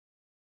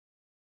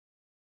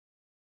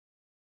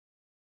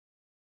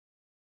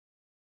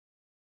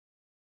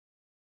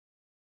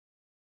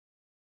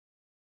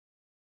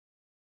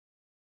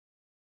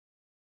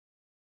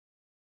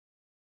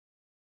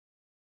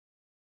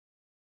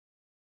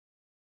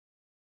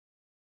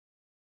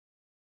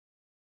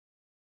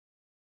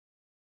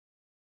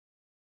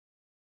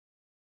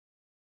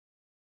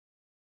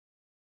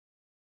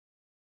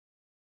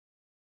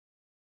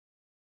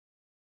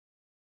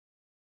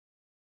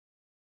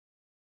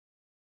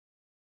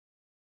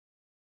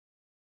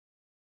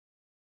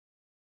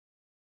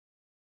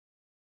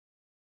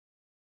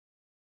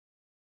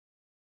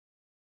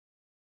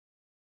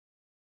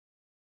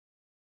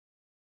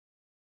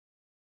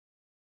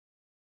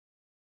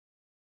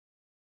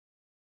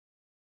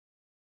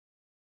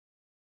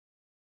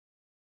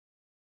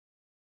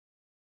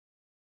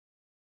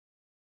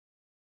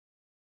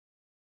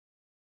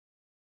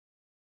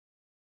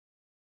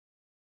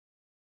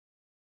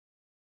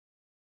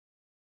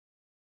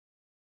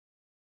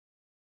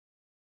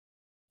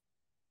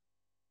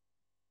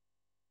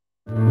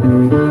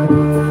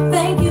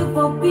Thank you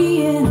for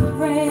being a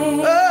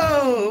friend.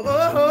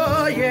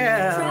 Oh,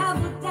 yeah.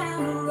 Travel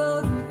down the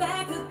road and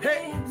back again.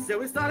 Hey, so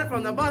we started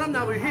from the bottom,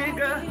 now we're here,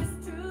 girl.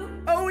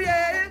 Oh,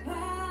 yeah.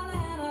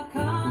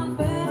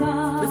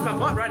 This is my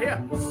part right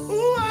here. Ooh, if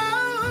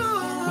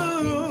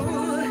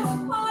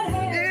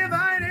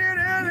I did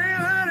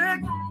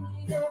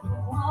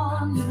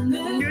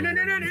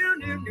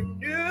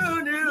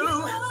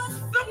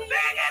the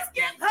biggest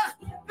gift,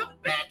 the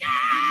biggest.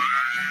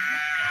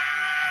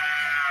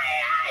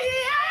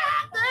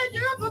 Thank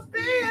you for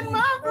being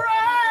my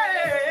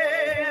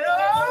friend.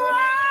 Oh,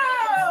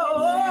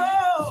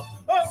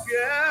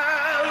 yeah.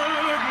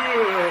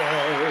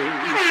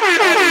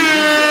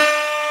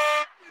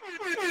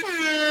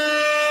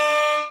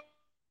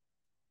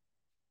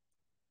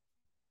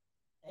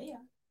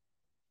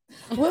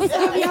 What's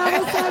up,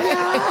 y'all? What's up,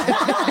 y'all?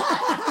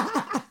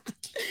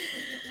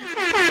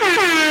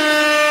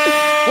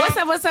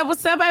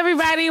 What's up,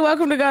 everybody?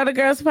 Welcome to Go to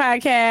Girls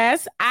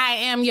Podcast. I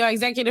am your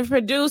executive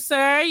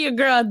producer, your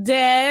girl,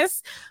 Des.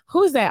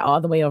 Who's that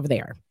all the way over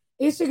there?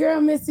 It's your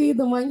girl, Missy,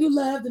 the one you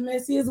love, the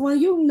messiest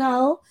one you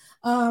know.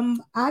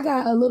 I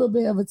got a little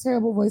bit of a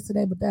terrible voice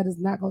today, but that is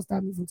not going to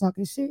stop me from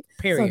talking shit.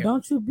 Period. So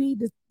don't you be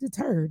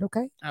deterred,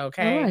 okay?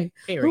 Okay. All right.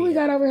 Period. Who we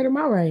got over here to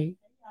my right?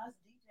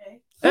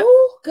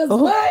 Who? Because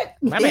what?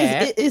 My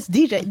bad. It's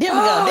DJ. There we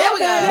go. There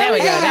we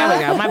go.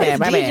 My bad.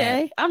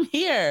 DJ. I'm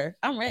here.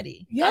 I'm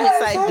ready. Yes, I'm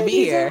excited to be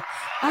DJ. here.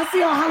 I see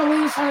your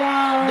Halloween shirt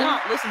on.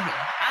 Don't listen here.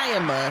 I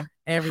am a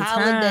Every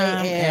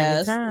holiday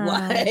ass. time.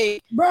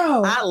 Like,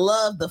 Bro. I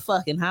love the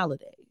fucking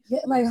holidays. Yeah,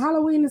 like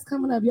Halloween is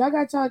coming up. Y'all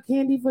got y'all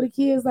candy for the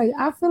kids. Like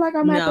I feel like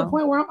I'm at the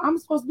point where I'm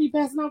supposed to be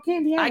passing out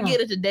candy. I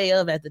get it the day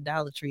of at the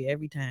Dollar Tree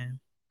every time.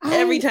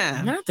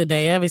 Not the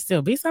day of. It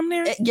still be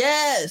something there?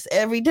 Yes,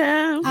 every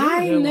time.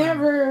 I ain't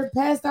never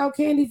passed out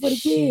candy for the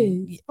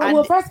kids.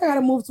 Well, first I gotta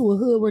move to a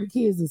hood where the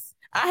kids is.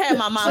 I had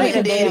my mom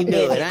and daddy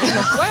do it.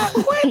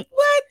 What?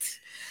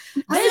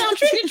 They don't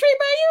trick or treat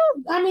by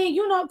you? I mean,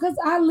 you know, because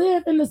I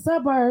live in the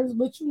suburbs,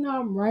 but you know,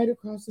 I'm right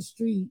across the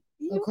street,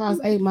 across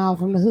 8 Mile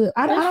from the hood.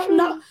 I don't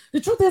know. The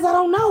truth is, I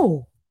don't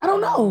know.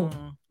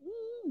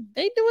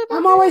 They do it by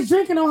I'm always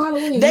drinking on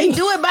Halloween. They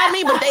do it by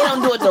me, but they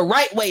don't do it the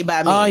right way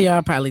by me. Oh,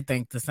 y'all probably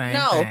think the same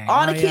No, thing.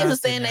 all the kids are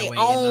saying they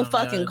own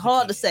fucking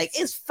cul-de-sac.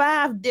 It's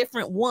 5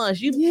 different ones.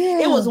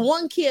 It was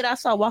one kid I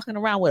saw walking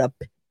around with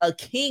a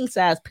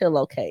king-size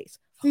pillowcase.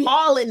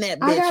 Hauling that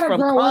bitch from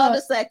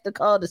cul-de-sac to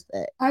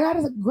cul-de-sac. I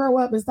gotta grow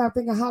up and stop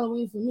thinking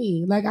Halloween for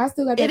me. Like I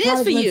still got that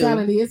college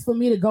mentality. It's for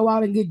me to go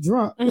out and get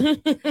drunk. Halloween,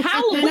 I'm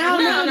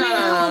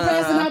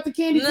passing out the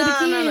candy for the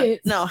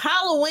kids. No,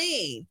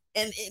 Halloween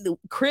and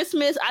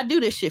Christmas. I do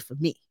this shit for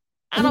me.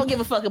 I don't give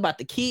a fuck about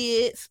the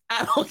kids.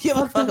 I don't give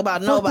a fuck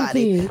about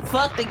nobody.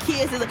 Fuck the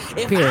kids.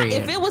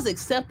 If it was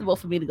acceptable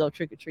for me to go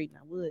trick or treating,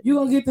 I would. You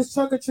gonna get this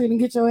trick or treat and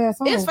get your ass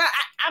home? It's fine.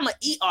 I'm gonna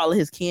eat all of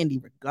his candy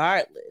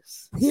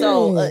regardless. Period.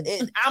 So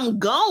I'm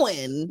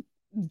going.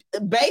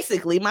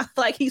 Basically,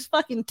 he's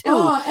fucking 2.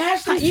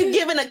 Ashley, you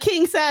giving a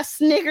king size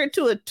Snicker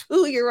to a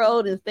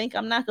 2-year-old and think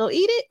I'm not gonna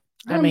eat it?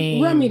 I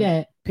mean, run me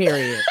that.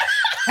 Period.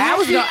 I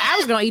was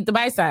gonna eat the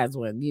bite size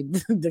one.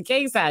 The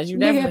king size. You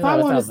definitely. If I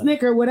want a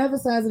Snicker, whatever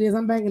size it is,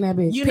 I'm banging that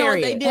bitch. You know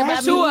what they did? By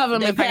 2 of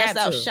them. They passed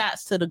out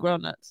shots to the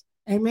grown-ups.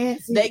 Amen.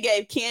 They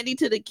gave candy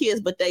to the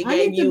kids, but they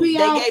gave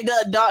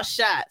the adult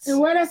shots. And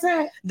where that's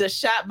at? The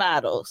shot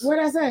bottles.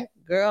 Where that's at?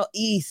 Girl,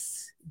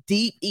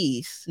 deep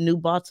east, New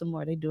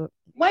Baltimore. They do it.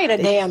 Wait a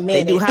damn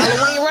minute. They do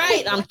Halloween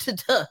right.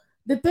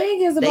 The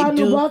thing is about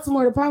New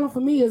Baltimore, the problem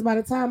for me is by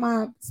the time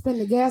I spend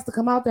the gas to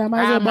come out there, I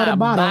might as well buy the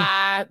bottle.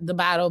 Buy the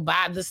bottle,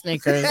 buy the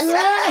Snickers,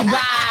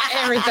 buy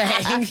everything.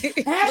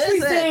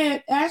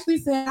 Ashley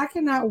said, I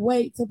cannot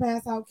wait to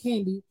pass out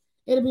candy.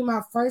 It'll be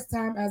my first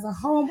time as a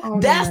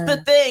homeowner. That's the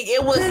thing.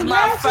 It was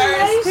my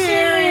first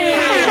period.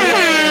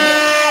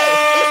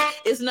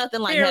 It's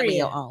nothing like having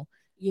your own.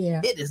 Yeah.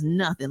 It is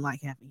nothing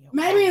like having your own.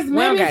 Maybe it's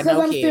because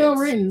I'm still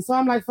renting. So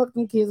I'm like, fuck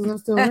them kids and I'm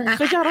still renting.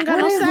 Because y'all don't got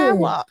no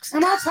sidewalks.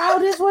 Am I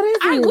childish? What is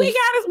it? We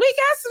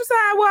got some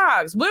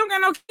sidewalks. We don't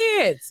got no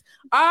kids.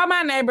 All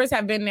my neighbors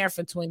have been there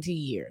for 20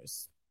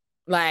 years.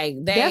 Like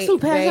that's who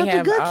passed out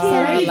the good kids.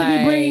 They need to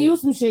be bringing you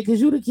some shit because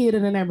you the kid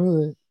in the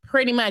neighborhood.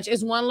 Pretty much.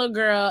 It's one little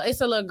girl.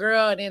 It's a little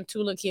girl and then 2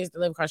 little kids that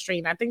live across the street.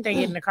 And I think they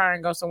get in the car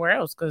and go somewhere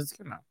else because,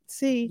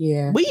 See,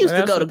 yeah, we used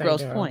to go to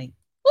Grosse Pointe.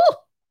 Woo,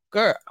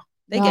 girl.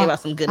 They gave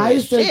us some good shit. I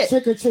used to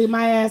trick or treat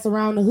my ass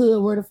around the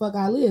hood where the fuck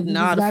I live.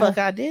 Fuck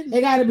I didn't. It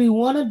got to be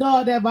one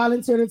adult that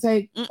volunteered to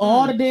take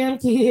all the damn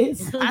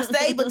kids. I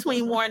stayed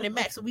between Warren and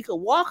Mac so we could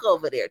walk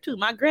over there too.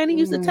 My granny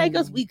used to take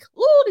us. We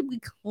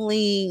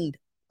cleaned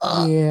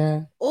up.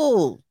 Yeah.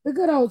 Oh, the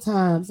good old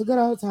times. So,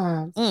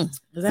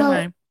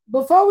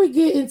 before we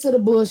get into the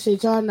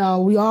bullshit, y'all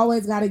know we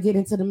always got to get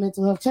into the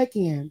mental health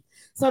check-in.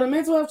 So the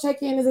mental health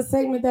check-in is a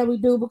segment that we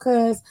do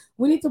because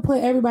we need to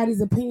put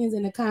everybody's opinions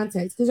in the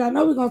context. Because y'all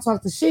know we're going to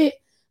talk the shit,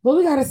 but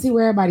we got to see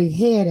where everybody's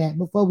head at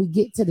before we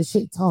get to the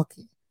shit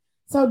talking.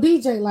 So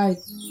DJ, like,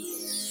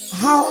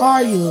 how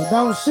are you?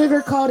 Don't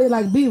sugarcoat it.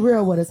 Like, be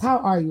real with us. How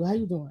are you? How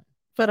you doing?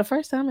 For the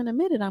first time in a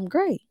minute, I'm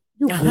great.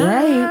 You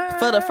great.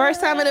 For the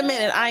first time in a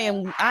minute, I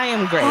am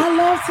great. I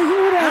love to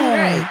hear that. I'm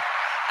great.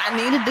 I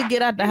needed to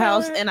get out the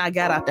house, and I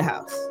got out the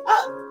house.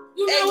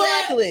 You know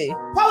Exactly.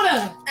 what? Hold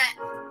up.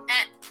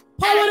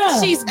 Hold it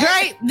up. She's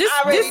great.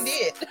 I already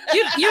did.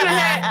 You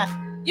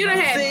done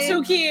had See?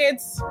 2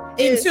 kids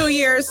in 2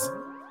 years.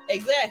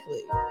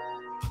 Exactly.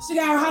 She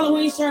got her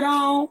Halloween shirt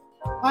on.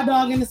 My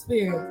dog in the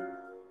spirit.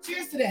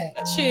 Cheers to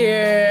that.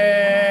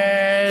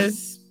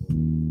 Cheers.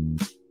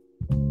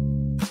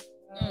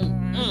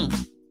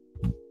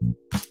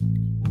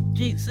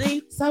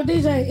 See? So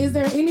DJ, is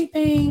there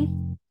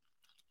anything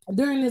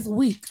during this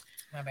week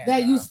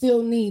that you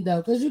still need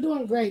though? Because you're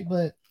doing great,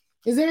 but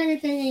is there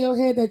anything in your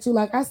head that you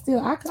like? I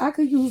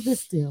could use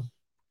this still.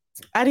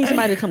 I need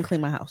somebody to come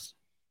clean my house.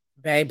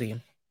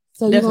 Baby.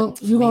 So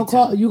you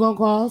gonna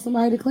call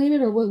somebody to clean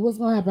it, or what's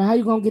gonna happen? How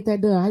you gonna get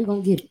that done? How you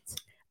gonna get it?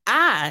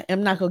 I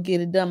am not gonna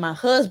get it done. My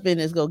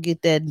husband is gonna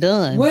get that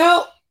done.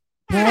 Well,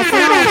 pass it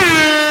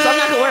off. So I'm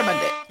not gonna worry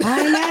about that.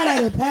 I ain't mad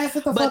at it. Pass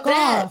it the fuck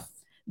off.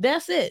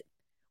 That's it.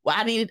 Well,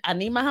 I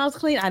need my house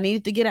clean. I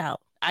needed to get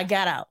out. I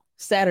got out.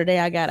 Saturday,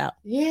 I got out.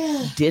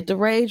 Yeah. Did the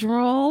rage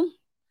room.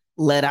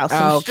 Let out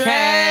some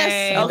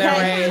stress.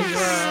 Okay.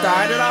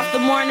 Started off the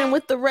morning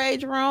with the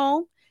rage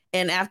room.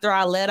 And after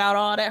I let out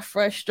all that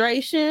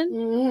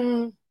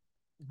frustration,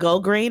 go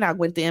green. I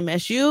went to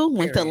MSU,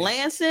 went to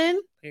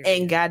Lansing,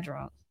 and got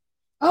drunk.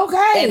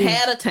 Okay. And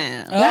had a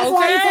time. That's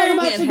why you're talking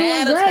about you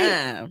doing great.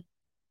 Time.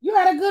 You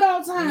had a good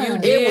old time. You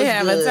did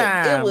have a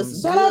time. It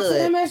was Shout out to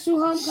good. MSU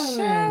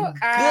homecoming.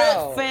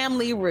 Good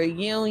family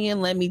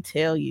reunion, let me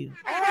tell you.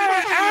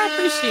 I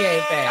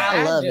appreciate that.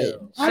 I love it.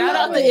 I Shout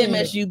love out to it.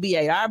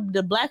 MSUBA,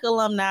 the Black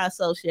Alumni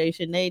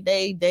Association. They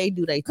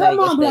do their thing. Come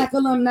on, Black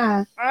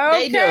alumni.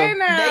 They do.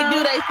 Now. They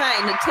do their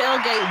thing. The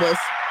tailgate was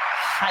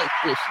hype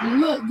this year.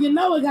 Look, you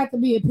know it got to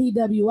be a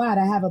PWI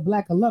to have a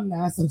Black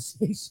Alumni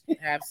Association.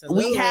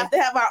 Absolutely. We have to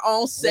have our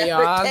own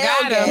separate all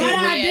got 'em. tailgate. Gotta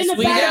Yes, identify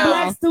we the do.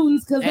 Black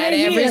students because At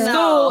they every here.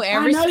 school,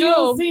 every I know you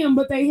school. don't see them,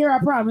 but they here. I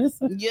promise.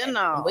 You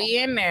know. We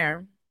in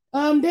there.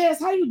 Des,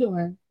 how you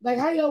doing? Like,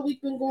 how your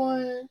week been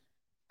going?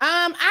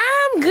 I'm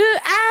good.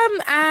 I'm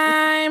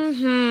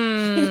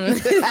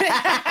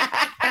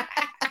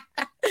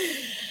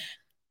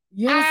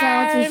You don't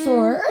sound too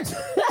short.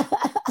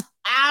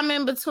 I'm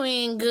in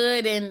between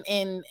good and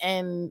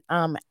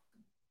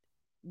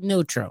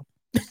neutral.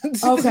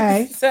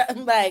 Okay. So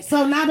not bad.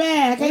 Not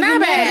bad. Not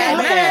Not bad.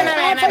 Okay. Not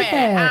I'll take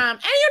bad. that.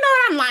 And you know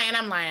what?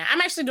 I'm lying.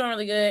 I'm actually doing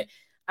really good.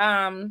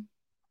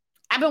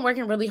 I've been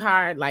working really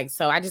hard.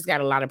 So I just got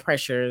a lot of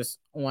pressures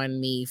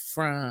on me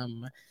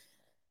from,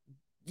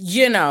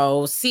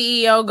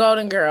 CEO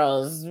Golden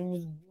Girls,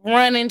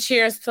 running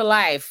Cheers to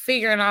Life,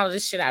 figuring all of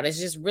this shit out. It's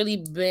just really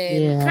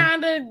been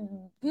kind of,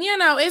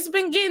 it's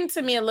been getting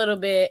to me a little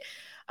bit.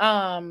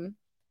 And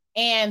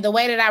the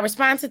way that I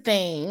respond to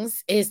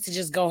things is to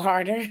just go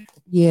harder.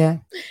 Yeah.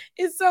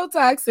 It's so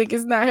toxic.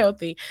 It's not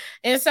healthy.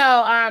 And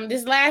so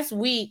this last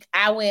week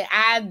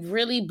I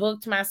really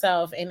booked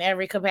myself in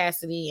every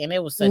capacity, and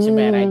it was such a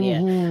bad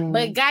idea.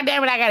 But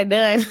goddamn it, I got it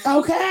done.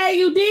 Okay,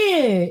 you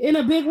did. In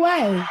a big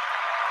way.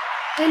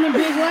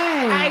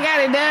 I got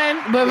it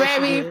done. But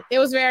baby, it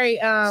was very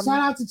shout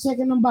out to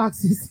checking them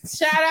boxes.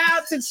 Shout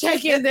out to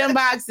checking them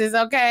boxes.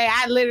 Okay.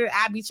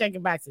 I be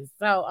checking boxes.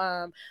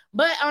 So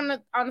but on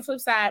the flip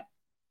side,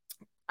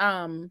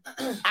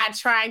 I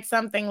tried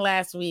something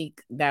last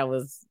week that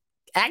was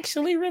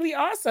actually really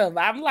awesome.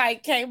 I'm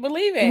like, can't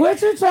believe it.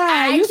 What you tried?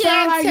 I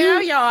can't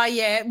tell y'all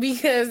yet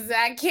because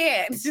I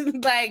can't.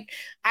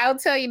 I'll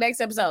tell you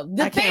next episode.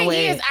 The thing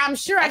is, I'm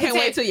sure I can't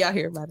wait till y'all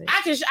hear about it.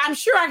 I'm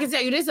sure I can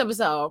tell you this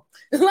episode,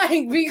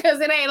 because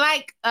it ain't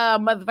like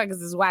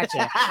motherfuckers is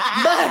watching,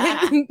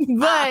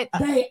 but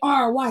they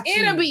are watching.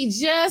 It'll be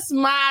just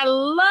my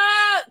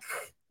luck.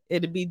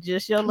 It'll be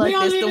just your luck.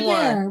 It's the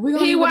one.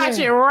 He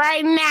watching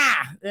right now,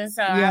 and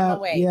so I'm gonna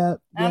wait.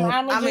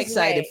 I'm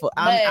excited for.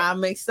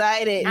 I'm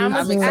excited. I'm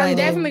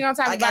definitely gonna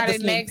talk about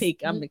it next.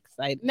 Peek. I'm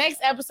excited.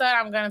 Next episode,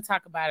 I'm gonna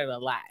talk about it a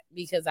lot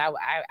because I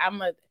want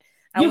to.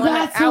 It's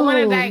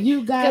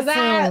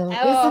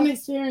an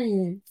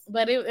experience.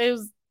 But it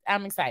was.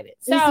 I'm excited.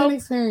 So, it's an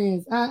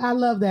experience. I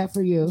love that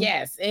for you.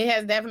 Yes, it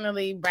has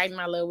definitely brightened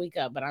my little week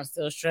up, but I'm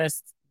still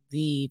stressed.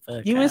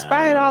 You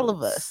inspired all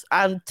of us.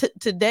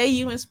 Today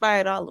you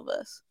inspired all of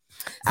us.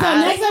 So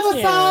next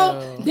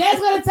episode, Dad's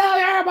gonna tell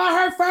her about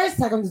her first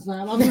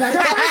circumstance. I'll be like,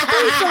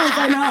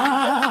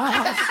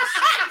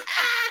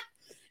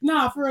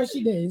 no, for real,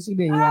 she did. She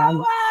did. Y'all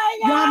know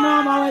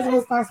I'm always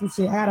gonna start some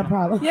shit. I had a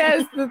problem.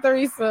 Yes, the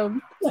threesome.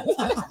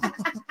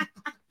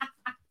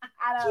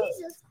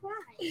 Jesus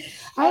Christ.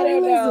 I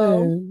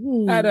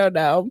don't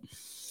know.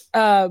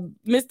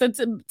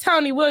 Mr.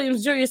 Tony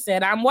Williams Jr.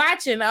 said, "I'm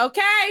watching."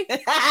 Okay. All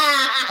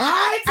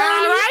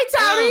right,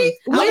 Tony.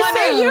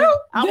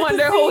 I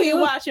wonder who he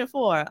watching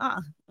for.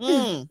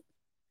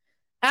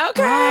 Okay.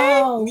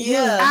 Oh,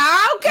 yeah.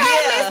 Okay,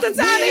 Mr.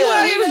 Tony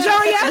Williams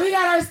Jr. We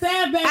got our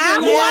staff back.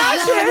 I'm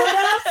watching.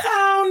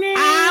 Tony.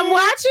 I'm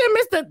watching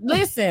Mr.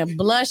 Listen,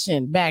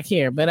 blushing back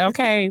here, but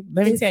okay,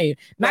 let me tell you,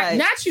 not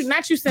you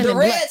The sending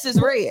Reds is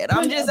red.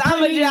 I'm just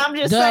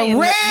The saying.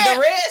 red- The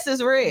Reds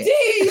is red.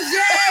 DJ,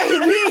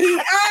 we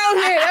own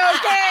it,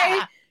 okay?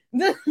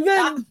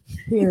 The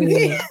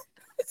Period.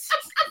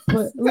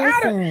 But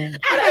listen,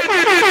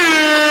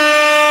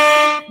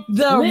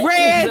 the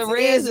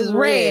Reds is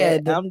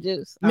red.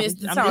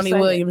 Mr. Tony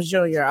Williams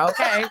Jr.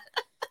 Okay,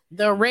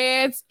 the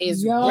Reds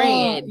is y'all,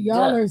 red.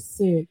 y'all are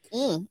sick.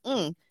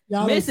 Mm.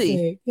 Y'all Missy. are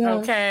sick. Yeah.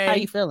 Okay, How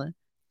you feeling?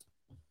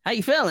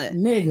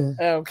 Nigga.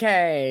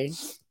 Okay.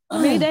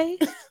 Mayday.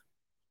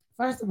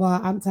 First of all,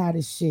 I'm tired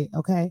of shit,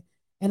 okay?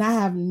 And I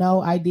have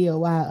no idea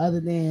why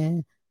other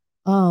than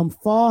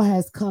fall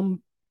has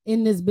come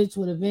in this bitch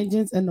with a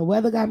vengeance and the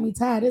weather got me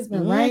tired. It's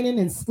been raining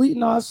and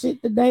sleeting all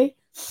shit today.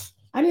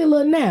 I need a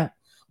little nap.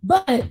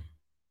 But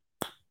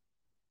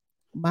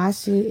my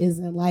shit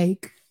isn't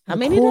like How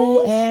many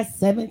cool days? ass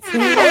 17.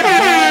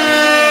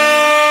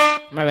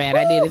 My bad,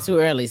 I did it too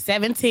early.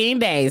 17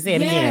 days. Say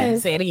it again.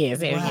 Yes. Say it again.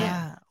 Say it again.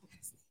 Wow.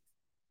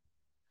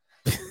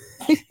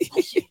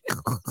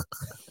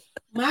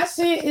 My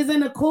shit is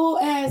in a cool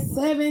ass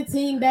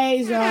 17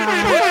 days, y'all.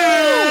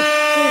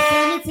 In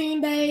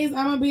 17 days,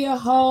 I'm gonna be a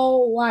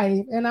whole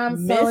wife, and I'm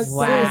so Miss-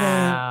 excited.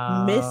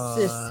 Wow.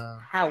 Mrs.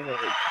 Howard.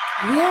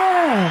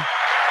 Yeah.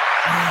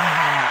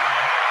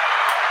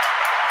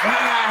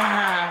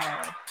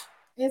 Wow.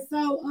 And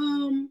so,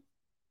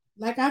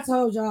 like I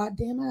told y'all,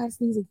 damn, I gotta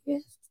sneeze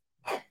again.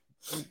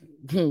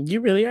 You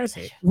really are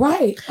sick.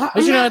 Right.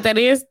 But you know what that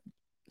is?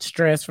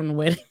 Stress from the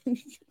wedding.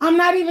 I'm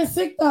not even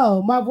sick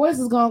though. My voice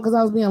is gone because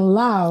I was being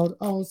loud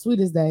on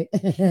Sweetest Day.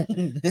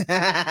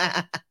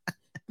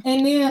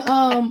 And then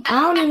I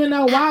don't even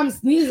know why I'm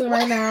sneezing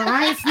right now.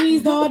 I ain't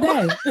sneezed all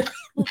day.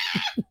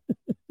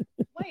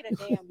 Wait a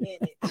damn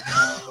minute.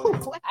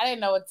 I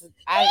didn't know what to.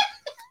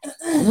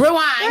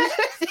 Rewind.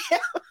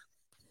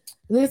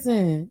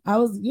 Listen, I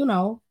was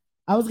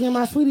getting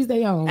my Sweetest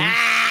Day on.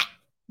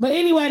 But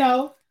anyway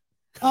though,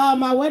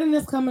 my wedding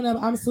is coming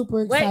up. I'm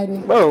super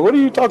excited. Bro, what are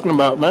you talking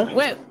about, man?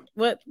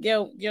 What?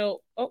 Yo.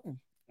 Oh,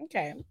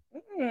 okay.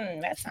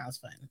 That sounds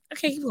fun.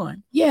 Okay, keep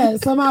going. Yeah,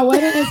 so my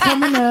wedding is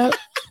coming up.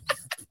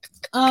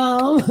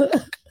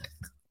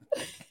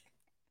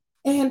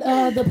 And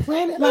the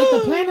planning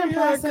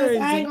process, crazy.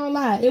 I ain't gonna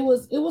lie, it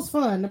was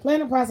fun. The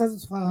planning process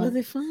was fun. Was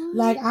it fun?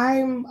 Like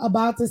I'm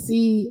about to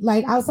see,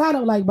 like outside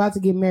of like about to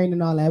get married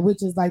and all that,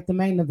 which is like the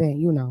main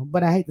event,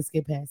 but I hate to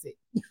skip past it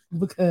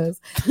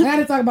because I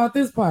gotta talk about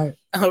this part.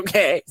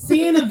 Okay.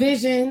 Seeing a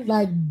vision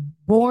like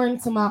born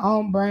to my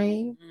own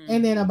brain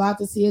and then about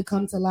to see it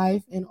come to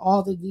life, and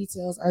all the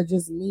details are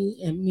just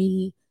me and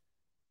me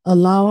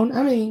alone.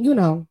 I mean,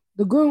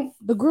 the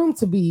groom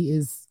to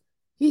be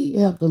he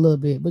helped a little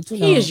bit, but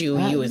he is you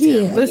is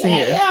him. Listen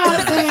here.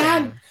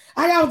 I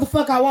got what the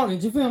fuck I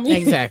wanted. You feel me?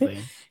 Exactly.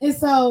 And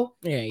so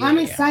I'm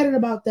yeah. excited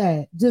about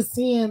that. Just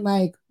seeing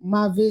like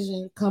my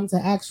vision come to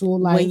actual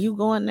life. When you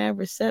go in that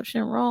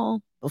reception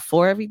room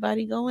before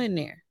everybody go in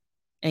there,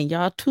 and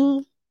y'all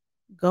two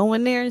go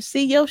in there and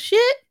see your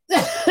shit.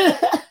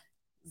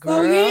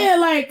 So yeah,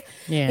 like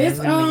it's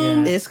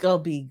gonna it's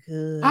gonna be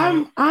good.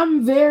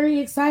 I'm very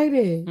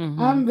excited. Mhm.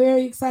 I'm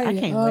very excited. I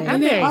can't wait. I'm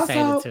and very then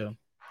excited too.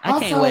 I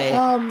can't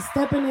wait.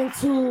 Stepping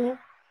into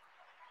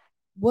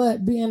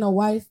what being a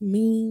wife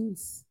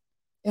means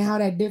and how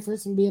that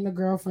differs from being a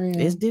girlfriend.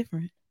 It's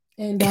different.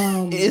 And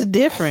it's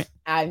different.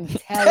 I'm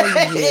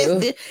telling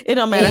you, it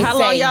don't matter how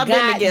long y'all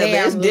been together.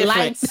 It's different.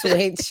 Light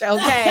switch,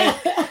 okay.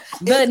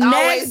 It's next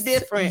always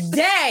different.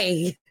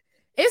 day,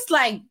 it's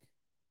like,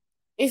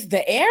 is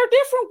the air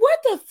different? What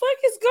the fuck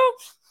is going?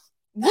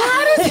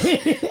 Why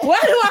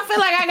do I feel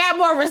like I got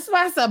more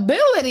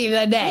responsibility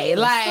today?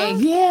 Like,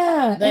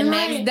 yeah, the and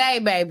next day,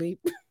 baby.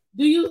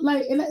 Do you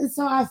like? And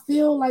so I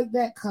feel like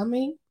that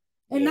coming,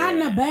 and not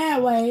in a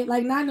bad way.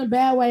 Like not in a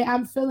bad way.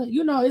 I'm feeling,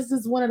 it's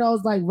just one of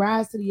those like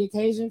rise to the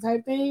occasion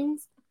type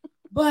things.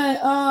 But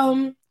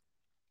I'm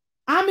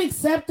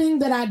accepting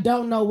that I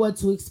don't know what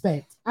to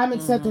expect. I'm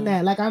accepting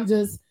that. Like I'm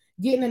just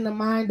getting in the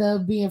mind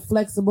of being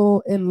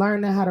flexible and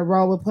learning how to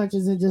roll with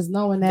punches and just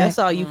knowing that that's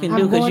all you can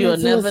do because you'll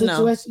never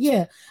know.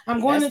 Yeah,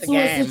 I'm going into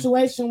a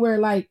situation where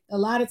like a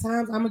lot of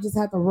times I'm gonna just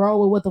have to roll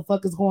with what the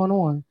fuck is going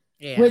on,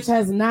 which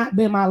has not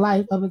been my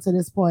life up until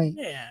this point.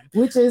 Yeah,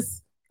 which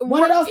is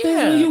one of those things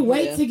when you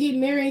wait to get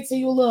married till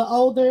you're a little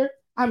older.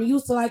 I'm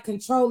used to like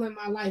controlling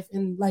my life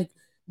and like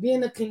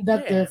being a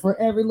conductor for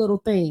every little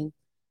thing,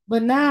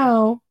 but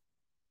now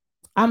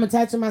I'm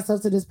attaching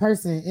myself to this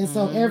person. And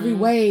so every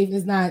wave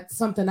is not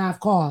something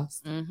I've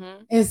caused.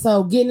 And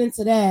so getting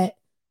into that,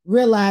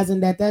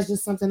 realizing that that's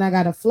just something I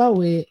got to flow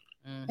with.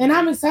 And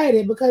I'm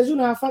excited because,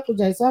 I fuck with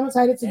Jay. So I'm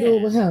excited to do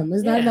it with him.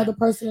 There's not another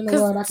person in the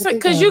world I can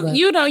think of. Because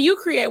you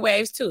create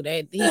waves too. What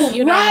I'm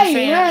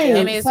saying? Right.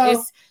 And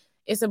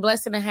it's a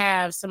blessing to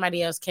have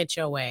somebody else catch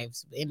your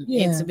waves. And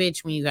it's a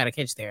bitch when you got to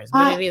catch theirs.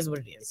 But it is what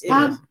it is.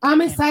 I'm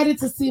excited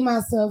to see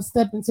myself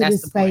step into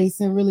this space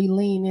and really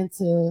lean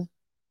into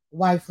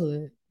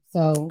wifehood.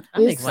 So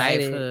I'm it's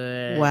excited.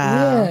 Wifehood.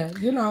 Wow. Yeah,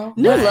 you know,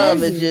 New that's love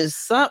crazy. is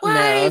just something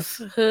else.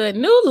 Wifehood.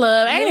 New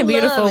love. Ain't it New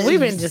beautiful? love We've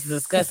been is just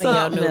discussing your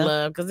something new else.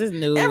 love because it's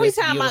new. Every it's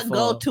time I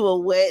beautiful. go to a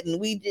wedding,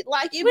 we did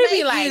like it We make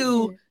be like,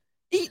 you.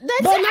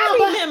 But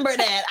Remember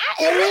that.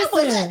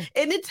 listen.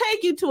 And it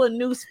take you to a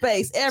new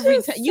space every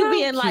Just time. You so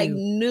being like cute.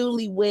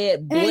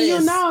 newlywed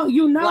bliss. And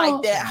you know,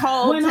 like that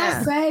whole when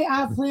time. I say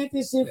I planned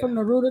this shit from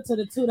the rooter to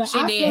the tutor, She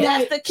I did. feel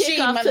That's like the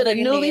kickoff to the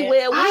motherfucking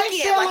newlywed I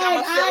weekend. feel Like I'm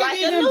like gonna feel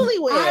like a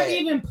newlywed. I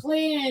even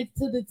planned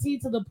to the T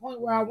to the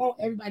point where I want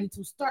everybody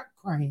to start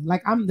crying.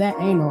 Like I'm that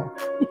anal.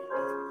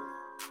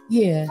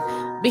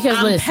 Yeah. Because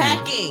I'm listen.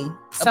 packing.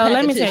 So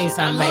let me tell you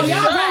something, Oh, baby.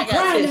 y'all got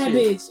cry in that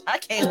bitch. I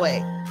can't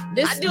wait.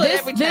 This I do it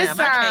every time.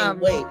 I can't um,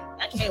 wait.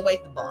 I can't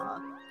wait to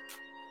ball.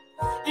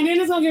 And then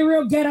it's gonna get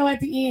real ghetto at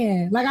the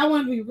end. Like I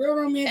want to be real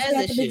romantic As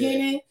at it the should.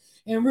 beginning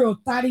and real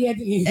thotty at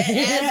the end. As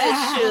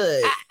it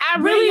should. I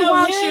Bring really your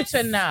want hips.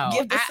 you to know.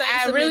 Give the saints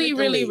I a really, minute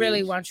to really, leave.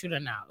 really want you to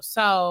know.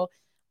 So,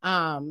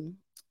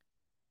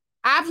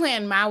 I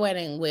planned my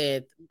wedding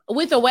with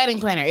a wedding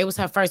planner. It was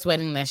her first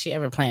wedding that she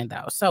ever planned,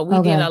 though. So we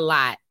did a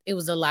lot. It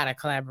was a lot of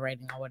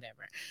collaborating or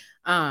whatever.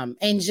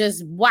 And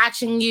just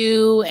watching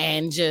you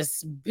and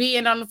just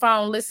being on the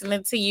phone,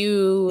 listening to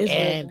you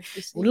and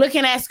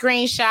looking at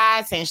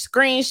screenshots and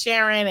screen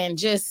sharing and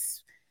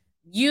just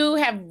you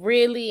have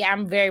really,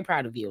 I'm very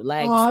proud of you.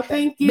 Like, oh,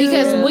 thank you.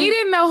 because we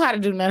didn't know how to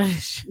do none of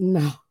this shit.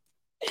 No.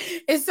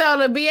 And so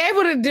to be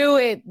able to do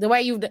it the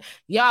way you've done,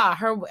 y'all,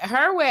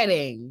 her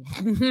wedding,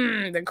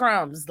 the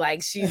crumbs,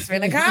 like she's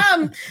finna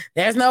come.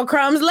 There's no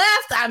crumbs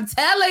left. I'm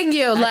telling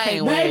you, like,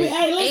 can't Baby, wait.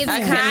 hey, listen. it's I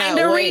kind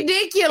cannot of wait.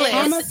 ridiculous.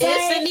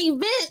 It's an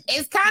event.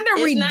 It's kind of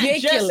It's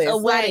ridiculous. not just a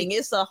wedding. Like,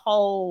 It's a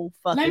whole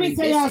fucking. Let me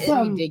tell event. y'all It's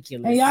something.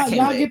 ridiculous. And I can't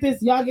y'all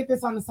wait. get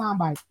this on the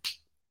soundbite.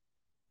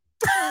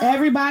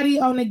 Everybody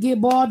on the get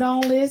balled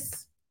on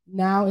list.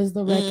 Now is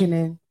the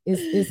reckoning.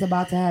 It's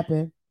about to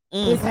happen.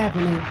 It's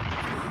happening.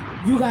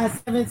 You got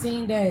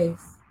 17 days.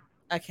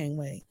 I can't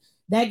wait.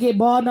 That get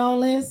balled on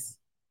list.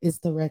 It's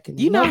the reckoning.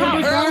 You know how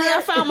November early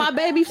I 3rd, found my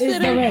It's the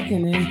babysitter?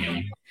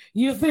 reckoning.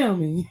 You feel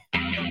me?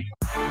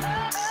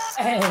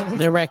 Hey,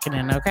 the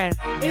reckoning, okay?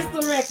 it's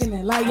the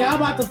reckoning. Like y'all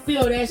about to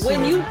feel that shit.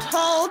 When you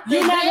told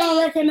You're not the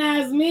gonna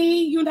recognize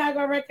me. You're not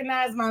gonna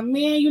recognize my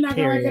man. You're not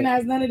gonna Period.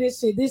 recognize none of this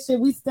shit. This shit,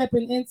 we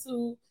stepping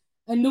into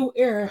a new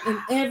era, and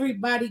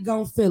everybody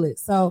gonna feel it.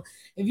 So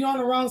if you're on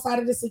the wrong side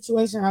of the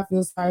situation, I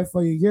feel sorry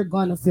for you. You're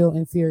gonna feel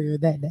inferior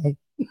that day.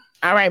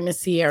 All right, Miss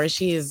Sierra,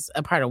 she is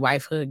a part of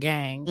Wifehood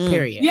Gang,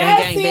 period.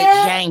 Yes, gang, Sierra.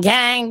 gang,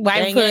 gang,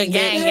 Wifehood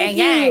Gang, Thank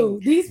gang. you.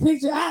 These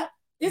pictures,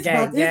 it's Gang,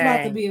 about to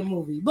gang. be a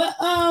movie. But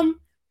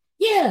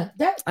yeah,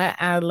 that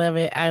I love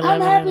it. I I'm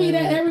love it. happy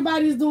that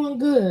everybody's doing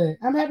good.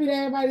 I'm happy that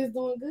everybody's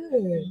doing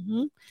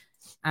good.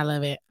 I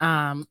love it.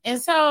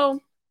 And so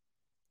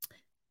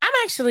I'm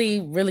actually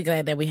really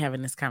glad that we're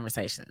having this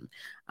conversation.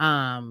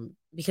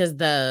 Because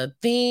the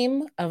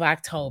theme of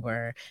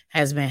October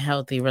has been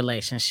healthy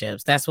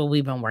relationships. That's what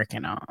we've been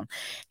working on.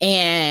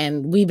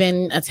 And we've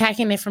been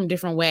attacking it from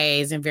different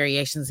ways and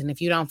variations. And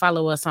if you don't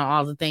follow us on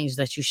all the things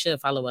that you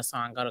should follow us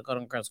on, go to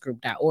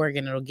goldengirlsgroup.org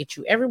and it'll get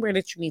you everywhere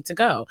that you need to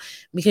go,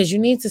 because you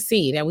need to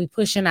see that we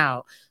pushing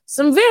out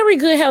some very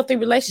good, healthy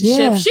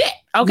relationship shit.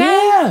 Okay.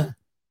 Yeah.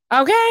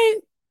 Okay.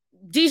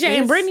 DJ and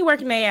Yes. Brittany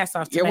working their ass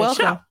off to You're make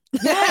welcome. sure.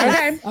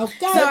 Yes. Okay. Okay.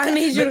 So I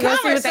need you The to go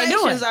see what they're doing.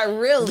 conversations are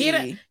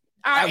really,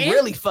 Our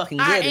really fucking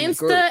good. Our in the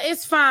group. Insta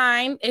is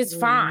fine. It's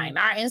fine.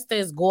 Our Insta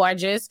is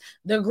gorgeous.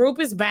 The group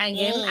is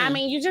banging. I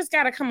mean, you just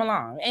got to come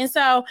along. And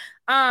so,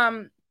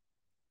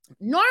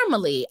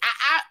 normally,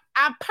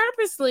 I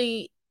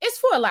purposely, it's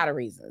for a lot of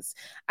reasons.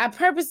 I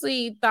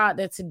purposely thought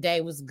that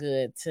today was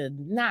good to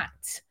not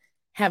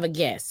have a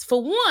guest.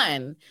 For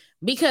one,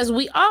 because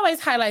we always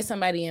highlight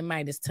somebody in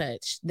Midas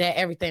Touch that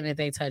everything that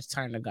they touch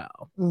turn to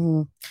gold.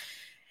 Mm-hmm.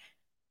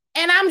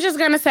 And I'm just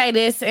gonna say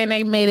this and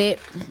admit it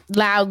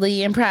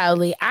loudly and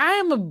proudly.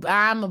 I'm a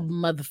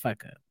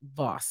motherfucker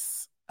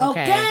boss.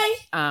 Okay.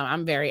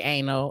 I'm very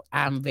anal.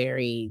 I'm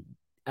very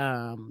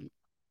I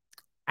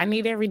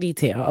need every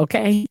detail.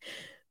 Okay.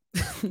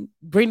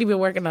 Brittany been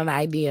working on the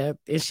idea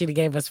and she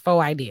gave us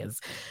 4 ideas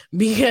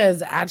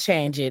because I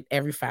change it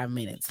every 5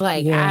 minutes.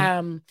 Like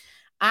I'm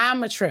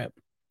a trip.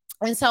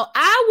 And so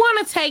I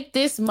want to take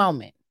this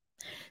moment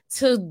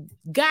to,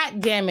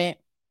 goddamn it,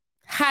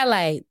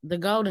 highlight the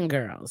Golden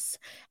Girls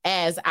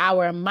as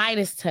our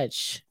Midas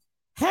Touch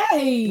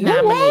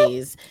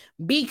nominees,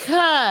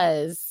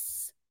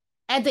 because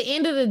at the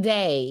end of the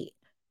day,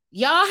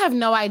 y'all have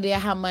no idea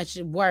how much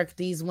work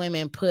these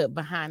women put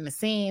behind the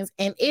scenes,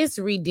 and it's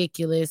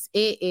ridiculous.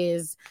 It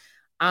is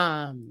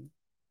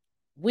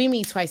we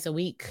meet twice a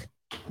week.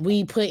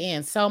 We put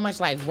in so much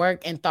like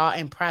work and thought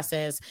and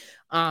process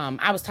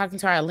I was talking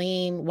to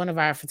Arlene, one of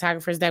our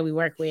photographers that we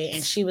work with,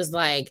 and she was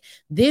like,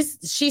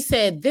 she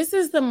said, this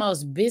is the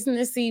most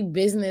businessy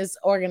business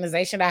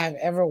organization I have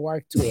ever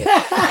worked with. And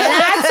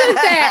I took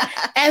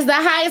that as the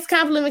highest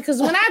compliment,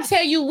 because when I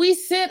tell you, we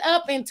sit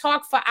up and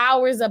talk for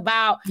hours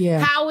about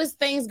how is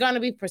things going to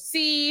be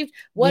perceived?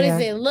 What does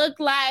it look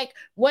like?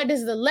 What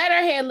does the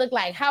letterhead look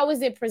like? How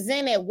is it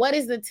presented? What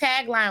is the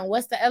tagline?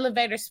 What's the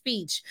elevator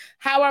speech?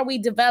 How are we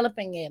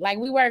developing it? Like,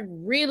 we work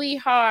really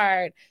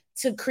hard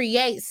to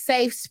create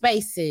safe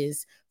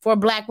spaces for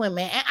Black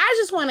women. And I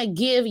just want to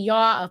give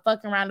y'all a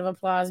fucking round of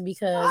applause,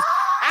 because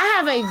I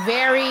have a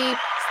very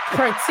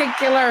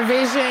particular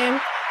vision.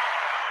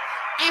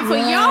 And for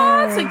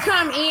y'all to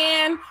come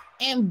in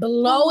and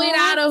blow it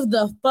out of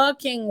the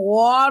fucking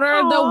water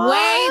the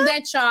way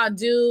that y'all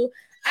do,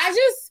 I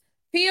just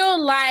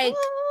feel like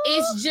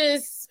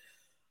it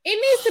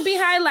needs to be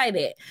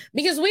highlighted,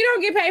 because we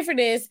don't get paid for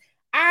this.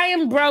 I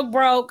am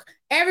broke.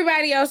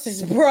 Everybody else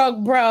is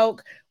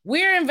broke.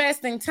 We're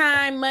investing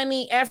time,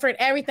 money, effort,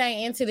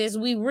 everything into this.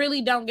 We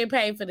really don't get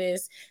paid for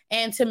this.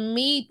 And to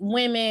meet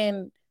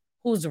women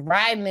who's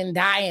riding and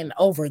dying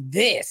over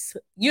this,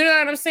 you know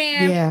what I'm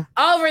saying? Yeah.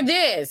 Over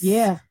this.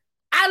 Yeah.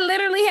 I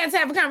literally had to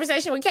have a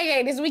conversation with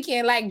KK this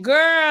weekend. Like,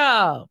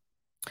 girl,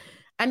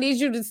 I need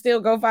you to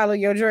still go follow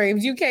your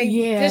dreams. You can't.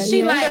 Yeah.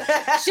 She like,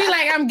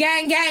 I'm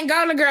gang,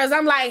 Golden Girls.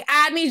 I'm like,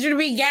 I need you to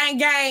be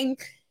gang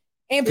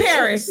in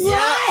Paris.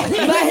 Like,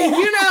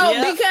 you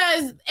know,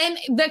 because, and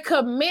the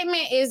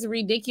commitment is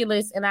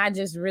ridiculous, and I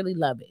just really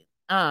love it.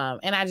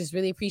 And I just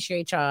really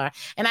appreciate y'all.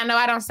 And I know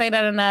I don't say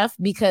that enough,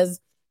 because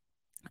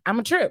I'm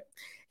a trip.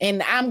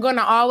 And I'm going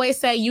to always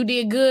say you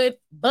did good,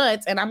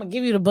 but, and I'm going to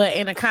give you the but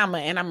in a comma,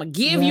 and I'm going to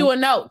give you a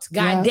note.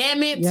 God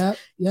damn it.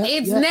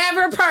 It's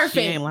never perfect. She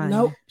ain't lying.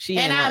 Nope.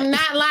 I'm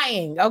not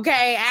lying.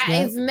 Okay.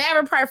 It's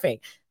never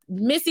perfect.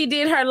 Missy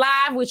did her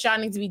live, which y'all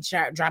need to be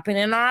dropping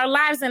in our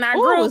lives in our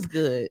group. It was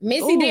good.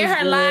 Missy did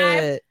her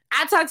live.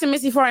 I talked to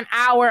Missy for an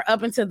hour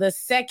up until the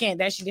second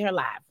that she did her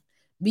live.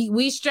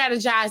 We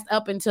strategized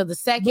up until the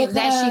second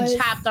that she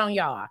chopped on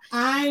y'all.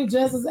 I'm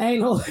just as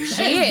anal as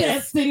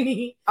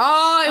Destiny.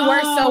 Oh, it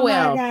works so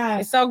well.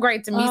 It's so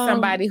great to meet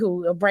somebody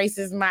who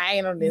embraces my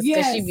analness,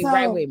 because she be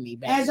right with me,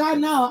 baby. As y'all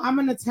know, I'm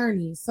an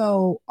attorney.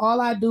 So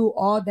all I do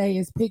all day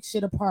is pick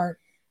shit apart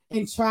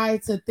and try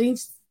to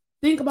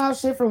think about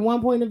shit from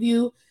one point of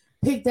view,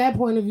 pick that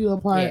point of view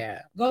apart,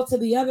 go to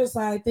the other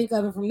side, think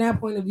of it from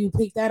that point of view,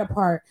 pick that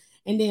apart,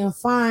 and then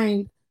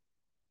find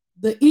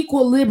the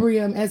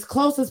equilibrium as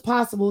close as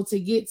possible to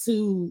get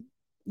to,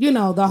 you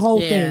know, the whole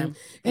thing.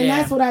 And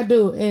that's what I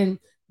do. And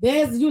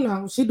Des, you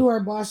know, she do her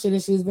boss shit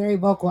and she's very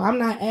vocal. I'm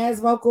not as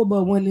vocal,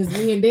 but when it's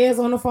me and Des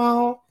on the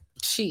phone,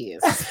 she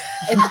is.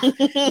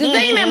 The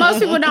thing that most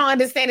people don't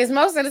understand is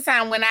most of the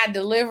time when I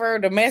deliver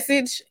the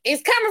message,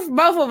 it's coming from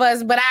both of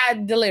us, but I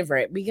deliver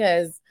it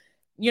because,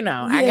 you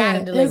know, I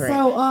gotta deliver it.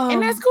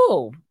 And that's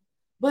cool.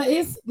 But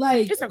it's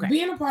like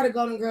being a part of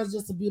Golden Girls is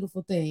just a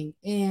beautiful thing.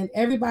 And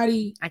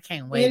everybody I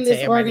can't wait in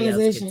this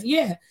organization.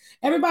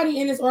 Everybody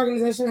in this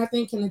organization, I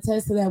think, can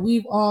attest to that.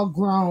 We've all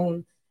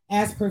grown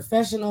as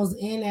professionals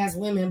and as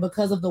women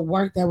because of the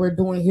work that we're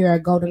doing here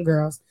at Golden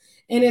Girls.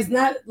 And it's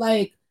not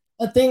like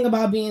a thing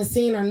about being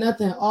seen or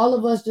nothing. All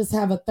of us just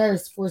have a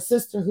thirst for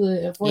sisterhood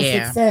and for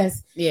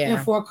success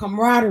and for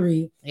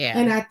camaraderie.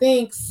 And I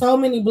think so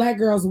many Black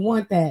girls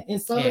want that.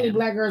 And so many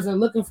Black girls are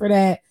looking for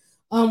that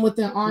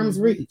within arm's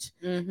reach.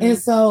 And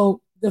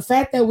so the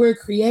fact that we're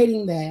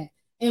creating that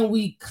and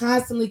we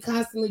constantly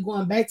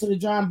going back to the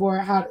drawing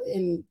board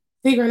and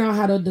figuring out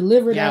how to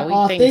deliver that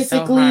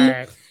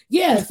authentically.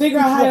 Figure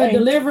out how to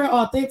deliver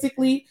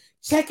authentically,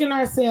 checking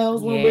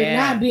ourselves when we're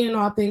not being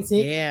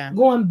authentic,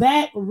 going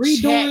back,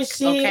 redoing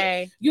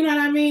shit. You know what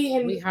I mean?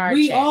 And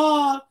we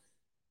all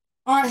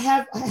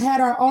have had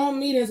our own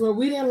meetings where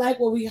we didn't like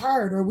what we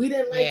heard or we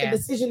didn't like the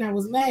decision that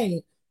was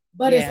made.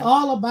 But it's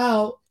all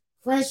about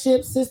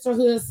friendship,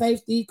 sisterhood,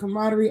 safety,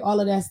 camaraderie, all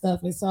of that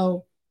stuff. And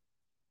so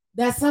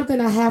that's something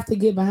I have to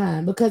get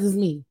behind because it's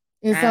me.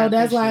 And so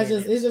that's why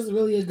it's just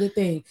really a good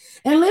thing.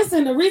 And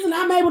listen, the reason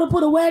I'm able to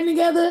put a wedding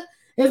together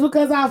is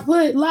because I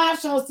put live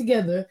shows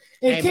together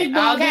and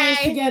kickball games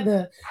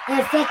together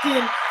and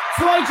fucking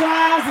toy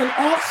drives and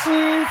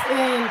auctions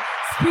and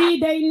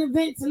speed dating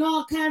events and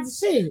all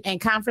kinds of shit.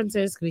 And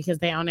conferences because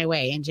they're on their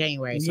way in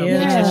January. So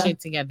put your shit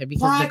together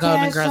because podcast the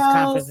Golden Girls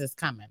conference is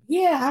coming.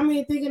 Yeah, I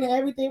mean, thinking of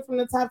everything from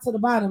the top to the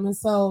bottom. And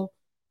so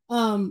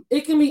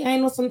it can be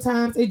anal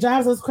sometimes. It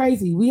drives us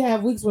crazy. We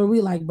have weeks where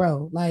we like,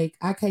 bro, like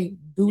I can't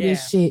do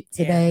this shit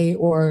today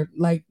or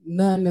like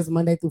none this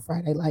Monday through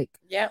Friday. Like,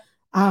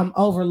 I'm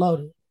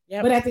overloaded.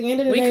 But at the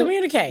end of the day, we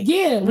communicate.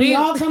 Yeah, we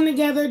all come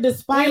together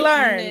despite. We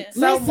learn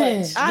so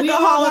much. I go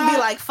home and be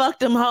like, "Fuck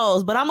them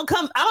hoes," but I'm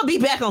gonna be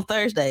back on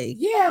Thursday.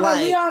 Yeah,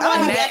 like we all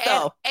I'm back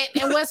though.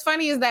 And what's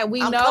funny is that we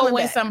know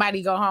when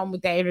somebody go home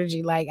with the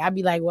energy. Like I'd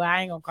be like, "Well,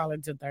 I ain't gonna call her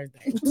till Thursday."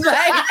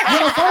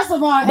 First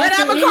of all, but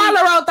I'm gonna call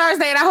her on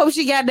Thursday, and I hope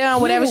she got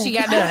done whatever she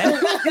got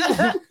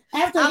done.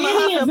 After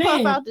any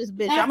event, out this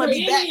bitch. I'm gonna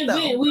be back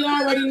though. We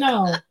already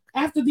know.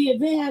 After the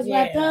event has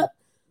wrapped up,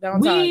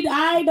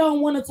 I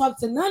don't want to talk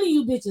to none of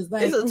you bitches.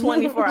 Like, it's a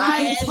 24 hour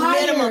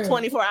minimum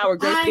 24-hour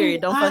grace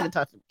period. Don't fucking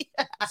talk to me.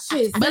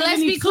 Shit, but let's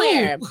be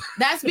clear.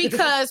 That's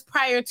because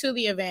prior to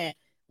the event,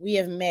 we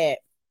have met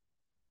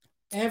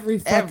every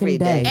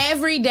day.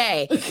 Every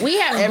day. We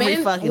have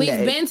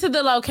been to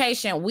the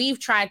location. We've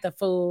tried the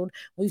food.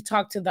 We've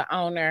talked to the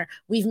owner.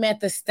 We've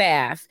met the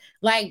staff.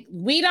 Like,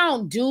 we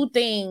don't do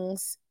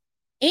things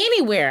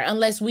anywhere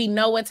unless we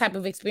know what type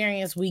of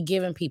experience we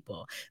giving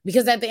people.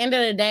 Because at the end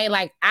of the day,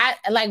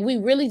 we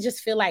really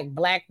just feel like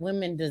Black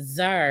women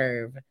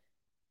deserve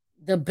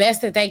the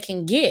best that they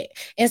can get.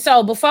 And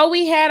so before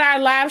we had our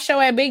live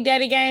show at Big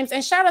Daddy Games,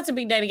 and shout out to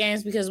Big Daddy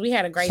Games because we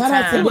had a great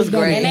time. It was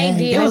great. And they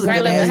did a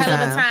hell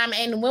of a time.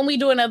 And when we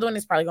do another one,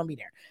 it's probably gonna be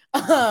there.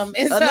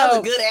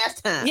 Another good ass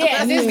time.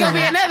 Yeah, this is gonna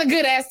be another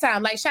good ass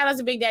time. Like, shout out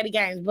to Big Daddy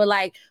Games. But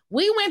like,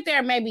 we went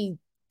there maybe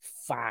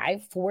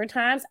 4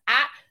 times.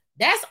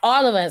 That's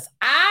all of us.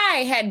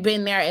 I had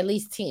been there at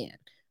least 10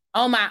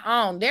 on my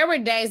own. There were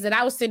days that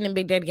I was sitting in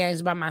Big Daddy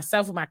Games by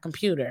myself with my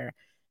computer,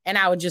 and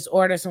I would just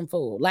order some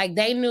food. Like,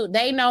 they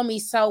know me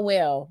so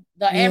well.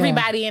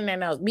 Everybody in there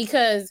knows,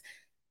 because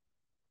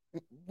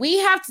we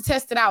have to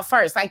test it out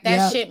first. Like,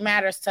 that shit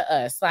matters to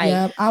us. Like,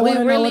 I want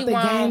to know what the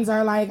games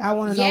are like. I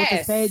want to know what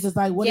the stage is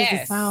like. What does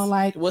it sound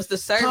like? What's the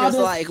service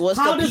like? What's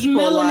the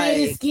people like? How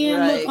does melanated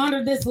skin look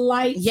under this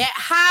light? Yeah,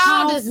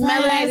 how does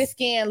melanated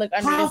skin look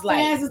under this light?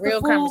 How fast is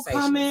the food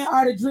coming?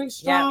 Are the drinks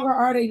strong or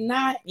are they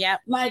not? Yep.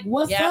 Like,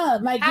 what's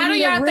up? Like, how do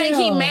y'all think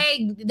he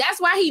made?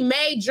 That's why he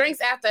made drinks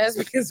after us,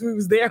 because we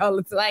was there all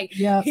the time. Like,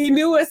 he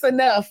knew us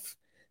enough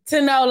to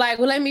know, like,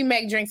 well, let me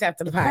make drinks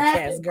after the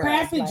podcast.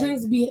 Crafted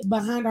drinks be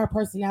behind our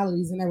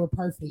personalities, and they were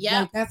perfect. Yeah,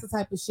 like, that's the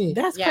type of shit.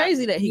 That's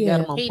crazy that he got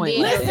them on point.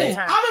 Listen,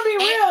 I'm gonna be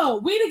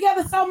real. We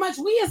together so much.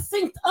 We are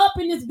synced up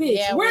in this bitch.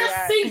 Yeah, we're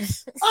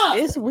synced up.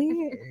 It's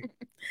weird.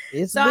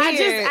 It's so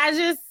weird. I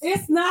just,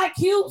 it's not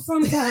cute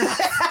sometimes.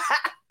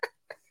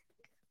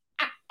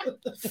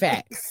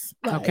 Facts.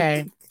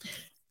 Okay.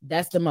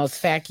 That's the most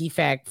fact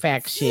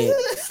shit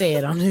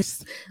said on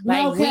this.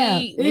 Like,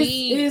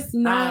 it's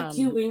not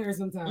cute in here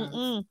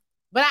sometimes.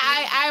 But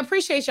I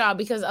appreciate y'all,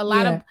 because a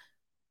lot of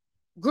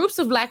groups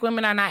of Black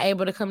women are not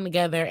able to come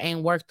together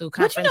and work through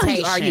confrontation. But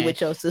you argue with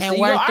your sister. And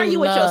you argue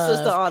with your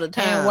sister all the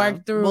time. And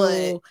work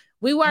through.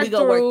 We work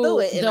through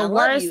it, the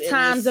worst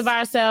times of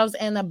ourselves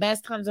and the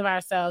best times of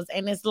ourselves.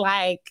 And it's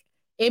like,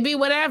 it be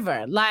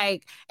whatever.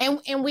 Like,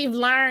 and we've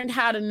learned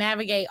how to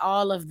navigate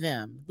all of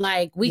them.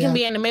 Like, we can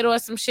be in the middle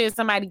of some shit.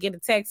 Somebody get a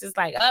text. It's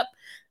like, up.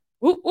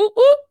 Whoop, whoop,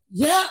 whoop.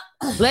 Yeah.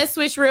 Let's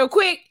switch real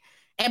quick.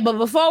 But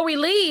before we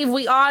leave,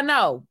 we all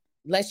know,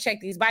 let's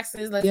check these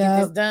boxes. Let's get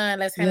this done.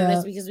 Let's handle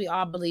this, because we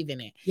all believe in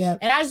it. Yeah.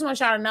 And I just want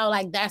y'all to know,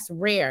 like, that's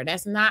rare.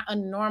 That's not a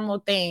normal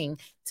thing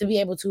to be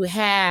able to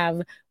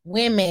have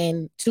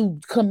women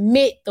to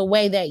commit the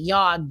way that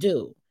y'all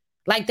do.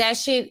 Like, that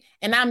shit.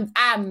 And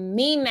I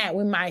mean that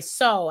with my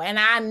soul. And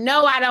I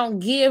know I don't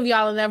give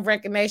y'all enough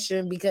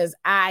recognition, because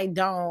I'm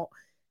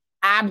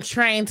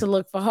trained to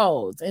look for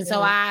holes. And so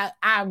I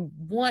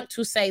want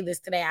to say this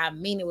today. I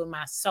mean it with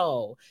my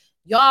soul.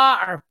 Y'all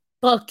are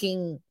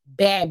fucking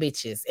bad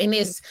bitches. And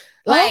it's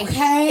like,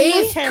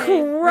 it's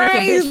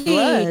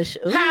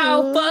crazy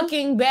how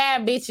fucking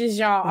bad bitches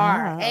y'all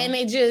are. And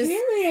it just,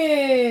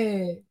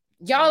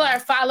 y'all are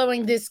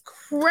following this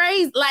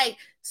crazy, like,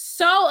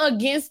 so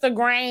against the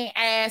grain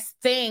ass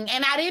thing.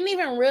 And I didn't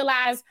even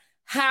realize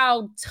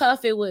how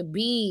tough it would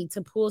be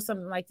to pull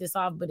something like this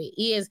off, but it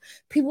is.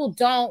 People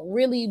don't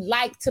really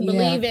like to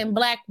believe in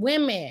Black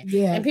women.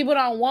 And people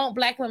don't want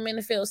Black women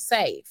to feel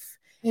safe.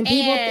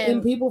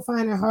 And people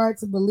find it hard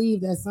to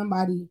believe that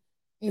somebody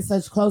in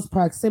such close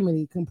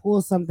proximity can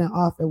pull something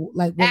off,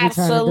 like what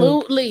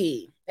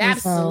absolutely.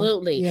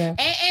 Absolutely.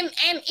 And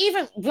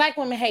even Black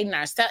women hating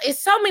our stuff.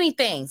 It's so many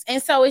things.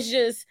 And so it's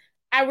just,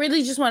 I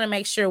really just want to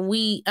make sure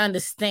we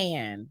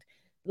understand,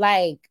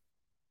 like,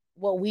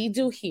 what we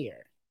do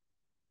here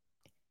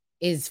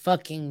is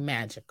fucking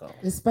magical.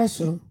 It's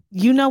special.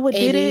 You know what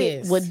did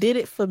it? What did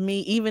it for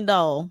me, even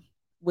though,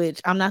 which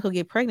I'm not going to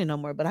get pregnant no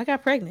more, but I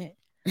got pregnant.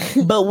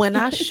 But when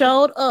I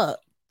showed up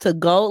to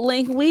Gold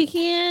Link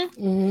weekend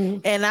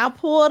and I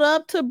pulled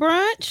up to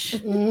brunch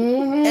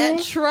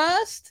at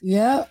Trust,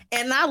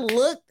 and I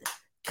looked,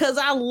 because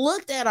I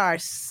looked at our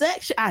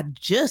section. I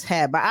just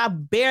had, but I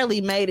barely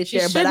made it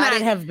there. But I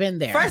didn't have been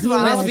there. First of all,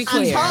 I told the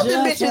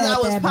bitches I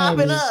was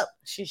popping up.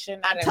 She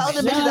shouldn't. I told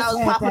the bitches I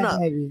was popping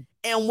up.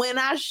 And when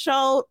I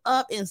showed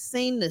up and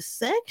seen the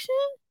section,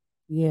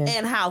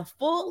 and how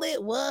full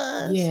it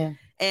was,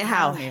 and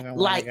how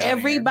like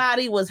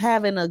everybody was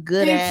having a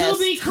good ass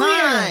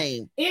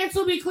time. And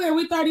to be clear,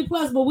 we 30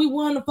 plus, but we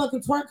won the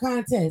fucking twerk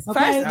contest.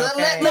 Okay,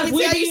 let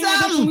me tell you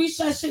something. We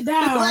shut shit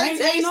down.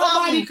 Ain't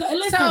nobody.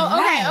 Listen.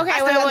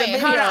 So wait,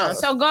 hold on.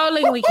 So Gold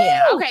Link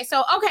weekend. Okay,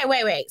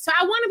 wait. So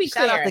I want to be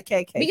clear, shout out to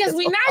KK, because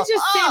we're not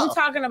just sitting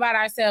talking about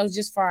ourselves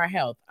just for our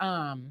health.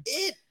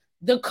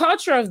 The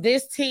culture of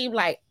this team,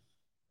 like,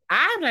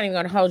 I'm not even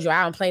gonna hold you.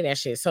 I don't play that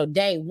shit. So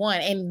day one,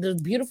 and the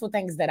beautiful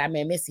thing is that I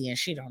met Missy and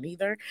she don't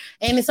either.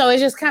 And so it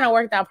just kind of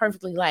worked out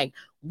perfectly. Like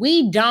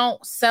we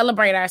don't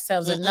celebrate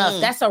ourselves enough.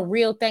 That's a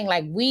real thing.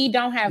 Like we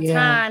don't have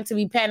time to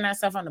be patting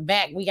ourselves on the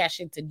back. We got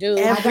shit to do.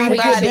 Everybody, we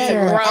got shit to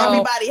grow.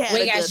 Everybody had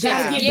we a got good shit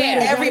time.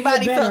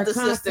 Everybody felt the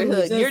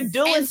sisterhood. You're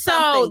doing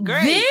something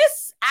great.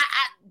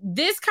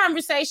 This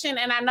conversation,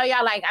 and I know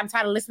y'all like, I'm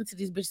tired of listening to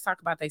these bitches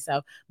talk about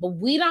themselves, but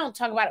we don't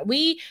talk about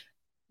it.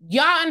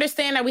 Y'all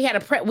understand that we have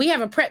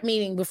a prep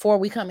meeting before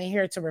we come in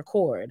here to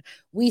record.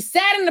 We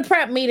sat in the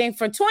prep meeting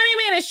for 20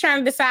 minutes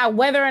trying to decide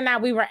whether or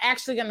not we were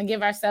actually going to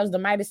give ourselves the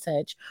Midas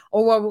touch,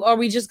 or are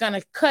we just going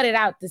to cut it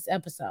out this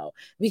episode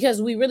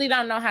because we really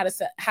don't know how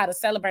to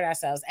celebrate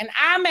ourselves. And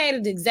I made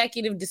an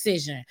executive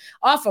decision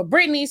off of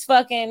Brittany's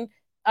fucking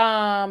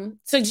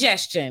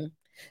suggestion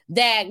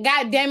that,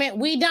 God damn it,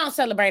 we don't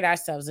celebrate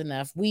ourselves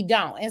enough. We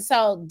don't. And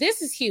so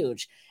this is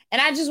huge.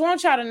 And I just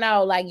want y'all to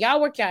know, like, y'all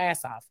work your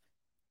ass off.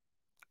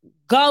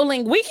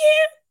 Goaling weekend?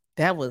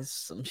 That was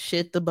some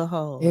shit to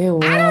behold. I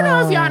don't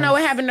know if y'all know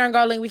what happened during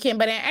Goaling weekend,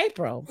 but in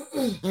April,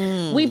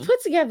 we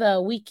put together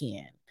a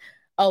weekend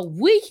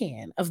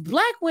of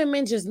Black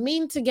women just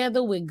meeting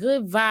together with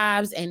good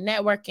vibes and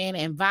networking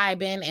and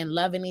vibing and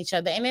loving each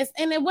other. And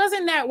it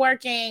wasn't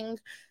networking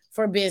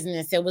for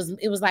business. It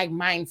was like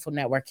mindful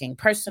networking,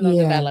 personal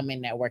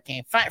development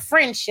networking,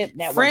 friendship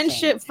networking,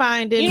 friendship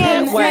finding, you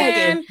know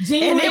networking.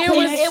 And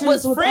it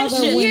was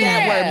friendships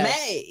that were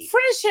made.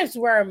 Friendships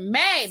were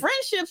made.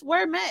 Friendships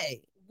were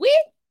made.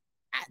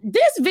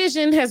 This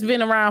vision has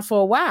been around for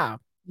a while.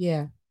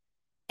 Yeah.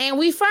 And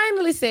we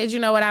finally said, you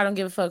know what? I don't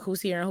give a fuck who's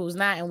here and who's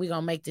not, and we're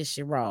gonna make this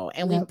shit roll.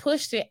 And we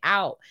pushed it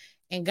out.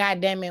 And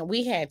goddamn it,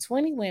 we had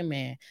 20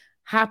 women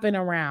hopping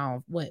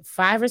around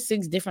 5 or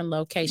 6 different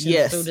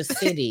locations through the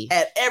city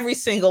at every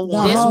single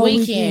one this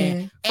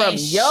weekend, from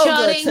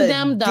yoga to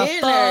them the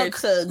dinner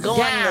to going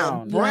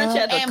down. to brunch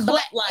at the club,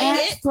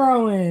 like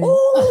throwing.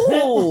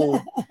 Ooh,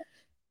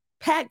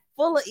 packed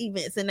full of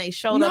events, and they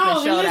showed up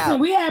and showed out.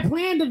 We had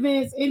planned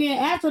events, and then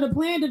after the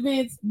planned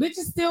events,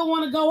 bitches still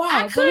want to go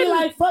out. So we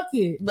like, fuck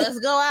it, let's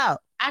go out.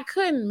 I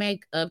couldn't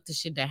make up the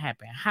shit that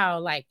happened.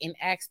 How, like, in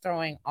axe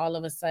throwing, all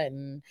of a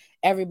sudden,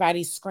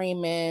 everybody's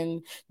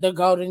screaming, the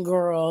Golden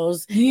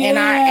Girls, and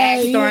our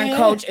axe throwing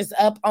coach is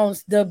up on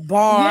the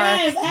bar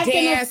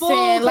dancing.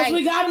 Like,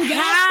 we got them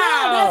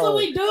That's what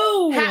we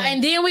do.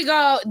 And then we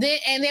go,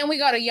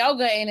 to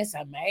yoga, and it's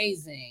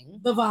amazing.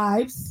 The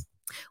vibes.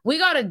 We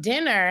go to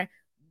dinner.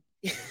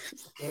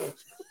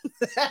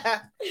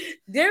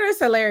 Dinner's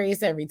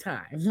hilarious every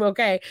time,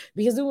 okay?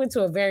 Because we went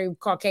to a very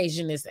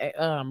Caucasianist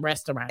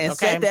restaurant, and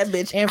okay? set that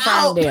bitch in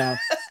Ferndale.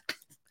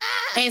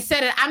 And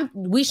said it.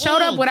 We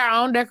showed up with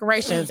our own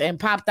decorations and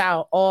popped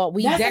out all.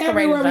 We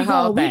decorated the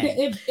whole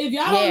thing. If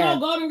y'all don't know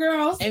Golden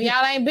Girls, if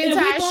y'all ain't been to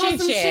our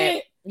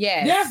shit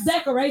yet, there's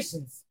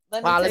decorations.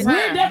 All the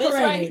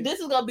time. This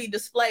is gonna be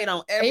displayed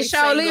on every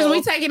single.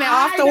 We taking it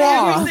off the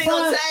wall. Every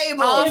single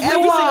table.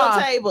 Every single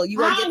table. You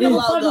gonna get the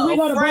logo. We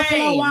go to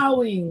Buffalo Wild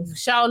Wings.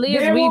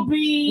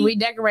 We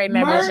decorating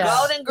that bitch.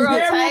 Golden Girl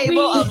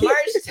table, a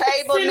merch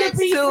table next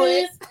to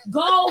it.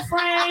 Gold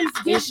frames,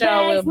 gift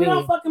bags. We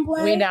don't fucking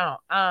play. We don't.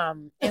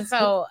 And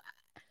so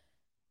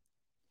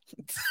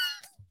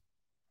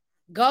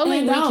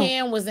Golden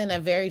Weekend was in a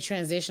very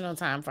transitional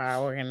time for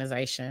our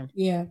organization.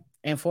 Yeah.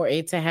 And for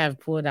it to have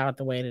pulled out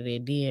the way that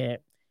it did,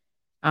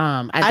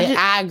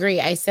 I agree.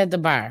 I set the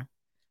bar.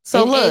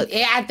 So look,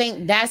 I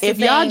think that's if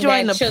y'all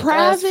join the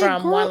private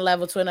from group, one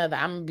level to another.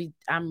 I'm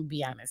gonna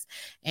be honest,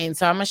 and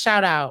so I'm gonna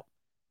shout out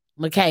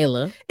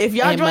Michaela. If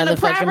y'all join the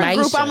private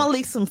group, I'm gonna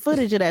leak some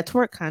footage of that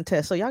twerk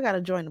contest. So y'all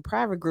gotta join the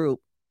private group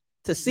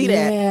to see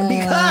that,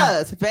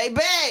 because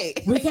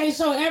baby, we can't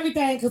show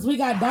everything because we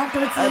got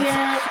doctorates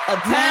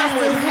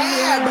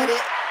here,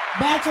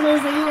 bachelors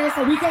in here,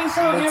 so we can't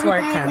show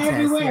everything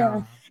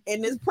everywhere.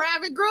 In this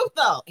private group,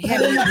 though. In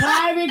the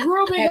private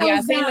group, have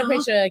y'all seen the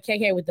picture of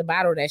KK with the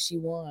bottle that she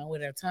won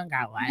with her tongue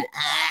out? Like,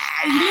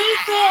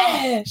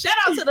 listen. Shout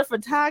out to the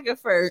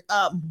photographer,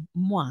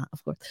 moi,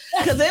 of course,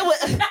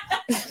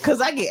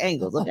 because I get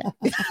angles. Okay,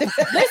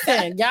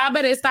 listen, y'all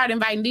better start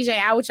inviting DJ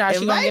out with y'all.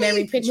 She gonna get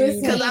every picture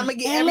because I'm gonna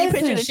get every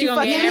picture that she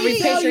gonna get every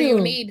picture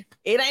you need.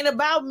 It ain't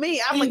about me.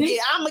 I'm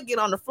gonna get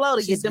on the floor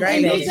to get them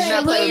angles.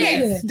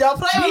 Don't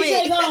play with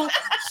me.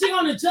 She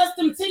gonna adjust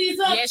them titties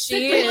up. Yes,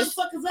 she is.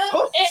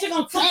 She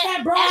gonna cut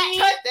that bra in.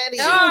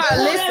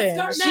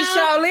 Listen, she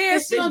sure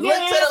is. She gonna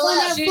get to the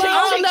left. She's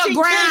on the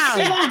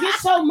ground. She gonna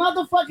get your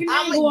motherfucking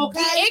angle,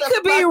 okay? It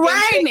could be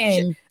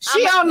raining.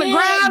 She on the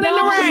ground in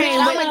the rain.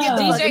 I'm gonna get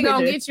the DJ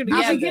gonna get you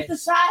together. I get the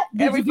shot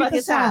every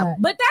fucking time.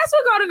 But that's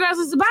what Golden Girls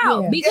is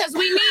about, because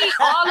we need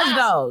all of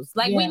those.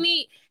 Like we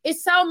need.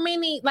 It's so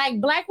many.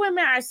 Like Black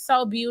women are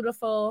so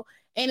beautiful,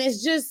 and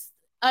it's just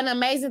an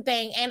amazing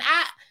thing. And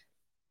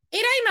it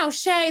ain't no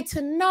shade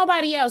to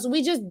nobody else.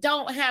 We just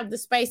don't have the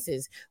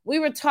spaces. We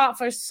were taught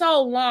for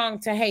so long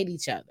to hate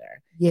each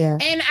other. Yeah.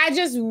 And I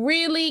just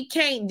really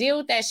can't deal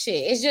with that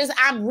shit. It's just,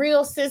 I'm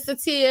real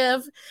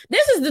sensitive.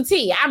 This is the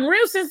tea. I'm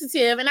real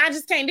sensitive and I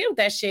just can't deal with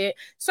that shit.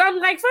 So I'm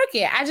like, fuck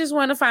it. I just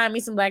want to find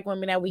me some black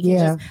women that we can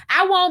just,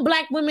 I want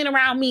black women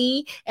around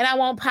me and I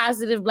want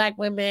positive black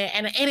women.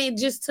 And it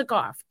just took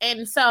off.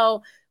 And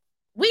so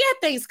we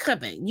got things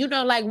coming, you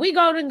know, like we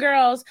Golden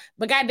Girls,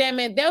 but goddamn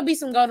it, there'll be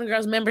some Golden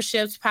Girls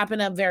memberships popping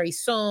up very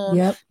soon.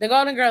 Yep. The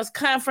Golden Girls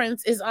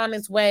conference is on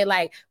its way.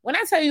 Like when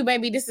I tell you,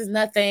 baby, this is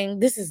nothing.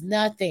 This is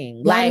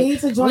nothing. Like need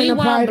to join we a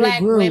want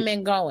black group.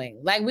 women going.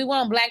 Like we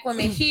want black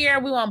women here.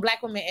 We want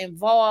black women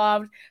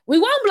involved. We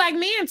want black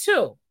men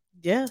too.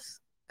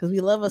 Yes. Because we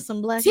love us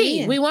some black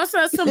men. We want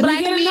some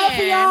black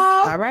men.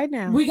 Y'all. All right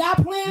now. We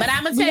got plans. But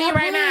I'm going to tell you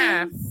right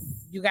now.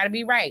 You gotta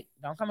be right.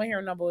 Don't come in here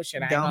with no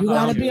bullshit. You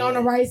gotta be on the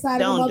right side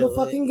of the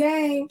motherfucking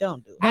game.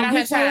 Don't do it. I don't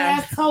have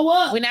time.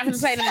 Up. We're not gonna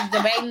play the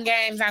debating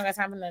games. I don't got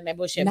time for none of that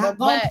bullshit. Not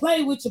gonna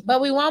play with you.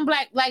 But we want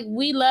black, like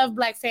we love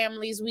black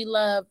families. We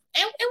love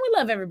and we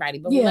love everybody,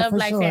 but we love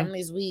black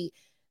families.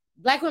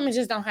 Black women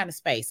just don't have the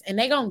space, and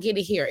they gonna get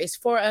it here. It's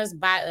for us,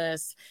 by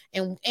us,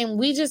 and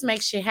we just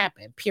make shit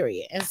happen.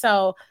 Period. And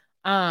so,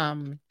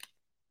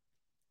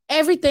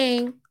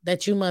 everything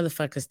that you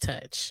motherfuckers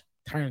touch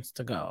turns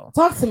to gold.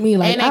 Talk to me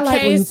like I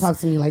like when you talk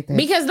to me like that.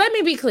 Because let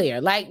me be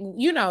clear, like,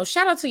 you know,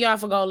 shout out to y'all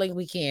for Gold Link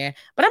Weekend,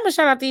 but I'm gonna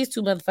shout out these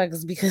two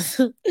motherfuckers because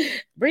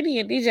Brittany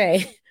and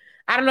DJ.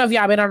 I don't know if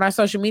y'all been on our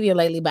social media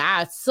lately, but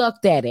I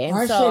sucked at it.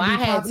 And so I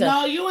had to.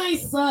 No, you ain't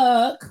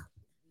suck.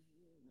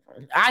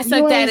 I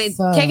sucked at it.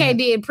 KK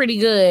did pretty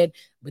good,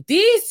 but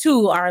these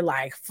two are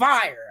like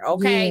fire.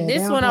 Okay,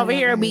 this one over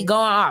here be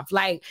going off.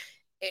 Like,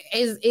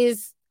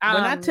 is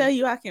when I tell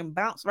you I can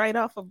bounce right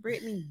off of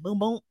Brittany, boom,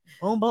 boom,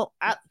 boom, boom.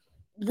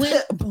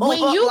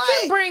 When you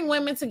can bring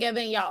women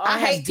together and y'all all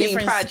have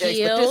different projects,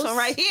 skills. But this one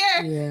right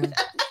here,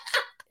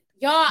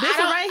 y'all, this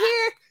one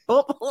right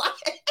here.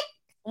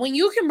 When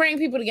you can bring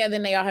people together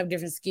and they all have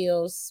different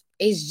skills,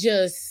 it's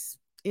just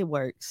it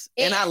works,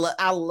 and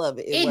I love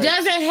it. It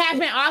doesn't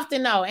happen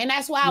often though, and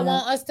that's why I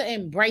want us to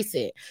embrace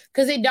it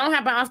because it don't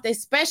happen often,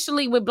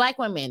 especially with black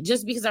women,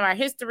 just because of our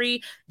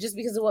history, just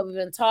because of what we've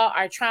been taught,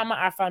 our trauma,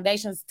 our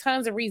foundations,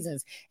 tons of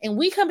reasons, and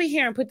we come in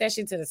here and put that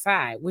shit to the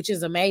side, which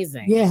is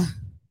amazing. Yeah.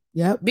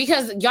 Yep.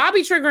 Because y'all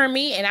be triggering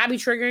me and I be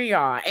triggering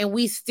y'all, and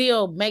we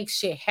still make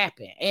shit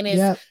happen. And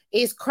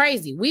it's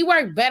crazy. We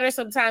work better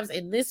sometimes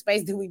in this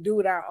space than we do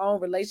with our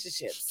own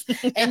relationships.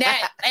 And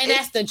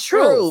that's the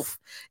truth.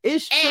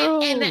 It's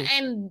true.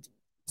 And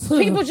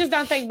people just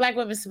don't think black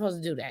women are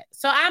supposed to do that.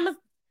 So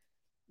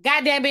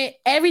goddamn it,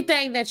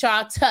 everything that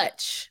y'all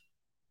touch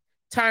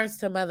turns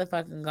to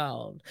motherfucking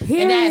gold.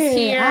 Period. And that's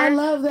here. I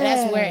love that.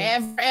 That's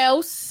wherever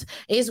else.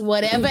 It's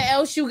whatever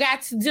else you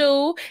got to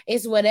do.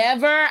 It's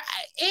whatever,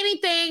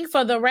 anything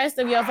for the rest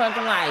of your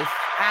fucking life.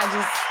 I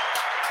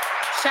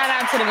just shout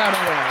out to the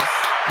Golden Girls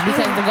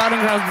because the Golden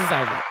Girls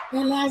deserve it.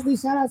 And lastly,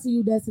 shout out to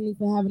you, Destiny,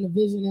 for having a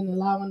vision and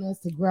allowing us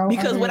to grow.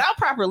 Because without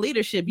proper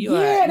leadership,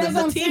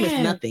 the team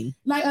is nothing.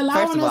 Like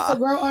allowing us to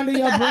grow under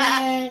your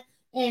brand.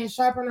 And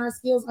sharpen our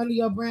skills under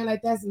your brand,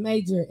 like that's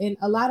major. And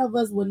a lot of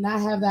us would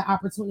not have that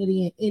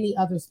opportunity in any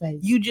other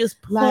space. You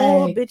just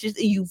pull bitches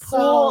and you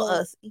pull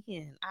us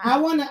in. I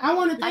wanna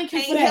thank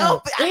you for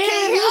that. I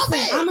can't help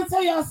it. I'm gonna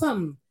tell y'all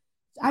something.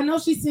 I know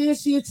she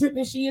says she a trip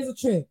and she is a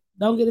trip.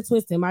 Don't get it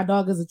twisted. My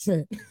dog is a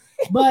trip.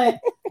 But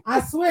I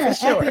swear, at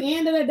the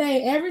end of the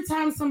day, every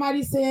time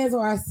somebody says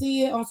or I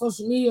see it on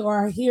social media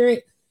or I hear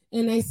it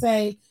and they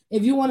say,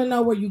 if you want to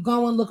know where you're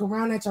going, look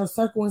around at your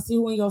circle and see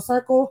who in your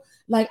circle.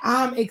 Like,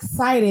 I'm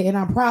excited and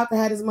I'm proud to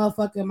have this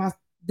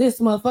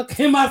motherfucker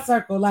in my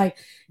circle. Like,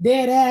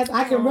 dead ass,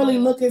 I can really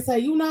look and say,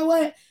 you know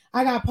what?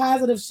 I got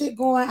positive shit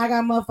going. I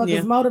got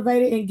motherfuckers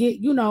motivated and get,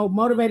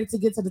 motivated to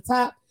get to the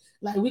top.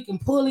 Like, we can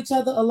pull each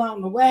other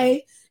along the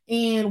way.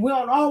 And we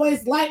don't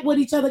always like what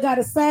each other got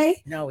to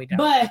say. No, we don't.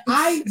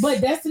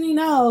 But Destiny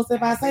knows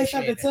if I say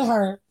something to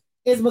her,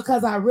 it's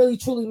because I really,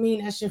 truly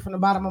mean that shit from the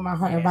bottom of my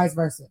heart and vice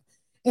versa.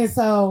 And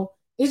so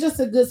it's just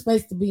a good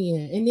space to be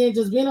in. And then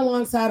just being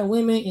alongside of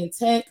women in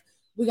tech,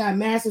 we got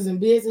masters in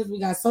business, we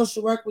got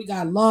social work, we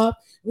got law,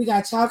 we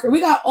got childcare, we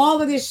got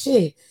all of this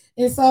shit.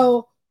 And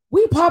so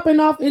we popping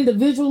off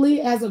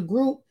individually as a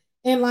group.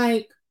 And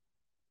like,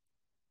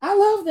 I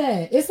love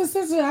that. It's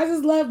essential. I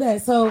just love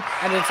that. So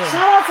I do too. Shout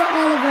out to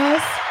all of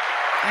us.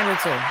 I do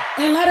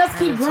too. And let us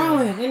keep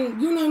growing.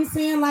 And you know what I'm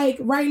saying? Like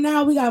right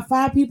now we got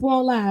 5 people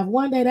on live.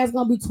 One day that's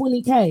gonna be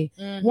 20K.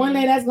 Mm-hmm. One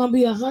day that's gonna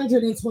be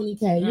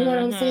 120K. You know what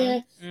I'm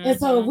saying? Mm-hmm. And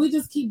so if we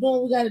just keep doing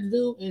what we gotta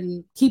do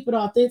and keep it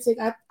authentic,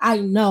 I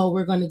know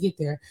we're gonna get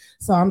there.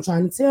 So I'm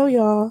trying to tell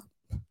y'all,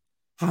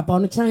 hop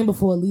on the train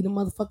before it leave the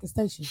motherfucking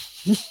station.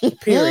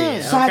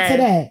 Period. Shout to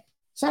that.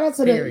 Shout out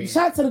to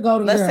the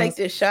Golden Girls. Let's take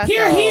this shot.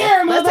 Here,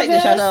 let's take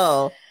this shot.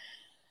 Shout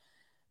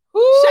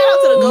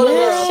out to the Golden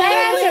Girls. Shout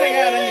out to the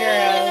Golden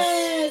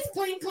Girls.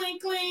 Clean, clean,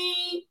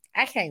 clean.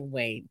 I can't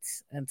wait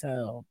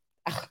until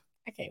I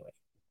can't wait.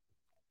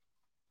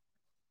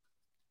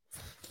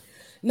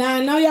 Now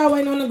I know y'all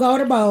waiting on the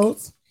Golden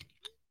Bowls,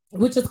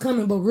 which is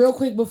coming, but real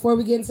quick before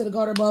we get into the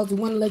Golden Bowls, we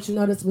want to let you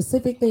know the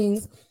specific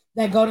things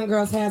that Golden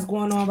Girls has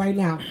going on right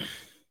now.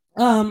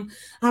 I'm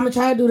gonna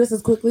try to do this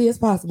as quickly as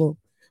possible,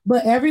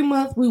 but every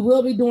month we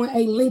will be doing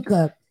a link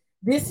up.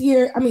 This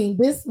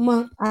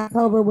month,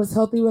 October was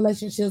healthy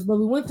relationships, but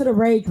we went to the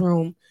Rage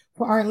Room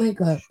for our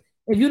link up.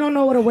 If you don't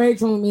know what a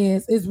Rage Room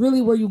is, it's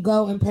really where you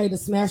go and pay to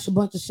smash a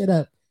bunch of shit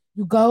up.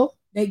 You go,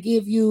 they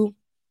give you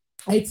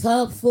a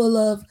tub full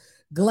of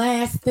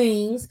glass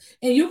things,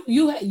 and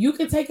you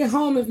can take it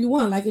home if you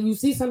want. Like if you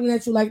see something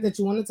that you like that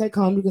you want to take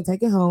home, you can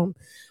take it home.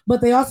 But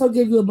they also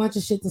give you a bunch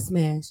of shit to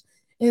smash.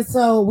 And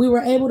so we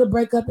were able to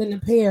break up into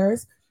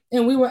pairs,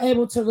 and we were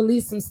able to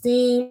release some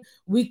steam.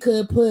 We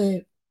could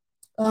put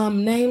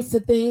names to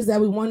things that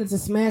we wanted to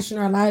smash in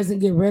our lives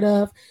and get rid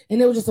of.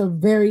 And it was just a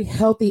very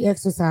healthy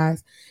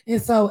exercise.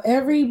 And so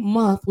every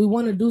month we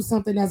want to do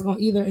something that's going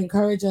to either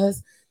encourage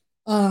us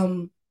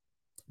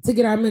to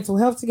get our mental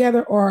health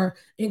together or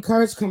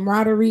encourage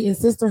camaraderie and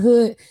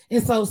sisterhood.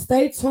 And so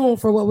stay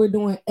tuned for what we're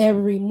doing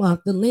every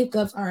month. The link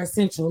ups are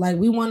essential. Like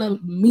we want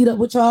to meet up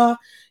with y'all.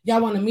 Y'all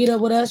want to meet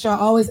up with us. Y'all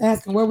always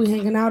asking where we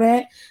hanging out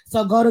at.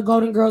 So go to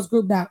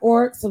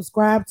goldengirlsgroup.org,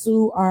 subscribe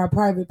to our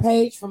private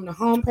page from the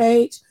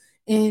homepage.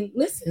 And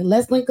listen,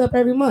 let's link up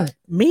every month.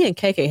 Me and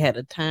KK had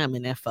a time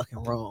in that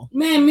fucking room.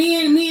 Man,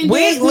 me and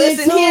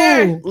listen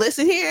here.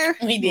 Listen here.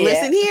 We did.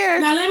 Listen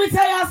here. Now let me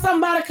tell y'all something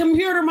about a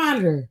computer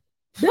monitor.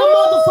 Them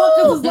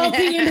motherfuckers was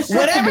low-key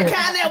indestructible. Whatever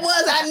kind that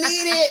was, I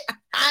need it.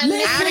 I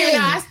don't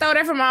even know. I stole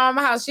that from my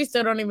mama's house. She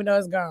still don't even know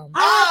it's gone.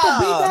 I have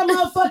to beat that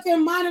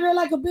motherfucking monitor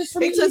like a bitch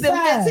from the It took east them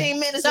side. 15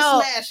 minutes to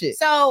smash it.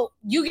 So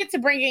you get to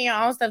bring in your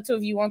own stuff too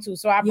if you want to.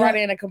 So I brought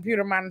in a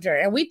computer monitor,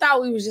 and we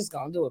thought we was just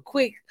gonna do a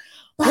quick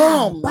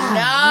boom.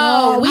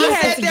 No, we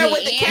had to get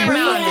with the camera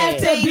on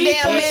it.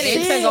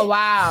 It took a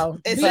while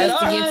for us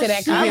to get to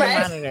that computer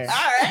monitor.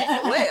 All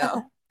right.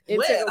 Well. It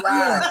took a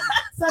while.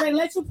 So they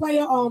let you play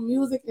your own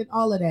music and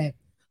all of that.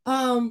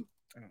 Oh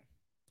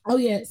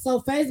yeah. So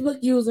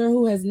Facebook user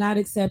who has not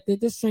accepted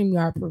the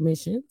StreamYard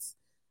permissions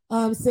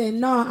said,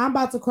 no, I'm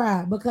about to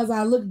cry because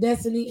I looked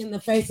Destiny in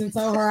the face and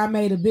told her I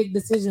made a big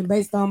decision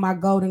based on my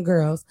Golden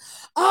Girls.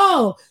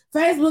 Oh,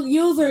 Facebook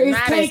user is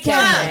not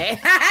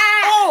KK.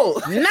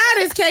 Not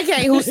as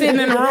KK who's sitting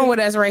in the room with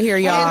us right here,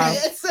 y'all.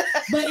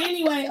 But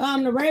anyway,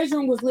 the Rage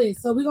Room was lit.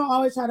 So we're gonna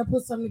always try to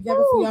put something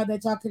together for y'all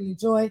that y'all can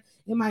enjoy.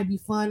 It might be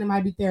fun, it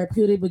might be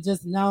therapeutic, but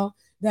just know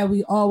that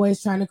we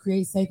always trying to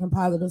create safe and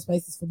positive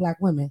spaces for Black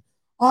women.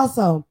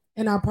 Also,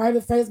 in our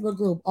private Facebook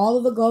group, all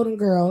of the Golden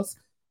Girls,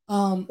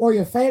 or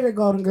your favorite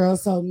Golden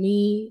Girls, so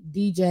me,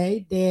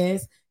 DJ,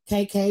 Des,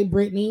 KK,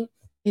 Brittany,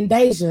 and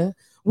Deja,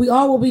 we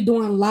all will be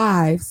doing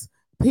lives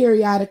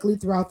periodically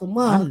throughout the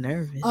month. I'm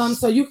nervous.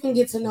 So you can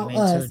get to know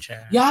us.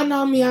 Y'all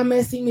know me, I'm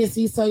Messy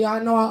Missy, so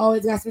y'all know I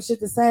always got some shit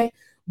to say.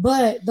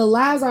 But the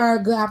lives are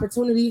a good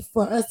opportunity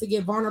for us to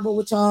get vulnerable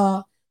with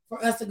y'all,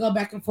 for us to go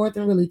back and forth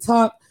and really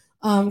talk.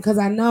 Because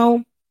I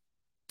know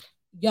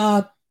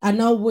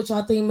what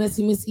y'all think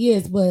Messy Missy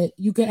is, but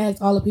you can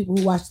ask all the people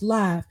who watch the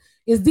live.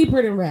 It's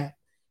deeper than rap.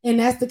 And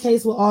that's the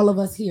case with all of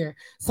us here.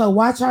 So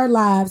watch our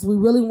lives. We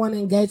really want to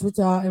engage with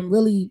y'all and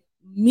really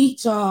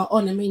meet y'all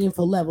on a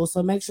meaningful level.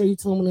 So make sure you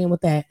tune in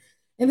with that.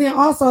 And then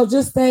also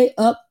just stay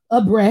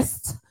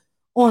abreast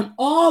on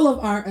all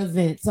of our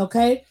events,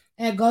 okay?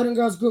 At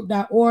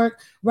goldengirlsgroup.org.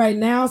 Right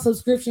now,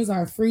 subscriptions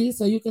are free,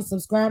 so you can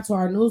subscribe to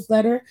our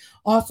newsletter.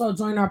 Also,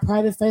 join our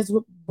private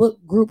Facebook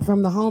group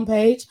from the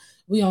homepage.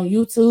 We on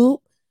YouTube,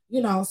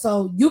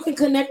 so you can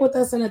connect with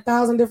us in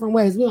 1,000 different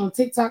ways. We on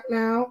TikTok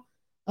now,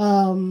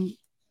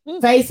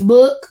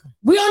 Facebook.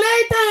 We on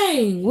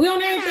everything.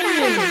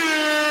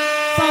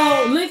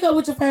 So link up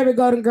with your favorite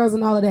Golden Girls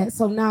and all of that.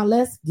 So now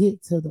let's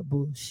get to the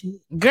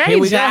bullshit.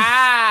 Great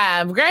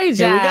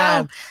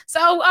job.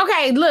 So,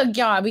 okay, look,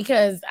 y'all,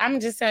 because I'm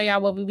just tell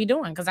y'all what we be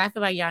doing because I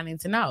feel like y'all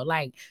need to know.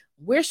 Like,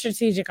 we're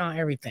strategic on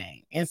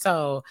everything. And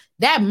so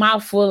that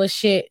mouthful of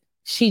shit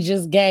she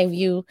just gave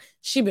you,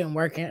 she been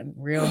working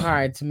real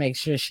hard to make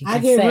sure she can I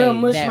get say real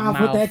mush that mouth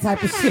with that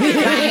type of shit.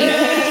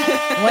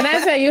 When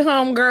I tell you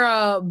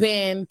homegirl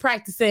been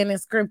practicing and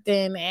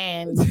scripting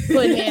and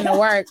putting in the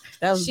work,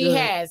 she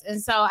has.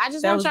 And so I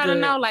just want y'all to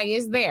know, like,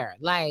 it's there.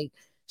 Like,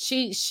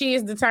 she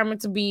is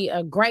determined to be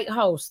a great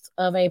host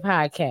of a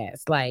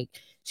podcast. Like,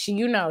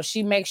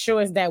 she makes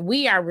sure that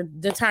we are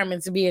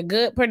determined to be a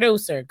good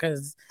producer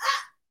because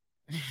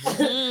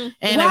and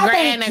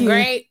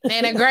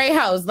a great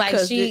host. Like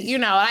she,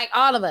 like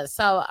all of us.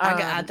 So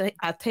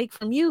I take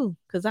from you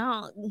because I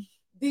don't.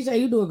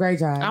 DJ, you do a great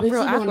job. I'm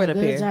real awkward up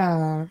here.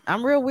 Job.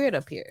 I'm real weird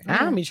up here. I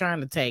don't be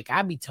trying to take.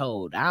 I be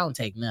told. I don't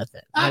take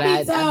nothing.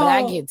 But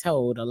I get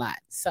told a lot.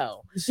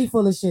 So she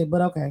full of shit.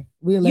 But okay,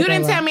 you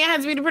didn't tell me I had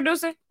to be the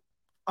producer.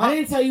 I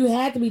didn't tell you it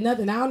had to be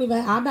nothing.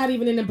 I'm not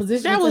even in a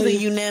position. That was a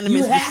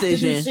unanimous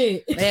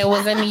decision. It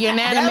was a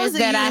unanimous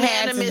that I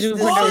had to do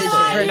production. All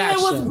I did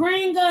was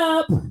bring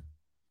up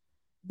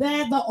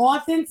that the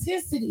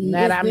authenticity.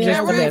 That I'm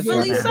just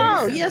rightfully so.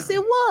 together. Yes, it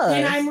was.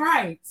 And I'm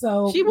right.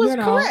 So She was you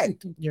know,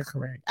 correct. You're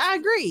correct. I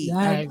agree.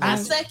 I I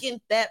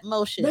second that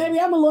motion. Baby,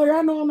 I'm a lawyer.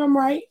 I know I'm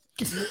right.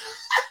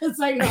 It's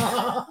like,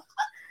 no.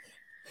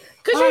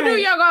 Could All you do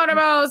right. your golden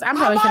balls? I'm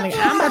I'm probably about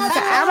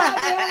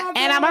finna. to-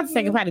 I'm about to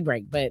take a potty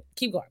break, but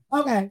keep going.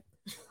 Okay.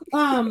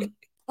 All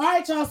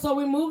right, y'all. So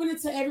we're moving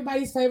into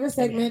everybody's favorite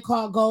segment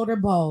called Gold or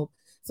Bold.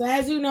 So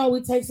as you know,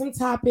 we take some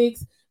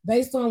topics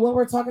based on what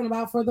we're talking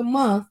about for the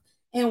month,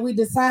 and we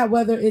decide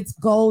whether it's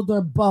gold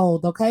or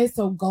bold. Okay.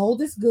 So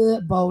gold is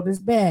good, bold is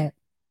bad.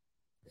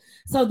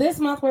 So this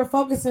month we're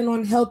focusing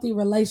on healthy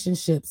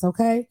relationships.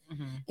 Okay.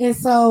 Mm-hmm. And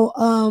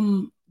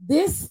so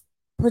this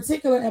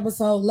particular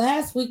episode,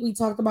 last week we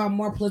talked about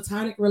more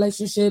platonic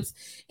relationships,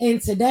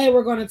 and today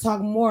we're going to talk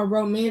more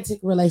romantic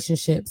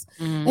relationships.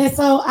 Mm-hmm. And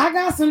so I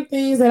got some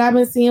things that I've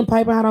been seeing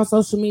pipe out on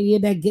social media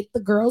that get the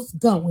girls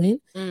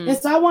going. Mm-hmm. And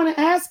so I want to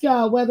ask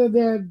y'all whether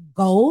they're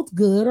gold,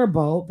 good, or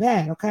bold,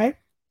 bad. Okay.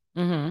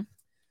 Mm-hmm.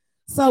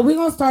 So we're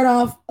gonna start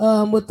off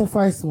with the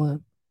first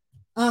one.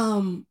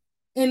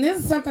 And this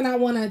is something I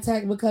want to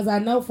attack because I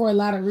know for a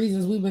lot of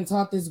reasons we've been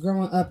taught this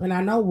growing up, and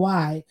I know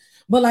why.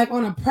 But like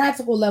on a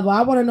practical level,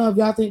 I want to know if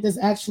y'all think this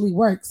actually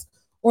works,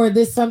 or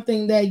this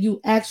something that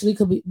you actually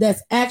could be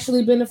that's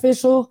actually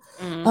beneficial.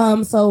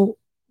 Mm-hmm. So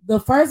the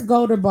first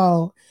gold or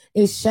ball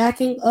is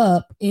shacking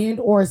up and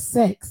or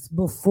sex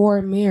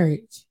before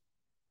marriage.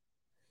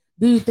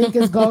 Do you think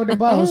it's gold or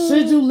ball?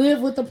 Should you live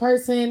with the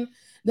person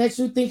that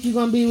you think you're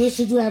gonna be with?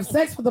 Should you have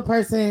sex with the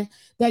person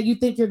that you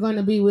think you're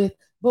gonna be with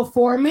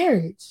before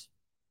marriage?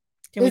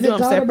 Can we do them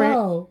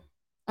separate?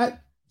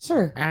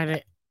 Sure. I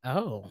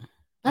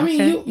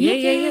mean, Okay. you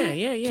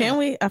Yeah. Can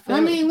we?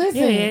 I mean, listen.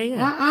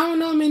 Yeah. I don't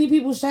know many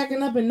people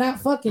shacking up and not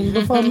fucking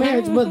before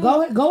marriage, but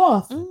go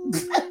off.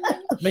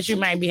 But you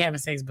might be having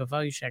sex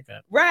before you shack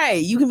up.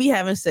 Right. You can be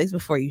having sex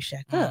before you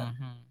shack up.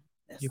 Mm-hmm.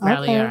 You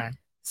probably Okay. are.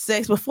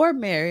 Sex before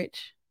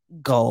marriage,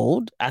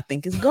 gold. I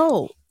think is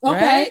gold. Okay.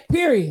 Right?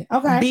 Period.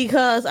 Okay.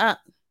 Because I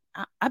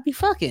be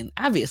fucking,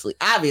 obviously.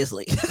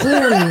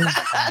 Clearly.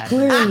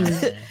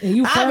 And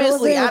you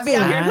Obviously, I I be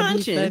out here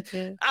hunching.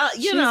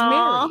 You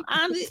know,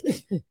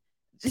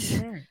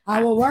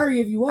 I will worry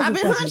if you wasn't.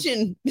 I've been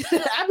hunching.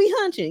 I be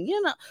hunching,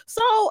 you know.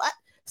 So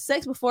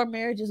sex before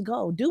marriage is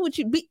gold. Do what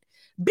you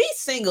be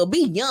single,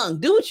 be young,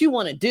 do what you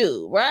want to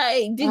do,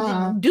 right?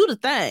 Do the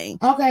thing.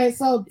 Okay,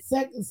 so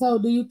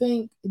do you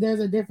think there's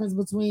a difference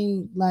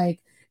between like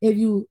if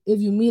you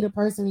meet a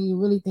person and you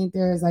really think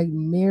there's like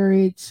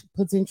marriage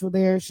potential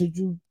there, should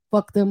you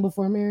fuck them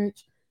before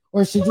marriage?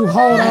 Or should you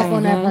hold off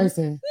on that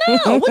person? No,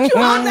 what you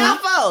holding out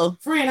for?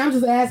 Friend, I'm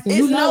just asking.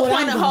 It's you know no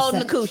point in of holding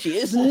the coochie.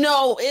 It's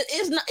not.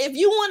 If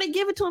you want to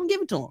give it to him,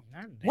 give it to him.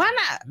 Why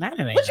not?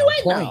 What you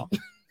waiting on?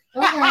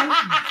 Okay.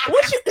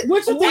 What you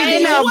think?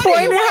 Ain't no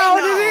point in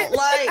holding it.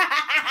 Like,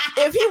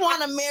 if he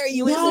want to marry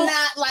you, it's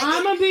not like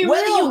I'ma be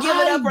whether real, you give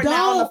it up or not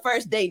on the don't-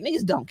 first date.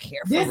 Niggas don't care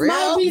for This real.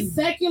 might be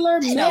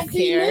secular, They don't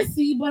care.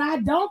 messy, but I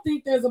don't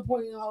think there's a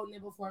point in holding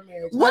it before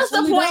marriage. What's the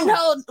Actually point?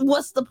 don't.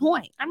 What's the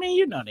point? I mean,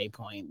 you know they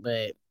point,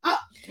 but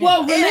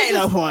Well, It ain't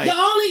no religious- point. The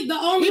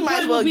only You might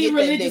point as well would be get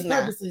that religious dick now.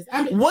 purposes.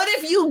 I mean, What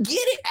if you get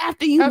it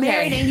after you Okay.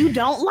 married and you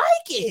don't like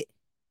it?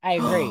 I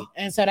agree.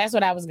 And so that's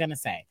what I was gonna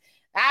say.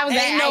 Ain't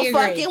I no agree.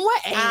 fucking way.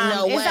 Ain't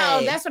no and way.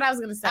 So that's what I was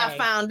gonna say. I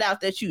found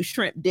out that you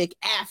shrimp dick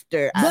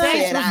after But I sex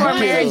said before I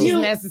marriage do. is you-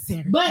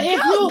 necessary. but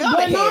if Go you, to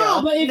but no,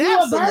 hell. but if you're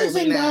a Absolutely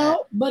virgin not.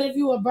 though, but if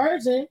you're a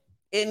virgin,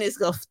 And it's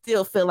gonna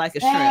still feel like a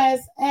shrimp.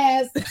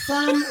 as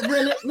some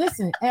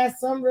as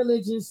some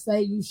religions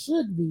say you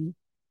should be,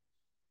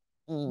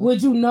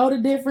 would you know the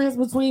difference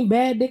between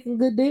bad dick and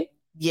good dick?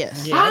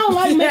 Yes. Yeah. I don't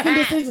like making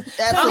decisions.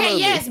 Absolutely. Okay,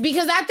 yes,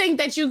 because I think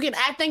that you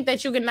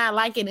can not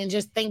like it and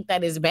just think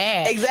that it's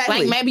bad. Exactly.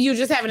 Like maybe you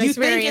just haven't You think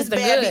experienced it's the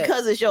bad good.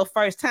 because it's your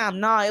first time.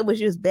 No, it was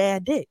just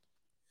bad dick.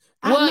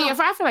 Well, if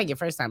I feel like your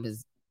first time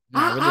is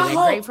not really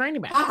that great for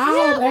anybody.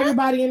 I hope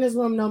everybody in this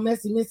room know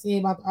Missy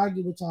ain't about to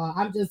argue with y'all.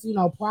 I'm just,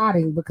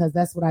 prodding because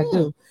that's what I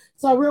do.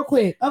 So real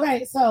quick.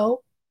 Okay,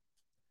 so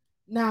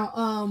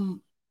now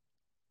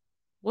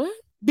What?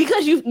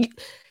 Because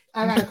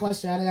I got a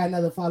question. I got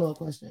another follow-up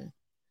question.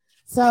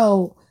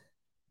 So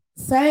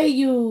say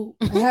you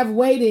have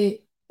waited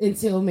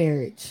until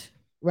marriage,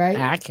 right?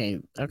 I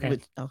can't. Okay.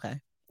 Okay.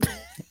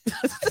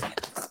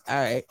 All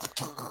right.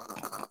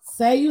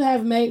 Say you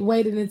have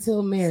waited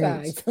until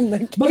marriage.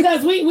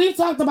 Because we've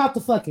talked about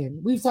the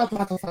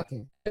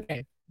fucking.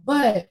 Okay.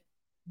 But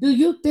do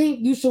you think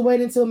you should wait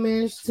until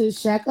marriage to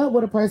shack up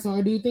with a person,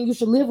 or do you think you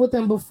should live with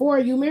them before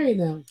you marry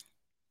them?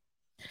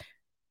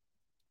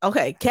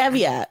 Okay.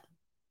 Caveat.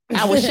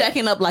 I was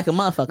shacking up like a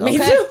motherfucker. Me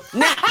Okay? too.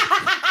 Now,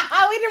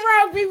 We the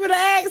wrong people to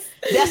ask.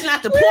 that's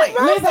not the point.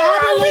 Listen,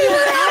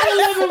 I've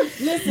been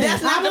living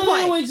That's not the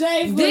point. with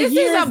Jay for This is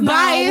years a now.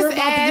 We're about to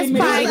biased-ass get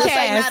married. As I say,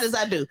 podcast. not as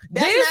I do.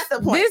 That's This, not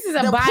the point. this is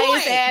a The biased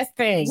point- ass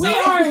thing. We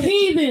are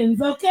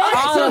heathens, okay? Okay,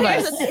 All so of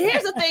here's us.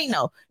 here's the thing,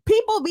 though.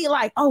 People be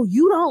like, "Oh,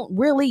 you don't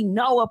really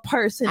know a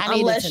person I needed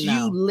unless to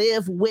know. you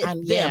live with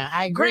them." Yeah,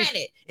 I agree.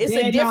 Granted, it's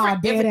Dead a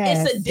different,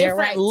 ass. it's a They're different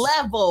right.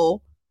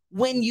 level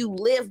when you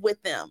live with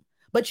them.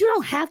 But you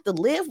don't have to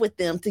live with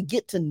them to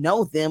get to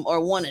know them or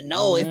want to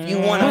know if you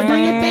want to fucking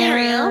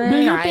marry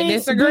them. I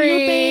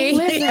disagree.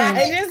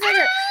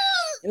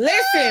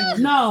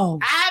 Listen, no.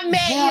 I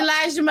met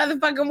Elijah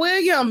motherfucking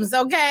Williams,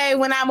 okay?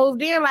 When I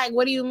moved in, like,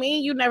 what do you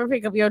mean you never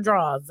pick up your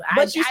drawers?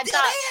 But you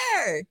still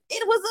there.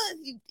 It was a...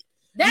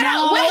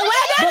 No.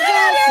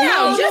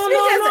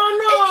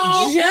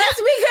 Just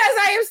because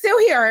I am still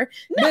here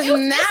does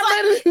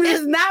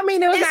not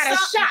mean it was not a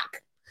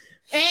shock.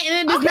 And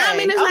it does not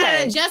mean it's not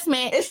an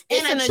adjustment. It's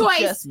a choice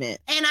adjustment.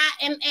 And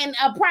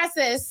a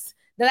process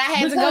that I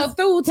had to go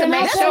through to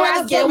make sure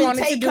I still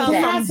wanted to do that.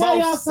 Can I tell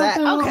y'all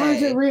something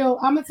 100 real?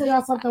 I'm going to tell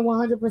y'all something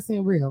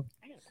 100% real.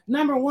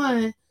 Number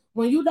one,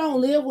 when you don't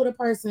live with a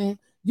person,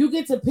 you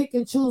get to pick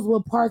and choose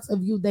what parts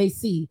of you they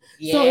see.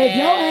 Yeah. So if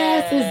your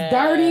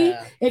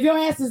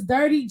ass is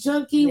dirty,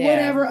 junky,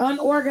 whatever,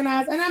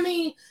 unorganized, and I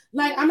mean,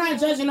 like, I'm not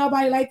judging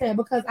nobody like that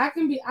because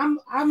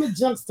I'm a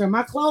junkster.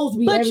 My clothes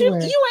be everywhere.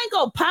 But you ain't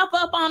gonna pop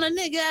up on a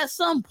nigga at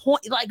some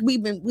point. Like we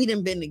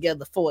done been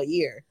together for a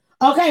year.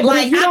 Okay, but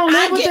like, if you don't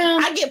live with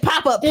them, I get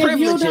pop up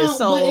privileges.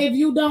 So if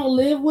you don't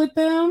live with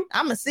them,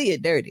 I'm gonna see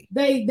it dirty.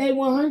 They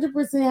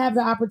 100% have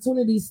the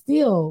opportunity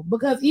still,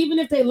 because even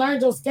if they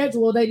learned your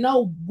schedule, they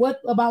know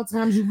what about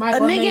times you might. A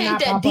nigga ain't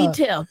that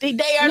detailed. They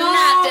are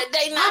not.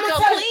 They not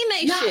gonna clean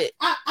their shit.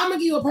 I'm gonna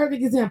give you a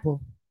perfect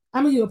example.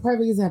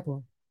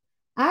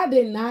 I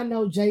did not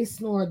know Jay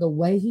snore the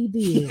way he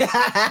did.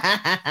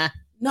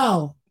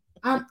 No,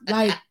 I'm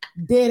like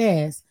dead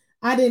ass.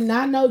 I did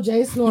not know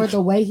Jay snored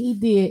the way he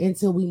did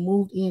until we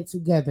moved in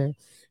together.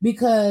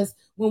 Because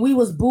when we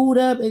was booed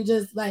up and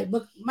just like,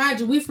 but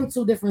mind you, we from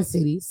two different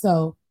cities,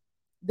 so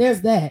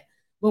there's that.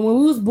 But when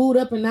we was booed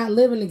up and not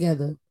living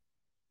together,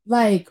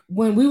 like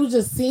when we was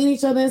just seeing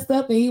each other and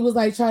stuff, and he was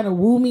like trying to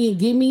woo me and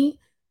get me,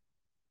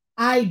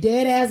 I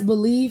dead ass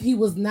believe he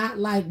was not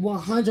like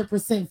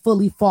 100%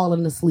 fully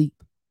falling asleep.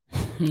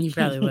 You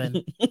probably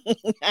wouldn't.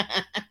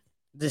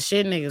 The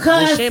shit niggas,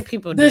 the shit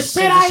people do. The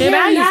shit I hear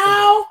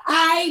now,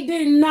 I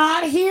did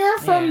not hear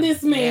from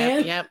this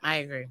man. Yep, I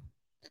agree.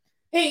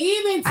 And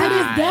even to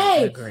this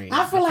day,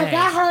 I feel like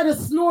I heard a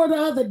snore the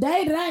other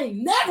day that I ain't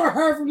never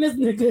heard from this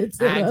nigga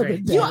until the other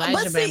day.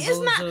 But see, it's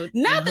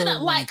not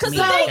that like, because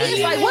the thing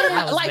is like, what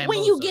about like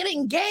when you get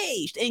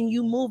engaged and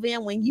you move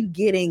in when you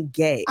get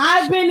engaged?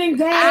 I've been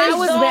engaged. I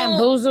was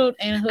bamboozled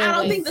and hood. I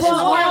don't think the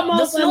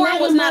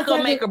snoring was not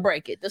gonna make or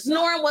break it. The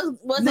snoring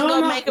wasn't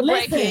gonna make or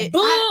break it.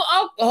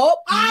 I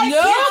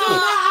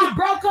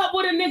broke up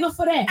with a nigga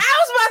for that. I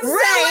was about to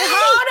say,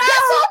 hold on.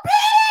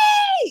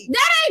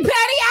 That ain't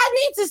petty. I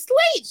need to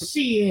sleep.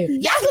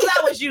 Shit. That's what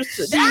I was used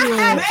to.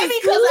 Maybe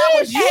because I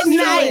was used to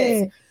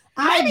it.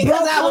 Maybe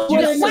because I was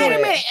used to it. Wait a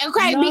minute.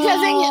 Okay,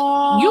 because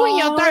you in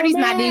your 30s,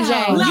 not DJ.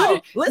 No,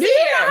 do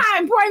you know how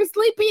important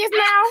sleep is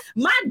now?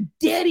 My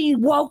daddy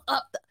woke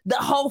up the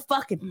whole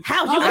fucking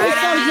house.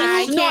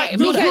 I can't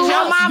because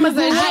your mama's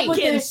a I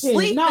can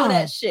sleep through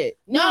that shit.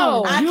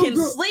 No, I can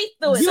sleep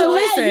through it. So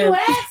listen, you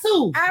had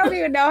to. I don't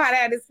even know how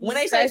that is. When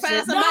they say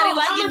find somebody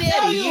like your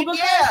daddy,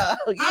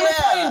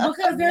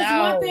 because there's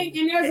one thing,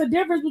 and there's a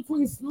difference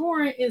between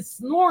snoring and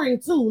snoring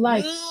too.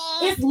 Like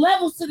it's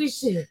levels to this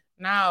shit.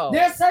 No,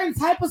 there's certain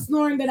type of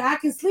snoring that I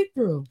can sleep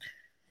through.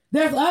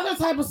 There's other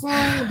type of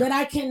snoring that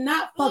I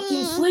cannot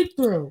fucking sleep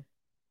through.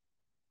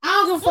 I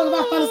don't give a fuck if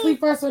I fell asleep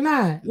first or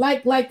not.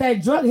 Like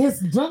that his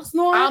drunk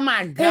snoring. Oh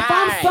my god! If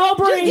I'm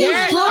sober and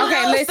he's drunk,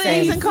 okay,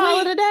 listen, and call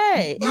it a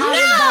day.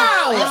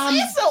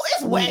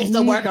 It's ways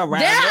to work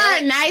around. There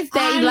are nights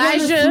that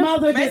Elijah is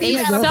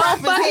so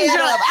fucking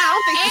drunk. I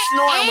don't think the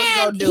snoring was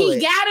gonna do it.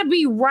 He gotta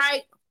be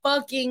right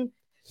fucking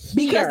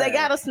because they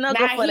gotta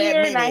snuggle for that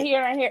minute. Not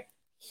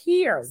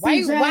here.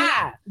 Why?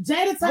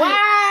 Jada type.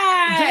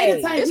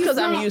 Why? It's because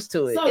I'm used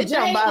to it. So it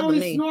don't bother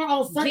me. Snore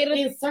on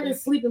certain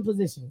sleeping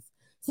positions.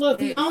 So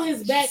if he on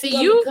his back,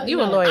 see you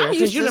a lawyer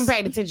because you done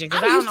paid attention.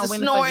 Because I don't know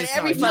when snoring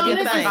every fucking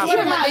thing.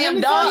 Even my damn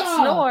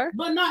dog snore.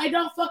 But no, it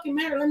don't fucking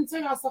matter. Let me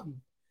tell y'all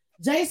something.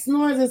 Jay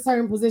snores in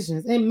certain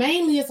positions, and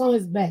mainly it's on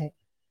his back.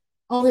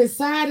 On his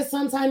side, and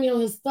sometimes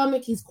on his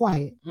stomach, he's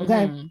quiet.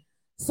 Okay. Mm-hmm.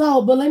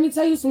 So, but let me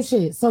tell you some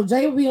shit. So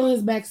Jay will be on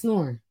his back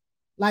snoring,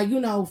 like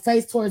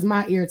face towards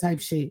my ear type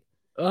shit.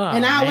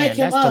 And I wake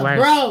him up,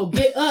 bro.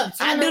 Get up.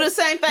 I do the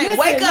same thing. Listen,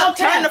 wake up,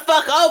 turn the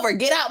fuck over,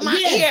 get out my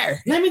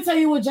ear. Let me tell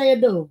you what Jay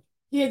will do.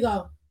 Here you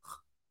go.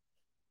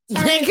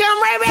 Come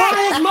right back.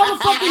 Turn his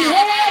motherfucking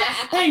head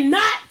and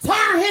not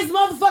turn his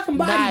motherfucking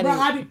body, bro.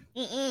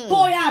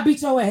 Boy, I'll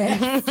beat your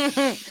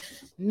ass.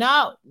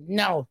 No.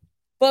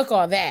 Fuck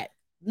all that.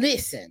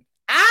 Listen,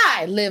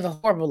 I live a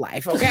horrible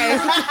life, okay?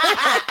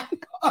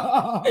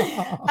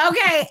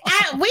 Okay,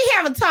 we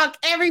have a talk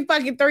every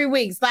fucking 3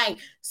 weeks. Like,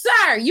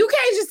 sir, you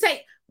can't just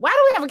say, Why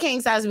do we have a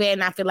king size bed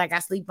and I feel like I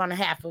sleep on a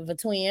half of a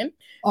twin?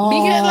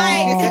 Because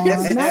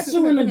like not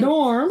you in the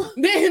dorm.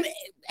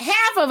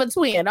 Half of a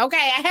twin, okay?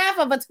 A half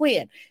of a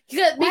twin.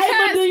 Because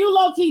but do you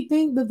low-key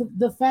think that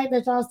the fact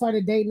that y'all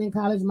started dating in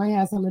college might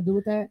have something to do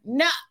with that?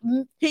 No.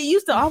 He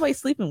used to always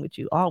sleeping with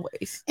you,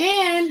 always.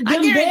 And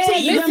I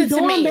guarantee you, them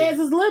dorm beds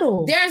is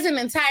little. There's an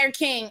entire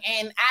king,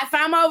 and if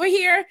I'm over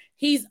here,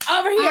 he's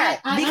over here.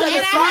 Because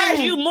as far as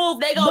you move,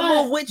 they gonna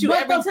move with you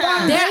every time.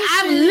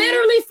 I've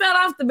literally fell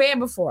off the bed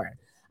before.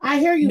 I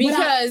hear you,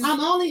 because I'm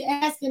only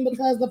asking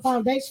because the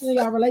foundation of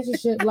your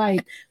relationship,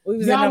 like we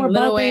was y'all in them were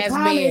little both in ass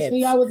college beds. and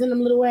y'all was in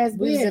them little ass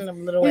We was beds. in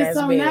them little And ass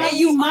so beds. now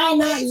you might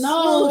not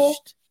know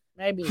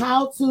maybe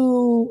how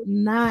to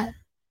not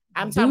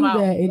I'm do talking about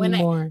that when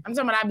anymore. I'm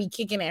talking about I be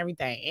kicking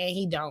everything, and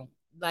he don't.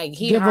 Like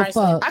he Give a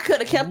honestly- fuck. I could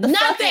have kept the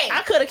Nothing.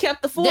 I could have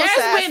kept the full There's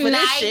size been for this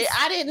nights- shit.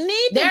 I didn't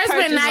need. There's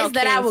been nights nights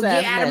that I would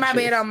get out of my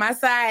bed on my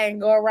side and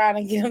go around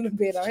and get on the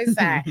bed on his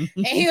side,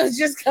 and he'll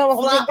just come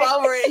over flop there.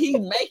 over and he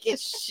making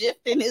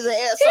shifting his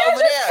ass He'll over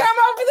just there. come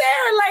over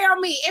there and lay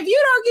on me. If you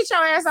don't get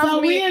your ass off So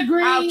of me, we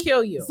agree. I'll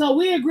kill you. So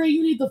we agree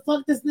you need to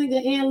fuck this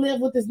nigga and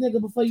live with this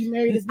nigga before you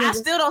marry this nigga. I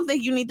still don't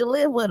think you need to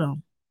live with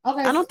him.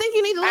 Okay. I don't think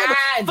you need to live with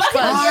him. Fuck fuck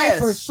it, All right, yes.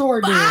 for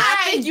sure, dude. I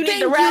think you need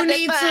to ride that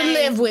need thing. to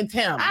live with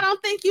him. I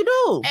don't think you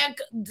do. And,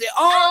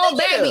 I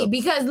think you baby, do.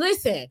 because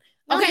listen,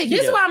 I don't okay, think you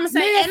this is do. what I'm gonna say.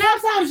 Man, And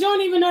sometimes you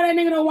don't even know that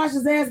nigga don't wash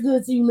his ass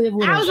good till you live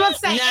with him. I was about to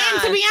say,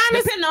 and to be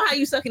honest, depending on how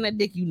you sucking that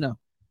dick, you know.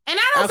 and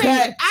I don't Okay.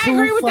 think I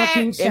agree with that.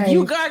 If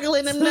you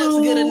gargling them nuts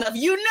good enough,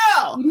 you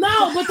know.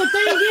 No, but the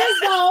thing is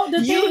though,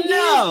 You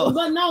know.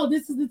 but no,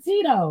 this is the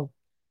tea though.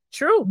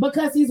 True.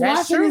 Because he's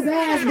That's washing true. his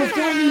ass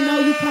before he know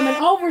you coming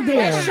over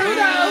there. That's true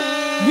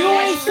though. You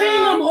ain't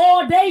seen them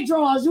all day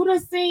draws. You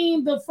done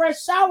seen the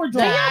fresh shower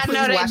draws. Yeah, I know please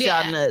that wash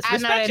y'all nuts. I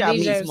know Respect that y'all DJ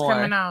meats was more.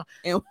 coming on.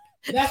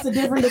 That's a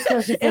different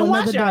discussion for And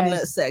another wash y'all day.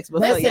 nut sex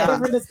before That's a y'all.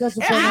 different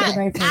discussion for I-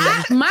 another day.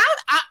 For me.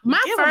 My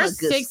Give him a first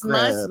good 6 scrub.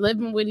 months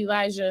living with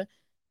Elijah,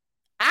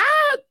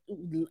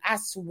 I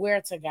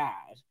swear to God,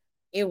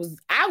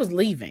 I was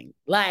leaving.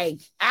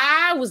 Like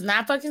I was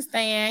not fucking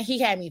staying. He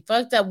had me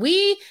fucked up.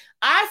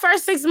 Our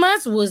first 6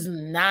 months was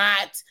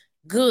not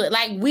good.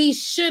 Like we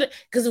should,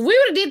 because if we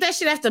would have did that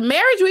shit after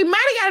marriage, we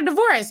might have got a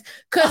divorce.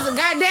 Because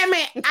goddamn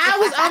it, I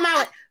was on my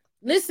way.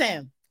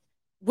 Listen,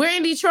 we're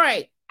in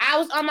Detroit. I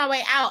was on my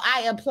way out.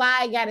 I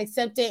applied, got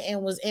accepted,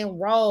 and was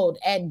enrolled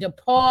at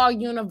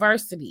DePaul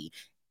University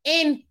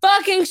in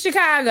fucking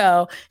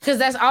Chicago, because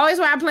that's always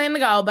where I plan to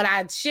go. But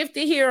I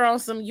shifted here on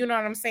some, you know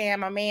what I'm saying,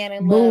 my man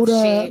in love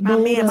shit. My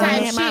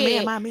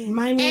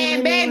man.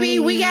 And baby,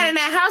 we got in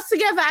that house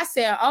together. I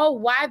said, "Oh,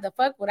 why the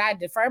fuck would I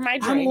defer my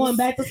dreams?" I'm going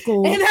back to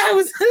school. And I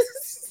was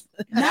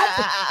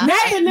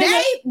Not the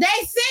nigga,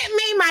 they sent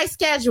me my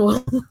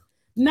schedule.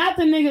 not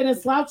the nigga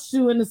that slouched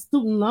you in the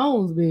student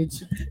loans,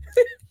 bitch.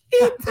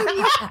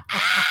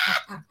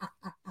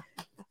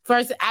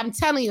 First, I'm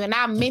telling you, and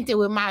I meant it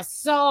with my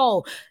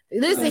soul.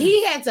 Listen,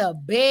 he had to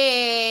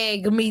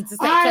beg me to say,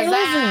 All right, because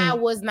I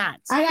listen. was not.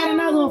 I got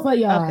another one for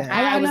y'all. Okay.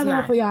 I got another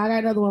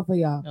one for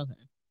y'all. Okay.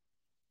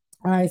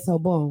 All right, so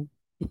boom.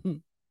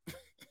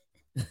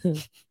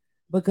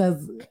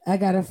 Because I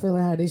got a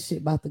feeling how this shit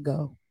about to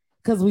go.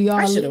 Because we all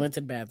I should have went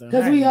to the bathroom.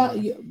 Because we all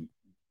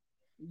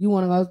you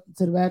want to go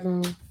to the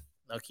bathroom?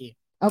 Okay.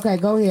 Okay,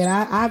 go ahead.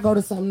 I'll go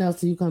to something else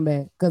till you come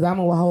back. Because I'm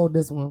gonna hold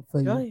this one for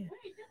you. Go ahead.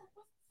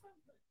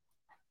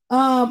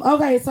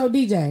 Okay, so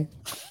DJ,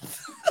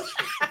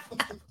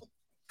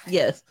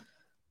 Yes.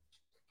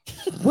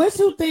 what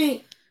you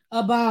think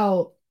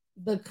about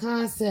the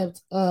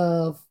concept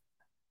of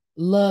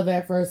love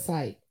at first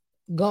sight?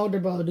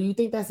 Golden bro, do you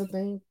think that's a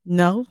thing?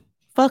 No.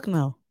 Fuck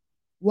no.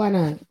 Why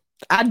not?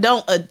 I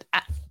don't.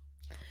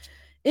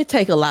 It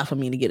take a lot for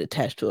me to get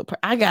attached to a person.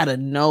 I gotta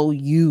know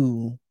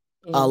you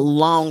a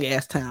long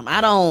ass time.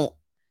 I don't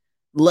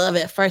love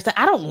at first sight.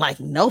 I don't like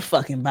no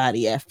fucking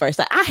body at first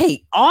sight. I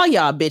hate all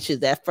y'all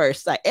bitches at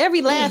first sight.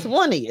 Every last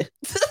one of you.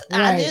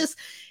 Right.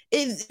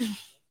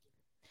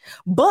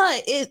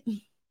 But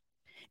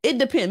it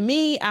depends.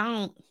 Me,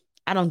 I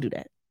don't do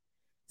that.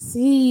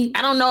 See,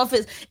 I don't know if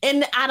it's,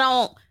 and I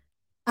don't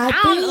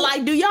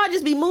like, do y'all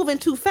just be moving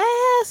too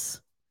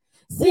fast?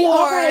 See,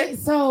 or- okay,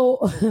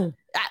 so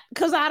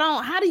Cause I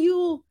don't, how do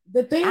you,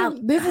 the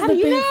thing, this is how the do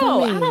you thing know?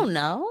 for me. I don't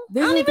know.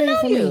 This I don't is the even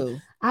know thing for me.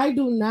 you. I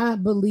do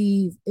not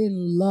believe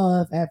in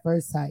love at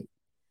first sight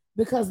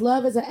because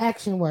love is an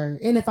action word.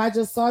 And if I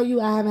just saw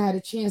you, I haven't had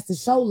a chance to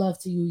show love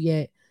to you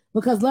yet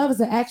because love is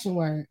an action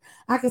word.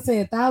 I can say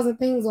 1,000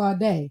 things all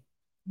day,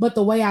 but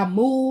the way I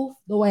move,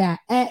 the way I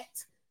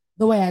act,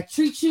 the way I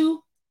treat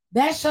you,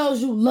 that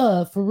shows you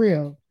love for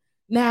real.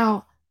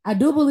 Now, I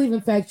do believe in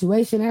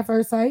infatuation at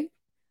first sight.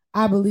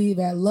 I believe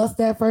at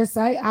lust at first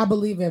sight. I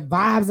believe in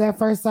vibes at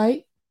first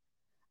sight.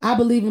 I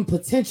believe in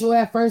potential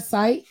at first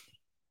sight.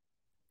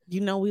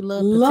 You know we love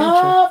potential.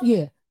 Love,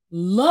 yeah.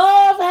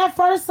 Love at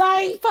first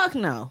sight. Fuck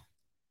no.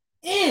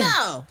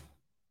 No.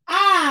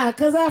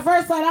 Because at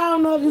first sight, I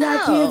don't know if you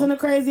got No. kids and a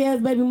crazy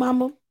ass baby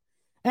mama.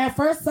 At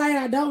first sight,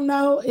 I don't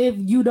know if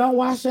you don't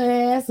wash your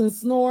ass and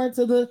snore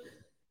to the,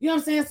 You know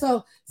what I'm saying?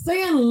 So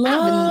saying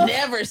love. I've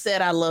never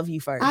said I love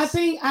you first. I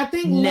think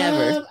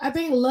Never. love. I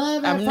think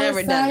love at I've first never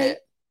sight. done that.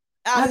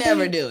 I'll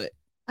never do it.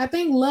 I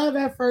think love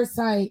at first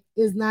sight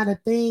is not a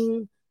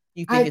thing.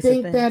 You think I it's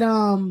think a thing?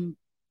 that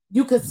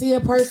you could see a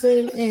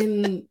person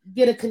and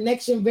get a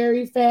connection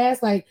very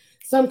fast. Like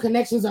some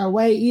connections are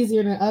way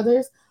easier than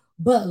others.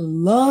 But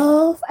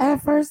love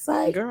at first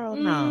sight, Girl,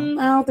 no.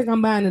 I don't think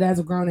I'm buying it as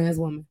a grown ass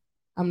woman.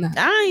 I'm not.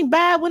 I ain't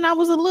bad when I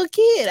was a little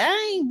kid.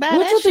 I ain't bad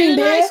What that you shit think,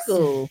 in high Des?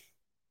 school.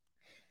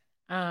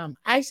 I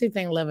actually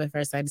think love at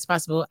first sight is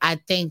possible. I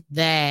think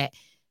that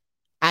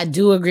I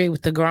do agree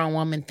with the grown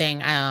woman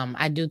thing.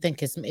 I do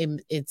think it's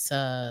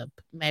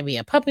maybe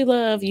a puppy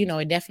love. You know,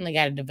 it definitely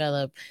got to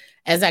develop.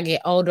 As I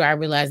get older, I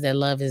realize that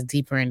love is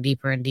deeper and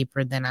deeper and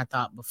deeper than I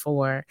thought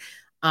before.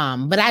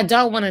 But I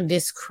don't want to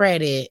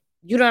discredit,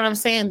 you know what I'm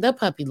saying, the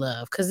puppy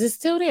love, because it's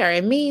still there.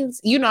 It means,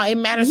 you know, it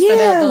matters for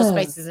those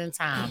spaces in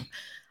time.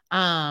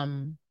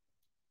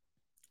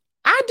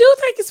 I do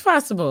think it's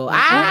possible.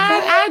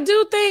 I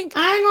do think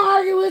I ain't gonna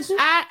argue with you.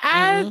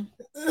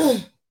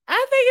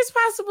 I think it's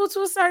possible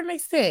to a certain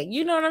extent.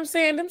 You know what I'm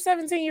saying? Them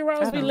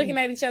 17-year-olds be looking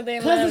at each other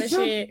and love and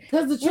shit.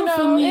 Because the truth you know,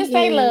 for me it's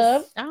they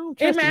love. I don't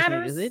trust it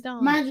matters. It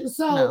don't.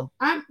 So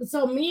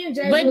me and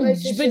Jay's but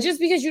relationship. But just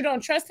because you don't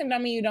trust him,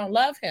 don't mean you don't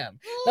love him.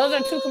 Those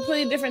are two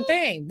completely different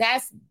things.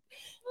 That's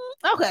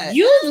okay.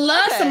 You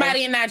love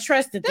somebody and not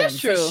trusted them. That's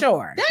true. For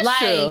sure. That's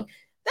true.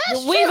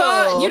 That's we've true.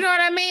 all, you know what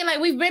I mean? Like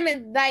we've been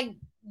in like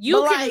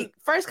like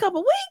first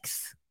couple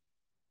weeks.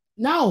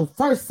 No,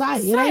 first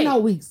sight. It ain't no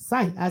week.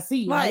 Sight. I see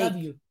you. Like, I love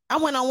you. I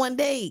went on one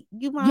date.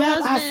 You my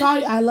husband. I saw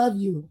you. I love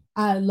you.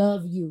 I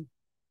love you.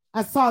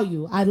 I saw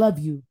you. I love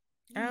you.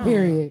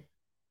 Period.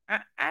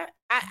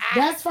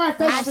 That's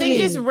far-fetched. I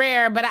think it's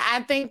rare, but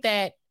I think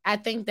that I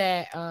think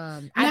it's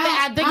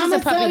a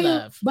puppy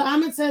love. But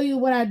I'm gonna tell you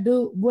what I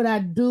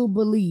do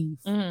believe.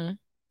 Mm-hmm.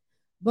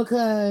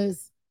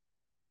 Because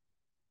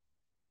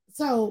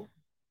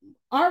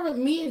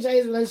me and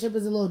Jay's relationship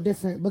is a little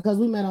different because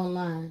we met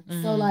online.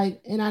 Mm-hmm. So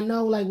like, and I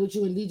know like with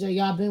you and DJ,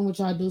 y'all been with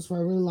y'all dudes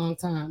for a really long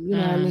time. You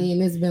know what I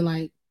mean? It's been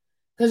like,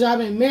 because y'all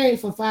been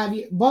married for 5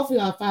 years. Both of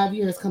y'all 5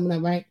 years coming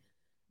up, right?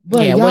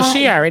 But yeah, well,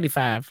 she already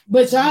 5.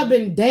 But y'all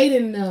been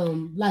dating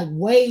them like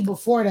way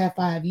before that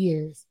 5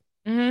 years.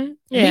 Mm-hmm.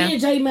 Yeah. Me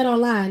and Jay met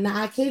online.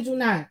 Now I kid you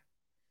not,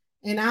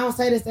 and I don't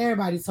say this to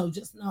everybody, so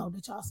just know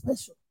that y'all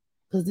special.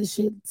 Because this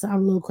shit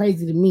sounds a little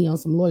crazy to me on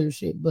some lawyer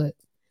shit, but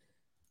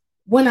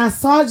when I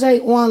saw Jay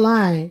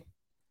online,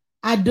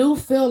 I do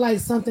feel like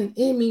something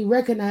in me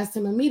recognized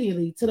him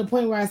immediately to the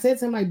point where I said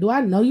to him, like, do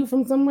I know you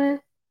from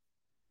somewhere?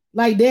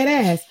 Like, dead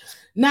ass.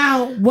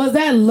 Now, was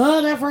that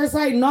love at first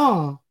sight?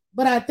 No.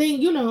 But I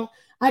think, you know,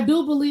 I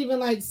do believe in,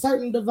 like,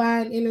 certain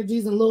divine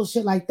energies and little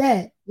shit like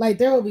that. Like,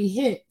 there will be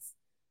hints.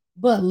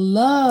 But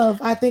love,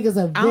 I think, is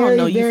a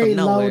very, very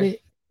loaded...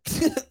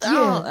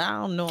 I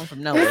don't know him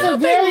from nowhere. It's a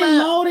very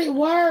loaded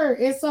word.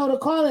 And so to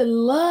call it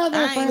love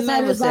at I first ain't sight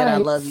never is said like, I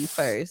love you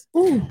first.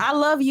 Ooh. I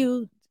love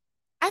you.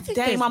 I think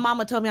dang, my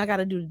mama told me I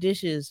gotta do the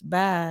dishes.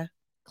 Bye.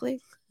 Click.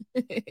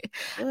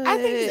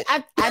 I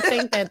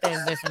think that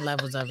there's different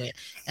levels of it.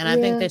 And I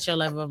think that your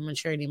level of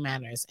maturity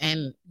matters.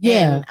 And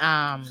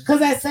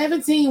because at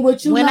 17,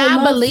 what you when know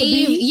I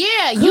believe,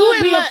 you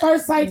be a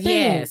first sight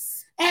thing.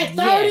 Yes. At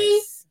 30,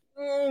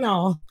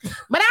 no.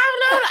 But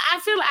I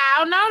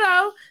don't know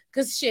though.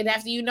 Because shit,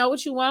 after you know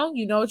what you want,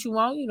 and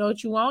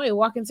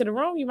walk into the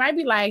room, you might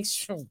be like,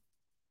 shoot.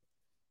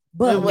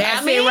 But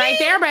that's it right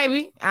there,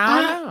 baby.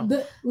 I don't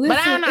know. But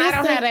I don't know. I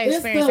don't have that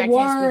experience. It's the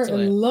word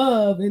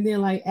love, and then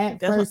like at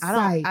first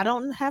sight. I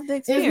don't have the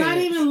experience. It's not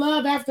even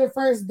love after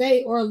first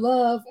date or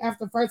love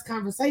after first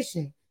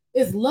conversation.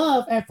 It's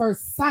love at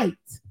first sight.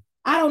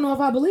 I don't know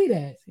if I believe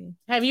that.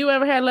 Have you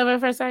ever had love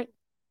at first sight?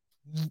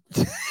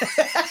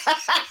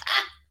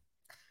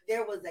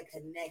 There was a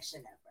connection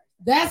at first.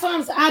 That's what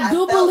I'm saying. I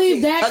do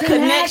believe that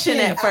connection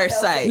at first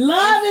sight.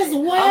 Love is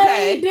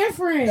way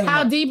different.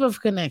 How deep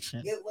of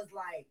connection? It was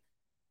like,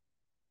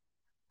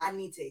 I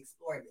need to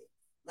explore this.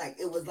 Like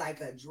it was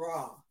like a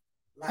draw.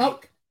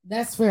 Like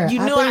that's fair.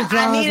 You knew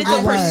I needed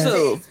to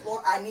pursue.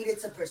 I needed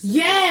to pursue.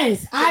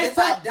 Yes, if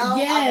I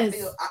don't,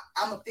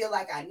 I'm gonna feel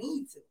like I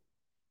need to.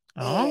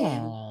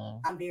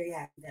 And I'm very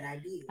happy that I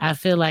did. I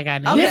feel like I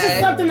need. This is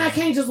something I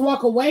can't just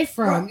walk away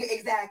from.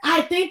 Exactly.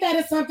 I think that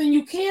is something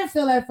you can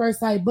feel at first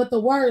sight, but the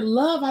word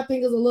love, I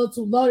think, is a little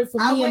too loaded for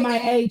me in my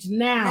age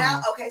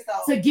now. Okay,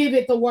 so to give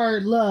it the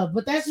word love,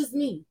 but that's just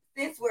me.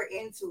 Since we're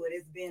into it,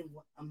 it's been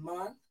a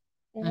month.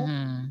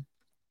 Mm-hmm.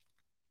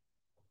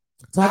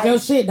 Talk your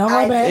shit. Don't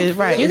hold back.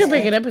 Right. You can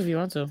pick it up if you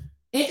want to.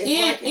 And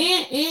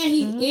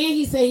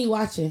he said he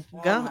watching.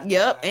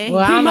 Yep. And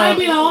well, he might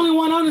be the only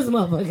one on this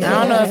motherfucker. I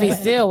don't know if he's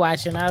still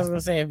watching. I was gonna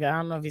say I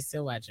don't know if he's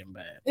still watching,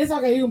 but it's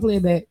okay. You can play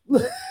it back.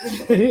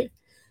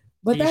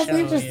 But that's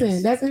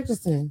interesting. That's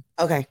interesting.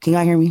 Okay, can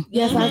y'all hear me?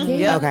 Yes, I can.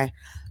 Yep. Okay.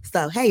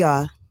 So hey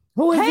y'all.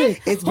 Who is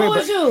it? It's Who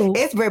is you?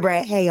 It's Britt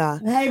Brad. Hey y'all.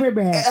 Hey Britt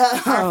Brad.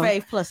 Our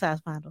fave plus size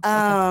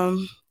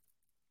model.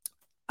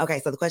 Okay,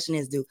 so the question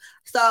is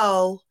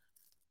so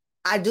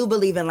I do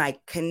believe in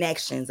like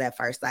connections at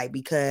first sight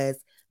because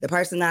the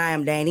person I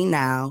am dating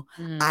now,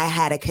 I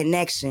had a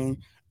connection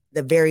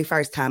the very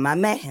first time I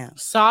met him.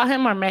 Saw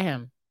him or met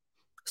him?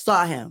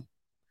 Saw him.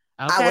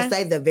 Okay. I would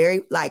say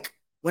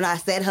when I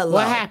said hello.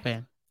 What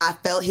happened? I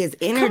felt his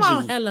energy. Come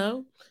on,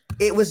 hello.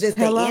 It was just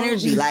the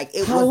energy. Like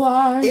it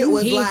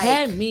was he like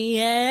had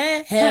me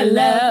at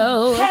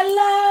hello.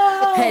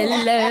 Hello.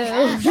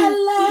 Hello.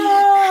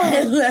 Hello.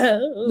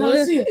 Hello.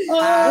 No shit.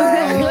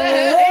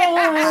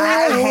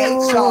 I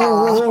hate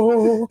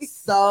y'all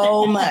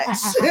so much.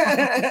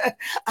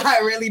 I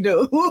really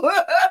do.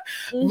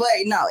 But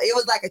no, it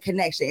was like a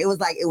connection. It was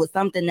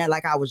something that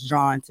like I was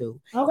drawn to.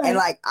 Okay. And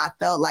like I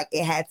felt like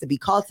it had to be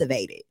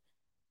cultivated.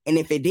 And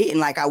if it didn't,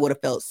 like I would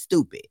have felt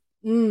stupid.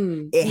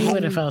 You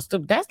would have felt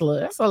stupid. That's a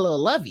little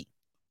lovey.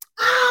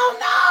 Oh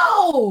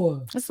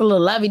no. That's a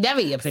little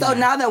lovey-dovey. So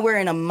now that we're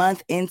in a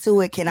month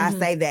into it, can I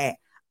say that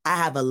I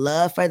have a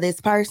love for this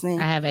person?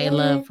 I have a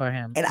love for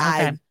him. And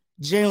I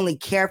genuinely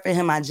care for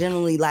him. I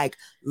genuinely like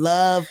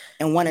love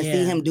and want to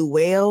see him do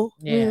well.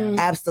 Yeah.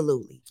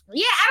 Absolutely.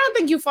 Yeah, I don't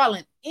think you've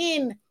fallen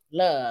in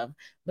love,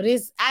 but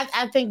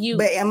I think you.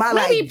 But am I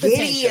like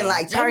giddy and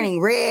like turning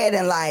red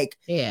and like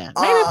maybe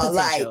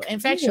like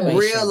infatuation,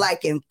 real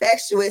like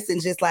infectious and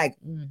just like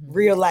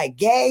real like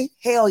gay?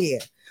 Hell yeah.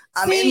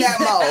 I'm in that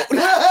mode.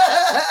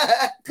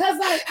 Cause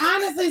like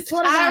honestly,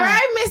 sort of. All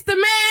right, Mr.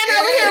 Man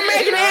over here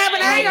making it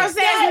happen. I ain't gonna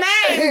say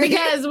his name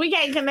because we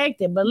can't connect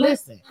it. But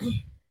listen,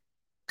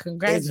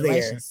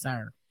 congratulations,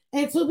 sir.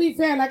 And to be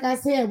fair, like I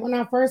said, when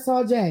I first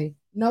saw Jay,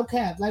 no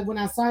cap, like when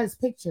I saw his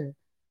picture,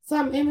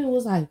 something in me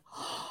was like,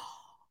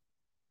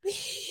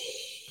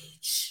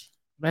 bitch.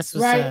 That's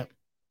what's up.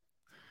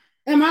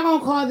 Am I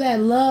gonna call that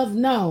love?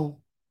 No.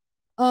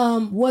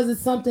 Was it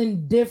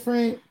something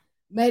different?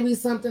 Maybe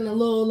something a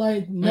little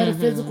like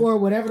metaphysical or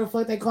whatever the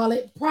fuck they call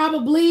it.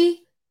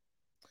 Probably.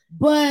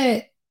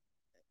 But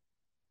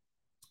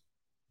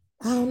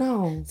I don't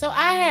know. So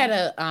I had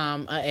a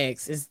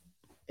ex.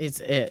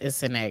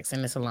 It's an ex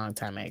and it's a long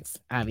time ex,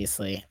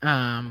 obviously.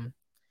 I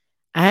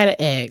had an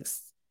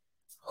ex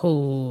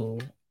who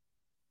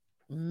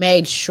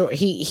made sure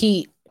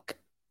he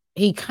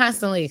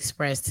constantly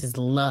expressed his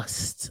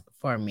lust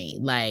for me.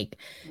 Like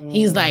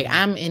he's like,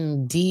 I'm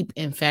in deep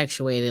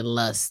infatuated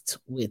lust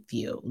with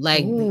you.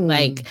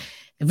 Like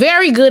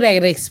very good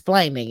at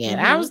explaining it.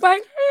 I was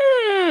like,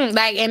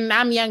 like, and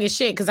I'm young as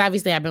shit because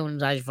obviously I've been with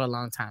Elijah for a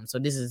long time. So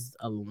this is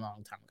a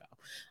long time ago.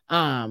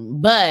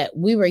 But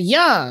we were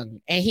young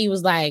and he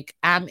was like,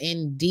 I'm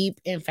in deep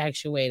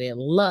infatuated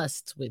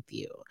lust with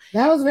you.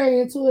 That was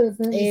very intuitive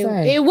for him to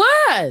say. It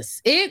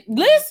was.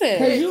 Listen.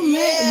 Because you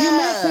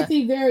met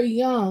 50 very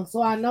young,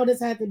 so I know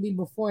this had to be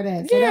before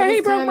that. So yeah, that he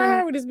broke my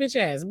heart with his bitch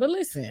ass. But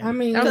listen. I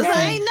mean, because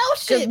I ain't know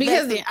shit.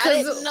 Because I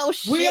didn't know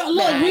shit. We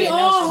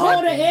all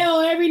hold a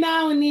L every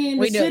now and then.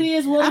 The shit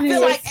is what it is. I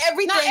feel like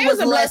everything was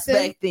lust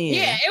back then.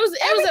 Yeah, it was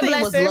a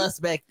blessing. Was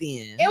lust back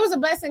then. It was a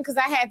blessing because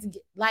I had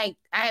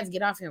to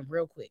get off him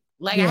real quick.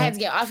 I had to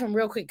get off him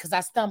real quick because I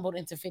stumbled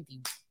into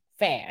 50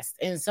 fast.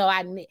 And so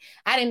I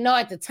didn't know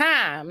at the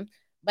time,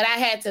 but I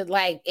had to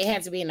it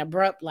had to be an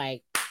abrupt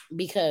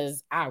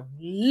because I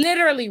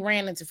literally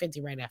ran into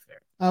 50 right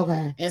after.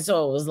 Okay. And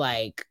so it was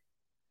like,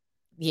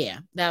 yeah,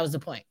 that was the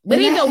point. But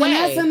either way,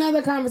 that's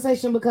another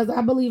conversation because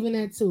I believe in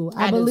that too.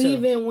 I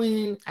believe in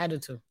when I do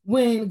too.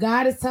 When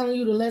God is telling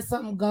you to let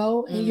something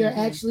go and you're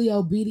actually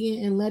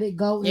obedient and let it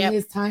go in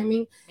His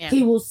timing,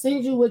 He will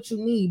send you what you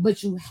need.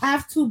 But you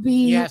have to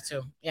be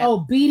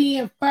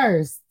obedient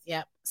first.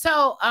 Yep.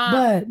 So,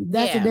 but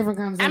that's a different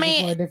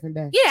conversation for a different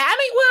day.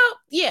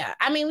 Yeah.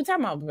 I mean, we're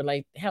talking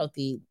about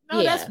healthy.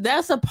 No,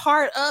 that's a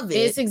part of it.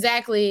 It's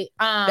exactly.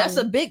 That's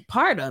a big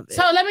part of it.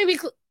 So let me be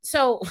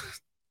so.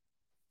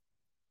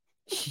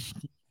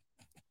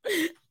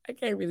 I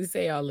can't really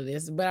say all of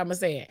this, but I'm gonna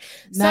say it.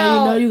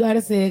 Now you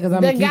gotta say it because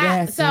I'm the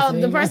guy. So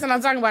the person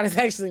I'm talking about is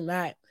actually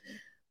not.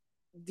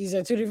 These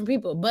are two different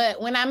people. But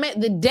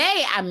the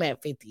day I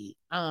met 50,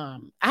 I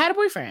had a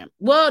boyfriend.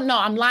 Well, no,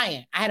 I'm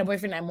lying. I had a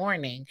boyfriend that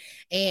morning,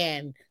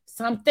 and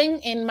something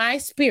in my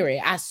spirit,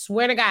 I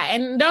swear to God,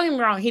 and don't get me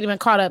wrong, he'd been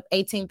caught up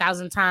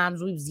 18,000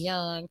 times. We was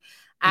young.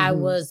 I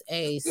was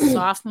a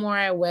sophomore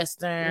at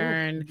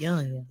Western.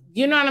 Young.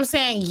 You know what I'm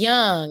saying?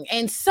 Young.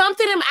 And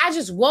something, I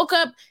just woke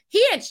up.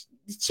 He had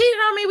cheated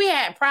on me. We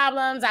had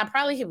problems.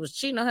 He was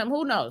cheating on him.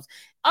 Who knows?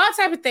 All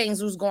type of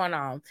things was going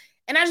on.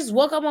 And I just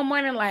woke up one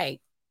morning I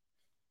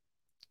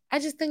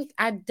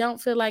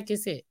don't feel like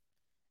it's it.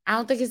 I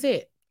don't think it's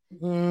it.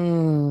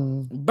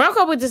 Broke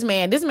up with this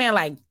man. This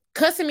man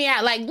cussing me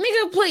out,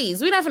 nigga,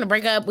 please, we're not gonna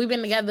break up. We've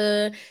been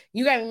together.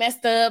 You got me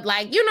messed up.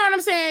 You know what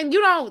I'm saying?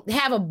 You don't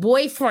have a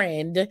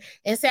boyfriend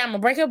and say I'm gonna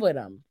break up with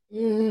him.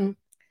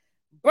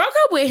 Broke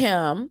up with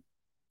him,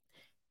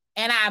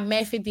 and I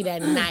met 50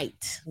 that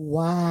night.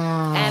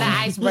 Wow. At an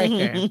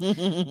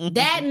icebreaker.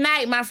 That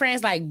night, my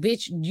friends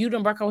bitch, you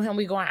done broke up with him.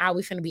 We going out.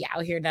 We finna be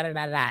out here,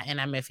 da-da-da-da.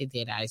 And I met 50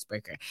 at the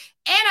icebreaker.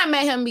 And I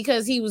met him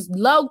because he was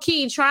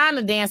low-key trying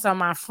to dance on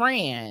my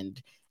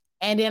friend.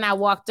 And then I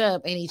walked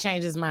up and he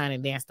changed his mind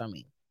and danced on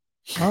me.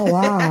 Oh,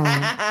 wow.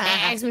 And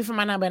asked me for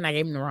my number and I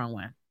gave him the wrong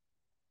one.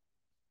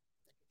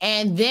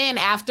 And then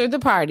after the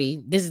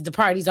party, the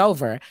party's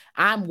over.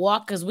 I'm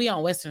walking because we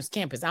on Western's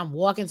campus. I'm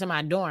walking to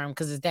my dorm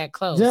because it's that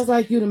close. Just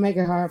like you to make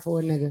it hard for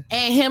a nigga.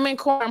 And him and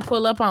Corn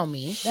pull up on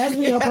me. That's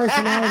your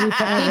personality.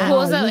 He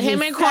pulls up.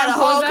 Him and Corn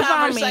pulls up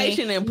on me.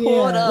 And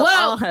pulled up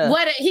on her.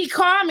 What he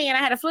called me and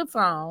I had a flip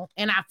phone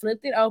and I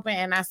flipped it open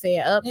and I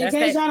said, "Up." In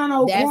case y'all don't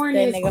know, Corn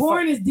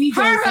is DJ.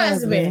 Her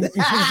husband.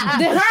 Her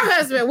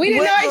husband. We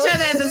didn't know each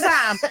other at the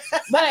time,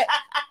 but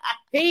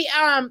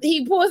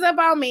he pulls up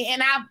on me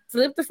and I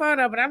flipped the phone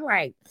up and I'm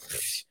like,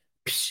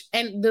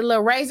 and the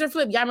little razor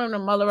flip. Y'all remember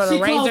the Motorola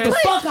razor?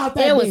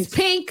 It was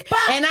pink,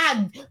 and I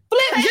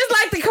flipped just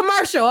like the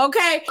commercial.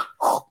 Okay,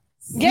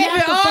 gave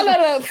it all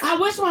of the. I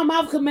wish my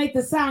mouth could make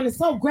the sound. It's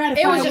so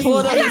gratifying. It was just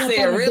pulled up and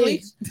said,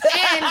 "Really?"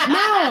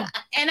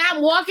 And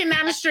I'm walking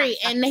down the street,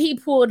 and he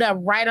pulled up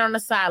right on the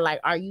side. Like,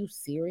 are you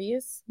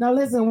serious? Now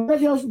listen.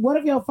 What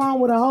if your phone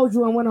would have hold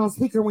you and went on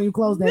speaker when you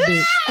closed that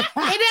bitch? It didn't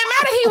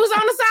matter. He was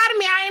on the side of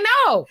me. I didn't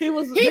know.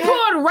 He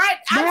pulled right.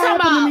 I'm talking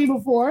about to me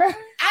before.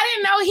 I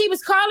didn't know he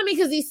was calling me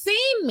because he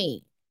seen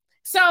me.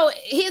 So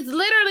he's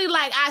literally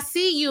like, I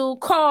see you,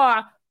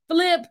 car,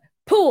 flip,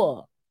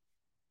 pull.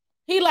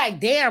 He like,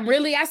 damn,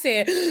 really? I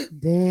said,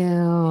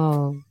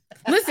 damn.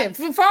 Listen,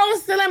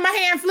 phone's still in my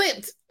hand,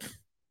 flipped.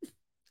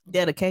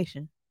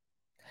 Dedication.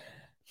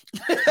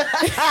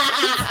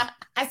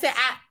 I said,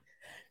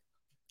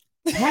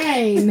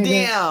 hey, nigga.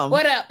 Damn.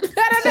 What up? Nigga,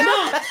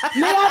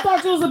 I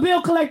thought you was a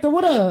bill collector.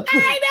 What up? I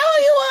didn't know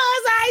who you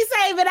was. I ain't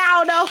saving. I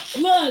don't know.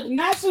 Look,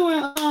 not you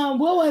and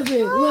what was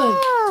it? Look,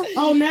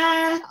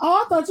 09.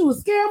 Oh, I thought you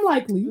was scam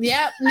likely.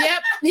 Yep.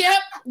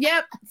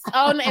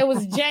 Oh, it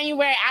was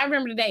January. I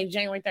remember the day,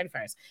 January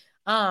 31st.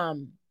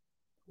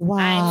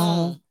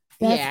 Wow.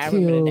 I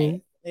remember the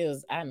day.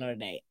 I know the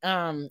date.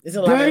 It's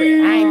a lot. I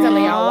ain't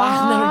telling y'all why I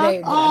know the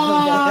date.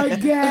 Oh,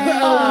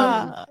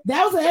 yeah.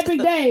 That was an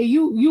epic day.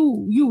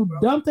 You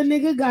dumped a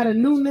nigga, got a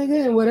new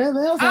nigga, and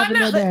whatever else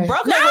happened that day.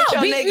 Broke up with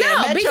your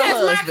nigga.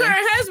 Because my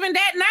current husband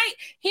that night,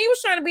 he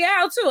was trying to be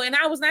out too, and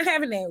I was not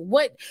having that.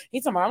 What he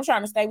talking about? I'm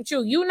trying to stay with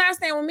you. You not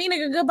staying with me,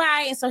 nigga.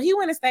 Goodbye. And so he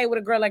went and stayed with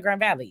a girl at Grand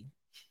Valley.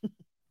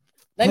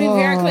 Let me be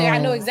very clear. I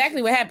know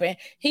exactly what happened.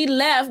 He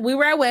left. We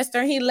were at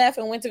Western. He left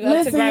and went to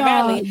go to Grand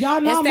Valley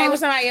and stay with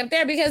somebody up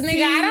there because,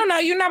 nigga, I don't know.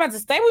 You're not about to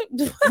stay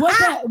with.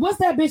 What's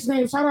that bitch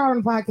name? Shout out on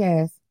the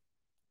podcast.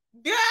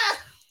 Yeah.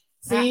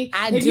 See,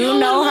 I do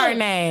know her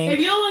name. If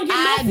you don't want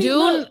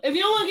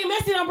to get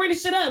messy, don't bring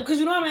this shit up because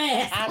you know I'm an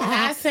ass. I'm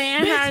not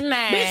saying her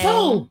name. Bitch,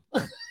 who?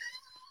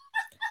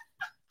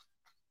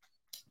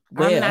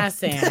 I'm not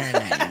saying her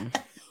name.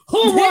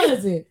 Who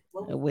was it?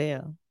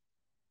 Well.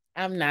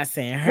 I'm not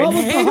saying her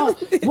name.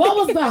 What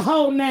was the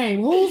whole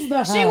name? Who's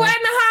the hoe? She wasn't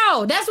a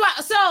hoe. That's why.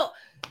 So,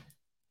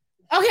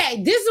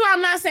 okay, this is why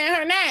I'm not saying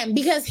her name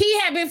because he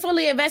had been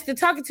fully invested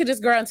talking to this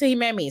girl until he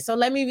met me. So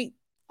let me be.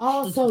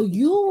 Oh, so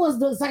you was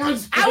the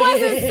second. I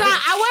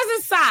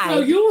wasn't side. So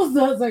you was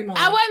the second.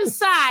 I wasn't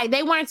side.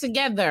 They weren't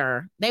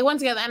together.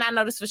 And I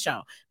know this for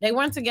sure. They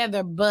weren't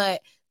together, but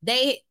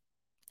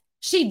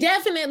she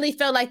definitely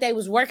felt like they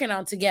was working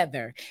on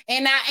together.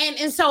 And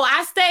so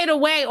I stayed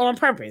away on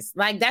purpose.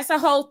 Like, that's a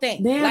whole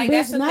thing. Damn, like, bitch,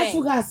 that's not thing.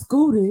 You got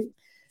scooted.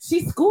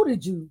 She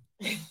scooted you.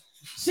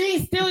 She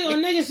ain't still your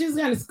nigga. She's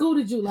gonna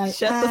scooted you. Like,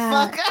 shut the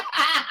fuck up.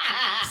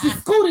 She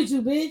scooted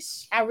you,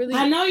 bitch.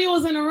 I know you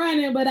was in the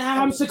running, but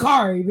I'm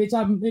Shikari, bitch.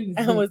 I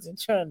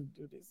wasn't trying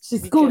to do this. She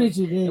scooted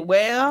you, bitch.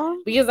 Well,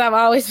 because I've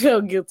always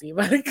felt guilty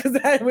about it because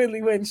I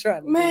really wasn't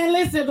trying to. Man,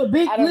 listen, but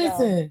bitch,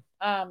 listen.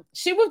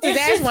 She whooped his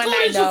ass one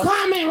night, though.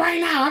 Comment right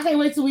now. I can't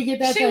wait till we get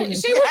that thing.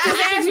 She whooped his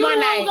ass one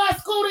night. You got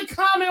scooted,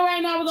 comment right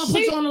now. We're gonna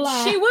put you on the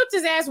line. She whooped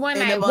his ass one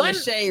night. One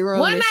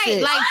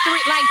night,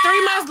 like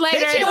 3 months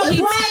later.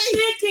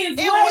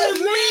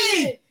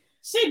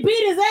 She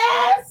beat his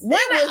ass.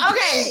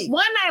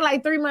 One night,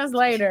 like 3 months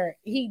later,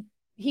 he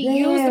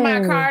used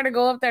my car to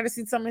go up there to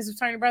see some of his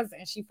fraternity brothers,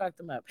 and she fucked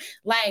him up.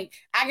 Like,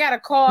 I got a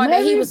call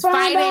that he was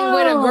fighting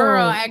with a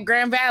girl at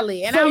Grand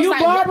Valley, and so I was you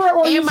like, Barbara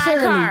or in you my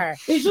Shirley? car.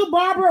 Is you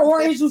Barbara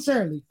or is you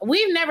Shirley?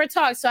 We've never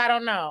talked, so I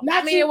don't know.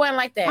 It wasn't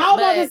like that. I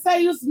was about to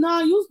say you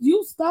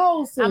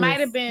stole. Sis. I might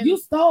have been. You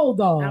stole,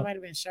 dog. I might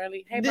have been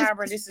Shirley. Hey,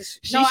 Barbara, this is.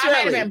 I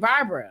might have been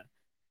Barbara.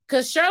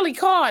 Cause Shirley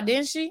called,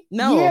 didn't she?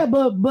 No. Yeah,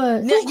 but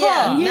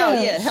yeah.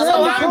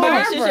 Hello,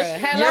 Barbara.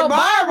 Hello,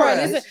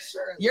 Barbara.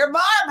 You're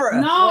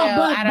Barbara. No,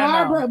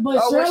 Barbara,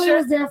 but Shirley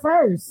was there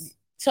first.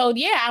 So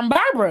yeah, I'm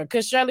Barbara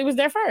because Shirley was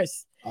there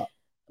first.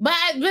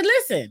 But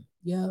listen.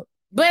 Yep.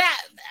 But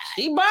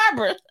she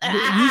Barbara.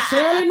 You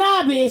Shirley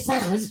not, bitch.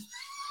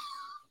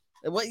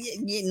 What?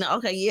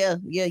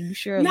 You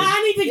sure? Nah,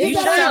 I need to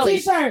get that on a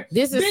t-shirt.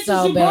 This is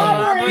so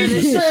bad.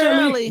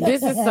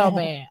 This is so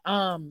bad.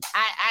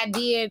 I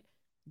did.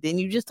 Didn't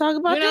you just talk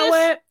about this? You know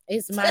what?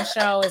 It's my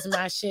show. It's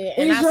my shit.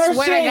 And I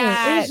swear to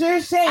God, it's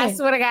your shit. I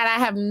swear to God, I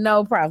have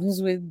no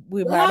problems with my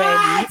baby.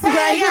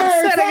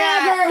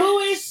 I Who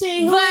is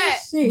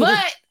she?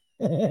 But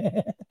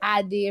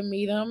I did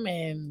meet him,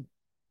 and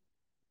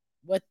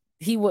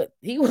he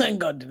wasn't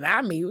gonna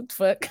deny me. What the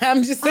fuck?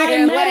 I'm just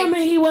saying. I met him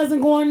and he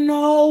wasn't going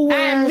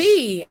nowhere.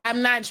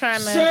 I'm not trying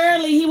to.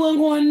 Shirley, he wasn't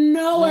going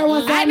nowhere.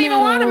 I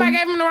even want him. I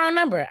gave him the wrong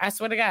number. I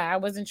swear to God, I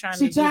wasn't trying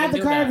She to. tried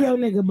to curve your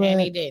nigga, but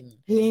and he didn't.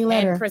 He ain't let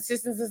and her.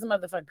 Persistence is a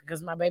motherfucker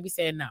because my baby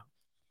said no.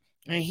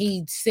 And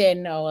he said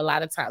no a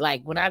lot of times.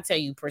 Like when I tell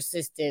you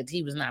persistent,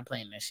 he was not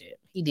playing that shit.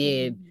 He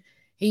did.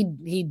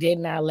 He did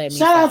not let me.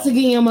 Shout out to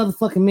getting your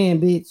motherfucking man,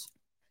 bitch.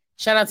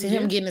 Shout out to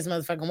him getting his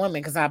motherfucking woman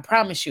because I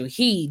promise you,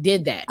 he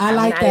did that. I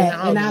like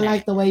that, and I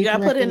like the way you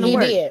gotta put it in the he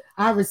work. did.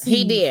 I received.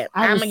 He did.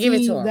 I'm gonna give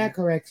it to him. That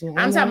correction.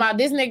 I'm talking about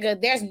this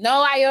nigga. There's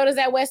no iotas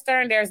at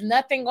Western. There's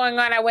nothing going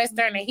on at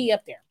Western, and he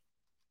up there.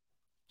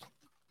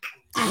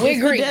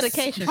 With Greece.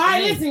 Dedication. All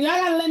right, listen, y'all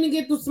gotta let me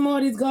get through some more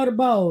of these go to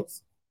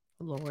bowls.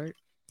 Lord.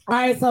 All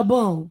right, so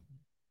boom.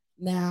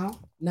 Now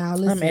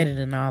listen. I'm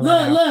editing all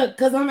that out. Look,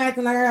 because I'm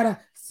acting like I gotta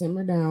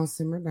simmer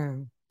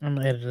down. I'm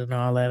editing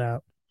all that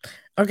out.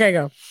 Okay,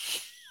 go.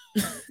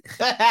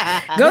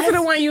 Go to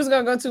the one you was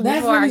gonna go to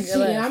that's before really I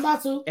cheating. I'm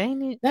about to.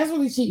 Ain't it? That's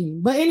really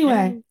cheating. But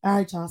anyway, all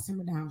right, y'all,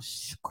 simmer down.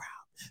 Shh,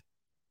 crouch.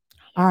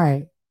 All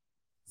right.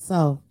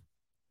 So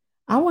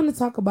I want to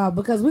talk about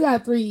because we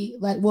got three,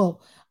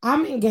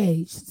 I'm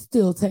engaged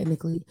still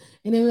technically,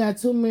 and then we got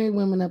two married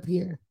women up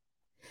here.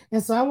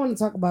 And so I want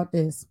to talk about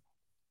this.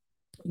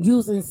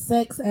 Using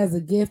sex as a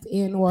gift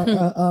and or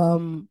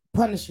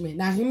punishment.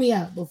 Now hear me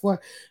out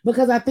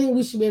because I think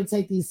we should be able to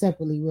take these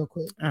separately real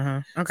quick.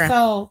 Okay.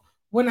 So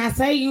when I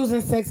say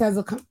using sex as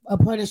a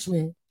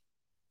punishment,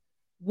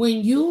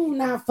 when you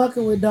not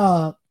fucking with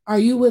dog, are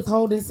you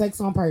withholding sex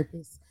on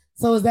purpose?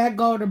 So is that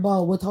go to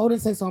bowl, withholding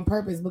sex on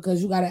purpose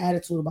because you got an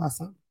attitude about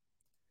something?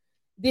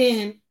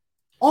 Then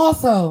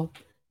also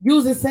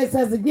using sex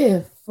as a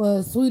gift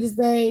for Sweetest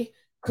Day,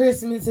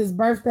 Christmas, his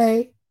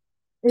birthday,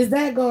 is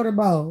that go to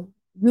bowl?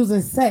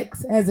 Using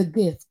sex as a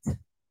gift.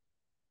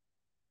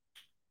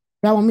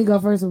 Y'all want me to go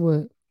first or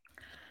what?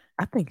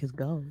 I think it's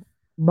gold.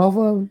 Both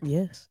of them?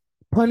 Yes.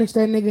 Punish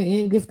that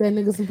nigga and gift that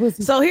nigga some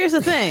pussy. So here's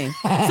the thing.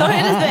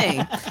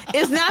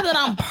 It's not that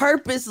I'm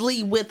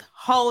purposely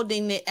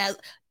withholding it. As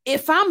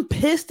if I'm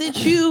pissed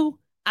at you,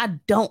 I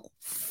don't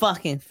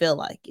fucking feel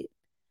like it.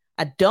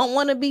 I don't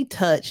want to be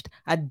touched.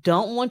 I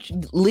don't want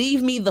you.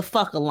 Leave me the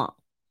fuck alone.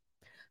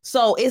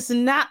 So it's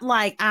not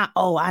like I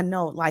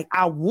know, like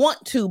I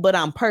want to, but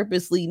I'm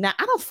purposely not.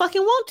 I don't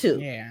fucking want to.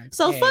 Yeah.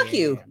 So fuck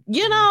you.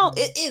 You know,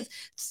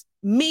 it's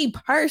me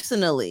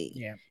personally.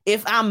 Yeah.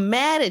 If I'm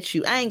mad at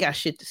you, I ain't got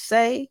shit to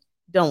say.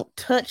 Don't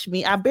touch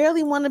me. I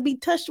barely want to be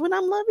touched when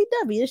I'm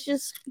lovey-dovey. It's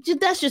just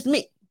that's just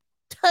me.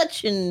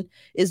 Touching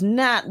is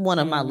not one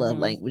of my love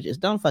languages.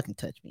 Don't fucking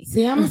touch me.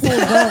 See, I'm gonna say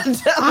go.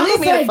 I'm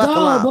gonna say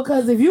go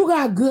because if you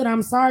got good,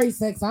 I'm sorry,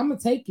 sex, I'm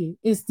gonna take it.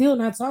 It's still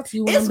not talk to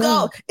you. It's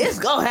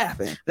gonna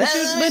happen. But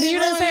you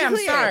didn't say I'm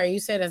sorry. You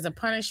said as a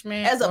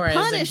punishment. As a or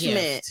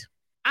punishment.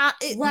 As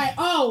a right.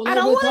 Oh, I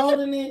don't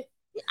withholding it.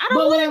 I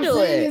don't want to do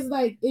it. Is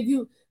like if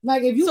you.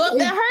 So if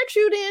that hurt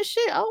you, then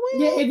shit. Oh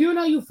well. Yeah, if you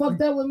know you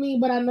fucked up with me,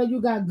 but I know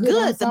you got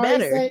good the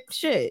better. Sex,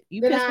 shit, you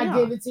then I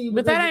give it to you.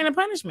 But that ain't a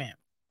punishment.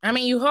 I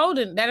mean, you hold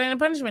it. That ain't a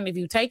punishment if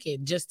you take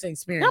it just to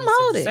experience. I'm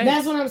holding.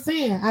 That's what I'm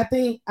saying. I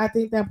think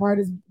that part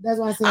is. That's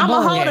why I said I'm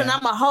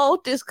gonna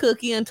hold this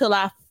cookie until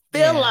I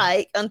feel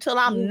until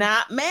I'm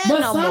not mad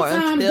no more.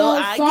 Until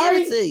I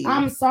give it to you.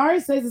 I'm sorry,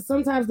 says it's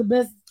sometimes the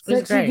best.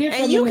 It's great. You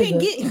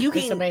get and you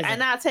can,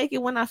 and I take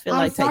it when I feel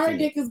like taking it. I'm sorry,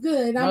 dick is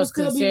good. Most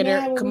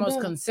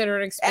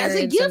considered experience as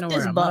a gift in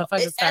the world.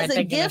 As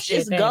a gift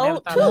is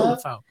gold too.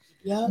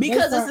 Yeah,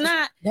 because it's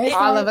not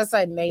all of a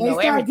sudden they know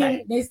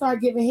everything. They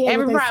start giving head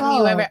every problem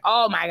you ever.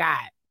 Oh my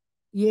god!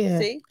 Yeah,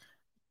 see,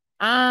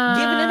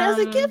 giving it as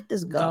a gift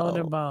is gold. Gold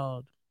or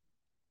bold.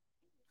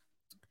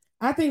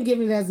 I think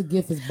giving it as a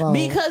gift is bold.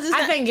 Because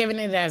I think giving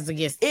it as a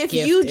gift. If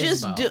you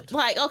just do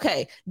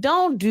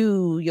don't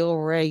do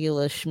your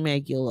regular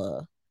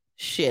schmegula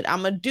shit.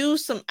 I'm gonna do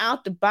some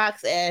out the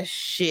box ass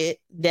shit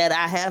that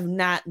I have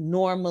not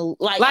normal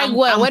like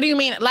what? What do you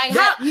mean? Like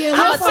how far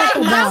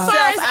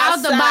is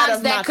out the box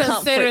that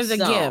considers a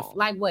gift?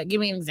 Like what? Give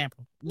me an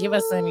example. Give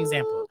us an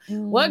example.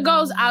 What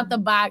goes out the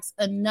box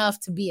enough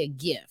to be a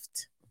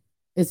gift?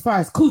 As far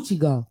as coochie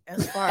go,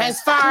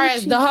 as far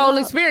as the whole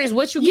experience,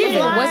 what you giving?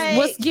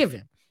 What's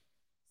given?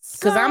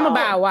 Because I'm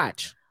about to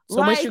watch. So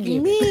what you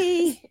giving?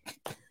 Me.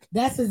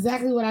 That's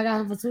exactly what I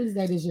got for Sweetest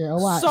Day this year. A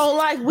watch. So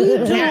like we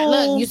do.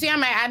 Look, you see,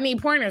 I need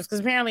pointers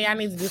because apparently I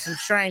need to do some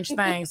strange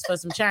things for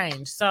some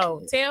change.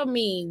 So tell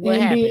me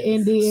what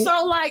happened.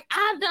 So like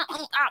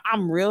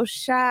I'm real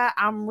shy.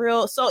 I'm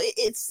real. So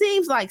it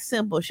seems like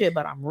simple shit,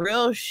 but I'm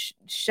real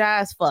shy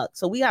as fuck.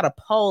 So we got a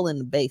pole in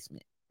the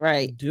basement.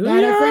 Right.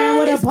 Got a friend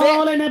with a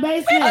pole in the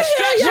basement.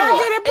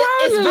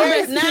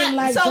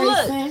 So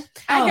look,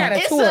 I got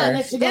a tour.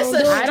 It's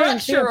a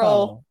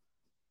structural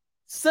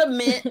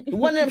cement,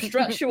 one of them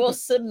structural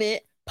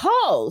cement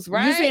poles,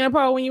 right? You seen a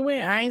pole when you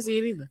went? I ain't see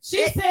it either.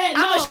 She said,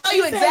 I'm gonna show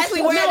you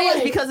exactly where it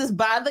is because it's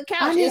by the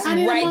couch. It's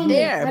right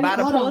there by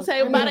the pool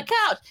table, by the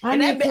couch.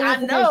 And that I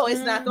know it's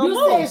not gonna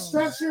move. You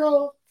said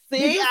structural.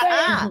 See,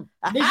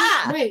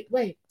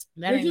 Wait.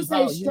 Did you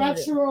say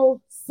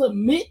structural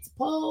cement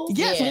pole?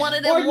 Yes, one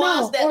of them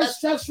ones that or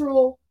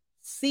structural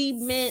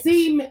cement.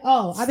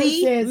 Oh, I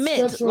think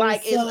cement,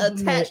 like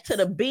it's attached to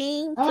the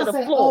beam to the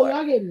floor. Oh,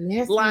 y'all get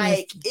nasty.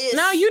 Like it's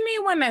no, you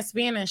need one that's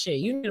spinning shit.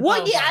 You need.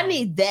 I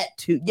need that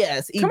too.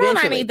 Yes, come eventually.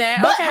 on, I need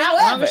that. But okay,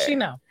 however, she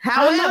know.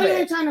 I know you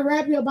ain't trying to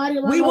wrap your body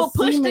around. We will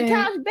push cement. the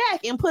couch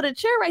back and put a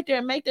chair right there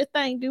and make the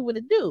thing do what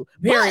it do.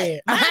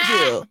 Period.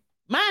 But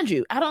mind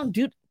you, I don't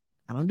do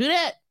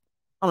that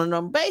on a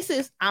normal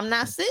basis. I'm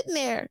not sitting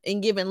there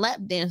and giving lap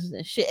dances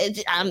and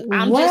shit. I'm just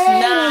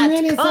not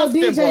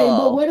comfortable. So DJ,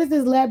 but what is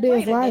this lap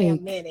dance like? Wait a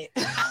minute.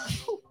 I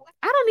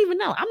don't even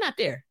know. I'm not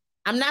there.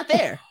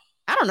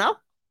 I don't know.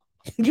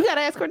 You gotta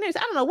ask Cornelius.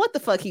 I don't know what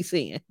the fuck he's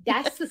saying.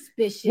 That's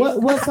suspicious.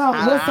 What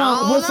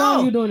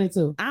song you doing it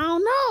to? I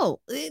don't know.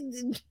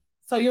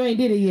 So you ain't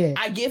did it yet.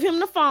 I give him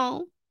the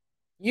phone.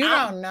 You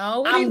don't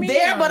know. I'm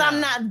there, but I'm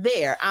not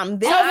there. I'm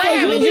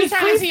there. You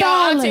trying to see your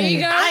alter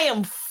ego? I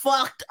am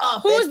fucked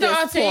up. Who's the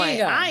alter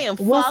ego? I am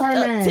What's fucked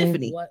her up. name?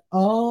 Tiffany. What?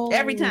 Oh,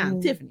 every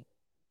time, Tiffany.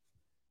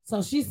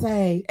 So she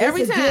say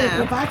every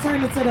time if I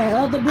turn into that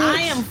other bitch,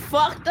 I am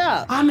fucked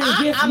up. I'm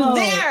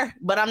there,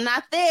 but I'm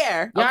not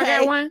there. Y'all okay?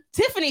 got one?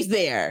 Tiffany's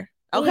there.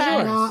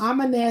 Okay. No, I'm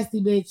a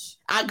nasty bitch.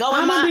 I go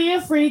in my being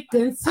freak.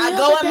 I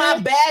go in my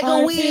bag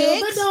of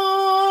wigs.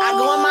 I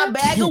go in my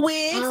bag of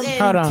wigs,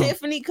 and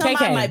Tiffany come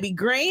out. Might be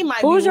green,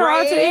 might Who's be your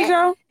red. alter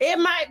ego? It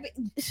might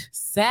be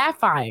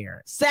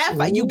Sapphire.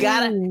 You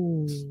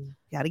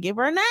gotta give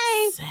her a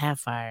name.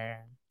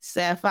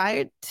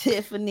 Sapphire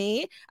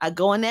Tiffany. I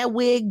go in that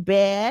wig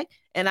bag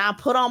and I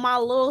put on my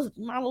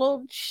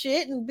little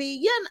shit and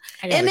be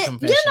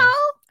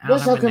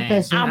What's your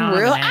confession? I'm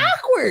real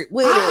awkward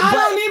with it. I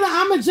don't either.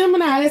 I'm a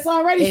Gemini. It's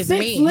already 6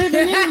 living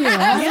in you.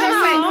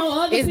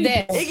 It's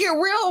that. It get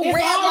real red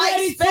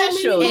light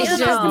special. It's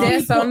just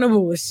that's on the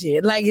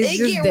bullshit. Like it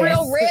get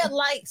real red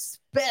light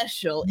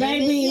special.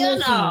 Baby,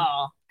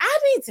 I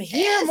need to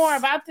hear more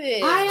about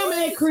this. I am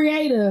a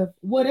creative.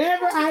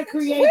 Whatever I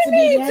create we to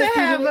need be to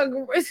have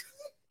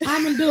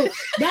I'm gonna do it.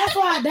 That's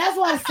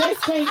why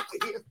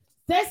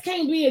sex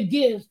can't be a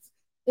gift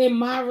in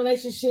my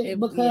relationship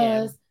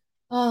because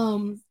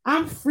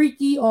I'm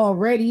freaky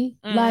already.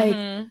 Mm-hmm.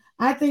 Like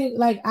I think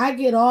like I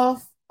get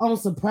off on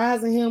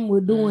surprising him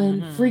with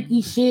doing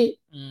freaky shit.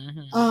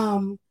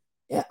 Mm-hmm.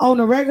 On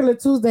a regular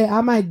Tuesday,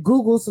 I might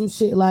Google some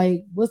shit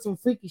like what's some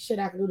freaky shit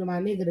I can do to my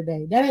nigga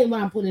today. That ain't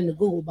what I'm putting in the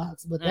Google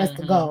box, but that's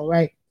the goal,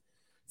 right?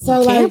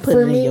 So you like put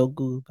for it me, in your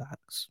Google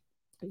box.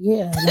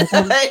 Yeah.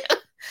 Like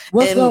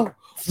what's going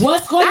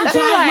to drive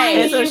my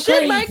nigga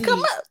shit might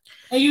come up.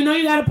 And you know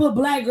you gotta put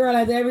black girl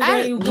as every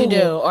day you Google. You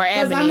do, or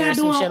Ebony I'm not or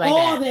some doing shit like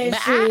all that.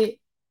 that shit.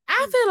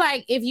 I feel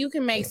like if you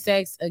can make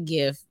sex a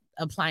gift,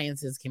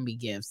 appliances can be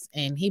gifts,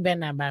 and he better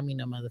not buy me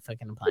no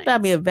motherfucking appliance. Buy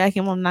me a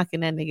vacuum. I'm knocking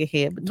that nigga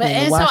head between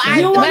I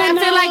feel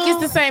like it's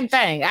the same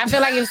thing. I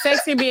feel like if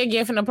sex can be a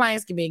gift, an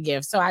appliance can be a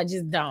gift. So I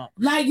just don't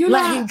like you you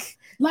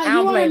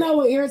want to know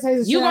what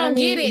irritates you gonna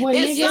get it.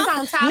 It's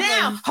on top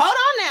now. Hold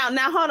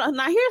on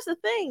now. Here's the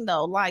thing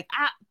though. Like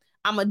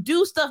I'm gonna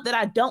do stuff that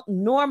I don't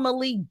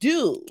normally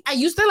do.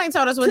 You still ain't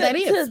told us what that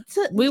is.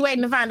 We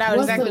waiting to find out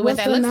exactly what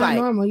that looks like.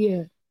 Normal,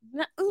 yeah.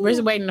 We're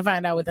just waiting to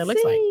find out what that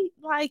looks like.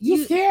 Like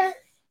you scared?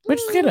 What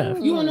you scared of?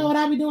 You wanna know what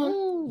I be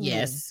doing?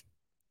 Yes.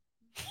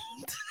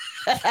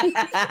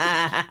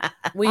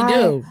 We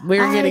do.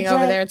 We're getting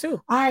over there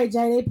too. All right,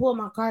 Jay, they pulled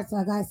my card, so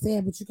I got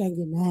sad, but you can't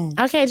get mad.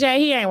 Okay, Jay,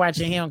 he ain't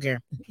watching. He don't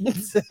care.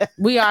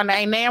 We all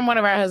name one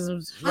of our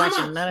husbands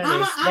watching none of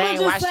this. They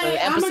ain't watched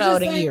the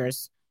episode in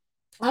years.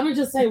 I'm gonna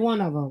just say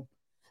one of them.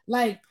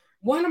 Like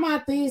one of my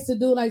things to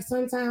do, like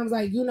sometimes,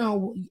 like you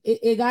know,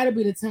 it got to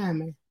be the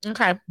timing.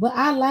 Okay, but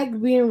I like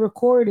being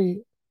recorded.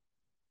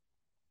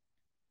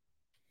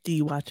 Do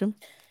you watch them?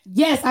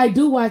 Yes, I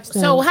do watch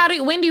them.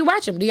 So when do you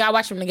watch them? Do y'all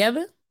watch them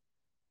together?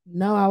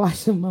 No, I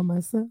watch them by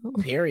myself.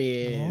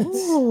 Period.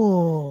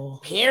 Oh.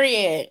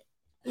 Period.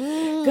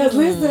 Because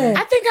listen,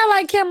 I think I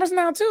like cameras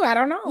now too. I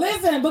don't know.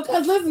 Listen,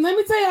 let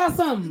me tell y'all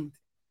something.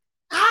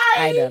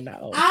 I don't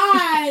know.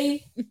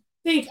 I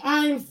think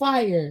I'm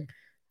fire.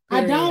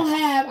 Period.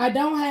 I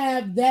don't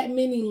have that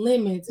many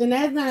limits, and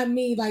that's not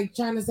me like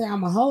trying to say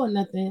I'm a hoe or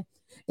nothing.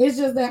 It's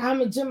just that I'm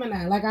a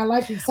Gemini. Like I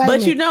like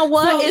excitement. But you know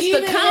what? So it's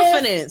the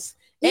confidence.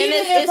 And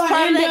it's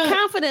part of that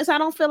confidence. I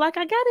don't feel like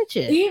I got it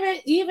yet.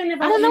 Even if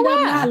I end up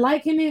not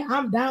liking it,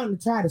 I'm down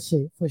to try the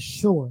shit for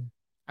sure.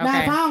 Okay.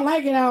 Now, if I don't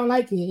like it, I don't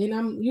like it, and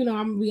I'm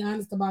gonna be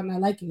honest about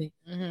not liking it.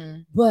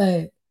 Mm-hmm.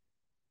 But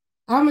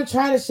I'm gonna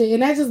try the shit,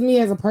 and that's just me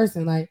as a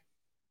person. Like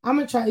I'm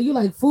gonna try. You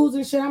like foods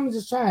and shit. I'm gonna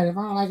just try it. If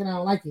I don't like it, I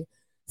don't like it.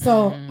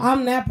 So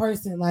I'm that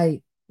person.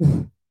 Like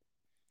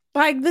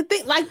the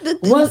thing.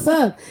 What's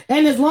up?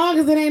 And as long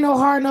as it ain't no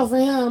hard enough for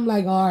him,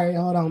 like, all right,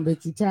 hold on,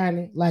 bitch, you trying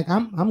it? Like,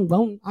 I'm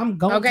going.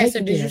 Okay,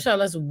 so did you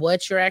tell us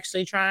what you're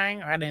actually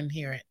trying? Or I didn't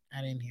hear it.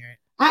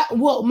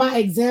 Well, my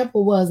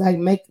example was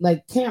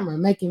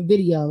making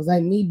videos,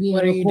 like me being.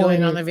 What are you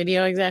doing on the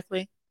video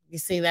exactly? You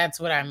see, that's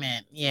what I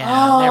meant.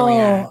 Yeah. There we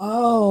are.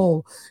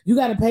 Oh, you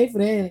got to pay for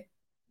that.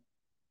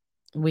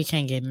 We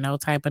can't get no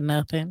type of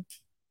nothing.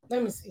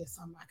 let me see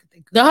something I can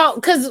think of. The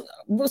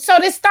whole so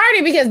this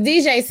started because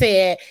DJ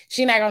said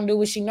she not gonna do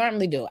what she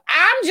normally do.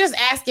 I'm just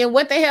asking,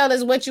 what the hell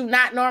is what you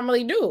not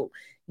normally do?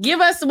 Give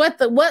us what's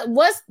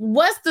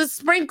the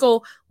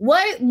sprinkle?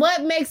 What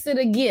makes it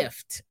a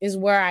gift is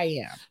where I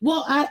am.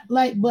 Well,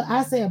 but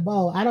I say a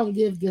bow. I don't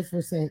give gifts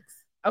for sex.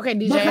 Okay,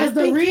 DJ. Because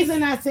the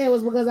reason I said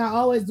was because I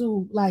always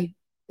do, like,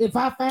 if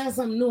I find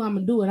something new, I'm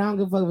gonna do it. I don't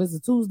give a fuck if it's a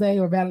Tuesday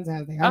or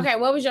Valentine's Day. Okay,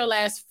 what was your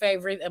last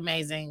favorite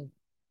amazing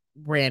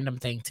random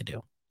thing to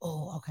do?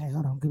 Oh, okay,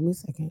 hold on, give me a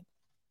second.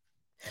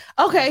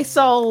 Okay,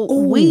 so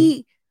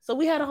we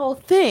had a whole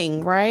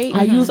thing, right?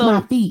 I used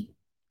my feet.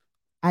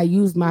 I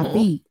used my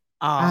feet.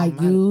 Oh,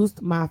 used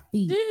my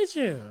feet. Did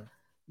you?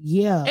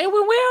 Yeah. It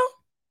went well?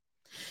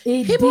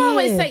 People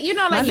always say, you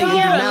know, like you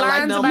hear the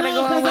lines about it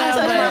going well.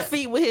 I touch my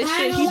feet with his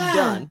shit. He's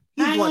done.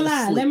 I ain't gonna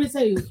lie. Let me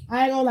tell you.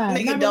 I ain't gonna lie.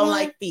 Nigga don't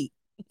like feet.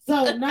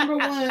 So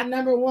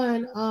number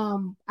one,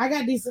 I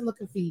got decent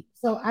looking feet.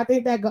 So I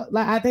think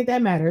that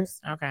matters.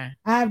 Okay.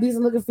 I have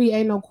decent looking feet.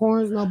 Ain't no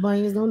corns, no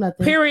bunions, no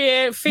nothing.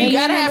 Period. Feet. You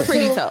gotta have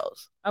pretty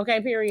toes. Okay.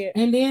 Period.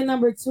 And then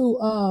number two,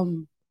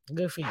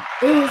 good feet.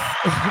 It was.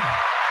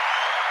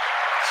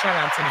 Shout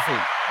out to the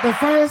feet.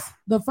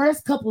 The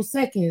first couple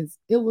seconds,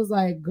 it was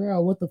like,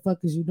 girl, what the fuck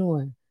is you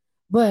doing?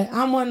 But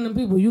I'm one of them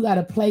people, you got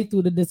to play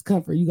through the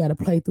discomfort. You got to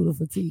play through the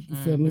fatigue. You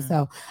feel me?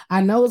 So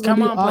I know it's going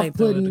to be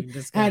off-putting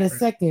at a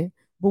second.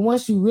 But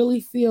once you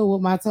really feel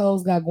what my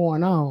toes got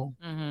going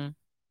on,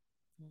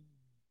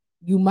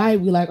 you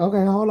might be like,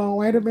 okay, hold on,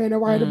 wait a minute.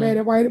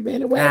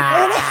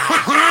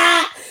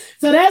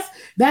 So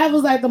that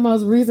was like the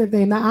most recent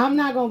thing. Now, I'm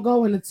not going to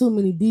go into too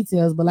many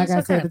details, but like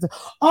I said,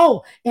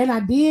 and I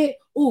did,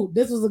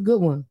 this was a good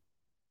one.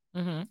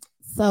 Mm-hmm.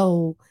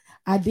 So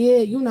I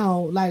did,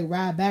 like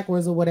ride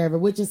backwards or whatever,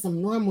 which is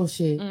some normal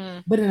shit.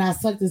 But then I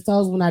sucked his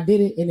toes when I did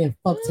it, and it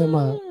fucked him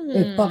up.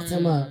 It fucked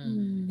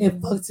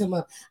him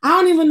up. I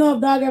don't even know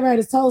if dog ever had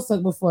his toes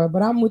sucked before,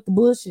 but I'm with the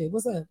bullshit.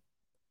 What's up?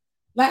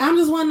 Like, I'm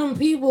just one of them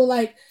people,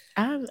 like,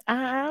 I'm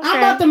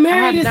about to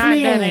marry this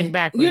man.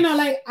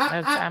 Like,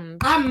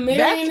 I'm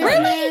marrying this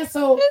man,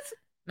 so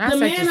not the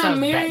man I'm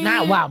marrying,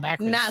 not wow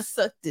backwards, not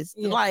suck this.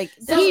 Yeah. Like,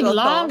 he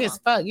long as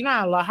fuck. You know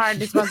how hard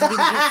this supposed to be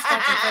to get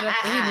stuck up.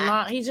 He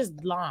long. He's just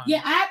long.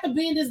 Yeah, I have to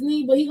bend his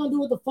knee, but he gonna do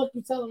what the fuck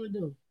you tell him to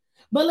do.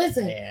 But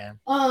listen,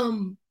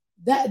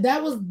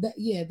 that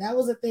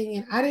was a thing,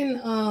 and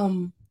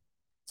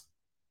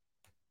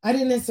I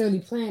didn't necessarily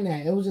plan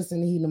that. It was just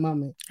in the heat of the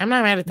moment. I'm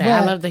not mad at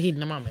that. I love the heat of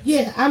the moment.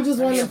 Yeah, I'm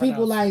just one of the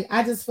people, like,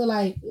 I just feel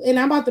like, and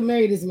I'm about to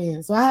marry this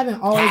man, so I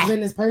haven't always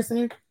been this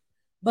person.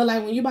 But,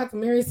 like, when you're about to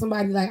marry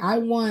somebody, like, I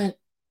want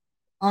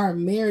our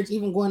marriage,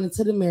 even going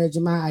into the marriage,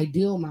 in my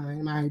ideal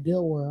mind, my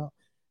ideal world,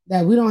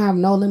 that we don't have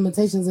no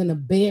limitations in the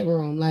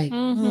bedroom. Like,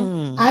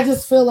 I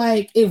just feel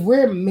like if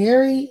we're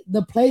married,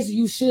 the place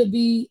you should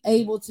be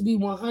able to be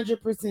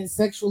 100%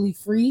 sexually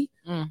free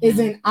is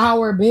in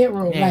our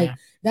bedroom. Yeah. Like,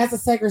 that's a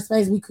sacred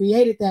space. We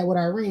created that with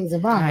our rings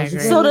and vows.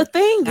 So the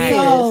thing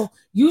is,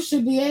 we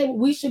should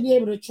be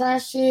able to try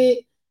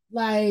shit,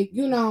 like,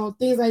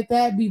 things like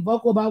that, be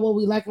vocal about what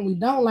we like and we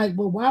don't like.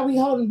 But why are we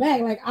holding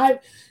back? Like,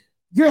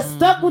 you're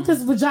stuck with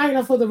this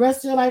vagina for the rest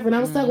of your life, and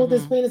I'm stuck with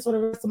this penis for the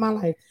rest of my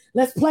life.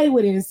 Let's play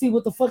with it and see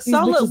what the fuck these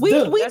bitches do. We do.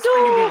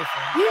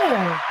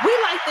 Yeah, we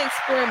like to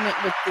experiment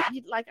with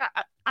the, like,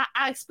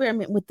 I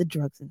experiment with the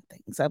drugs and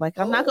things. I'm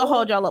not gonna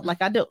hold y'all up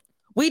like I do.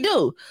 We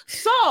do.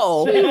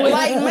 So,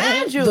 like,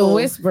 mind you, the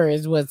whisper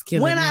is what's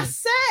killing when me. I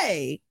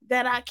say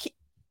that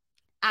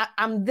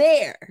I'm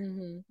there,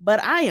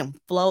 but I am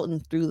floating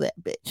through that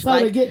bitch. So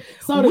what do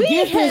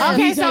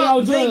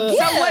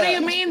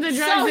you mean the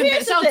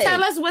drugs? So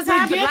tell us what's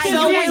happening.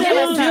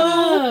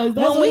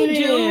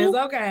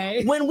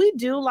 When we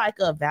do like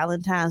a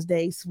Valentine's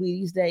Day,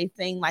 Sweeties Day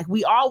thing, like,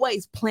 we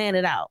always plan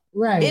it out.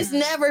 Right. It's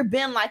never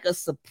been like a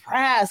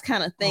surprise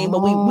kind of thing,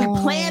 but we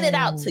plan it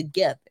out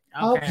together.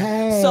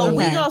 Okay. So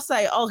we gonna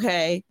say,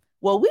 okay,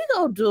 well, we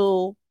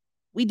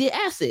did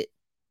acid.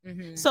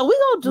 So we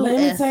gonna do.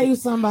 Let me tell you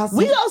something about.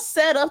 We gonna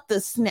set up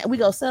the snap. We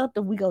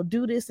gonna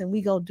do this and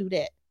we gonna do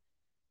that.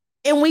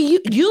 And we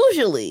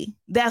usually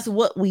that's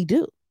what we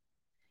do.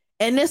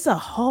 And it's a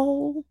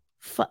whole.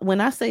 When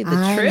I say the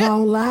I trip, ain't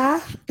gonna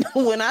lie.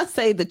 When I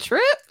say the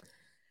trip.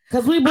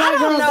 Because we black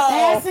girls,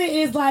 acid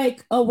is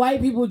like a white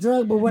people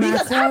drug, but when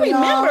I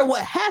remember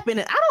what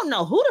happened, and I don't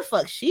know who the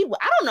fuck she was.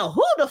 I don't know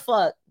who the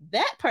fuck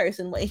that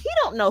person was. He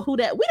don't know who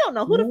that. We don't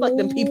know who the fuck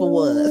them people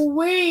was.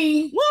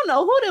 We don't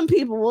know who them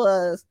people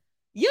was.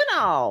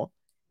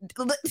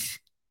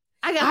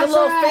 I got the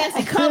little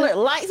fancy colored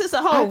lights. It's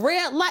a whole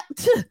red light.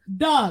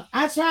 Dog,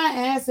 I tried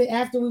acid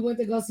after we went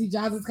to go see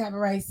Johnson's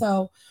Cabaret.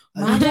 So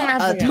my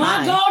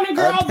golden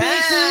girl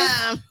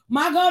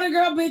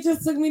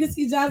bitches took me to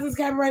see Johnson's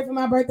Cabaret for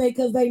my birthday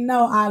because they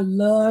know I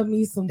love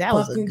me some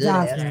fucking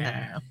Johnson.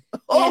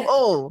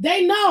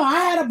 They know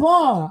I had a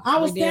ball. I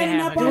was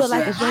standing up on shit.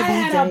 I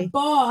had a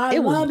ball. I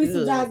love me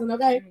some Johnson.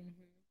 Okay.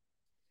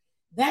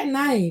 That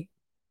night,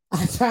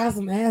 I tried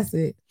some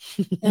acid.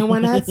 And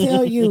when I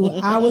tell you,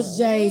 I was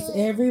Jace,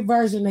 every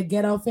version of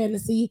Ghetto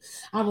Fantasy,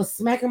 I was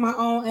smacking my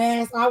own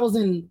ass. I was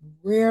in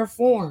rare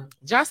form.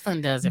 Justin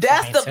does it.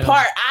 That's the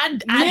part. I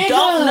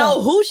don't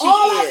know who she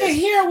all is. I could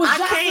hear was I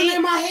Justin can't-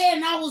 in my head,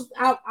 and I was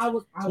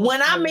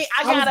when I mean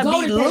I gotta be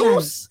goated that night.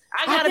 loose.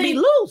 I gotta be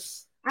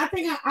loose. I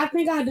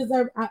think I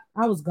deserve.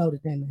 I was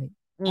goated that night.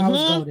 I was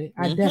goated.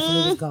 I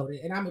definitely was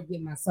goated, and I'm gonna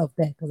give myself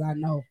that because I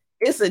know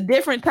It's a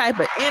different type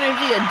of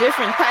energy, a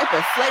different type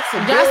of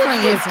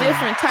flexibility, a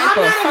different type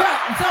of.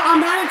 So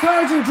I'm not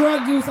encouraging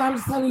drug use. I'm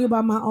just telling you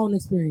about my own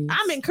experience.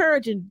 I'm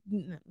encouraging.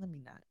 Let me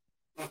not.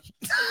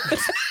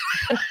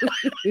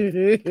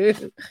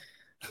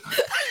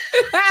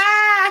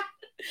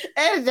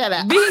 And shut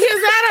up. Because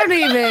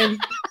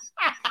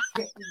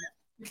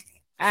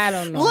I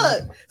don't know.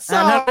 Look, so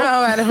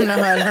I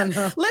don't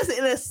know. Listen,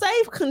 in a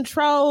safe,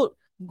 controlled,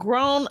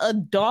 grown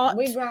adult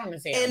We grown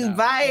as hell,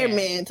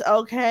 environment,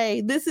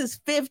 okay? This is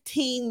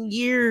 15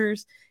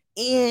 years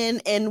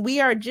in, and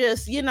we are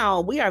just,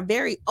 we are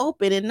very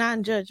open and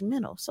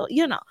non-judgmental. So,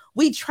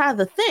 we try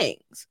the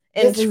things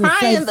and This is a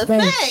trying safe the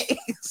space.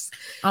 things.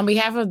 On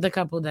behalf of the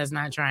couple that's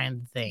not trying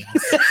the things,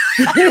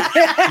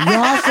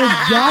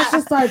 y'all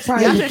should start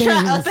trying Y'all the should try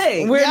a things.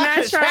 thing. we're Y'all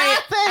not should try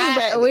a thing,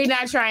 baby. we're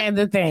not trying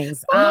the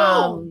things.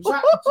 Listen,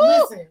 try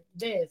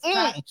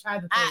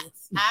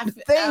the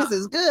things. Things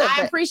is good. I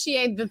but-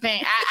 appreciate the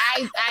thing.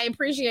 I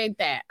appreciate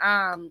that.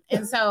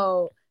 And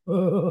so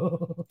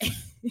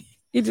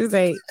you just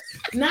say,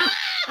 I'm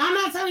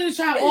not telling you to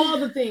try all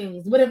the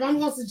things, but if I'm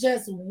gonna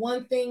suggest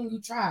one thing you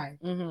try,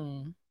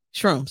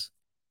 Shrooms.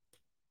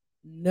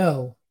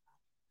 no.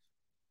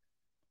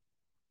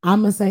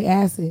 I'm gonna say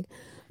acid.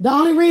 The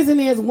only reason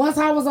is once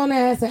I was on the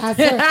acid, I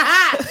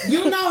said,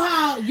 you know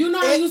how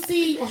you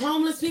see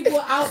homeless people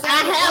outside.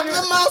 I have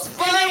the most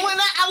fun when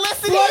I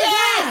listen to Swear to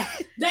that.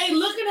 God, they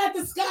looking at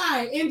the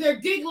sky and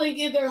they're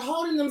giggling and they're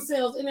holding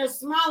themselves and they're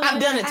smiling. I've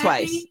and done they're it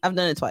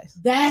happy. twice.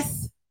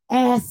 That's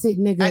acid,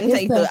 nigga. I can It's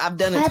take the I've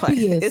done it twice.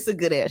 happiest It's a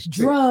good ass trip.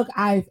 drug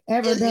I've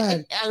ever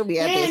done. I'll be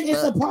happy And as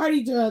it's a fuck.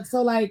 party drug.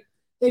 So like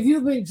if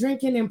you've been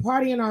drinking and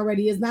partying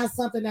already, it's not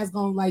something that's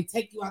gonna like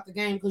take you out the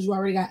game because you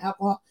already got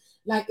alcohol.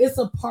 Like it's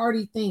a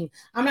party thing.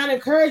 I'm not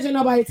encouraging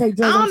nobody to take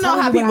drugs. I don't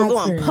know how people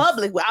go in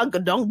public. public.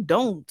 Well,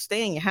 don't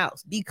stay in your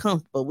house. Be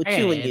comfortable with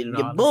you and Yeah,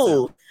 your all the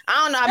boo.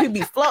 I don't know how people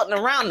be floating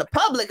around the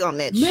public on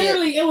that shit.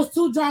 Literally, it was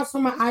 2 drops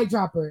from my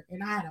eyedropper,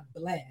 and I had a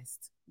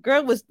blast.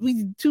 Girl,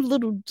 we too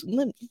little.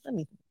 Let me.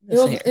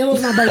 It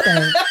was my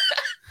birthday.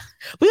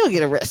 We'll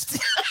get arrested.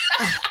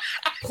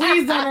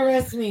 Please don't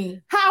arrest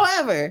me.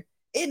 However,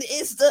 it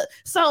is the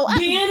so.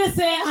 Deanna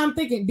said, I'm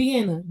thinking,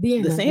 Deanna,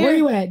 Listen where here.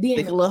 you at? Think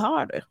a Deanna, little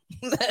harder.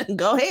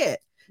 Go ahead.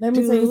 let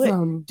me tell you do it.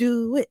 something.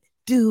 Do it.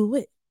 Do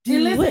it. And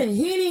Do listen, it.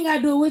 he ain't got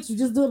to do it with you.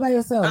 Just do it by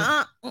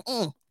yourself.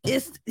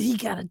 He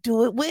gotta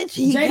do it with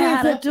you. He Jay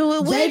didn't gotta do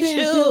it Jay with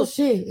didn't feel you.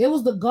 shit. It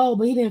was the goal,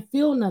 but he didn't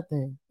feel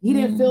nothing. He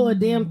didn't feel a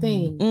damn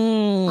thing.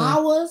 I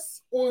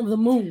was on the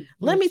moon.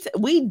 Let me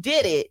we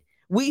did it.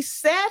 We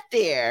sat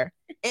there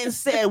and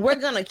said we're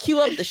gonna queue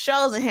up the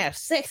shows and have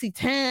sexy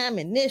time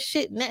and this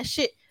shit and that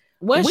shit.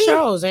 what We-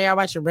 shows? Are y'all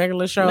watching regular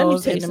Let me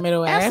shows tell in you the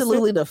middle of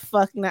absolutely the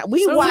fuck not.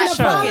 We So watched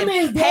the problem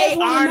fucking is, Hey they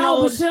want to know, but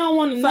Arnold. she don't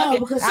want to know fucking-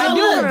 because she I don't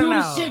do want to wanna do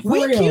know. this shit for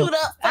We real. queued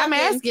up. I'm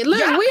fucking- asking. Look,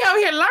 y'all, we out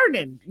here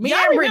learning.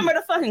 y'all remember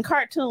the fucking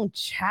cartoon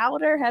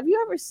Chowder? Have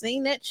you ever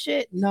seen that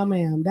shit? No,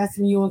 ma'am. That's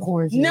when you in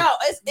quarantine. No,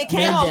 it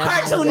came on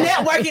Cartoon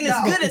Network and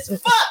it's good as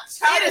fuck.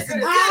 It is good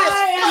as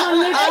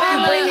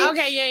fuck.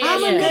 Okay,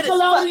 I'm a Good as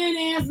fuck.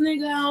 Nickelodeon ass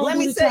nigga. I don't Let do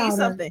me the tell you chowder.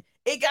 something.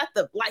 It got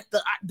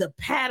the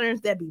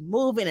patterns that be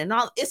moving and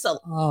all. It's a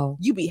Oh,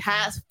 you be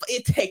high.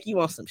 It take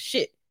you on some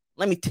shit.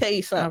 Let me tell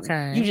you something.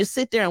 Okay. You just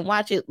sit there and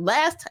watch it.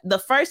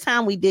 The first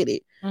time we did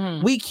it,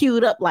 Mhm. we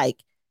queued up like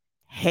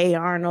Hey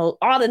Arnold,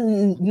 all the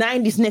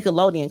 90s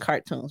Nickelodeon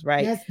cartoons,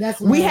 right?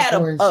 that's We had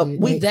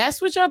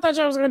That's what y'all thought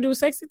y'all was gonna do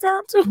sexy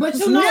time too. But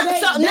you know,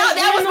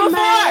 that was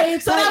before.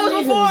 So that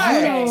was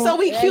before. So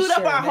we That's queued up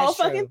true, our whole that's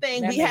true. fucking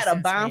thing. That We makes had a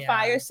sense for y'all.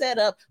 bonfire set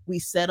up. We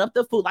set up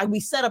the food. Like we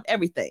set up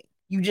everything.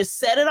 You just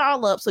set it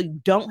all up so you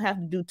don't have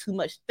to do too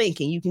much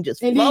thinking. You can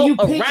just and then you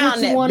float pick around what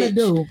you that want to bitch.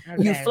 do.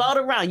 You Okay. float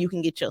around. You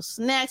can get your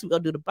snacks. We go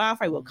do the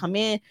bonfire. We'll come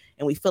in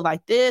and we feel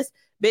like this.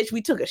 Bitch,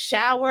 we took a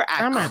shower.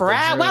 I I'm at the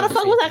cried. Why the drug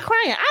fuck was I fever.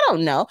 crying? I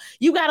don't know.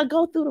 You got to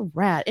go through the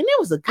ride. And it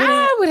was a good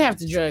I would have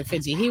to drug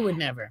 50. He would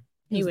never.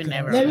 He would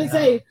never. Let me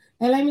tell you,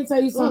 and let me tell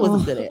you It was a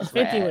something. good ass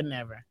 50 ride. would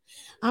never.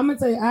 I'm gonna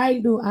tell you, I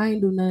ain't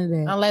do none of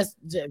that. Unless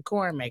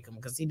Corn make him,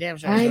 because he damn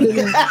sure. I ain't do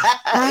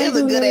that. I It ain't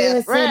was a do good none of ass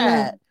that setting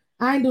ride. up.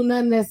 I ain't do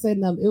none of that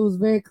setting up. It was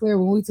very clear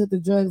when we took the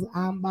drugs.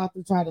 I'm about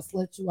to try to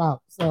slut you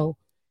out. So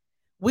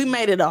We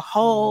made it a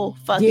whole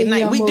fucking Get night.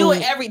 your We do mood.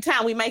 it every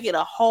time. We make it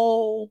a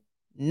whole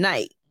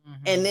night. Mhm.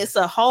 And it's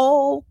a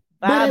whole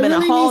but vibe it and a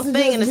really whole needs to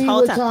thing just and this be whole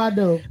what time. y'all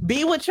do.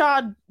 Be what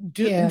y'all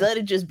do. Yeah. Let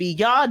it just be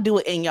y'all. Do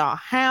it in y'all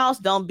house.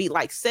 Don't be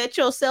like set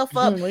yourself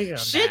up. We gonna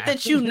Shit die.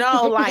 that you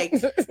know, like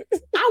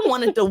I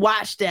wanted to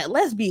watch that.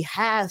 Let's be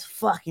high as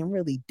fuck and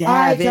really All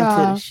right, dive into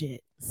y'all. the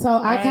shit. So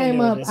I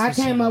came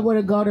up with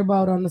a go-to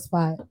boat on the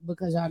spot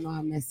because y'all know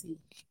I'm messy.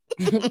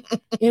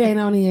 It ain't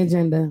on the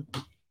agenda.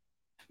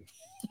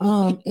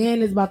 And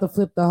it's about to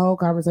flip the whole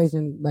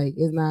conversation. Like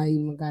it's not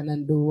even got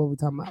nothing to do with what we're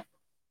talking about.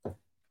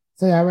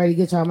 So y'all ready?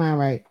 Get y'all mind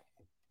right.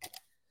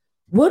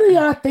 What do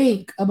y'all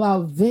think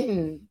about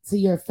venting to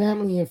your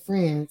family and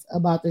friends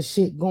about the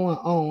shit going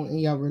on in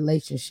your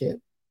relationship?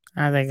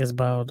 I think it's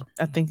bold.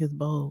 And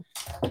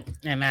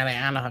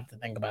I don't have to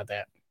think about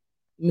that.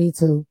 Me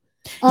too.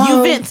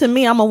 You vent to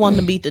me, I'm gonna want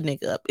to beat the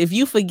nigga up. If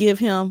you forgive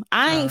him,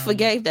 I ain't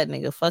forgave that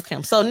nigga. Fuck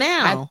him. So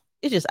now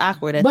it's just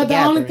awkward at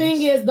the only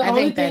thing is,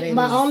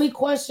 my only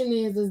question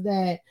is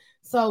that,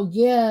 so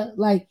yeah,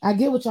 like I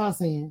get what y'all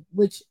saying,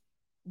 which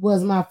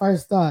was my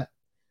first thought.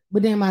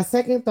 But then my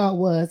second thought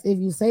was, if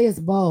you say it's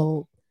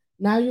bold,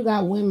 now you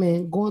got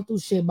women going through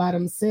shit by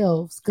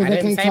themselves because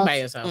they can't talk. By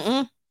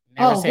yourself.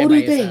 Who do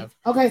you think?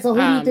 Okay, so who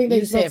do you think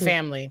they said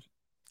family?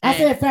 I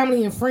said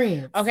family and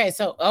friends. Okay,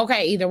 so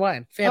either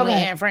one, family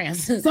and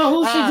friends. So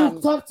who should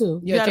you talk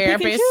to? Your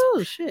therapist.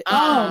 Shit.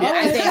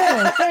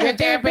 Your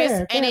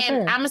therapist. And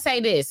then I'm gonna say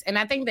this, and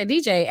I think that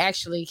DJ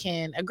actually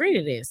can agree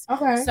to this.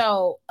 Okay.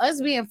 So us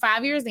being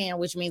 5 years in,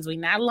 which means we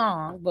not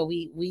long, but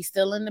we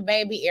still in the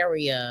baby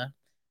area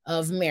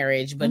of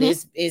marriage, but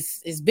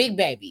it's big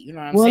baby. You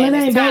know what I'm saying? Well,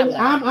 it ain't baby.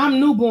 I'm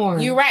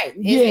newborn. You're right.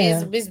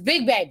 It's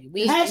big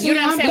baby. Actually, you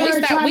know what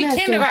I'm saying? We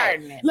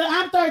kindergarten. Look,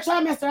 I'm third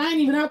trimester. I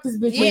ain't even out this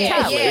bitch.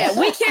 Yeah.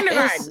 We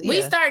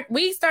kindergarten.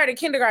 We started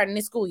kindergarten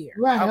this school year.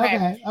 Right.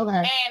 Okay.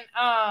 And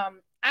I'm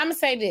gonna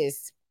say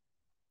this.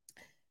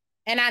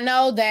 And I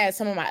know that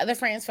some of my other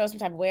friends felt some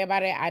type of way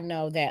about it. I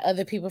know that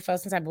other people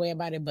felt some type of way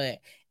about it, but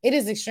it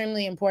is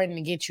extremely important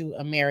to get you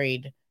a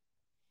married.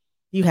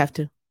 You have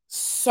to.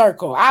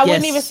 Circle. I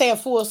wouldn't even say a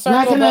full circle.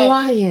 Like an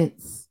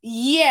alliance.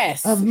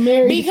 Yes. Of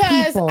married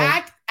because people.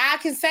 I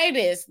can say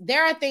this.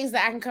 There are things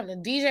that I can come to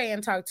DJ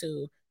and talk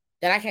to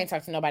that I can't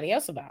talk to nobody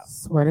else about.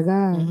 Swear to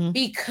God.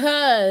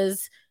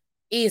 Because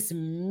it's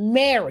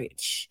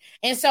marriage.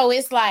 And so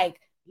it's like,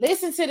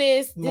 listen to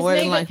this. More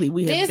than likely,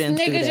 we have been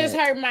through that. This nigga just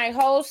hurt my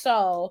whole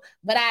soul,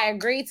 but I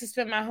agreed to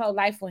spend my whole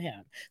life with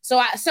him.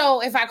 So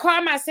if I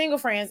call my single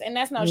friends, and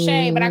that's no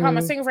shade, but I call my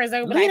single friends,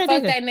 they'll be like,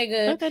 fuck that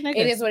nigga.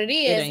 It is what it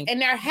is.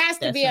 And there has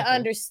to be an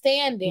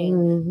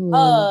understanding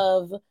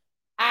of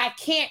I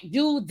can't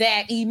do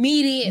that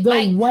immediate.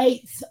 The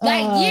weight.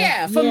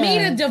 For me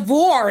to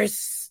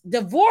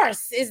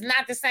divorce is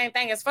not the same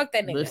thing as fuck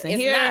that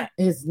nigga.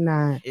 It's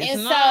not.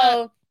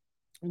 So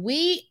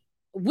we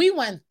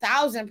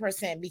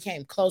 1000%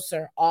 became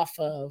closer off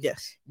of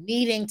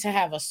needing to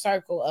have a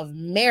circle of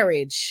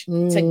marriage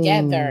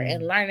together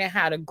and learning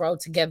how to grow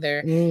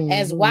together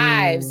as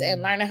wives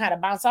and learning how to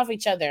bounce off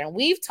each other. And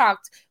we've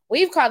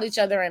called each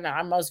other in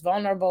our most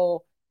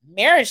vulnerable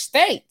marriage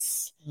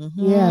states.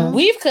 Yeah,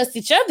 we've cussed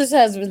each other's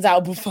husbands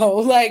out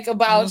before, like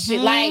about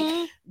shit.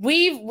 Like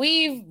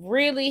we've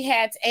really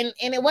had to,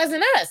 and it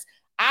wasn't us.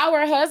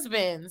 Our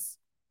husbands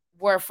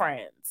were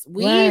friends.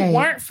 We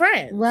weren't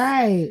friends.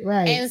 Right.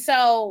 And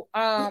so,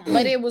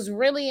 but it was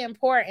really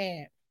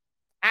important.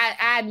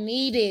 I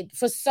needed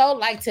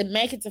to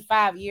make it to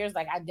 5 years.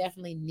 Like I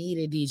definitely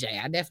needed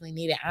DJ. I definitely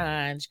needed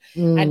Ange.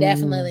 I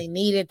definitely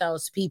needed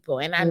those people.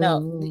 And I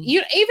know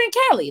you, even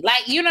Kelly,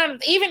 like, you know,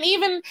 even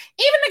the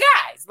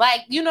guys,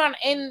 like, you know,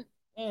 in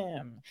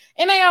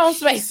their own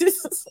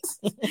spaces.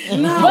 A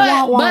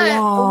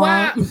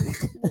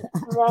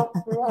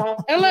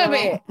little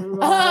bit.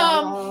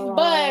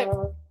 But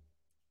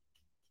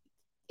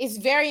it's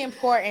very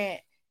important.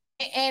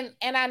 And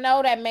I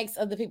know that makes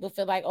other people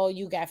feel like, oh,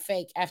 you got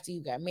fake after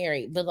you got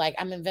married. But like,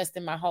 I'm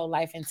investing my whole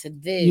life into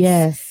this.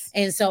 Yes.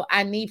 And so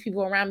I need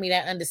people around me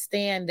that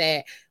understand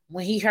that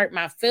when he hurt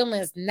my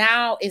feelings,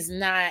 now is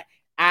not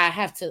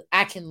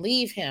I can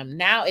leave him.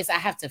 Now it's I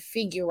have to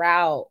figure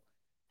out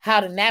how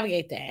to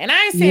navigate that. And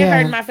I ain't saying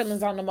hurting my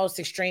feelings on the most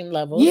extreme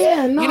levels.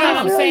 Yeah, no, you know what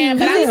I'm saying?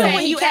 But I'm saying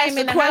when you ask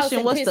the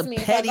question, what's the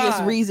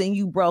pettiest reason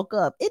you broke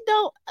up? It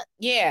don't.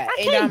 Yeah,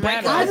 I can't break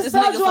up. I just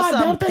told you I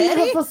dumped a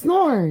nigga for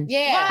snoring.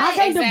 Yeah, I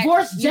can't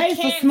divorce Jay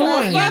for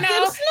snoring. You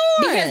know,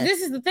 because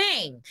this is the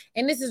thing,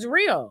 and this is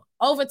real.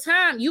 Over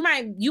time, you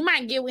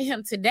might get with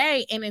him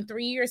today, and in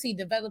 3 years he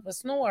develop a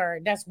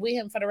snore that's with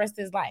him for the rest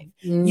of his life.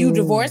 You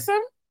divorce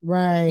him,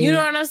 right? You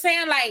know what I'm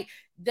saying? Like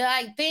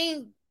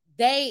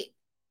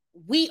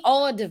we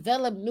all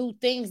develop new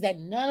things that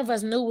none of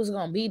us knew was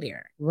gonna be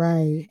there.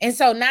 Right. And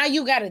so now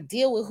you got to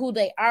deal with who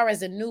they are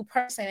as a new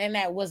person, and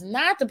that was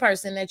not the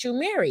person that you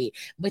married.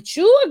 But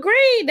you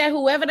agreed that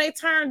whoever they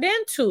turned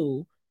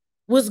into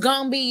was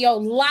gonna be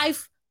your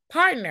life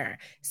partner.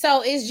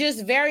 So it's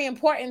just very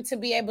important to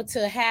be able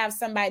to have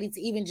somebody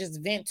to even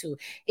just vent to.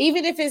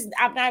 Even if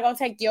I'm not gonna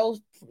take your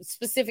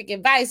specific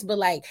advice, but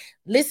like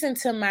listen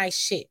to my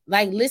shit.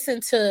 Like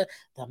listen to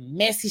the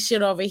messy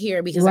shit over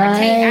here because I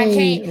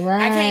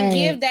can't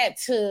give that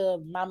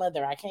to my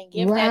mother. I can't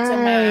give that to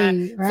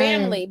my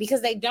family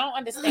because they don't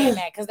understand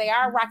that because they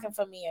are rocking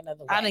for me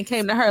another way. I done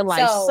came to her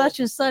like such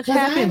and such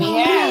happened.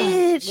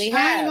 I ain't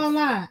gonna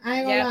lie.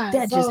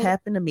 That just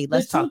happened to me.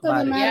 Let's talk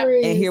about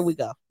it. And here we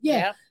go.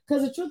 Yeah,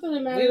 because the truth of the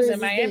matter is in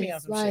Miami on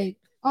some shit.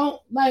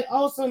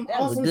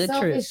 Some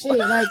selfish shit.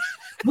 Like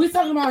we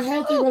talking about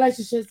healthy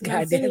relationships.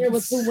 I'm sitting here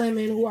with two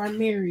women who are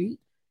married,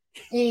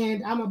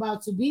 and I'm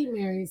about to be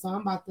married, so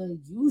I'm about to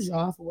use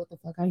y'all for what the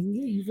fuck I can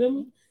get. You feel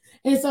me?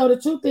 And so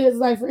the truth is,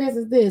 like for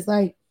instance, this,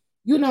 like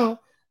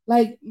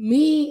like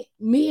me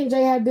and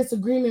Jay had a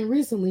disagreement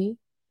recently,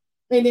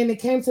 and then it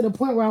came to the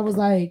point where I was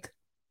like,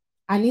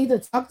 I need to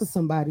talk to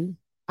somebody.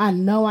 I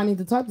know I need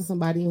to talk to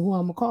somebody, and who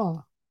I'm gonna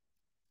call.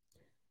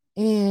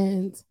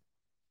 And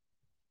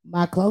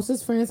my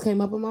closest friends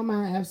came up in my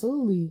mind,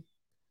 absolutely.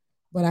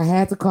 But I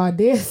had to call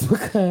this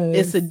because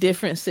it's a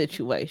different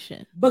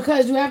situation.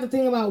 Because you have to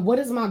think about what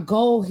is my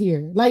goal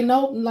here.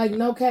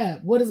 No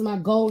cap. What is my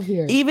goal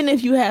here? Even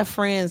if you have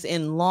friends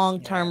in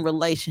long-term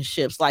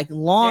relationships, like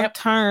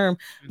long-term,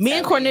 me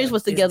and Cornelius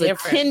was together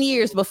 10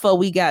 years before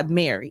we got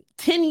married.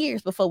 10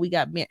 years before we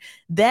got married.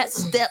 That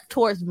step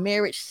towards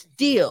marriage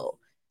still.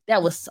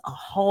 That was a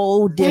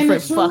whole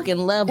different fucking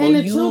level. And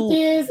the truth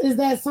is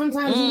that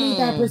sometimes you need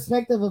that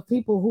perspective of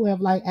people who have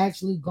like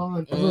actually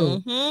gone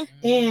through.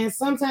 And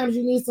sometimes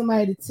you need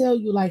somebody to tell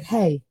you like,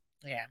 hey,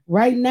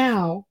 right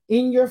now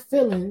in your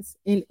feelings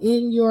and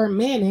in your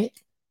manic,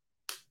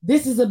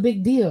 this is a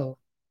big deal.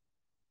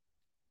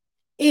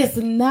 It's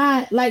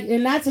not like,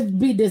 and not to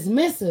be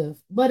dismissive,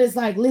 but it's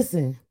like,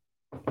 listen,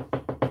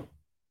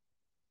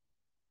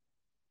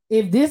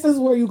 if this is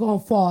where you're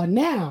going to fall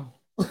now,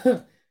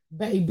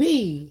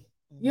 baby,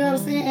 you know what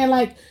I'm saying? And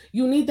like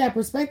you need that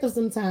perspective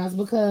sometimes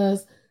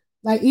because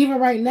like even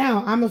right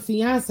now I'm a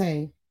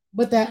fiance,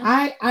 but that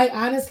I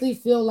honestly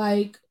feel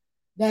like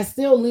that's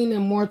still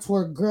leaning more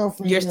toward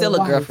girlfriend. You're still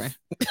a girlfriend.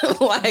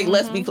 Like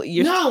let's be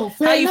clear. No,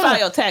 how you file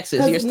your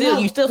taxes?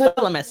 You still feel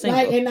them as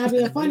single. Like, and not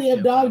being funny,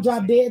 if dog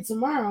drop dead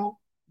tomorrow,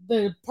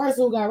 the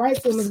person who got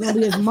rights to him is gonna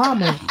be his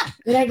mama.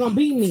 It ain't gonna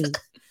be me.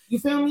 You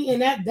feel me?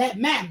 And that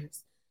matters.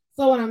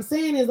 So what I'm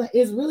saying is like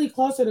it's really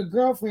closer to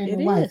girlfriend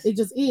and wife. It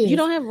just is. You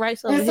don't have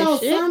rights over his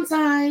shit. And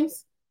so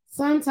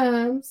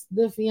sometimes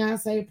the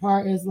fiance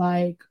part is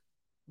like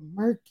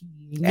murky.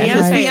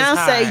 And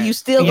fiance, you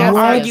still gonna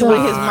argue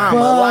with his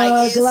mama.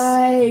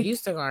 Like you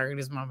still gonna argue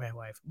with his mama and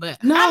wife.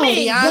 But no, I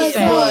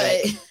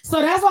mean,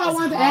 so that's why I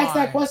wanted to ask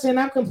that question.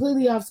 I'm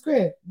completely off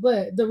script.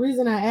 But the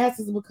reason I asked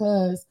is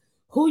because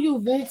who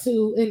you vent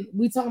to, and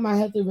we talking about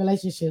healthy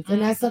relationships,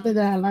 and that's something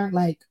that I learned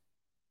like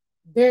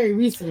very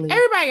recently.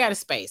 Everybody got a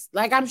space.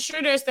 Like I'm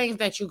sure there's things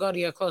that you go to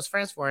your close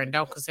friends for and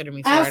don't consider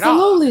me for at all.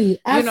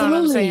 Absolutely. You know what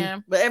I'm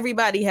saying? But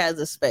everybody has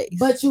a space.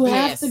 But you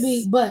have to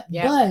be, but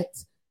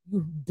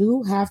you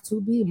do have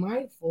to be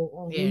mindful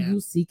on who you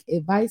seek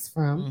advice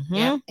from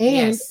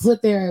and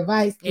put their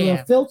advice through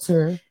a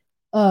filter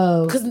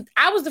of because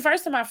I was the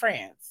first of my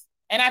friends.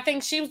 And I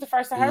think she was the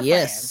first of her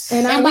friends.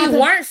 And we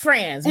weren't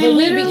friends, but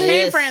we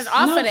became friends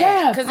off of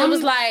that. Because it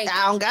was like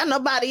I don't got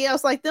nobody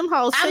else like them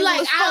hoes. I'm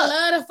like, I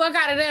love the fuck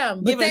out of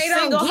them. But they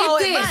don't get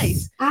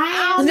this.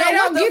 They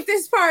don't get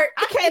this part.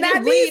 I can't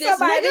not need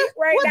somebody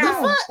right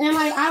now. And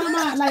like out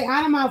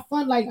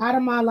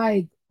of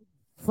my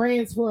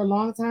friends for a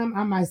long time,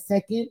 I'm my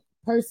second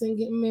person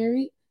getting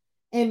married.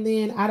 And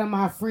then out of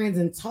my friends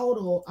in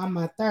total, I'm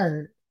my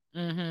third.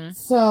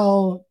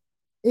 So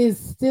is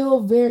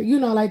still very,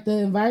 like the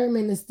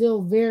environment is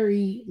still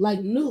very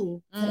like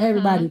new to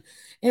everybody.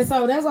 And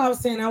so that's what I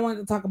was saying. I wanted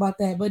to talk about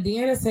that. But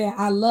Deanna said,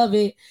 I love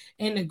it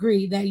and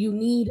agree that you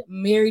need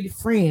married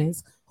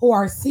friends who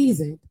are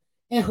seasoned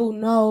and who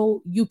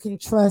know you can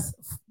trust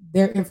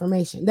their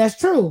information. That's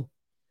true.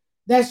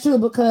 That's true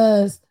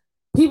because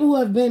people who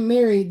have been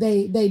married,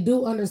 they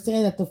do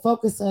understand that the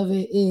focus of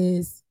it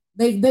is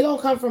they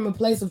don't come from a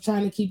place of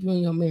trying to keep you in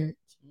your marriage.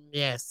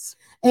 Yes.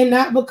 And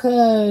not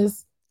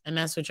because and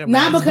that's what you're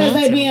not because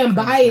they being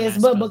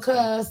biased, but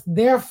because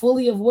they're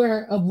fully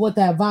aware of what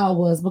that vow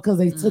was because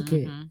they took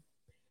it.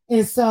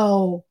 And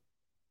so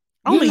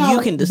only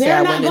you can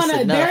decide when it's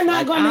enough. They're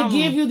not gonna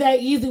give you that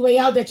easy way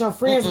out that your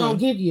friends gonna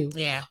give you.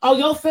 Yeah. Oh,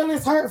 your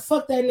feelings hurt.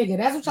 Fuck that nigga.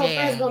 That's what your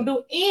friends gonna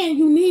do. And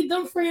you need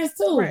them friends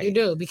too. Right. You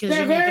do because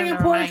they're very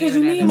important because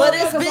you need. But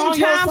it's been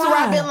times where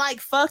I've been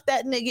like, fuck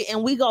that nigga,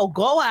 and we go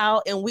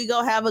out and we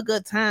go have a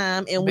good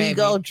time and we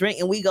go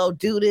drink and we go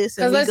do this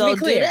and we go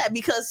do that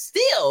because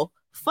still.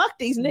 Fuck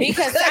these niggas.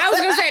 Because I was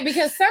gonna say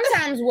because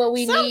sometimes what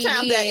we need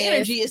that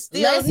energy is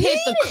still let's hit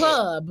the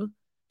club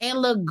and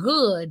look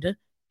good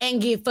and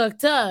get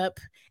fucked up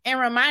and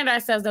remind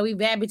ourselves that we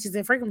bad bitches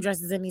in freakum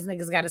dresses and these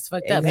niggas got us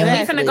fucked up.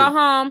 And we finna go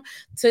home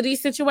to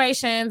these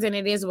situations and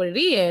it is what it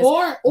is.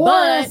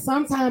 Or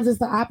sometimes it's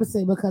the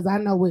opposite because I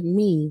know with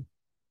me,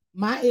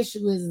 my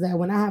issue is that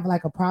when I have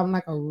like a problem,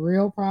 like a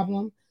real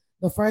problem,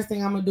 the first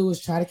thing I'm gonna do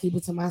is try to keep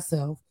it to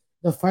myself.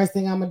 the first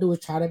thing I'm gonna do is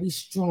try to be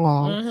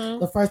strong.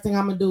 The first thing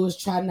I'm gonna do is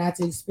try not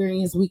to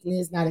experience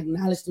weakness, not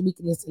acknowledge the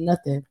weakness or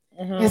nothing.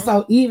 And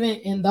so even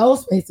in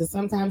those spaces,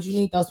 sometimes you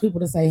need those people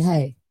to say,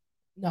 hey,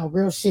 no,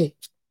 real shit.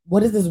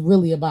 What is this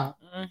really about?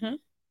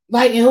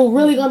 Like, and who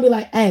really gonna be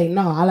like, hey,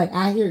 no,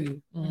 I hear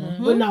you.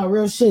 But no,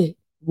 real shit.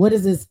 What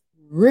is this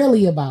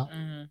really about?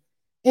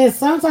 And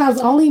sometimes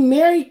only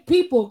married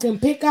people can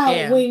pick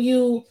out when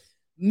you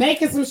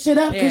making some shit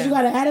up because you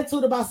got an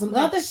attitude about some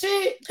other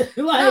shit.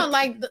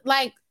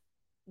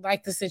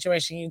 like the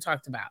situation you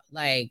talked about.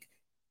 Like,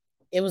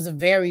 it was a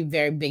very,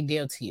 very big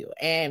deal to you.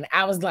 And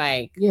I was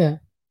like, I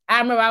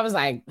remember I was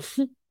like,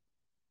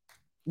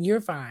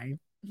 you're fine.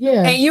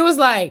 Yeah. And you was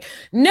like,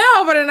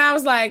 no, but then I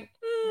was like,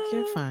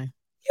 you're fine.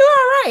 You're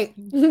all right.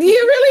 You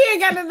really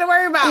ain't got nothing to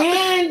worry about.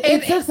 And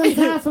it took some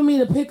time for me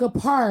to pick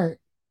apart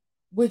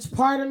which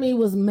part of me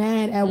was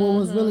mad at what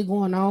was really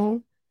going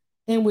on,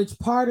 and which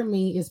part of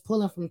me is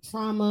pulling from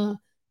trauma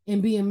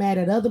and being mad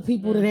at other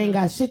people that ain't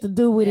got shit to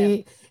do with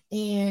it,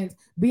 and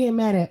being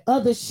mad at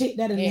other shit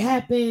that had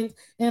happened,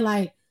 and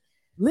like,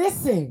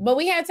 listen. But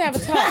we had to have a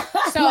talk.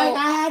 So like,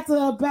 I had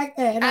to unpack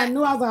that, and I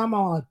knew I was like, I'm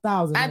on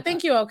 1,000. I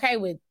think you're okay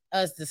with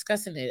us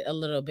discussing it a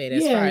little bit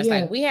as far as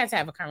like, we had to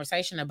have a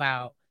conversation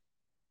about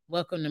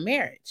welcome to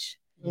marriage,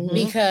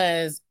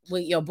 because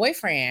with your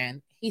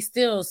boyfriend, he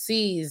still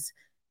sees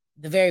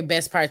the very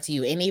best parts of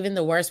you, and even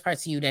the worst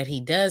parts of you that he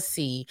does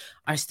see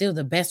are still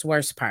the best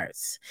worst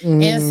parts.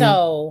 And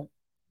so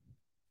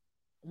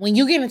when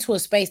you get into a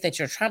space that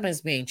your trauma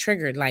is being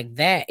triggered like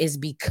that, is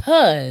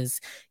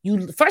because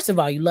you, first of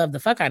all, you love the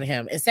fuck out of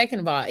him, and second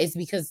of all, it's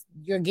because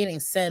you're getting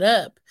set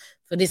up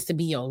for this to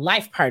be your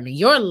life partner.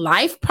 Your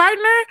life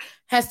partner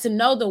has to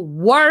know the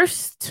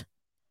worst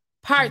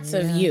parts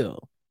of you.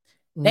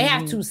 They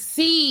have to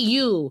see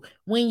you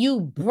when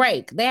you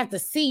break. They have to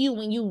see you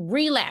when you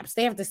relapse.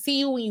 They have to see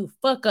you when you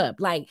fuck up.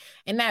 Like,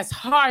 and that's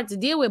hard to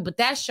deal with, but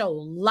that's your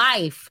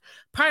life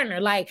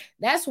partner. Like,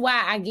 that's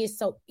why I get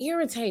so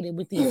irritated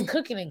with these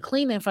cooking and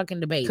cleaning fucking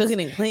debates. Cooking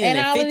and cleaning and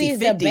all 50, of these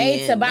 50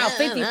 debates and about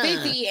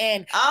 50-50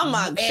 and,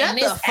 and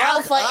this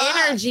alpha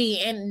energy,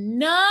 and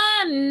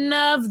none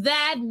of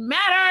that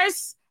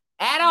matters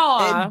at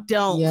all. It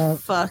don't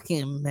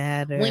fucking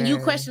matter. When you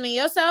questioning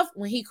yourself,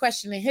 when he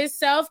questioning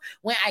himself,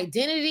 when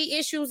identity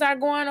issues are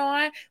going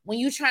on, when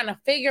you trying to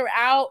figure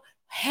out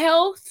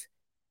health,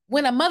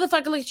 when a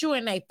motherfucker looks you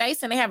in their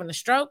face and they having a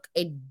stroke,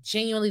 it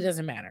genuinely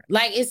doesn't matter.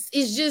 Like,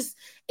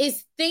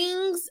 it's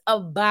things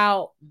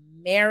about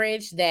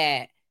marriage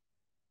that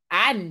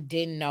I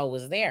didn't know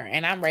was there.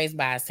 And I'm raised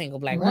by a single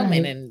Black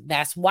woman, and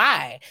that's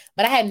why.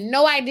 But I had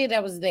no idea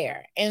that was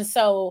there. And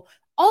so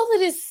all of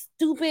this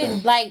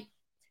stupid, like,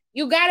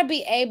 you got to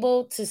be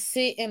able to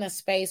sit in a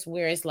space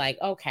where it's like,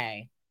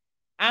 okay,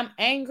 I'm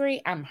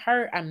angry, I'm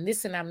hurt, I'm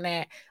this and I'm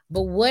that.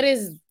 But what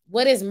is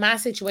my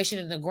situation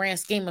in the grand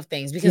scheme of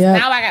things? Because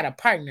now I got a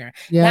partner.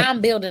 Now I'm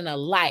building a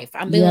life.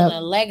 I'm building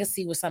a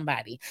legacy with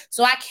somebody.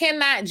 So I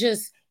cannot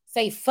just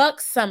say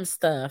fuck some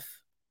stuff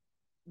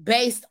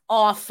based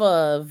off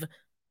of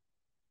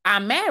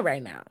I'm mad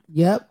right now.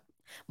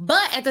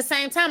 But at the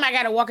same time, I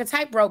got to walk a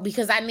tightrope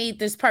because I need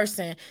this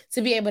person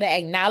to be able to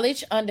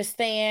acknowledge,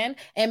 understand,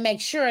 and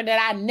make sure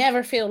that I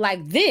never feel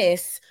like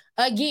this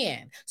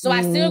again. So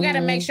I still got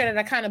to make sure that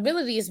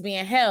accountability is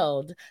being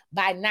held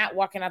by not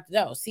walking out the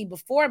door. See,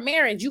 before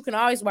marriage, you can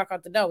always walk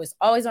out the door. It's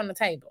always on the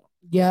table.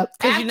 Because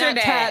you're not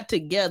tied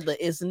together.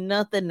 It's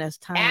nothing that's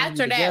tied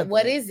after together. That,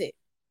 what is it?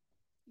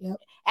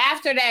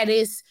 After that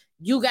is,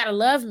 you got to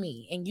love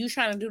me, and you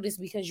trying to do this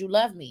because you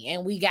love me,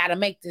 and we got to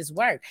make this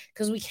work,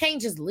 because we can't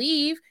just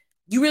leave.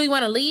 You really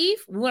want to leave?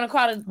 We want to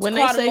call the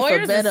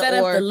lawyers and set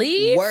up the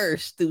leave?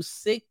 Worse, through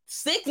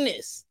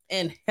sickness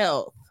and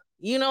health.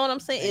 You know what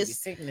I'm saying? Maybe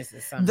sickness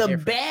is something the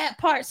different. Bad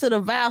parts of the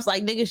vows.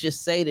 Like, niggas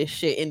just say this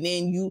shit, and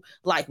then you,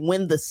 like,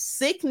 when the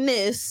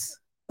sickness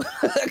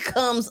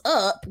comes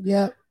up,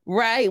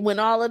 right? When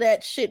all of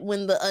that shit,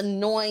 when the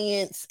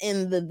annoyance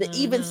and the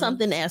even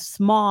something as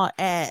small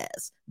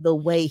as the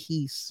way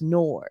he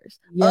snores,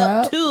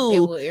 up to it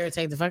will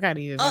irritate the fuck out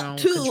of you. Up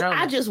to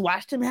I just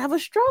watched him have a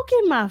stroke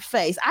in my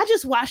face. I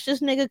just watched this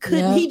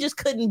nigga he just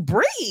couldn't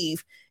breathe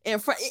in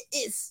front.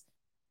 It's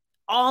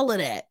all of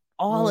that.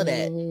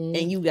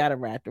 And you gotta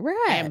ride the ride,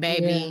 and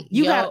baby,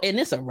 you got, and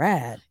it's a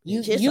ride.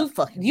 You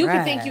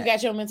can think you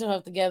got your mental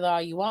health together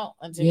all you want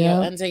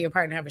until your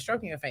partner have a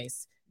stroke in your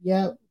face.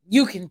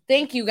 You can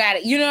think you got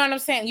it. You know what I'm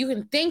saying? You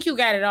can think you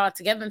got it all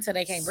together until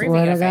they can't breathe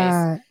in your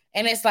face.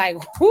 And it's like,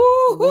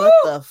 what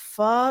the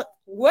fuck?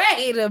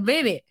 Wait a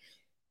minute.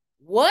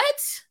 What?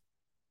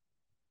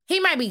 He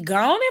might be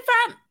gone if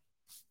I.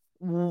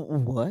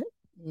 What?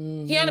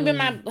 He only been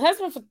my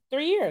husband for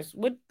 3 years.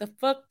 What the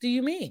fuck do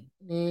you mean?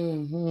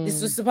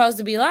 This was supposed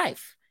to be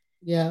life.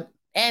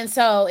 And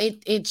so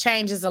it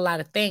changes a lot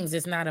of things.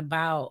 It's not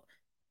about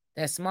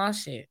that small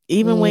shit.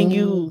 Even when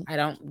you, I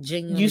don't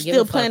genuinely. You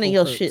still planning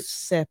your shit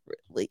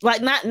separately.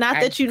 Like not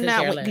that you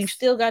not. You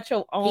still got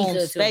your own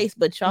space,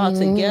 but y'all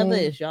together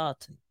is y'all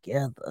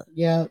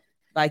together.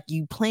 Like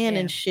you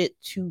planning shit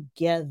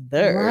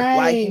together.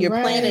 Like you're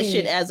planning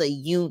shit as a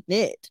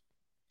unit.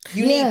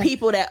 You need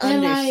people that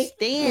And, like,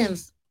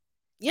 understands.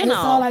 You and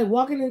know, so like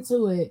walking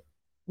into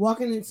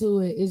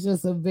it is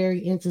just a very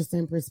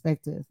interesting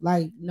perspective.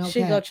 Like, no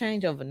shit cap. go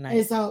change overnight.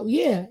 And so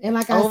and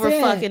like Over I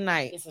said, fucking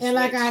night. and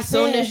like I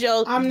Soon said, as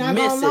your I'm not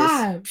missus-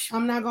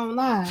 gonna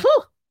lie.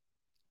 Whew.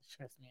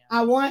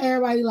 I want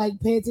everybody like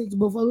pay attention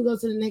before we go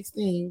to the next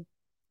thing.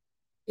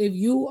 If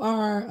you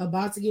are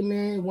about to get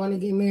married, want to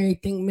get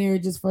married, think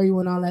marriage is for you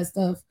and all that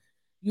stuff,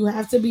 you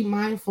have to be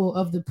mindful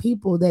of the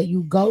people that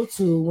you go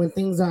to when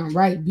things aren't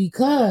right,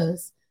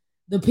 because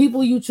the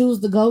people you choose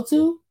to go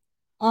to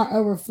are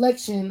a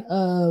reflection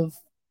of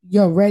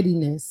your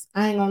readiness.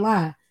 I ain't gonna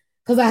lie.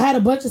 Because I had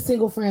a bunch of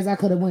single friends I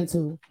could have went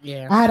to.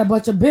 Yeah. I had a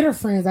bunch of bitter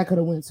friends I could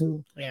have went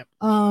to. Yeah.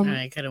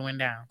 I could have went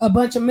down. A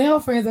bunch of male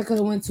friends I could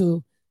have went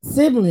to.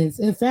 Siblings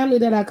and family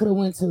that I could have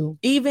went to.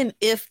 Even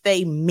if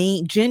they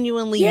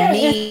genuinely even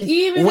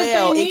mean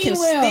well, if they it can mean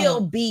well.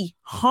 still be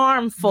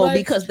harmful But-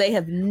 because they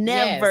have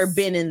never Yes.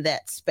 been in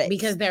that space.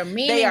 Because they're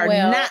meaning they are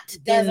well, not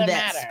in doesn't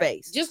that matter.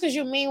 space. Just because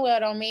you mean well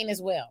don't mean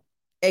as well.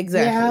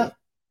 Exactly.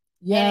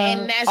 Yeah.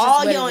 And that's just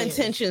All what your it is.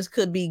 intentions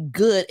could be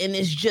good, and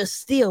it's just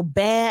still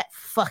bad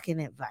fucking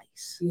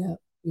advice.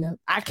 Yep.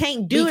 I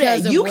can't do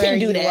Because that. of You where can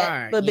do you that,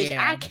 are. but bitch,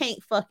 Yeah. I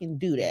can't fucking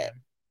do that.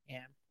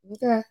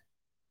 Okay.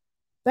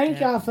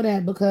 Thank y'all for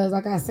that, because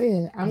like I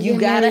said, I'm You getting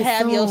gotta married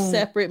have your soon.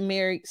 separate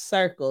married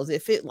circles.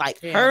 If it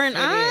like Yeah, her and it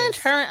Ange,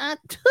 is. her and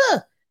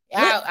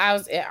I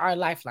was at our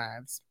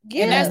lifelines.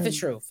 Yeah. And that's the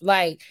truth.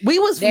 Like, we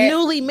was There-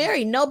 newly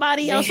married.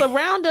 Nobody else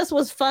around us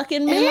was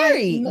fucking And, like,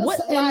 married. no- what?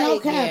 and no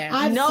Like, cap, yeah.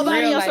 I've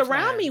nobody seen- else Real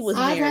around me was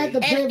I've had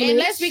married. the- and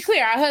let's be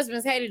clear, our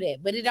husbands hated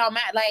it, but it don't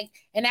matter. Like,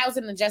 and that was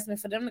an adjustment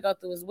for them to go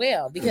through as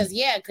well. Because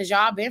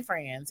y'all been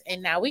friends,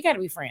 and now we gotta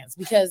be friends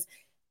because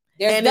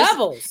there's And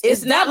doubles.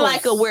 It's not doubles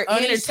like we're on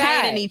each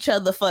entertaining side. each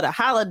other for the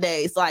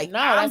holidays. Like, No,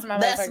 that's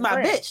that's my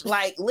my friend. bitch.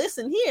 Like,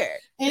 listen here.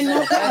 And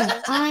no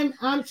cap,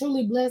 I'm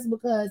truly blessed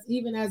because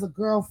even as a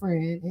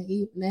girlfriend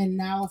and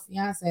now a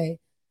fiance,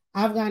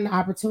 I've gotten the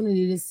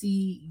opportunity to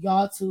see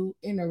y'all two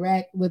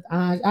interact with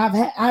Ange.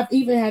 I've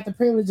even had the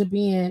privilege of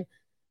being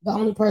the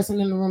only person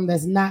in the room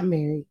that's not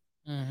married.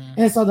 Mhm.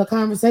 And so the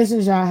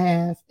conversations y'all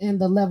have and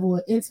the level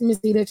of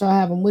intimacy that y'all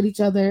have with each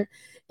other,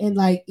 and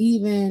like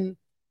even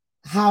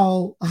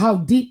how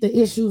deep the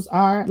issues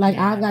are, like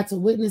Yeah. I got to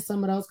witness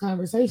some of those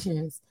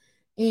conversations,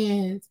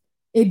 and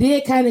it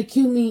did kind of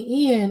cue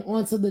me in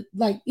onto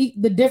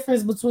the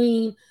difference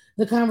between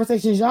the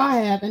conversations y'all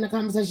have and the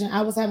conversation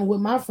I was having with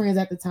my friends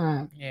at the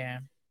time. Yeah.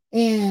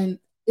 And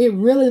it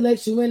really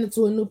lets you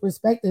into a new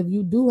perspective.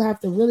 You do have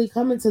to really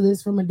come into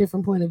this from a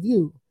different point of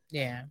view.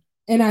 Yeah.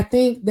 And I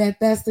think that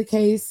that's the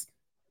case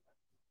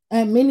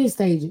at many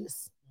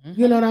stages.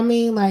 You know what I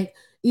mean? Like,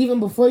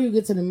 even before you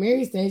get to the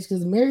married stage,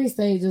 because the married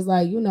stage is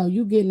like,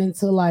 you getting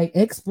into like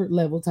expert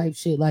level type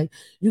shit. Like,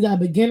 you got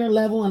beginner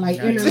level and like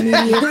Nice.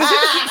 intermediate.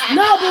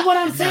 No, but what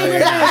I'm saying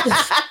is like,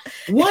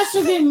 once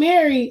you get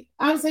married,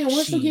 you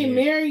get Shit.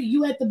 married,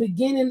 you at the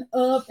beginning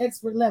of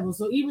expert level.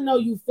 So even though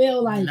you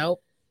feel like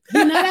Nope.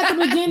 you're not at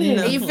the beginning,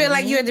 No. You feel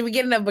like you at the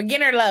beginning of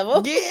beginner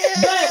level.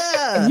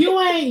 Yeah. you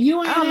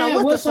ain't I don't know at what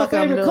the what's your fuck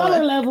I'm favorite doing.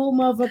 color level,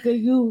 motherfucker.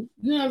 You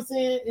know what I'm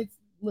saying? It's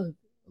look.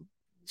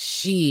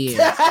 Shit.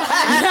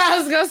 I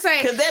was gonna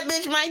say Because that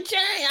bitch might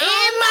change.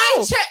 it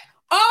might change.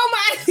 Oh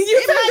my! You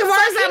It took the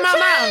words might out of my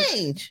mouth. fucking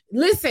change.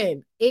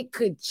 Listen, it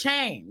could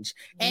change,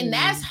 and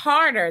that's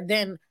harder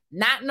than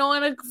not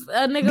knowing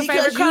a nigga favorite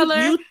Because color.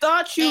 you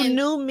thought you And-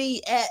 knew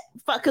me at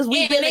because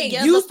we've been and it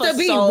together used for to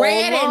be so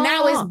red and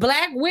now it's long.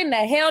 black. When the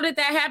hell did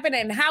that happen?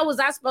 And how was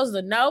I supposed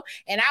to know?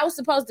 And I was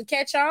supposed to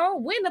catch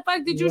on. When the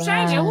fuck did you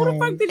change it? Who the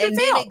fuck did you And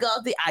then tell? it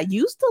goes. I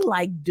used to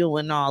like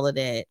doing all of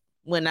that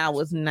when I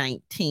was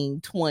 19,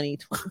 20,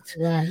 20.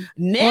 Right.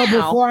 Now, Or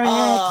before I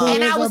had kids,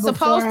 And I was or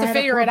before supposed I to had a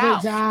figure it corporate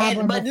out. job,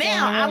 or but before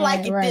now I had- like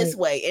it this right.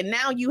 way. And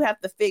now you have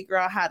to figure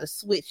out how to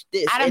switch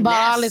this. I done and bought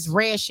all that's- this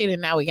red shit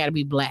and now we gotta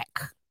be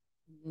black.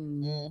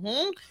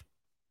 Mhm.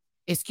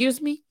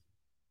 Excuse me?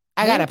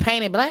 I gotta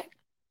paint it black?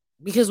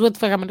 Because what the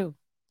fuck I'm gonna do?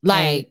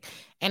 Like,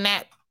 and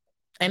that's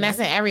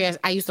in every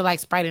I used to like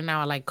Sprite and now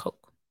I like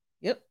Coke.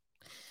 Yep.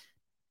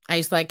 I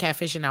used to like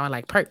catfish and now I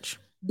like perch.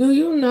 Do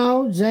you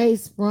know Jay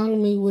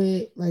sprung me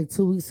with like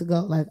 2 weeks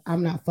ago? Like,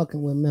 I'm not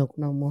fucking with milk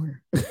no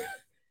more.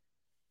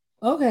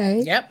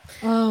 Okay. Yep.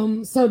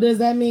 So does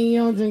that mean you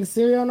don't drink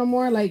cereal no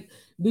more? Like,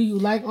 do you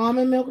like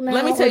almond milk now?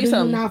 Let me tell or you do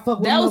something. not fuck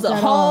with That was milk a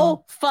at all?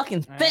 whole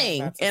fucking Yeah,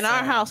 thing that's a in our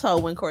sad.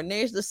 household when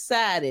Cornelius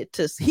decided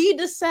to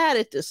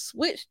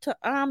switch to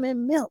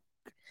almond milk.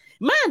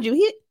 Mind you,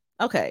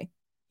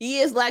 he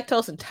is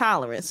lactose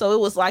intolerant. So it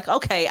was like,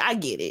 okay, I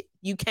get it.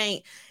 You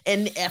can't.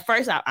 And at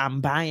first,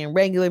 I'm buying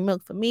regular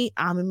milk for me,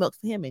 almond milk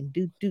for him, and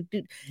do.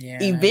 Yeah.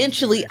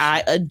 Eventually,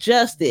 I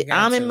adjusted. You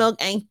got Almond to. milk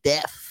ain't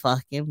that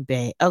fucking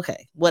bad.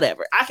 Okay,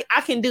 whatever.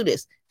 I can do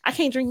this. I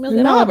can't drink milk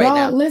at No, all right dog.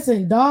 now.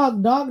 Listen,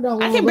 dog don't. I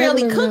want can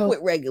barely regular cook milk. with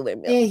regular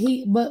milk.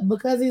 And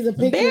because he's a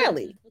picky,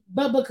 Barely.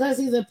 But because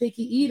he's a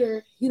picky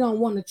eater, he don't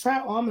want to try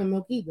almond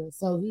milk either.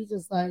 So he's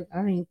just like,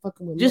 I ain't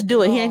fucking with Just milk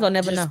do at it. He ain't all.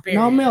 gonna never know.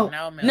 No milk.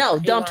 No milk. No,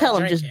 He don't won't tell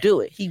him. drink Just it.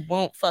 do it. He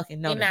won't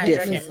fucking know He the not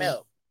difference. drinking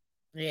milk.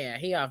 Yeah,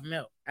 he off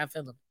milk. I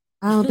feel him.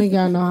 I don't think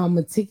y'all know how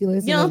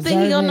meticulous. You don't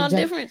think he gonna know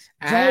difference?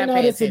 Jay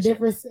noticed a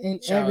difference in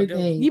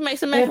everything. You make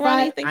some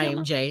macaroni. I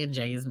am Jay and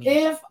Jay is me.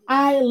 If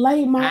I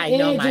lay my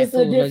edges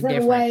a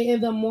different way in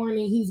the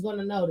morning, he's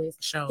gonna notice.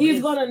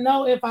 He's gonna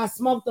know if I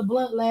smoked the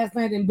blunt last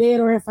night in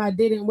bed or if I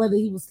didn't, whether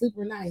he was asleep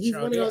or not. He's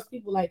one of those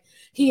people like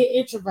he an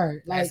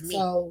introvert, like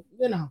so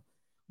you know.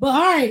 But all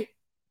right.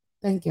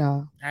 Thank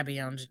y'all. I'm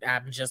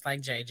just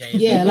like JJ.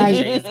 Yeah,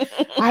 like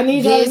I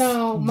need y'all to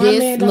know my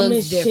man don't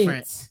miss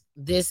different. Shit.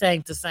 This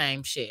ain't the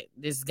same shit.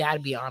 This got to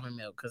be almond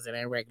milk because it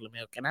ain't regular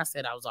milk. And I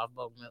said I was off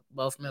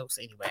both milks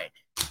anyway.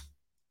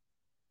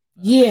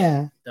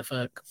 Yeah. The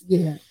fuck.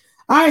 Yeah.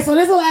 All right, so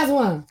this is the last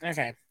one.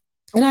 Okay.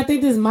 And I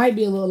think this might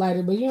be a little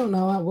lighter, but you don't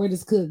know where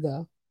this could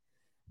go.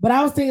 But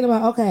I was thinking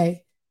about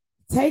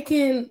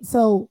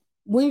so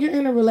when you're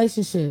in a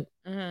relationship,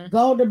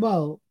 gold or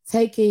bold,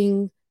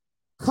 taking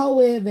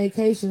co-ed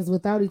vacations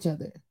without each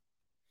other.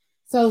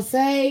 So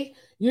say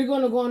you're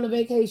going to go on a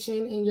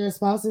vacation and your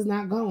spouse is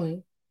not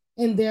going,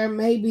 and there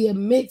may be a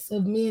mix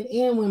of men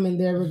and women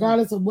there,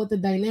 regardless of what the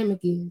dynamic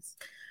is.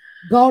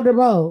 Gold or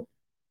bold?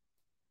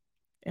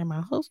 Am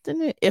I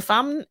hosting it? If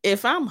I'm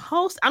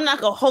host, I'm not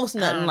gonna host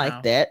nothing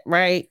like that,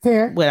 right?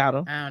 Fair. Without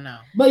him. I don't know.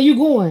 But you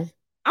going?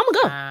 I'm gonna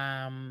go.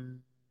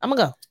 I'm gonna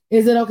go.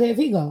 Is it okay if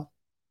he go?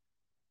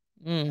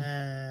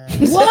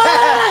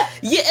 What?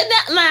 Yeah,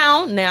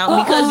 now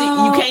because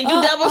you can't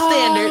do double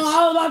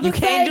standards. You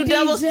can't do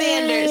double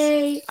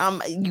standards.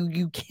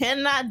 You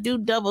cannot do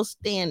double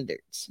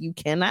standards. You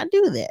cannot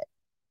do that.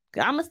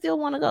 I'ma still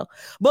want to go,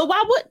 but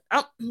why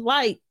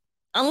would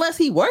unless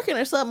he working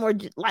or something or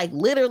like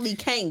literally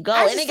can't go?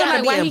 And it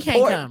gotta be why he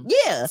can't come.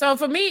 Yeah. So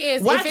for me,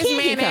 if it's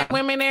men and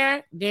women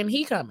there, then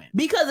he coming.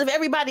 Because if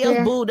everybody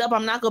else booed up,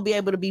 I'm not gonna be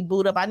able to be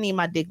booed up. I need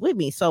my dick with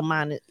me. So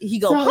he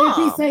go. So if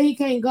he say he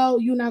can't go,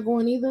 you not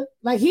going either.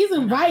 Like he's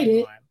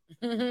invited.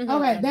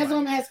 Okay, that's what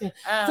I'm asking.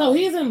 So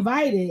he's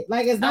invited.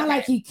 Like it's not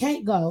like he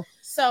can't go.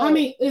 So I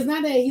mean, it's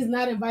not that he's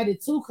not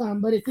invited to come,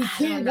 but if he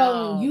can't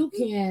go and you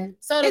can.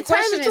 So the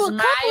question is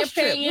my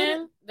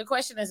opinion. The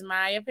question is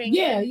my opinion.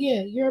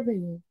 Yeah, your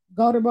opinion.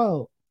 Go to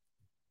bold.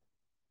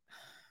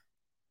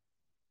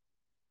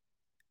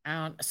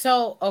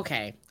 So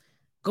okay,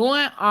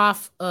 going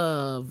off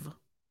of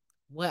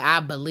what I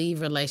believe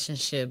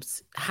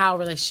how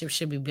relationships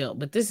should be built,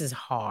 but this is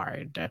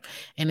hard,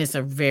 and it's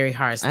a very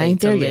hard state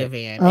to live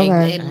in.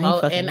 Okay.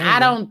 And I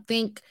don't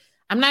think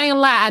I'm not gonna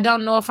lie. I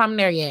don't know if I'm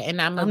there yet,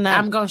 and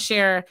I'm gonna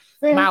share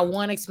my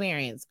one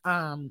experience.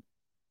 I'm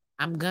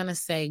gonna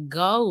say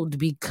gold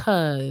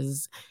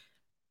because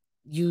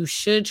you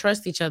should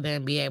trust each other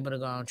and be able to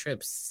go on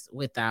trips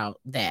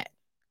without that.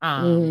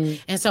 And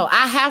so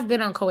I have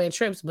been on co-ed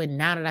trips, but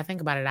now that I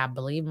think about it, I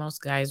believe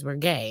most guys were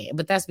gay.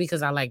 But that's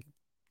because I'm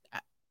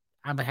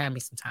gonna have me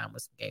some time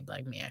with some gay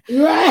black men.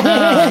 Right.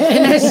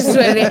 And that's just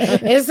what it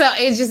is. And so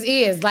it just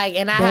is. Like,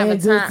 and I have a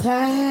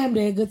time.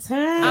 They're a good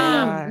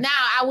time. Now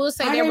I will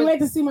say I can't wait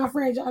to see my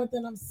friend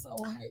Jonathan. I'm so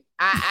hyped.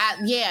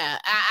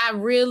 I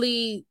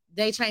really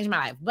they changed my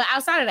life. But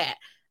outside of that,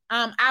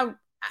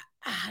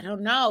 I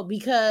don't know,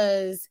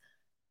 because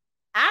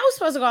I was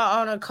supposed to go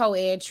on a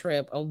co-ed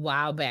trip a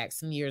while back,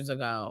 some years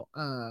ago.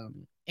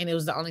 And it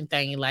was the only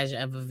thing Elijah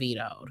ever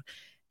vetoed.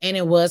 And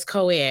it was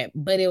co-ed,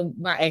 but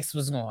my ex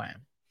was going.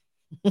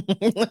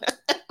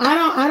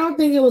 I don't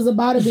think it was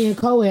about it being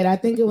co-ed. I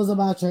think it was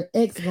about your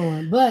ex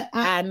going. But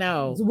I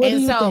know. What do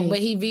you think? But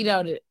he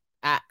vetoed it.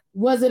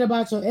 Was it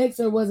about your ex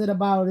or was it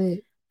about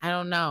it? I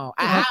don't know.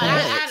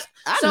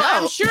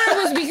 I'm sure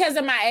it was because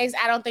of my ex.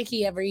 I don't think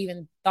he ever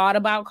even thought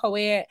about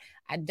co-ed.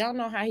 I don't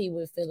know how he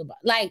would feel about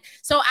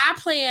so I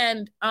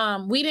planned,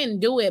 we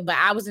didn't do it, but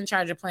I was in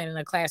charge of planning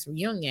a class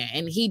reunion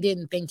and he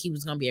didn't think he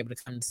was going to be able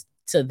to come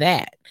to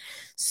that.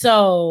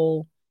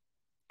 So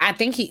I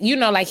think he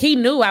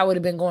knew I would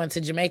have been going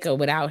to Jamaica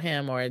without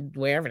him or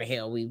wherever the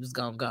hell we was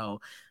going to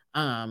go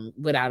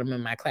without him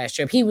in my class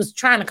trip. He was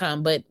trying to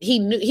come, but he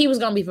knew he was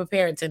going to be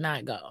prepared to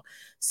not go.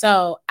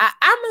 So I'm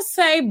going to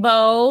say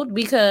bold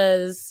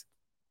because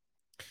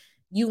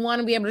you want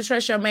to be able to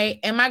trust your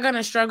mate. Am I going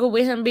to struggle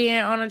with him being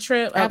on a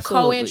trip, a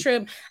co-ed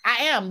trip?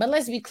 I am, but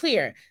let's be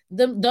clear.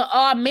 The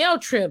all male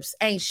trips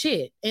ain't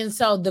shit. And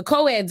so the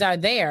co-eds are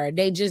there.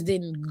 They just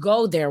didn't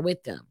go there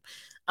with them.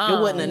 It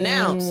wasn't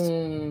announced.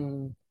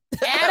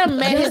 Adam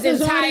met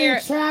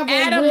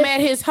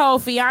his whole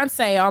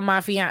fiance on my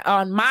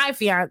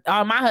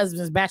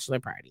husband's bachelor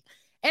party.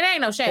 And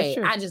ain't no shade.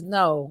 I just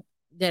know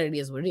that it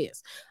is what it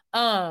is.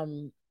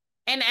 And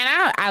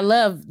I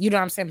love, you know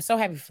what I'm saying? I'm so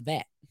happy for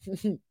that.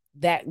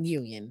 That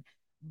union,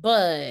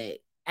 but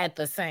at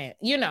the same,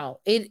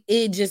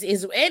 it just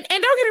is. And don't get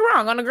it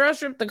wrong, on the girls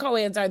trip, the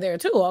co-eds are there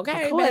too.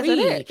 Okay,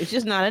 baby. It's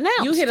just not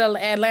announced. You hit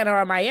Atlanta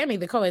or Miami,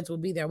 the co-eds will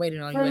be there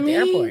waiting on you at the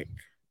airport.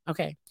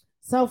 Okay.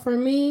 So for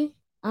me,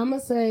 I'm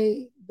gonna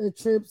say the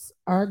trips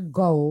are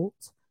gold.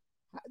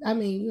 I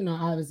mean,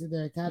 obviously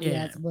there are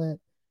caveats, but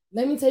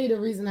let me tell you the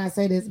reason I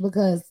say this,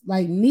 because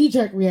like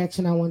knee-jerk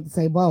reaction, I wanted to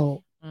say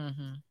bold,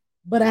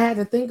 but I had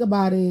to think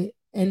about it.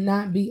 and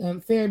not be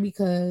unfair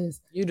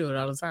because you do it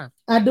all the time.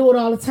 I do it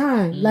all the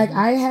time. Mm-hmm. Like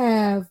I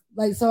have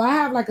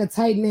like a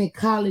tight-knit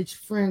college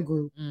friend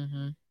group.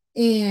 Mm-hmm.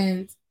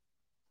 And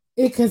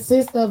it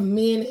consists of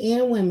men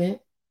and women.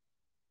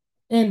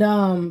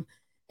 And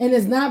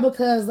it's not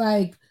because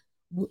like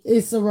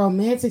it's a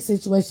romantic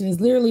situation.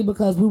 It's literally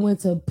because we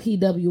went to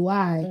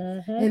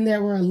PWI and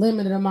there were a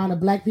limited amount of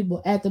Black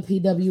people at the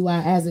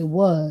PWI as it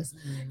was.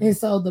 And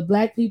so the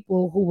Black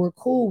people who were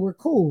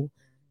cool.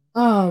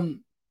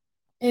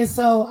 And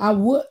so I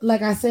would,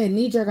 like I said,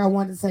 knee jerk, I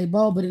wanted to say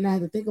bold, but then I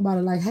had to think about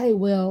it like, hey,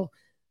 well,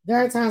 there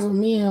are times when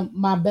me and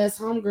my best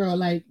homegirl,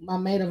 like my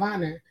maid of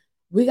honor,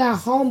 we got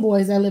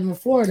homeboys that live in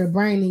Florida,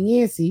 Brian and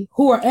Yancy,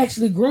 who are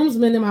actually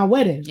groomsmen in my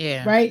wedding.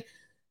 Yeah. Right?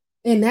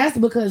 And that's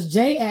because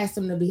Jay asked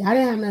them to be. I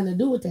didn't have nothing to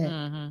do with that.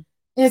 Mm-hmm.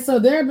 And so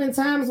there have been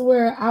times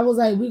where I was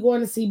like, we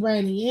going to see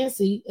Brian and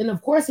Yancy. And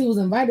of course he was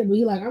invited, but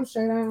he like, I'm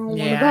straight. I don't want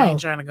to go. I ain't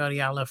trying to go to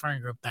y'all little friend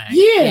group thing.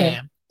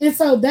 Yeah. And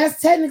so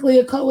that's technically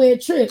a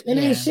co-ed trip. And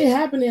ain't shit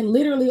happening.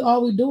 Literally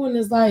all we doing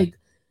is like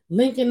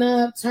linking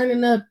up,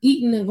 turning up,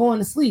 eating, and going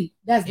to sleep.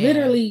 That's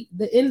literally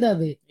the end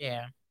of it.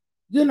 Yeah.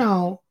 You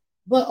know,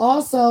 but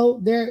also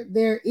there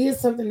is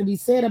something to be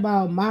said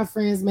about my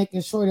friends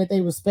making sure that they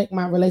respect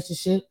my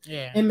relationship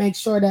and make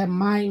sure that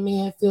my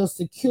man feels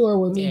secure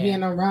with me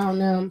being around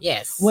them.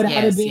 Yes.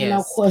 Without it being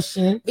no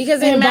question.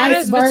 Because it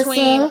matters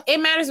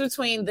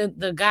between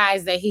the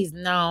guys that he's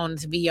known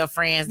to be your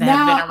friends that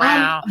have been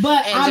around.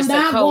 I'm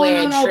not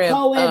going on no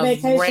co-ed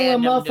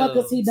vacation with motherfuckers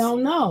dudes. He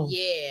don't know.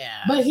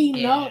 Yeah. But he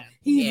know.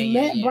 He's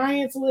met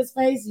Brian to his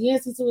face,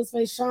 Yancy to his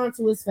face, Sean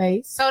to his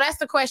face. So that's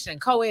the question.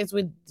 Co-eds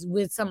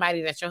with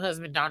somebody that your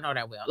husband don't know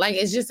that well. Like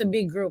it's just a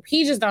big group.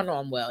 He just don't know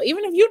him well.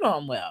 Even if you know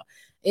him well,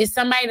 it's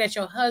somebody that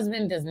your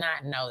husband does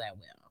not know that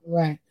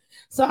well. Right.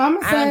 So I'm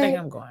gonna say, I don't think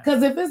I'm going.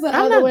 Because if it's the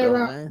other way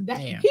around,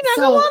 he's not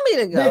gonna want me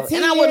to go,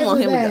 and I wouldn't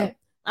want him to go.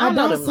 I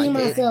don't see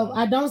myself.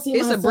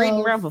 It's a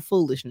breeding ground for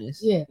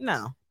foolishness. Yeah.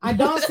 No. I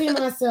don't see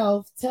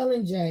myself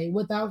telling Jay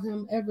without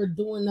him ever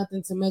doing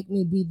nothing to make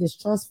me be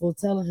distrustful,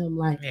 telling him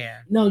like,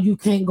 no, you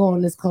can't go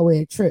on this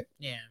co-ed trip.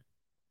 Yeah.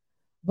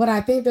 But I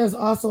think there's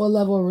also a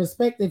level of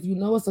respect if you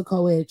know it's a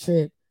co-ed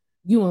trip,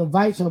 you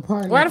invite your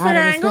partner. What if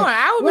I ain't going?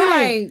 I would be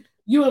like,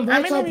 you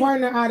invite your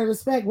partner out of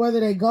respect,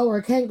 whether they go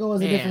or can't go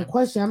is a different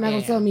question. I'm not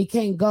gonna tell him he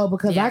can't go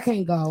because I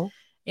can't go.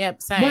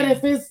 Yep. Same. But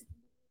if it's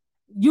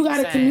you got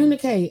to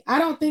communicate. I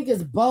don't think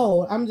it's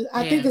bold.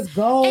 I think it's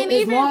gold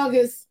as long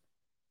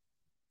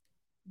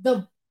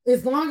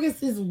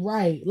as it's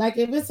right. Like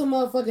if it's a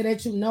motherfucker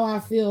that you know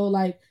I feel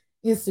like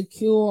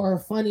insecure or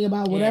funny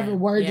about whatever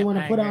word you want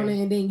to put on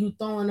it, and then you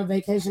throwing a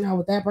vacation out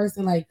with that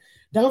person, like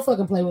don't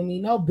fucking play with me.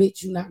 No,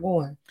 bitch, you not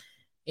going.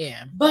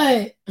 Yeah.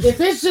 But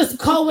if it's just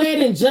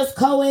co-ed and just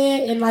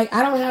co-ed and like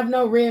I don't have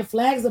no red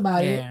flags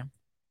about it,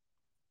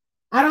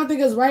 I don't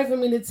think it's right for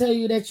me to tell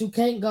you that you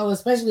can't go,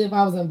 especially if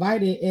I was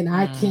invited and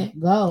I can't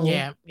go.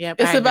 Yeah. Yep.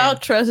 It's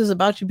about trust. It's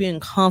about you being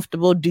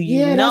comfortable. Do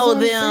you know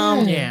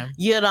them? Yeah.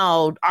 You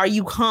know, are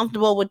you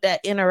comfortable with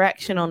that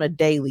interaction on a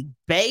daily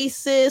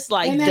basis?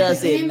 Like,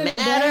 does it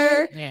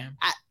matter?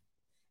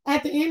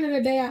 At the end of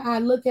the day, I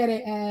look at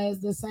it as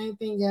the same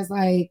thing as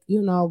like,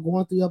 you know,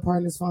 going through your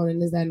partner's phone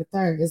and this, that, and the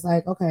third. It's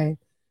like, okay,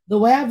 the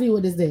way I view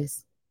it is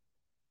this.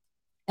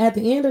 At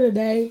the end of the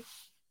day,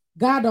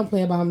 God don't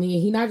play about me,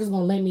 and He not just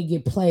gonna let me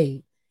get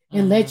played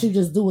and let you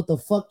just do what the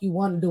fuck you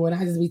want to do, and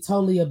I just be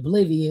totally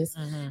oblivious,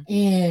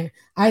 and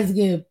I just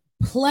get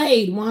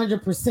played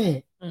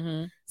 100%.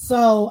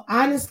 So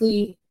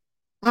honestly,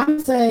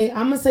 I'm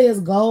gonna say it's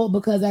gold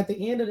because at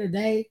the end of the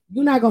day,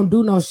 you're not gonna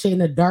do no shit in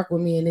the dark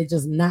with me and it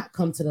just not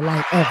come to the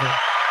light ever.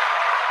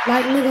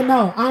 Like nigga,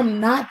 no, I'm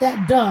not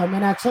that dumb,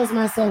 and I trust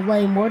myself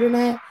way more than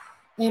that,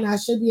 and I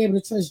should be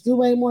able to trust you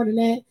way more than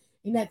that.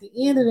 And at the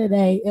end of the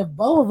day, if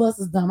both of us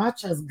is dumb, I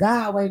trust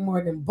God way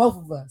more than both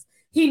of us.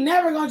 He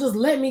never gonna just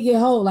let me get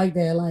hold like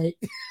that. Like,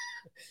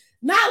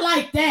 not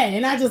like that.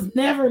 And I just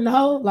never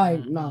know.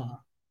 Like,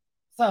 no.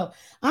 So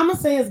I'm gonna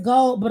say it's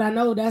gold, but I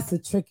know that's a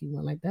tricky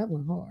one. Like, that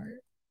one hard.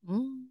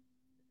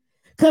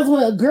 Because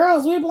with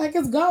girls, we be like,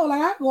 it's gold.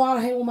 Like, I go out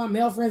and hang with my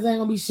male friends, ain't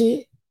gonna be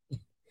shit.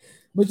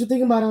 But you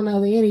think about on the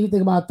other end, you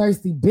think about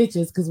thirsty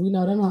bitches because we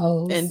know them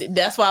hoes. And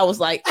that's why I was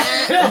like,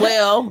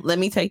 well, let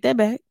me take that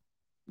back.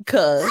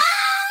 Cause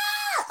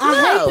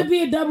I hate to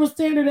be a double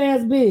standard ass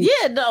bitch.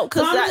 Yeah, no,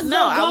 because I wouldn't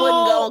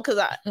go because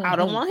I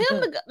don't want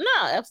him to go.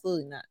 No,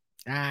 absolutely not.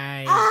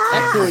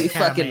 Absolutely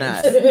fucking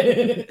not.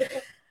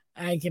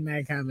 I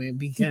cannot comment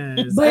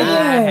because I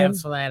have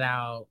flat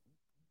out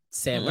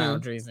set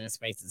boundaries and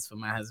spaces for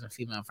my husband,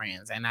 female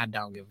friends, and I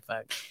don't give a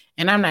fuck.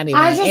 And I'm not even.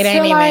 It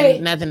ain't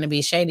even nothing to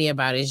be shady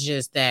about. It's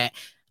just that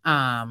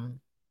I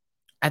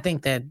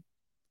think that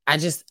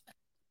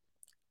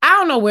I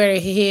don't know where to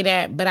hit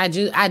at, but I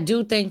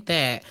do think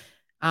that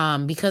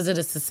because of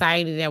the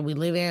society that we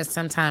live in,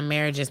 sometimes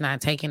marriage is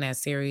not taken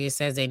as serious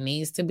as it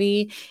needs to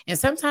be. And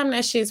sometimes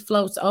that shit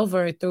floats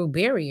over through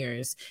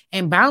barriers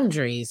and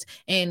boundaries.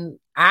 And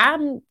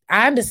I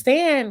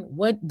understand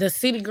what the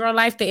city girl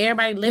life that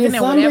everybody living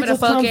and whatever the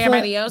fuck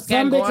everybody else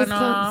got going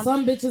on.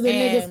 Some bitches and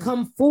niggas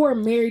come for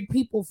married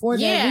people for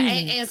that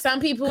reason. And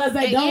some people because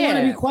they don't want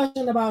to be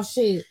questioned about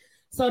shit.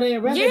 So they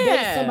rather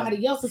date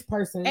somebody else's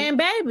person. And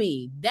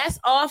baby, that's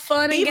all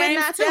fun and even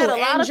games too. A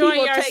lot Enjoy of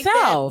people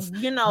yourself. Take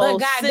that, you know,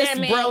 but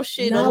goddamn bro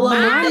shit. No,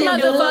 my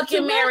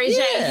motherfucking marriage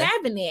ain't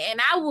having it, and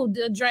I will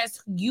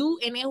address you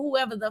and then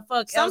whoever the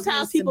fuck.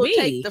 Sometimes people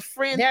take the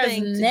friend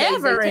thing. There's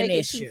never an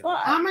issue.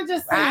 I'ma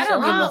just say, I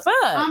don't give a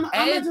fuck.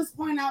 I'ma just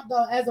point out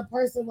though, as a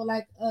person with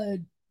like a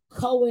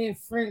co-ed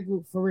friend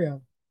group for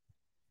real,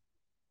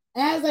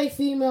 as a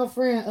female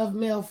friend of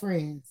male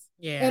friends.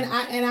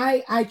 Yeah, and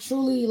I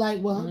truly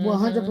like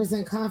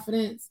 100%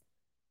 confidence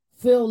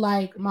feel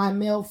like my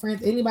male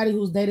friends, anybody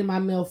who's dated my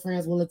male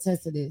friends will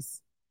attest to this.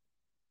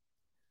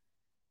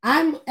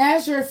 I'm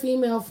as your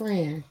female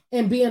friend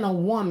and being a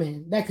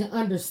woman that can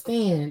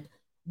understand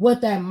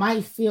what that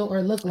might feel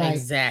or look like.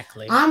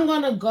 Exactly. I'm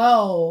gonna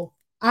go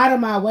out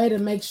of my way to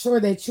make sure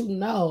that you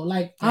know,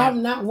 like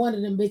I'm not one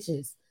of them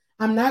bitches.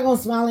 I'm not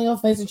gonna smile in your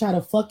face and try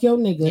to fuck your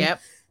nigga.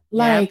 Yep.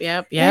 Like,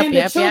 and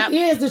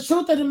the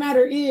truth of the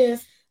matter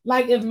is.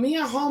 Like if me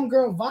and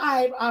homegirl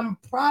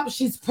vibe,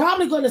 she's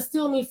probably going to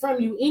steal me from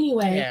you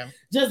anyway,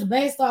 just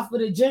based off of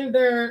the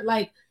gender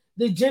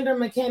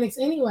mechanics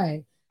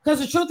anyway. Because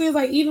the truth is,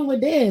 like even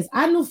with Dez,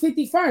 I knew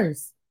 50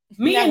 first.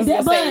 Me and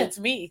Dez, but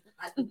me.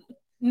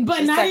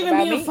 But not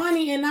even being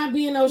funny and not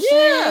being no shade.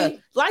 Yeah,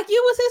 like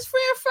you was his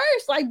friend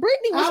first. Like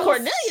Brittany was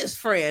Cornelia's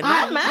friend,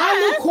 not mine.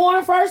 I knew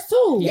Corn first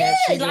too. Yeah,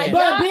 like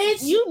but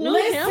bitch, you knew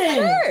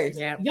him first.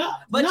 Yeah.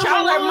 But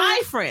y'all are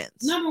my friends.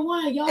 Number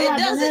one, y'all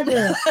have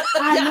never.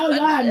 I know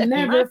y'all have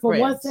never for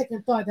 1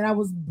 second thought that I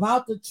was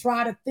about to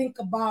try to think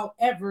about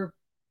ever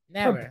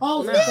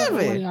proposing to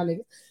one of y'all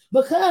niggas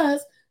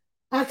because.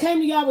 I came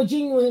to y'all with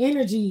genuine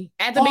energy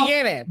at the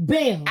beginning.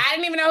 Bam! I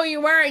didn't even know who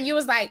you were, and you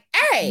was like,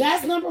 "Hey,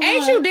 that's number one.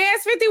 Ain't you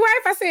Dad's 50 wife?"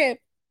 I said,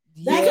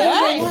 "That's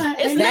number one."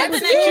 It's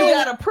nothing that you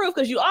gotta prove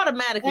because you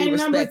automatically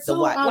respect the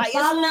wife. Like it's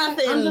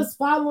nothing. I'm just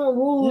following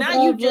rules.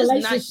 Now you just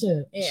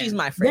relationship. She's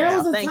my friend. There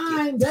was a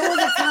time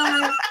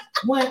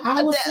when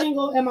I was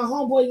single and my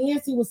homeboy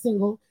Yancey was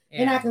single.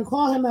 Yeah. And I can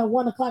call him at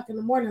 1:00 in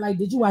the morning. Like,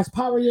 did you watch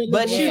Power yet?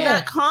 But you're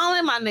not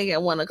calling my nigga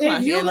at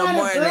 1:00 in the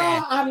morning.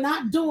 Girl, I'm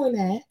not doing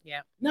that.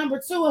 Yep. Number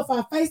two, if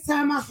I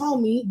FaceTime my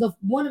homie,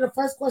 one of the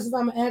first questions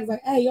I'm gonna ask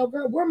like, "Hey, yo,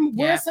 girl, we're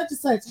such and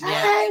such.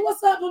 Hey,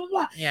 what's up?" Blah blah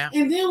blah. Yeah.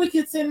 And then we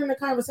consider the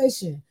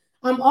conversation.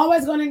 I'm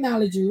always gonna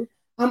acknowledge you.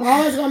 I'm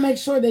always gonna make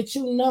sure that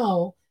you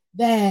know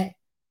that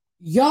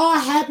your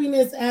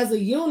happiness as a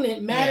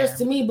unit matters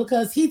to me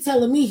because he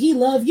telling me he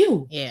love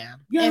you. Yeah.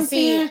 You know what I'm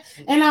saying?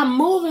 And I'm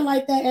moving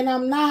like that, and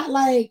I'm not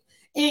like,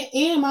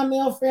 and my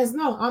male friends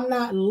know I'm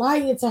not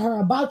lying to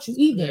her about you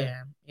either.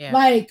 Yeah. Yeah.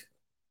 Like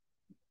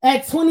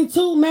at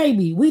 22,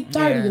 maybe we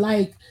 30.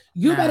 Like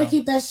you better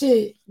keep that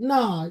shit.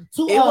 No,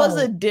 too old. It was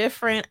a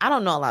different. I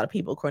don't know a lot of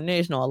people.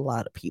 Cornelius know a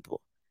lot of people.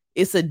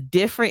 It's a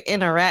different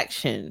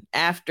interaction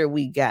after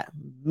we got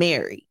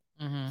married.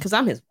 Because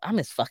I'm his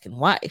fucking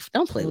wife.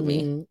 Don't play with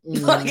me.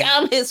 Like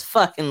I'm his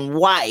fucking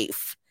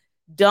wife.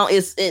 I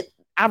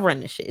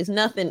run this shit. It's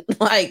nothing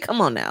like, come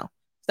on now.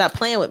 Stop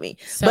playing with me.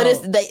 So, but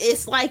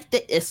it's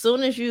like as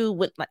soon as you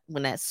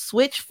when that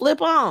switch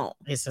flip on.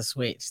 It's a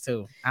switch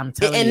too. I'm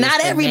telling you. And not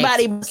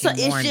everybody, it's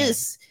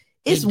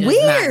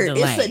weird.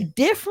 It's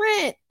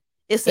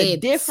a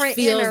different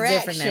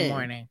interaction that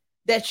morning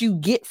that you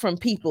get from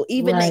people,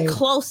 even their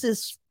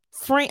closest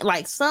friend.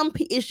 Like some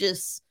people, it's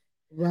just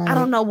I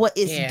don't know what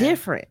it's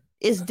different.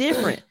 It's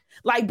different.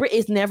 Like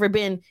it's never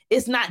been.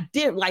 It's not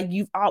different. Like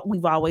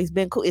we've always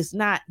been cool. It's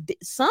not.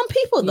 Some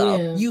people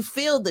though, you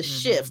feel the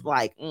shift.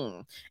 Like,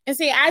 and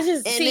see, I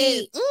just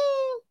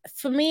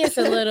for me, it's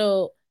a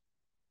little.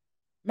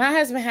 My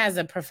husband has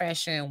a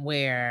profession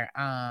where,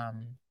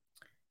 I'm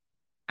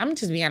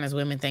just be honest.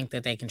 Women think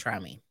that they can try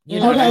me. You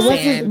know what I'm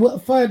saying?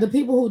 For the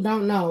people who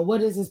don't know,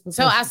 what is his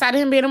profession? So outside of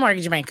him being a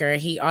mortgage banker,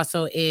 he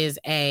also is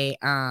a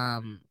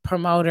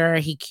promoter.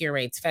 He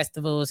curates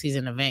festivals. He's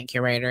an event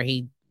curator.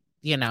 He,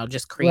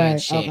 just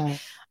creates shit. Okay.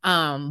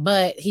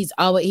 But he's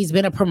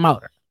been a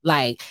promoter.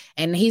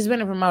 And he's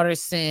been a promoter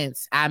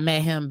since I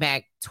met him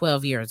back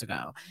 12 years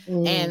ago.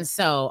 And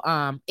so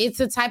it's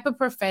a type of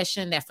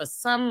profession that for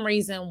some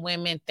reason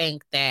women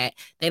think that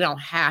they don't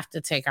have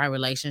to take our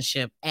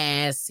relationship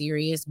as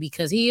serious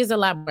because he is a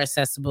lot more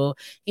accessible.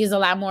 He's a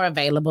lot more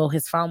available.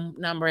 His phone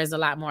number is a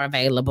lot more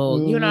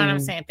available. You know what I'm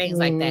saying? Things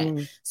like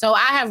that. So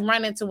I have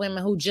run into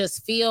women who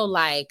just feel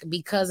like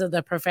because of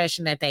the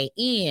profession that they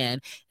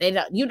in, they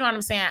don't, you know what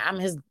I'm saying?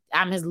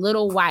 I'm his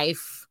little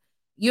wife.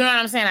 You know what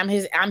I'm saying? I'm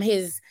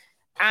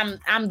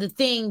the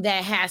thing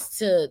that has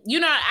to,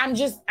 I'm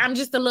just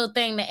a little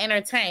thing to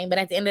entertain. But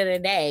at the end of the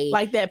day,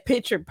 like that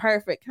picture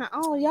perfect.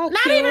 Oh, y'all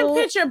not cute. Even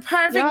picture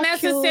perfect y'all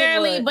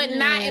necessarily, cute, but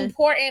not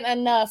important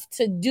enough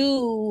to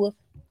do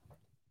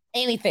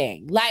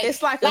anything. Like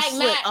it's like a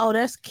slip. Oh,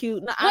 that's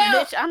cute. No,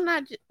 I'm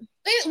not.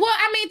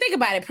 Think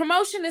about it.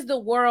 Promotion is the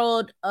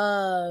world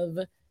of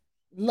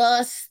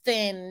lust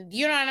and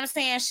you know what I'm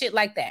saying, shit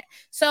like that.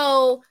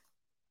 So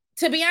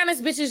to be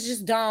honest, bitches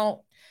just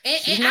don't.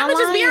 And I'm gonna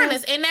just be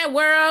honest, in that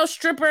world,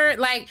 strippers,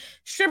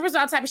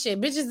 all type of shit.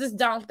 Bitches just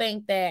don't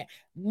think that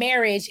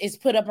marriage is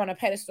put up on a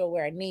pedestal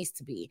where it needs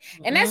to be.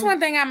 And that's one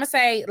thing I'm gonna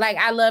say, like,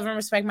 I love and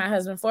respect my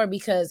husband for,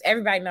 because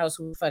everybody knows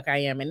who the fuck I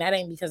am. And that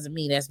ain't because of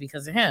me, that's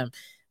because of him.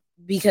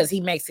 Because he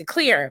makes it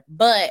clear.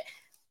 But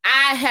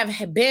I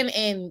have been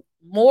in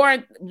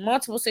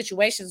multiple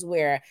situations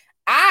where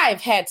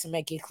I've had to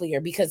make it clear,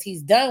 because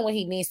he's done what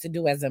he needs to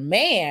do as a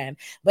man.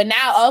 But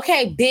now,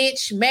 okay,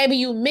 bitch, maybe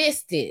you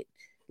missed it.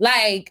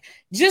 Like,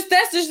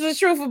 that's just the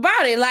truth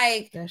about it.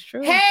 Like, that's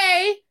true.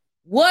 Hey,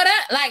 what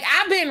up? Like,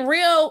 I've been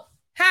real.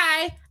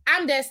 Hi,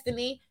 I'm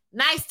Destiny.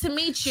 Nice to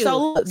meet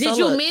you. Did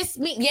you miss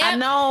me? Yeah, I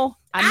know.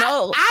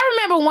 I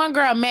remember one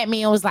girl met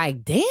me and was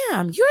like,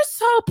 "Damn, you're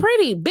so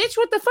pretty, bitch.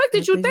 What the fuck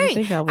did you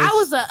think? I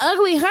was an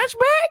ugly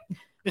hunchback?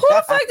 Who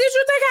the fuck did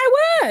you think I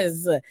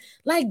was?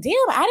 Like, damn,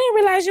 I didn't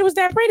realize you was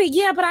that pretty.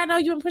 Yeah, but I know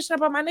you been pushing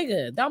up on my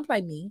nigga. Don't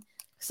play me."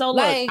 So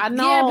like, look, I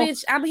know, yeah,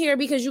 bitch, I'm here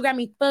because you got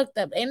me fucked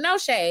up. And no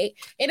shade,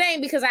 it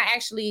ain't because I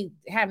actually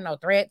have no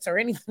threats or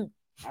anything.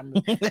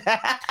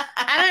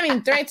 I don't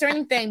mean threats or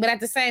anything, but at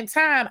the same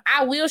time,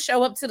 I will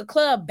show up to the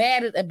club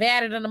badder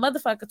than a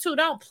motherfucker too.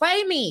 Don't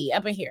play me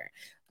up in here.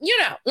 You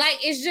know, like,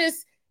 it's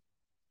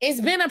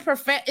been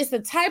it's the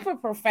type of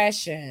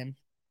profession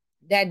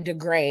that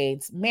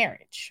degrades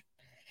marriage.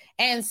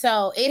 And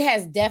so it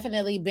has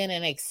definitely been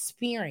an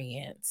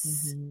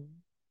experience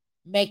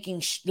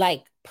making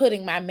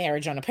putting my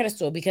marriage on a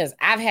pedestal, because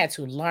I've had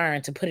to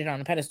learn to put it on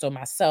a pedestal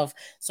myself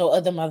so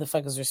other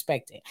motherfuckers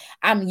respect it.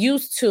 I'm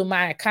used to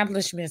my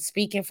accomplishments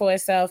speaking for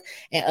itself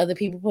and other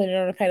people putting it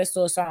on a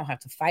pedestal, so I don't have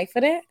to fight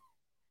for that.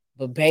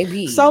 But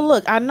baby. So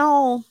look, I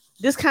know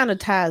this kind of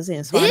ties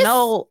in. So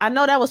I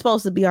know that was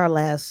supposed to be our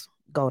last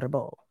Golden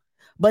Bowl,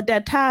 but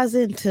that ties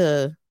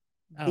into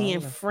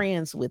being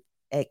friends with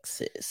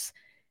exes.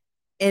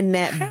 And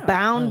that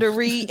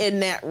boundary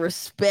and that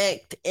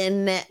respect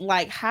and that,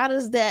 like, how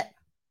does that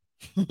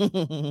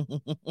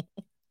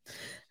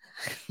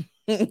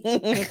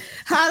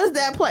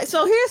play?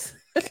 So here's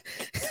the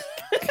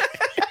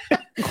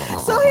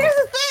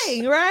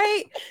thing,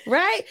 right?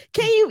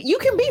 You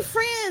can be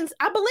friends.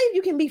 I believe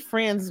you can be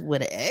friends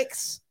with an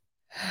ex.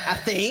 I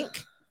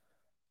think.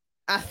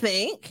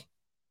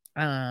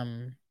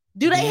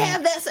 Do they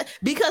have that?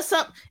 Because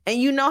and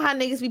you know how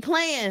niggas be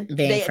playing.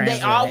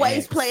 They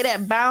always play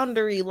that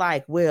boundary,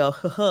 like, well,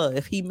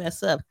 if he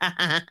mess up,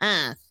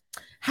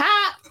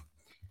 how?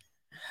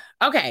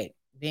 Okay,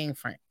 being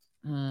friends.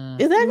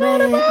 Is that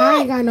going about? I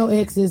ain't got no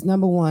exes,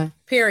 number one.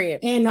 Period.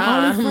 And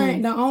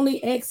the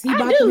only ex he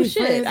about to be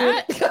friends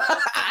with.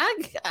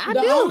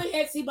 The only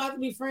ex he about to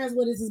be friends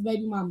with is his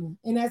baby mama.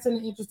 And that's in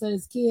the interest of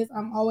his kids.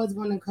 I'm always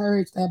going to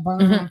encourage that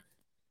bond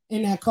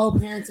in that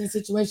co-parenting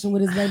situation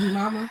with his baby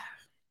mama.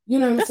 You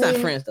know what I'm saying? That's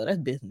not friends though. That's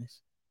business.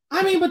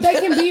 I mean, but they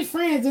can be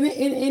friends, and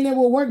it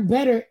will work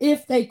better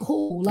if they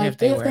cool. Like, if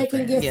they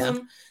can get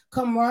some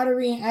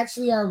camaraderie and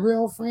actually are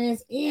real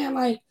friends. And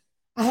like,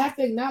 I have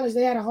to acknowledge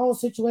they had a whole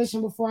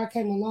situation before I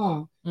came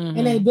along,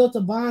 and they built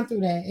a bond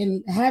through that.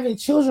 And having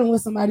children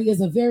with somebody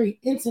is a very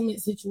intimate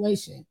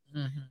situation,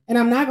 and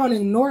I'm not going to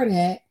ignore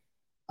that.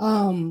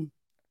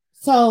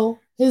 So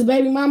his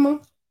baby mama,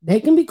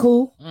 they can be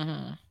cool.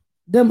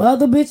 Them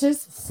other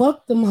bitches,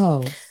 fuck them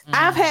hoes.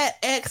 I've had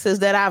exes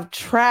that I've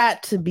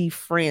tried to be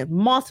friends.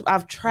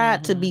 I've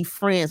tried to be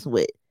friends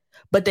with,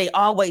 but they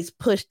always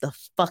push the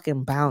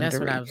fucking boundary. That's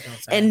what I was gonna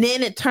say. And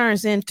then it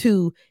turns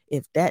into,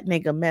 if that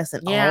nigga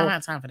messing, I don't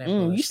have time for that.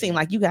 You seem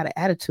like you got an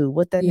attitude.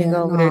 What that nigga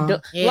over there do?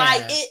 Yeah.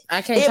 Like,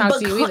 I can't talk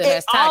to you either.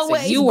 That's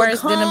toxic. You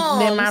worse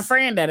than my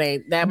friend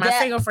that my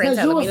single friend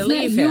telling me to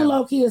leave him. You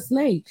low key a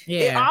snake. Yeah.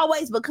 It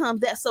always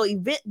becomes that. So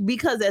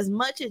because as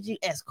much as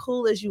as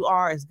cool as you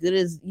are, as good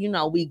as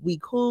we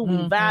cool, we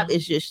vibe.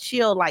 It's just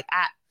chill. Like,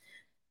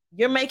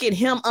 you're making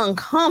him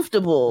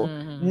uncomfortable.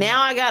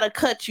 Now I gotta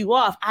cut you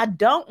off. I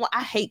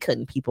hate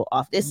cutting people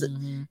off.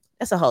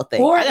 That's a whole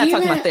thing. I gotta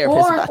talk to my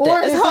therapist about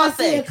that. It's a whole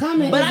thing.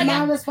 But it's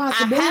my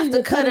responsibility I have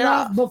to cut it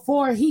off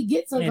before he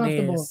gets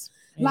uncomfortable.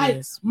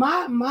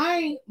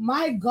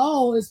 My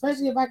goal,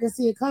 especially if I can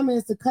see it coming,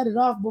 is to cut it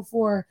off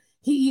before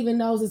he even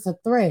knows it's a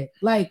threat.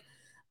 Like,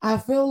 I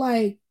feel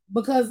like,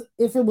 because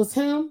if it was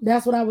him,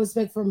 that's what I would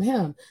expect from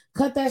him.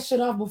 Cut that shit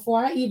off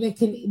before it can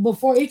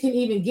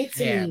even get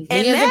to me.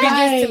 And if it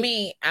gets to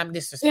me, I'm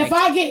disrespectful.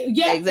 If I get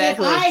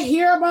exactly, if I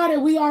hear about it,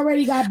 we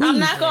already got beef. I'm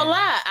not gonna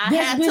lie. I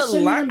had to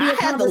learn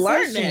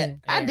that.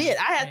 I did.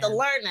 I had to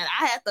learn that.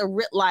 I had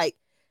to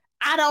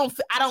I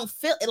don't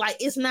feel it. Like,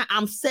 it's not.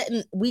 I'm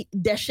setting.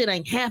 That shit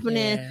ain't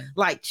happening. Yeah.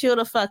 Like, chill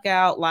the fuck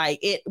out. Like,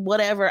 it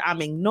whatever.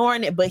 I'm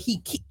ignoring it, but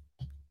he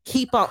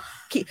keep on.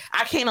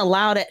 I can't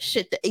allow that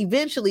shit to.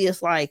 Eventually,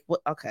 it's like,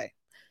 okay,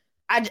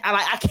 I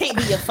can't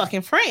be your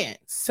fucking friend.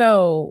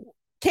 So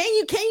can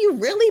you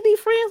really be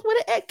friends with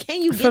an ex?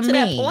 Can you get to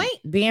that point?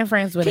 Being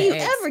friends with an ex. Can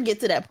you ever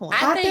get to that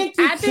point? I think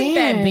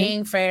that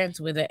being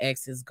friends with an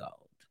ex is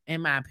gold,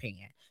 in my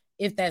opinion,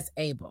 if that's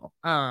able.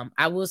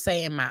 I will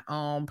say, in my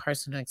own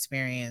personal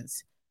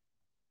experience,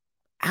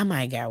 I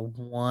might got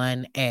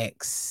one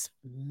ex,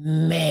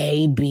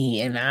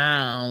 maybe, and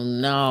I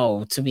don't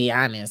know, to be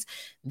honest,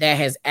 that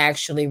has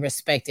actually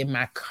respected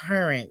my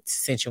current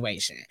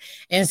situation.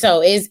 And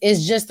so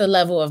it's just the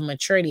level of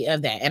maturity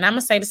of that. And I'm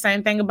gonna say the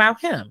same thing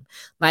about him,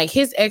 like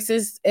his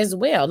exes as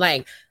well.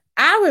 Like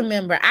I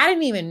remember, I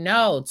didn't even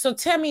know. So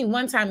tell me,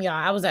 one time, y'all,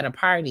 I was at a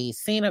party,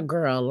 seen a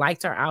girl,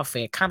 liked her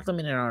outfit,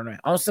 complimented her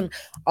on some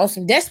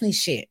Destiny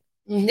shit.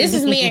 This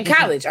is me in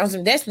college on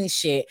some Destiny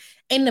shit.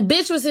 And the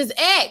bitch was his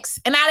ex.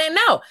 And I didn't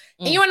know.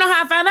 And you wanna know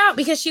how I found out?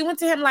 Because she went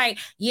to him like,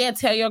 yeah,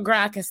 tell your girl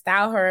I can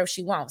style her if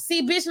she wants.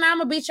 See, bitch, now I'm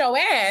gonna beat your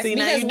ass. See,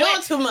 now you're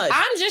doing too much.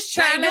 I'm just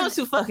trying to doing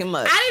too fucking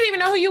much. I didn't even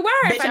know who you were.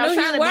 Bitch, if I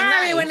knew who you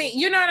were,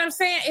 you know what I'm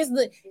saying?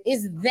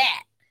 It's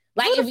that.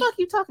 Like, who the fuck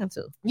you talking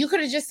to? You could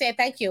have just said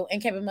thank you and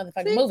kept it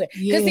motherfucking moving.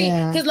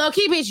 Because low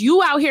key, bitch,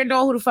 you out here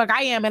know who the fuck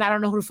I am, and I don't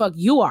know who the fuck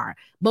you are.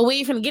 But we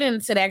ain't finna get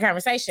into that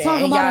conversation.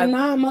 Talk about a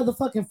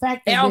non-motherfucking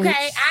factor. Okay,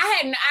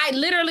 bitch. I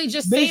literally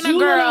just bitch, seen a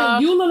girl.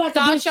 You look like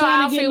thought a bitch your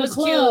trying to get in the outfit was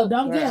club. cute.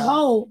 Don't get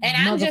hoe. And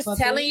I'm just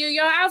telling you,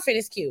 your outfit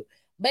is cute.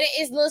 But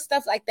it's little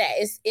stuff like that.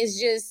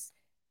 It's just.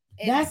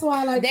 That's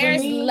why, like,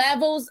 there's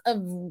levels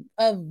of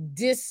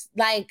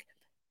like.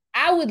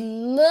 I would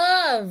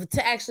love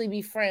to actually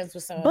be friends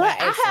with some of my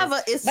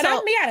exes. But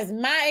I'll be honest,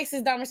 my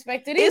exes don't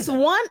respect it either. It's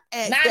one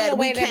ex not that in the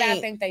way we that can't,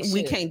 I think they should.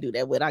 We can't do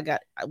that with.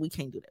 We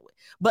can't do that with.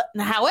 But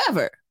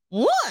however,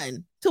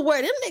 one to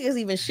where them niggas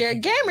even share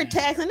gamer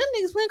tags and them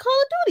niggas playing Call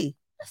of Duty.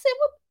 I said,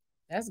 well,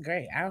 that's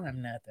great. I don't have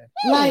nothing.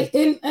 Like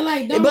and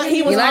like, but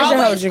he was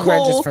always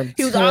cool.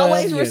 He was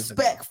always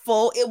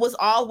respectful. Ago. It was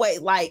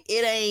always like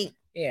it ain't.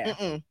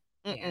 Yeah.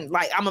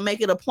 Like I'm gonna make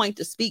it a point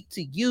to speak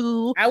to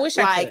you. I wish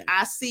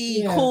I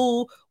see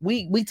cool.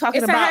 We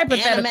talking about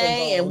anime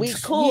and we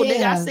cool.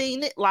 Nigga, I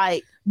seen it.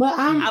 Like, but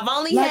I've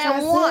only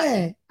had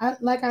one.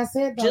 Like I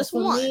said, though, just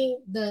for one. me,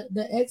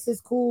 the ex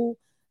is cool.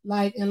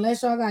 Like,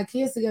 unless y'all got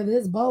kids together,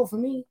 it's bold for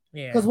me.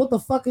 Yeah. Because what the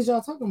fuck is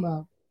y'all talking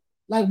about?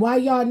 Like, why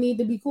y'all need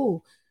to be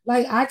cool?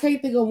 Like, I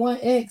can't think of one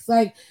ex.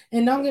 Like,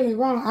 and don't get me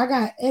wrong, I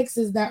got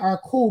exes that are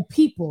cool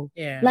people.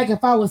 Yeah. Like,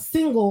 if I was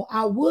single,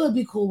 I would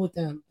be cool with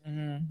them.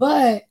 Mm-hmm.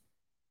 But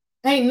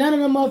ain't none of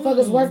them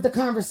motherfuckers worth the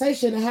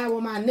conversation to have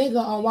with my nigga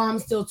on why I'm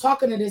still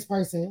talking to this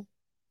person.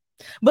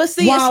 But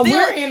see,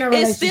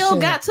 it still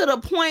got to the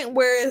point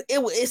where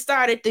it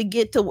started to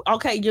get to,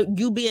 okay,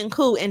 you being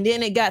cool. And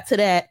then it got to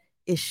that,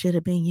 it should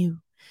have been you.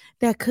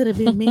 That could have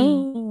been me.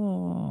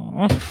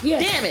 Yeah.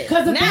 Damn it.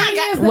 Because the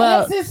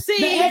thing is,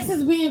 the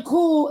exes being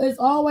cool is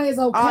always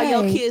okay. All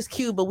your kids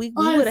cute, but we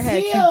would have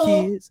had cute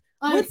kids.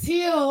 Because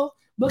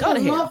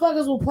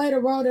motherfuckers will play the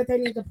role that they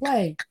need to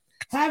play.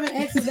 Having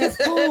exes that's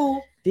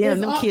cool.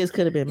 Damn, them kids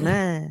could have been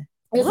mine.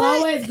 It's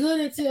always good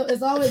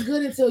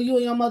until you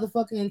and your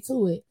motherfucker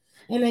into it,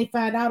 and they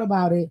find out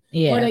about it,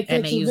 or they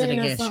catch you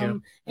venting or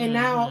something, and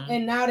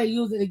now they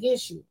use it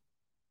against you.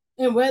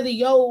 And whether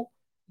your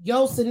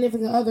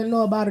significant other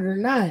know about it or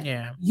not,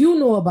 you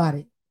know about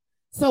it.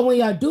 So when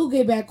y'all do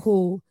get back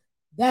cool,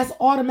 that's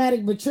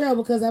automatic betrayal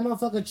because that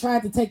motherfucker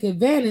tried to take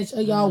advantage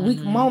of y'all weak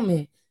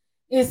moment.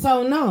 And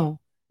so no,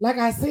 like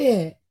I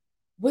said.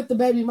 With the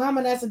baby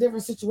mama, that's a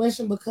different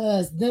situation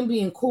because them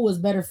being cool is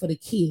better for the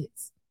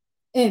kids.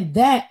 And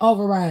that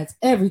overrides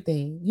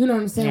everything. You know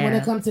what I'm saying? When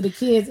it comes to the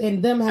kids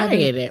and them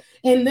having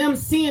and them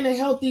seeing a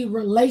healthy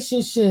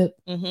relationship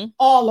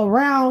all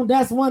around,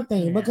 that's one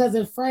thing because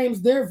it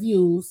frames their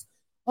views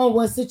on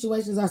what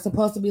situations are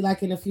supposed to be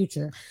like in the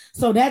future.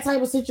 So that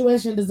type of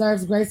situation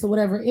deserves grace or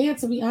whatever. And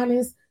to be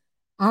honest,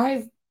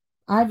 I've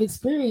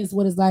experienced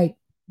what it's like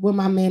when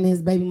my man and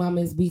his baby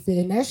mama is beefing,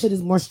 and that shit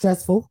is more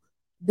stressful.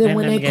 Then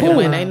when they cool,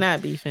 when they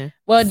not beefing.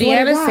 Well,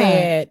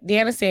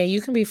 Deanna said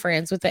you can be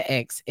friends with the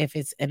ex if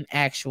it's an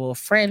actual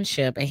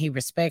friendship and he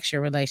respects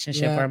your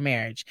relationship or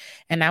marriage.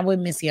 And I would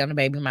miss you on the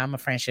baby mama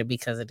friendship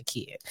because of the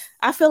kid.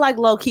 I feel like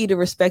low key the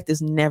respect is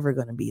never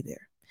gonna be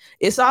there.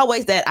 It's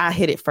always that I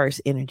hit it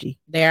first energy.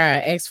 They are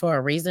an ex for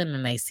a reason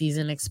and they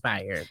season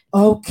expired.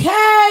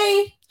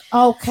 Okay.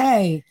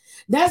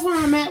 That's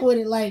where I'm at with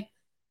it. Like,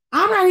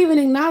 I'm not even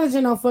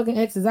acknowledging no fucking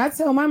exes. I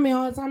tell my man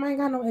all the time, I ain't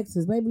got no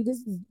exes, baby. This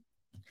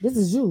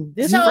is you.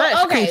 You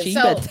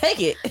better take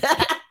it.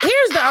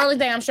 Here's the only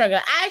thing I'm struggling.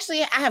 I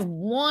have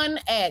one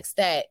ex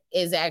that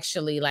is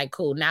actually like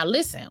cool. Now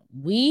listen,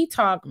 we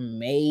talk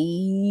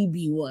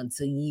maybe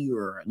once a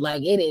year.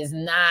 Like it is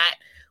not,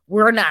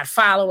 we're not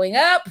following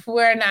up,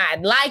 we're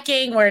not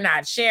liking, we're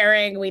not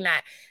sharing, we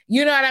not,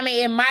 you know what I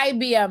mean? It might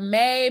be a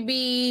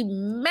maybe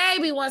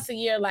once a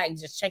year, like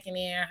just checking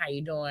in, how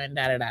you doing,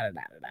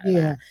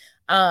 Yeah.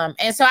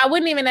 And so I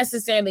wouldn't even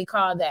necessarily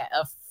call that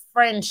a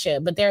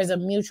friendship, but there's a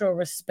mutual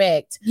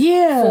respect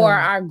for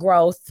our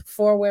growth,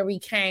 for where we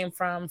came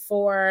from,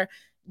 for,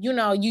 you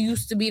know, you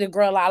used to be the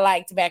girl I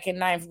liked back in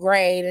 9th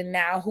grade and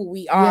now who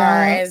we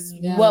are as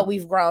what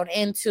we've grown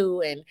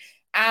into. And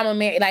I'm a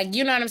married, like,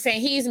 you know what I'm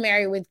saying? He's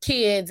married with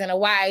kids and a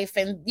wife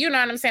and you know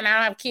what I'm saying? I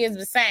don't have kids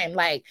the same,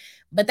 like,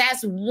 but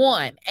that's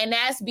one. And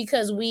that's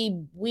because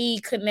we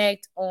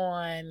connect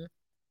on,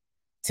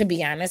 to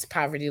be honest,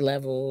 poverty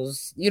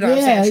levels, you know what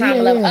I'm saying?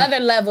 Trauma level, other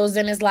levels.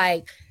 And it's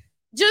like,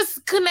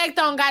 just connect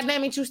on.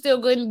 Goddamn it, you still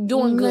good and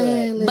doing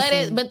Man, good.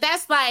 listen. But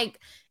that's like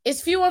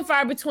it's few and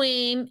far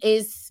between.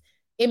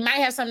 It might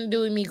have something to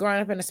do with me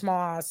growing up in a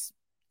small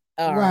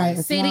Right,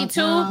 a city small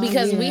too, town,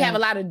 because we yeah. have a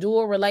lot of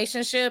dual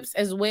relationships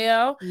as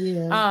well.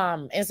 Yeah.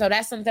 And so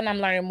that's something I'm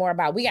learning more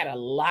about. We got a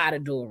lot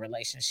of dual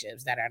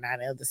relationships that are not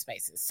in other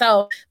spaces.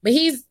 So, but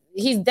he's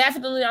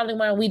definitely the only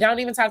one. We don't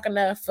even talk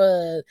enough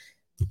for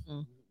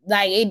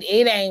like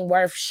it ain't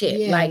worth shit.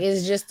 Yeah. Like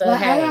it's just a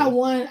Like, hey.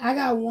 I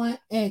got one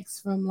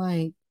ex from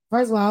like,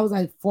 first of all, I was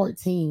like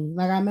 14.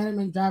 Like I met him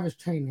in driver's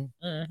training.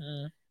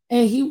 Mm-hmm.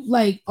 And he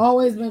like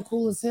always been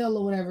cool as hell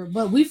or whatever.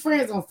 But we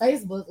friends on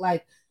Facebook,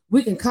 like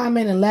we can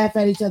comment and laugh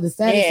at each other's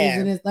statuses. Yeah.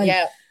 And it's like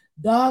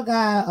dog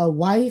got a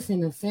wife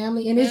and a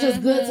family. And it's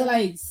just good to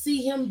like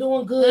see him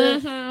doing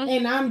good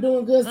and I'm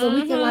doing good. So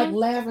we can like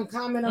laugh and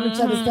comment on each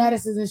other's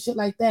statuses and shit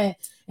like that.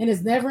 And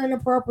it's never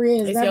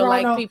inappropriate. It's never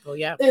on people,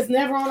 It's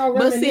never on a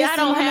But see, I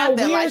don't have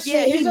that. Like,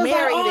 yeah, he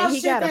married and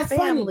he got a that's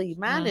family.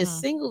 funny. Mine is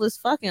single as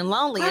fucking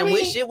lonely I and mean,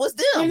 wish it was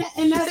them.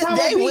 And that's how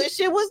they it be. wish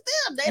it was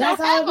them. They That's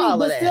don't how have it be, all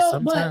but of that. still-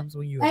 Sometimes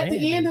when you At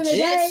the end of the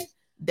day,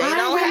 They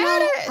don't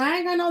have it. I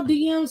ain't got no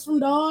DMs from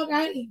dog.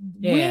 We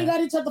ain't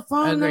got each other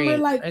phone number.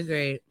 Like,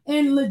 agreed.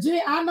 and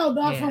legit, I know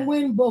dog from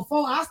when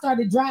before I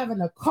started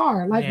driving a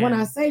car. Like when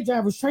I say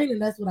driver's training,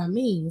 that's what I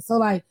mean. So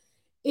like,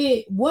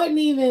 it wasn't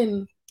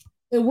even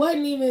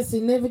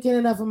significant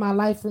enough in my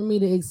life for me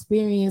to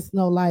experience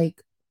no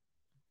like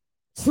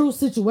true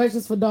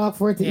situations for dog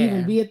for it to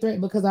even be a threat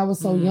because I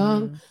was so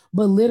young.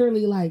 But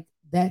literally, like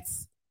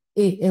that's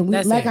it. And we,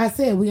 like I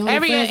said, we only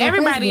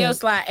everybody else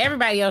slide.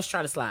 Everybody else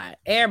try to slide.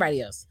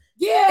 Everybody else.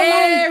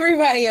 Yeah,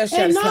 everybody else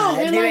try to slide.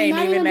 And It like, ain't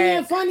not even that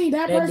being funny.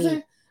 That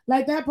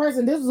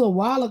person. This was a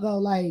while ago.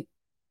 Like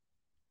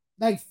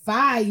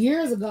 5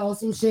 years ago,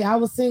 some shit. I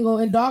was single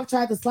and dog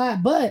tried to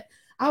slide, but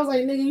I was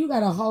like, nigga, you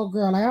got a whole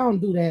girl. Like I don't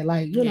do that.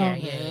 Like you know.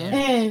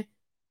 And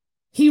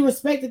he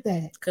respected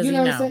that. You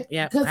know what I'm saying?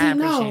 Yeah. Because he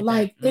know,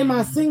 like in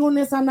my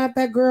singleness, I'm not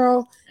that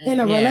girl. In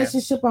a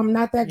relationship, I'm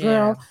not that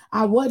girl.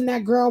 I wasn't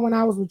that girl when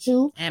I was with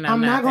you. And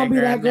I'm not gonna be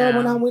that girl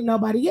when I'm with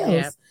nobody else.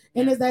 Yep.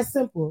 And it's that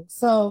simple.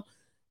 So,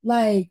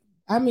 like,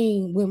 I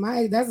mean, with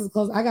my that's as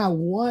close. I got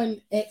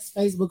one ex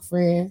Facebook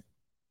friend,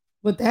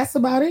 but that's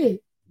about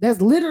it.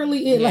 That's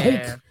literally it.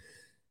 Yeah.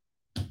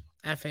 Like,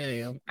 I feel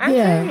you.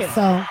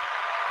 So.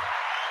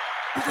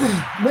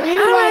 But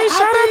anyway,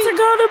 shout out to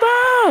Golden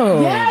Bow.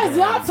 Yes,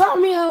 y'all taught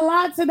me a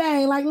lot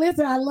today. Like,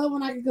 listen, I love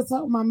when I can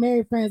consult with my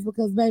married friends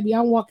because, baby,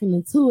 I'm walking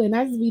into it, and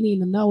I just be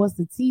needing to know what's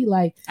the tea.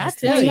 Like, I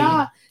tell you,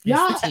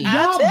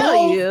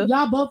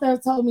 y'all both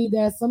have told me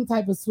that some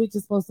type of switch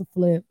is supposed to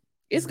flip.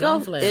 It's going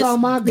to flip. So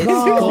my it's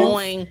God.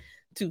 going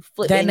to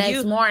flip. The And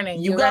next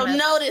morning, you go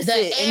notice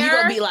it, and you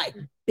gonna be like,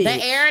 bitch.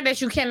 The air that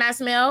you cannot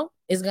smell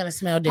is gonna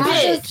smell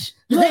different.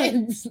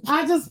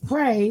 I just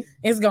pray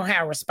it's gonna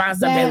have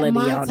responsibility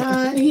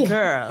on it.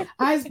 Girl.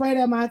 I just pray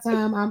that my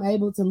time I'm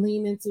able to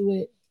lean into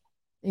it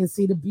and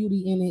see the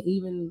beauty in it,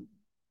 even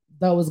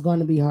though it's going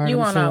to be hard. You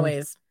won't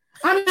always.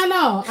 I mean, I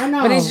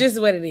know. But it's just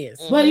what it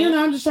is. But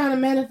I'm just trying to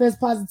manifest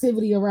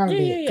positivity around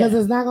it because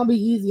it's not gonna be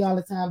easy all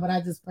the time. But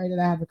I just pray that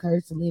I have the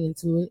courage to lean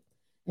into it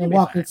and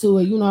walk into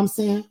it. You know what I'm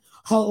saying?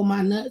 Hold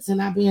my nuts and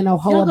not being no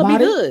hoe about be it.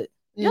 Good.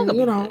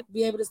 And,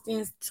 be able to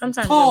stand.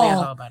 Sometimes you'll be a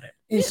hoe about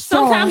it.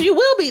 Sometimes you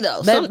will be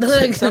though.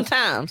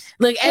 Sometimes.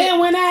 Look, and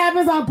when that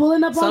happens, I'm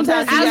pulling up on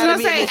that. I was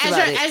gonna say,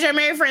 as your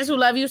married friends who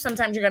love you,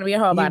 sometimes you're gonna be a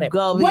hoe about it. Wake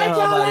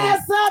y'all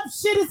ass up.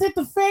 Shit has hit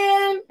the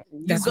fan.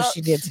 That's what she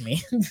did to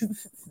me.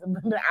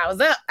 I was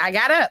up. I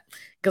got up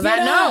because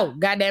I know.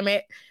 God damn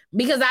it.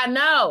 Because I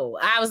know.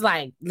 I was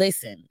like,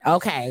 listen,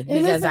 okay.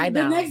 Because I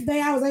know. The next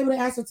day, I was able to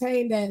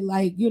ascertain that,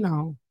 like,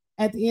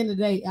 at the end of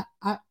the day,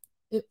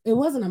 it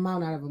wasn't a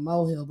mountain out of a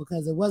molehill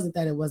because it wasn't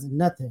that it wasn't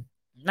nothing.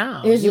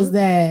 No, it's just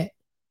that,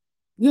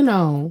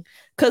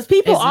 because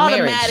people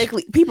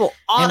automatically go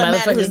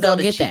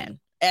to get cheating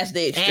as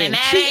the extreme. And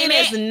cheating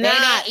is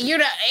not.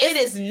 It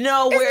is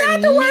nowhere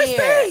near. The worst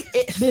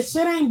thing. This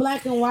shit ain't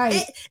black and white.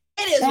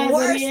 It is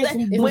worse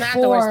than it's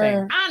not the worst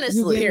thing.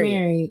 Honestly, you get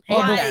married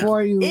or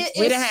before you.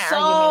 It is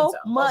so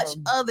much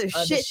other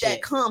shit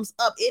that comes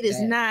up. It is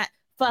not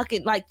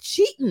fucking like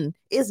cheating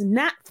is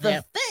not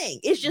the thing.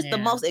 It's just the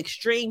most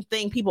extreme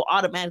thing people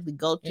automatically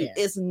go to.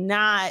 It's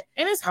not,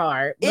 and it's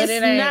hard. But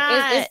it ain't.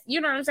 It's, you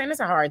know what I'm saying?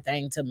 It's a hard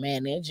thing to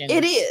manage. And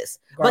it is,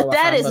 but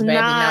that is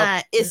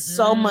not. It's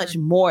so much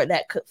more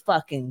that could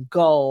fucking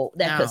go.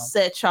 That could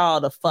set y'all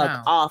the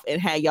fuck off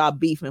and have y'all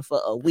beefing for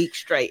a week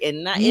straight.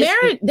 And not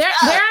marriage. There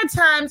are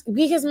times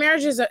because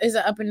marriage is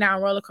an up and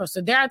down roller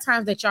coaster. There are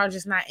times that y'all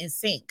just not in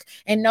sync,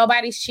 and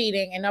nobody's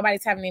cheating, and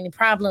nobody's having any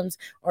problems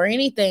or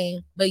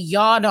anything, but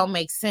y'all don't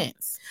make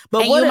sense.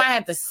 But you might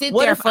have to sit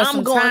there for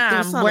some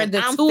time where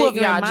the two of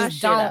y'all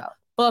just don't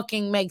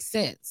fucking make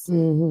sense.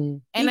 Mm-hmm.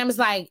 And I'm just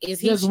like, is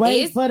he just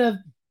wait for the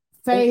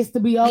phase to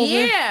be over?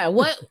 Yeah,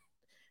 what?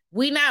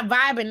 We not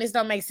vibing. This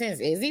don't make sense.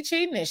 Is he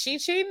cheating? Is she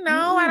cheating?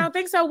 No, I don't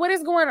think so. What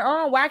is going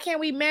on? Why can't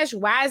we mesh?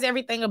 Why is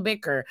everything a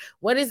bicker?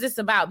 What is this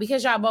about?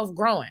 Because y'all both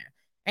growing.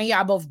 and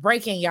y'all both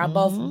breaking, y'all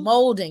both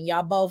molding,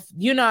 y'all both,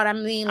 you know what I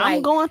mean? Like,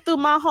 I'm going through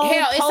my whole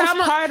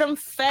postpartum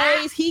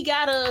phase. He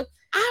gotta.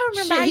 I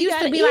remember I used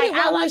to be like,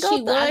 I wish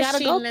he was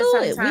cheating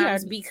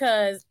sometimes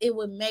because it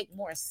would make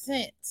more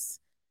sense.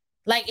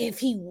 Like if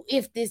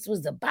this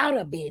was about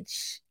a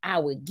bitch, I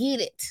would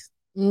get it.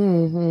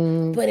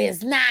 But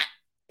it's not.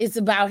 It's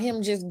about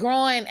him just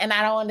growing, and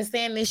I don't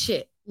understand this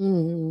shit.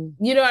 You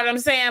know what I'm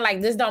saying?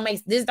 Like this don't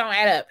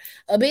add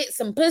up.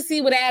 Some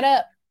pussy would add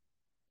up.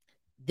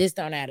 This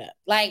don't add up.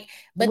 Like,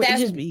 but that's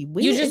just be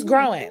weird. You just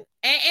growing,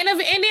 and then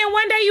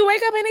one day you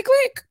wake up and it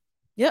click.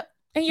 Yep.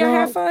 And you'll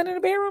have fun in the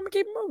bedroom and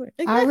keep it moving.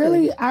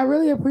 Exactly. I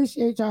really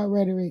appreciate y'all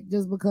rhetoric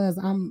just because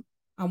I'm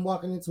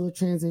walking into a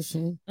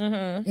transition.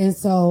 And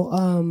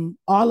so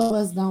all of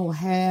us don't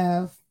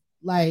have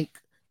like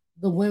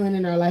the women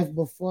in our life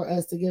before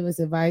us to give us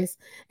advice.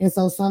 And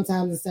so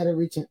sometimes instead of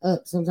reaching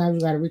up, sometimes you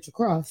got to reach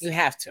across. You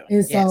have to.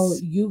 And so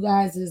you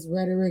guys'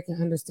 rhetoric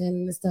and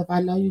understanding this stuff,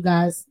 I know you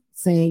guys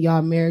saying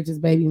y'all marriages,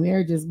 baby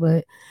marriages,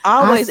 but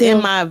always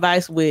in my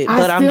advice with,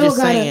 but I'm just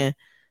saying,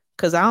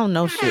 because I don't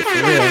know shit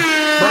for real.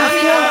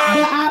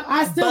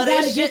 I still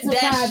gotta get to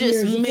 5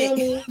 years. You feel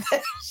me?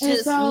 And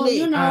so,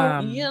 you know,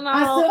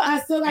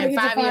 I still gotta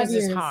get to 5 years. 5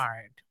 years is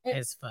hard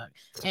as fuck.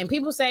 And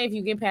people say if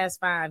you get past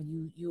 5,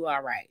 you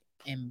are right.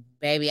 And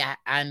baby, I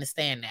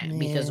understand that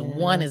because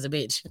 1 is a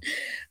bitch.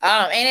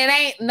 And it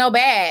ain't no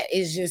bad.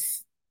 It's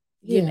just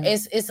you know,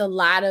 it's a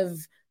lot of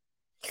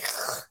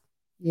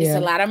it's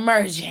a lot of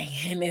merging,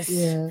 and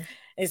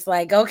it's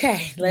like,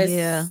 okay,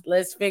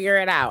 let's figure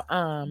it out.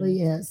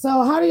 But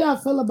so how do y'all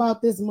feel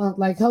about this month?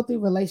 Like healthy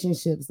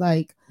relationships,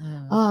 like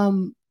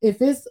if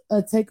it's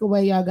a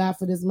takeaway y'all got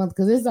for this month,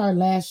 because this is our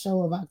last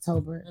show of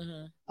October.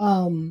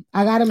 I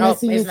got a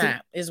message. It's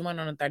not. It's one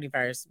on the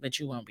 31st, but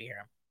you won't be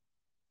here.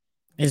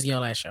 It's your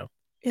last show.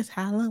 It's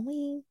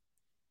Halloween.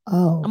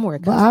 Oh, I'm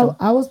working. But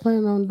I was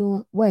planning on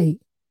doing. Wait,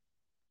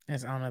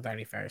 it's on the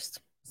 31st.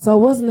 So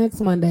what's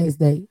next Monday's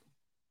date?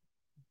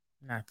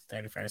 Not the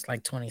 31st,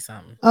 like 20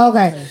 something.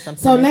 Okay.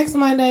 So next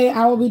Monday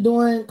I will be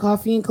doing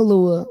Coffee and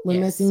Kahlua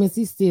with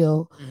Missy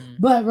Steele.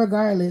 But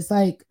regardless,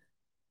 like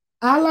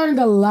I learned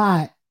a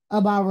lot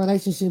about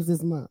relationships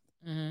this month.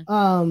 And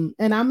I'm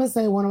gonna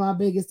say one of my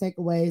biggest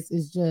takeaways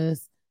is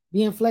just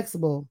being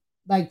flexible.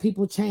 Like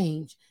people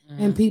change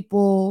and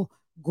people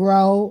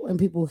grow and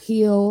people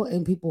heal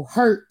and people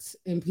hurt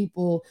and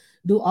people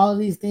do all of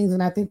these things.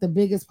 And I think the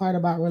biggest part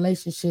about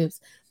relationships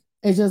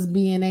is just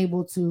being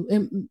able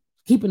to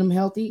keeping them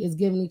healthy, is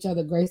giving each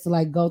other grace to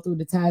like go through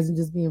the times and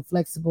just being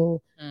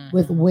flexible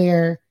with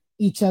where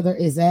each other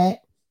is at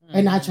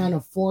and not trying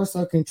to force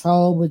or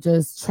control, but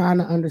just trying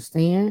to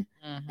understand.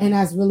 And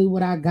that's really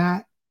what I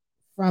got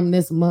from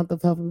this month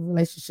of healthy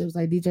relationships.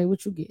 Like DJ,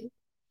 what you get?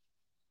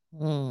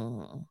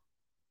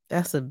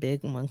 That's a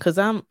big one, because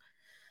I'm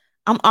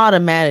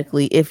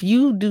automatically, if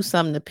you do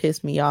something to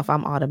piss me off,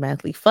 I'm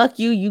automatically fuck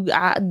you.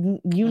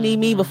 You need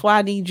me before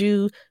I need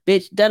you,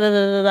 bitch. Da da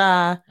da da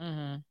da.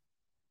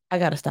 I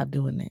gotta stop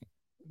doing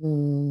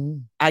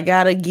that. I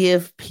gotta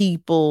give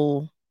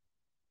people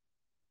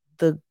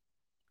the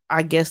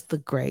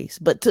grace,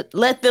 but to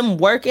let them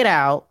work it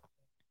out.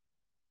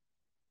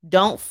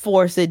 Don't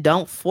force it.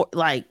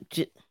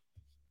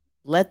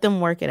 Let them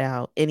work it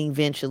out, and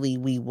eventually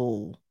we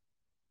will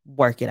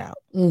work it out.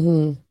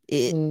 Because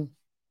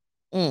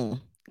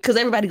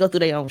everybody go through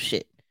their own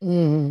shit.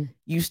 You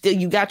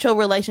got your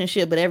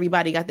relationship, but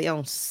everybody got their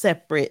own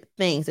separate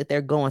things that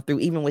they're going through.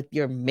 Even with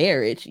your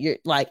marriage, you're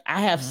like,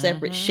 I have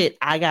separate shit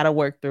I gotta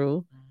work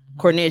through.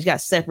 Cornelius got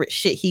separate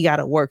shit he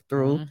gotta work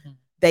through.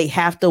 They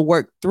have to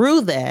work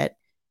through that,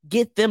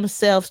 get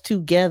themselves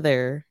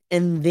together,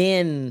 and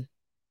then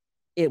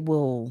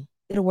it'll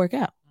work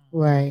out.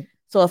 Right.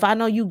 So if I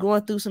know you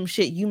going through some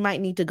shit, you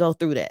might need to go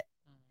through that.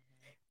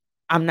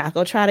 I'm not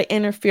gonna try to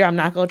interfere. I'm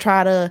not gonna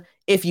try to,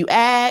 if you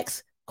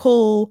ask,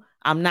 cool.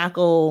 I'm not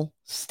gonna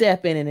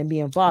step in it and be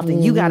involved.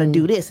 And you gotta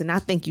do this, and I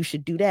think you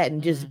should do that,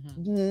 and just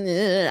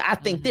I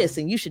think this,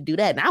 and you should do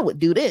that, and I would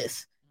do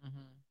this.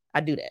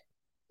 I do that.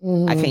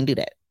 I can't do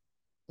that.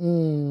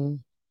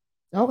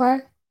 Okay.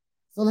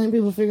 So letting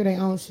people figure their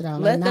own shit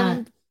out. Let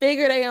them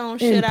figure their own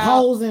shit out.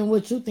 Imposing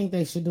what you think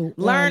they should do.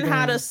 Learn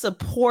how to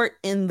support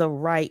in the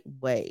right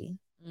way.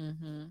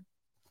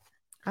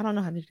 I don't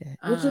know how to do that.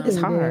 It's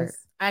hard.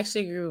 I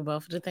actually agree with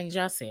both of the things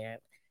y'all said.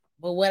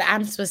 But what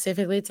I'm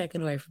specifically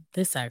taking away from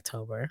this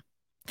October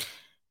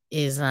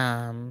is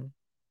in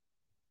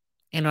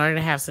order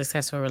to have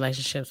successful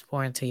relationships,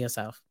 pour into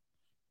yourself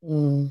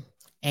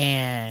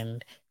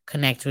and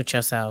connect with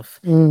yourself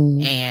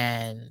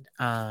and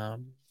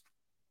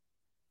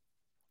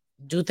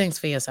do things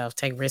for yourself,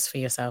 take risks for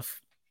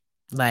yourself.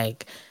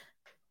 Like,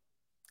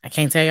 I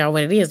can't tell y'all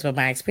what it is, but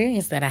my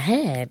experience that I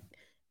had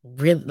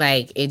really,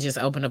 like, it just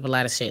opened up a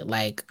lot of shit.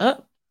 Like,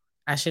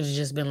 I should have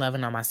just been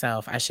loving on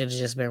myself. I should have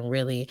just been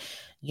really,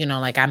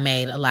 like I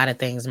made a lot of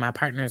things my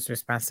partner's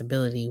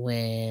responsibility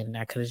when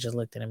I could have just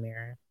looked in the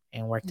mirror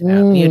and worked it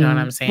out. You know what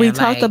I'm saying? We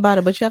talked about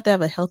it, but you have to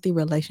have a healthy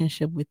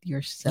relationship with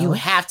yourself. You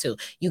have to.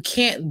 You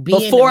can't be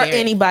before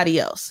anybody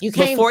else. You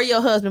can't, before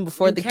your husband,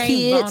 before the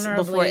kids,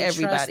 before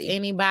everybody.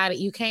 Anybody.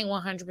 You can't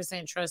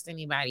 100% trust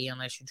anybody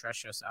unless you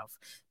trust yourself,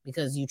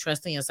 because you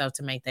trust in yourself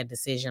to make that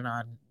decision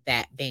on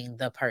that being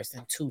the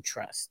person to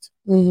trust.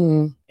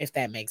 If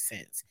that makes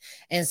sense.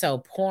 And so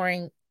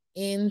pouring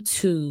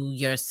into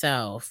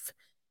yourself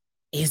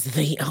is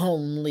the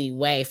only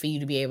way for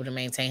you to be able to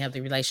maintain healthy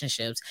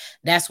relationships.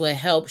 That's what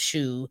helps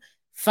you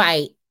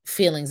fight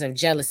feelings of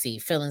jealousy,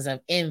 feelings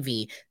of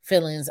envy,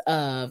 feelings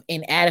of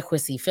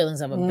inadequacy, feelings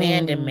of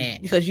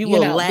abandonment. Because you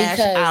will lash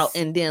out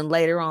and then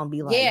later on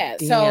be like, yeah.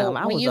 So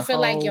when you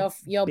feel like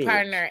your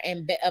partner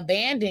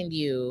abandoned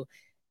you,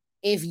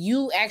 if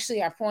you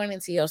actually are pouring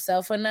into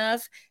yourself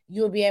enough,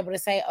 you'll be able to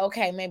say,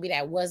 okay, maybe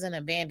that wasn't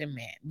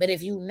abandonment. But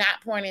if you're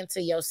not pouring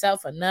into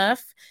yourself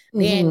enough,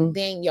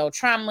 then your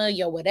trauma,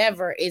 your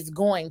whatever is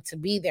going to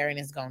be there and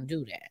it's going to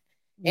do that.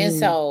 And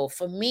so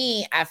for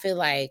me, I feel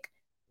like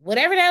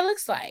whatever that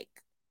looks like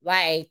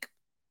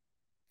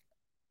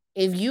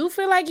if you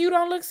feel like you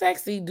don't look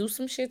sexy, do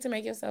some shit to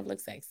make yourself look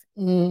sexy.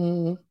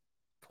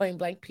 Point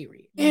blank,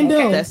 period. And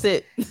that's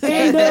it.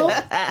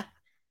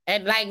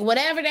 And like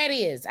whatever that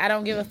is, I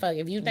don't give a fuck.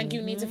 If you think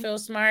you need to feel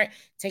smart,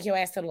 take your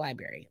ass to the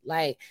library.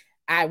 Like,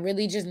 I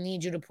really just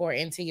need you to pour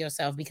into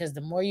yourself, because the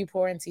more you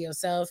pour into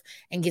yourself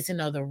and get to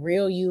know the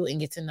real you and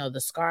get to know the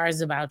scars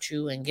about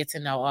you and get to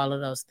know all of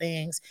those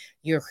things,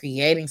 you're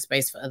creating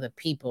space for other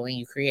people and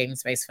you're creating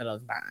space for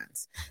those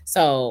bonds.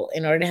 So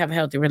in order to have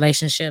healthy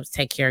relationships,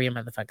 take care of your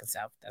motherfucking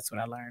self. That's what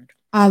I learned.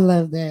 I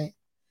love that.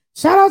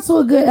 Shout out to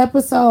a good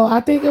episode. I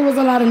think it was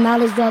a lot of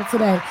knowledge drop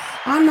today.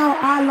 I know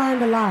I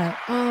learned a lot.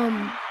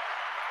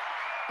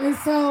 And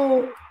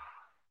so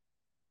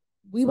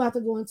we about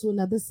to go into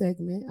another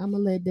segment. I'm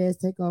gonna let Des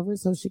take over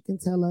so she can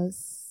tell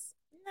us.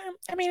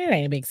 I mean, it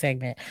ain't a big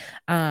segment.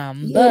 But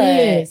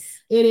it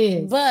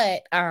is.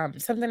 But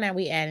something that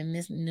we add in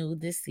this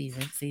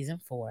season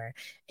 4,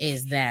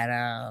 is that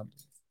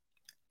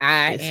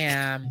I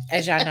am,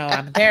 as y'all know,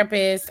 I'm a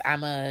therapist,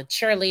 I'm a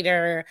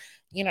cheerleader.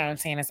 You know what I'm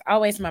saying? It's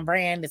always my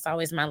brand. It's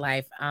always my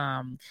life.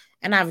 And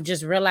I've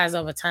just realized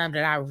over time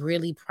that I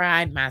really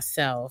pride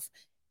myself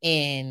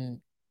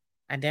in,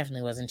 I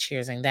definitely wasn't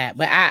cheersing that,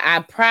 but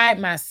I pride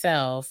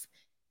myself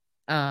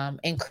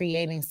in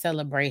creating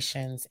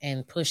celebrations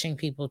and pushing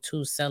people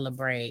to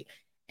celebrate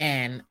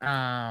and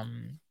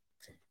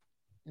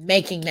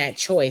making that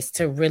choice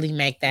to really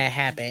make that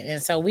happen.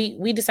 And so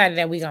we decided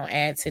that we're going to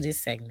add to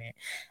this segment.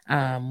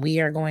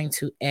 We are going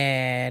to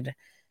add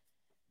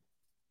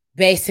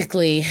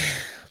basically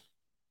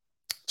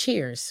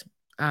cheers.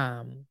 We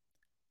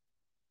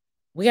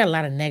got a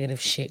lot of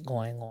negative shit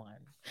going on,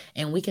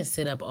 and we can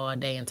sit up all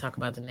day and talk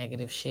about the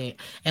negative shit.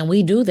 And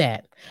we do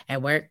that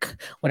at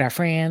work, with our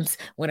friends,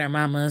 with our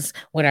mamas,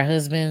 with our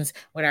husbands,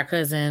 with our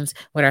cousins,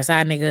 with our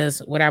side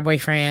niggas, with our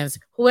boyfriends,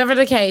 whoever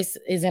the case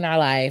is in our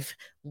life.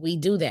 We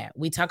do that.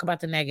 We talk about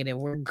the negative.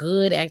 We're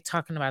good at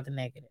talking about the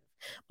negative.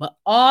 But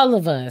all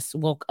of us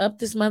woke up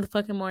this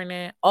motherfucking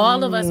morning.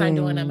 All of us are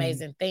doing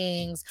amazing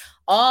things.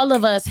 All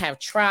of us have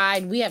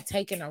tried. We have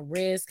taken a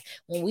risk.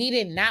 When we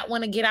did not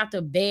want to get out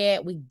the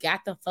bed, we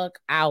got the fuck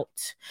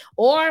out.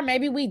 Or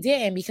maybe we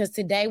didn't, because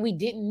today we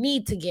didn't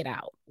need to get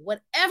out.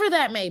 Whatever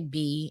that may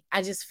be,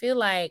 I just feel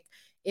like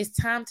it's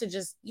time to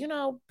just,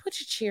 put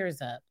your cheers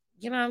up.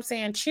 You know what I'm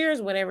saying? Cheers,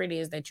 whatever it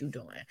is that you're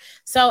doing.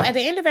 So at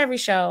the end of every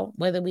show,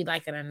 whether we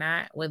like it or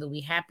not, whether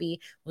we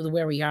happy with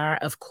where we are,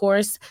 of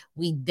course,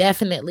 we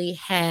definitely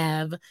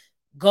have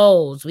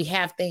goals. We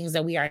have things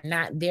that we are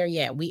not there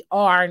yet. We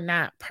are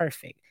not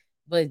perfect.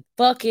 But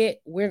fuck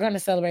it, we're going to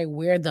celebrate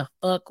where the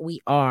fuck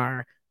we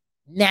are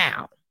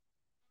now.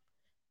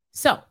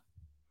 So,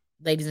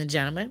 ladies and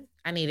gentlemen,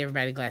 I need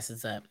everybody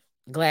glasses up.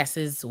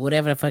 Glasses,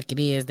 whatever the fuck it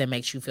is that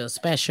makes you feel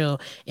special.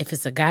 If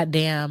it's a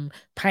goddamn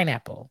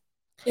pineapple,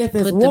 if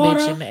it's put water,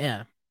 the bitch in the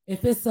air.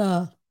 If it's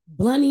a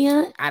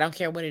bluntia, I don't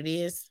care what it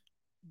is.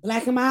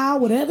 Black and mild,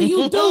 whatever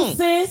you do,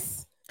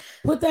 sis.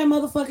 Put that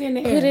motherfucker in the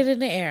air. Put it in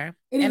the air.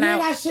 And if you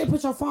ain't got shit,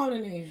 put your phone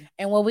in the air.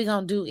 And what we're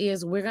going to do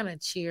is we're going to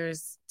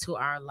cheers to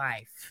our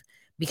life,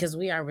 because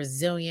we are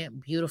resilient,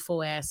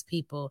 beautiful ass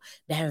people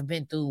that have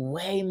been through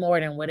way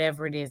more than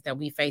whatever it is that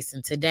we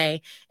facing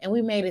today. And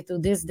we made it through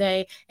this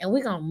day, and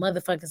we're going to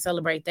motherfucking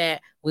celebrate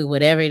that with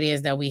whatever it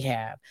is that we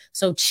have.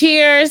 So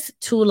cheers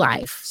to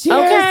life.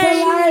 Cheers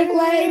to life,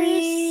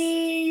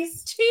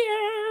 ladies.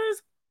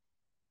 Cheers.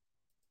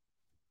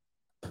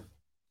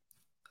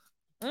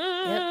 Yep,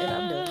 and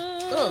I'm done.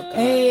 Oh,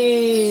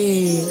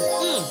 hey.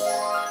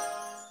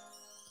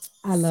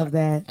 I love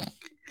that.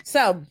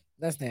 So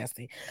that's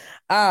nasty.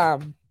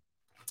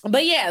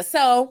 But yeah,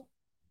 so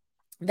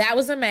that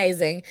was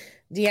amazing.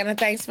 Deanna,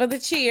 thanks for the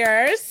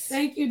cheers.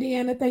 Thank you,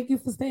 Deanna. Thank you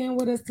for staying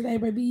with us today,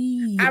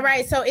 baby. All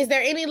right. So is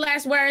there any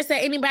last words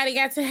that anybody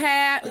need to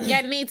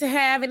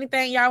have?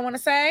 Anything y'all want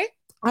to say?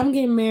 I'm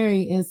getting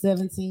married in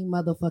 17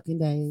 motherfucking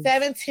days.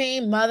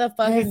 17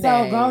 motherfucking days.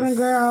 So, Golden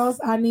Girls,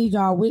 I need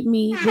y'all with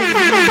me. This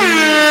is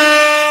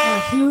a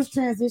huge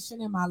transition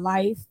in my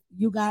life.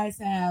 You guys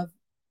have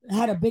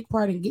had a big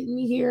part in getting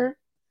me here.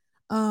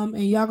 And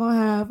y'all gonna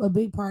have a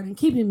big part in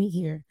keeping me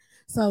here.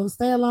 So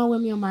stay along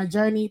with me on my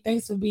journey.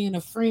 Thanks for being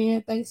a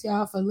friend. Thanks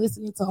y'all for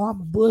listening to all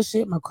my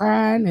bullshit, my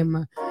crying and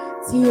my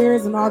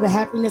tears and all the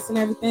happiness and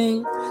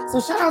everything. So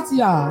shout out to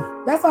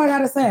y'all. That's all I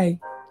gotta say.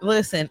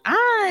 Listen,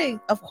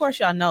 of course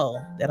y'all know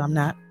that I'm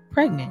not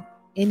pregnant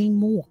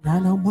anymore.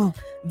 Not no more.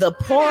 The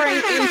pouring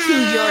into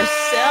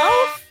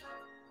yourself,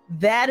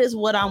 that is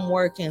what I'm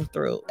working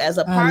through. As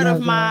a part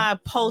of my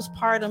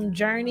postpartum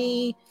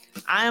journey,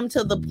 I am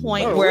to the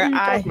point where what are you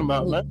talking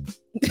about, man?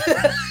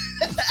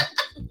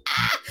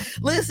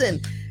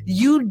 Listen,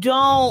 you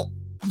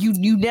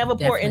never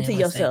pour into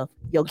yourself.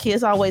 Your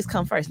kids always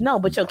come first. No,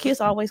 but your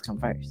kids always come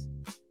first.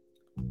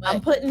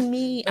 I'm putting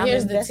me.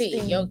 Here's the tea: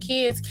 your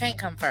kids can't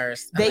come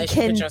first. They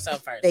can you put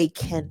yourself first. They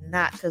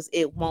cannot, because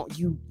it won't.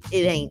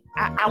 It ain't.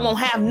 I won't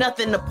have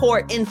nothing to pour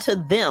into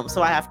them,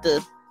 so I have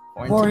to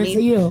pour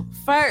into you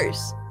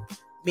first.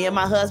 Me and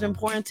my husband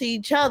pour into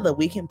each other.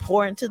 We can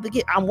pour into the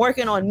kid. I'm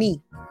working on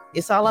me.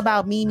 It's all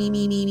about me.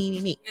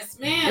 Yes,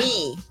 ma'am.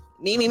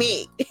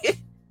 Me.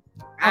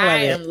 I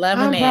am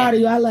loving I'm it. proud of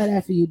you. I love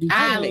that for you, DJ.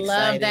 I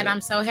love that. I'm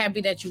so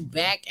happy that you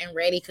back and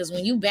ready, because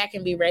when you back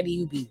and be ready,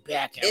 you be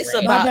back and it's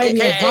ready. About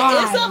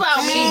it's about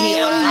She me.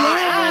 be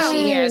on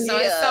she here. So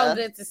it's so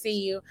good to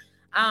see you.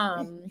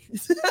 And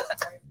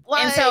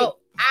so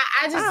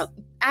I just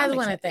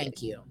want to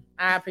thank you.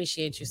 I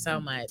appreciate you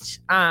so much.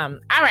 All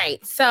right.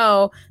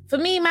 So for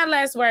me, my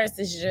last words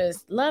is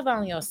just love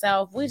on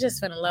yourself. We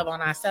just finna love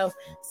on ourselves.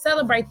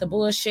 Celebrate the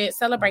bullshit.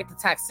 Celebrate the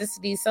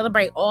toxicity.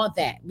 Celebrate all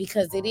that,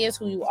 because it is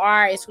who you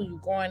are. It's who you're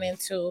going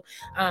into.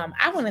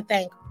 I want to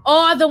thank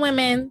all the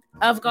women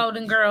of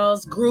Golden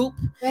Girls Group,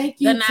 Thank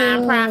you, the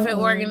nonprofit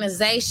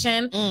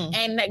organization, Mm.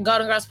 and the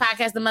Golden Girls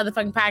Podcast, the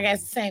motherfucking podcast,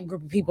 the same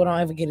group of people. Don't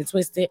ever get it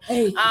twisted.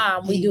 Hey.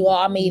 We do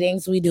all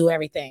meetings, we do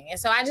everything. And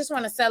so I just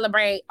want to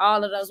celebrate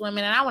all of those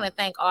women. And I want to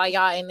thank all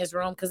y'all in this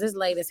room, because it's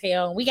late as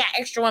hell. And we got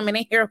extra women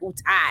in here who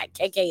tired.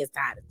 KK is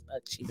tired as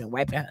fuck. She been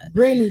wiping her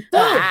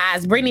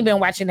eyes. Brittany been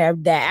watching that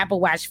Apple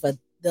Watch for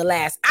the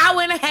last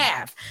hour and a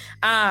half.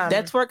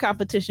 That's for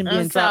competition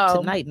being dropped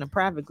tonight in a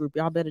private group.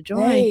 Y'all better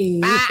join. Hey.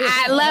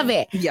 I love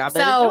it. Y'all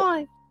better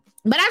join.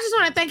 But I just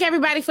want to thank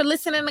everybody for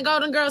listening to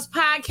Golden Girls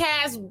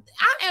Podcast.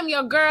 I am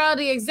your girl,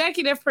 the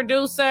executive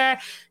producer,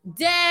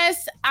 Des.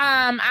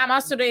 I'm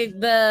also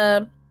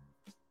the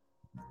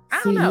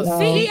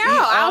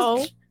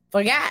CEO.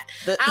 Forgot.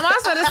 I'm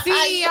also the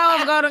CEO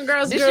of Golden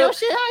Girls Group.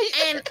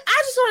 And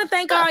I just want to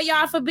thank all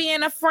y'all for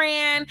being a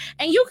friend.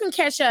 And you can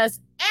catch us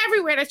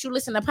everywhere that you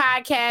listen to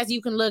podcasts.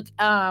 You can look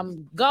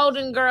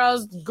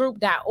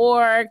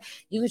goldengirlsgroup.org.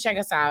 You can check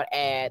us out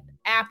at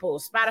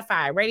Apple,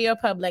 Spotify, Radio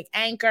Public,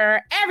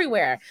 Anchor,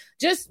 everywhere.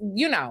 Just,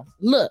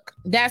 look.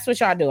 That's what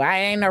y'all do. I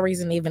ain't no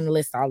reason to even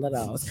list all of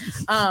those.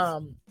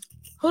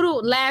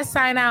 Last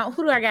sign out?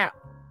 Who do I got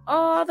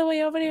all the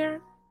way over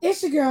there?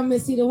 It's your girl,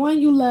 Missy, the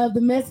one you love, the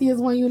messiest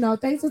one you know.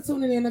 Thanks for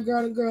tuning in to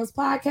Golden Girls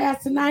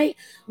Podcast tonight.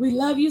 We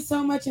love you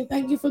so much, and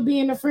thank you for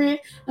being a friend.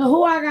 And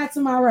who I got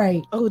to my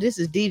right? Oh, this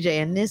is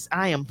DJ, and this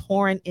I am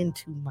pouring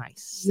into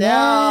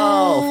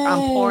myself. Yes.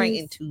 I'm pouring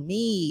into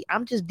me.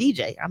 I'm just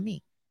DJ. I'm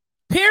me.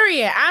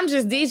 Period. I'm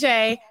just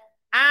DJ.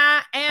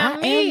 I am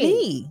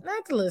me.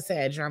 Not the little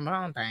sad drummer.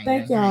 I don't think.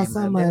 Thank y'all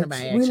so much.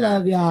 We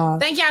love y'all.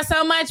 Thank y'all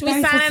so much.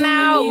 We signing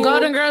out.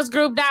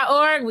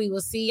 GoldenGirlsGroup.org. We will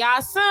see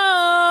y'all soon.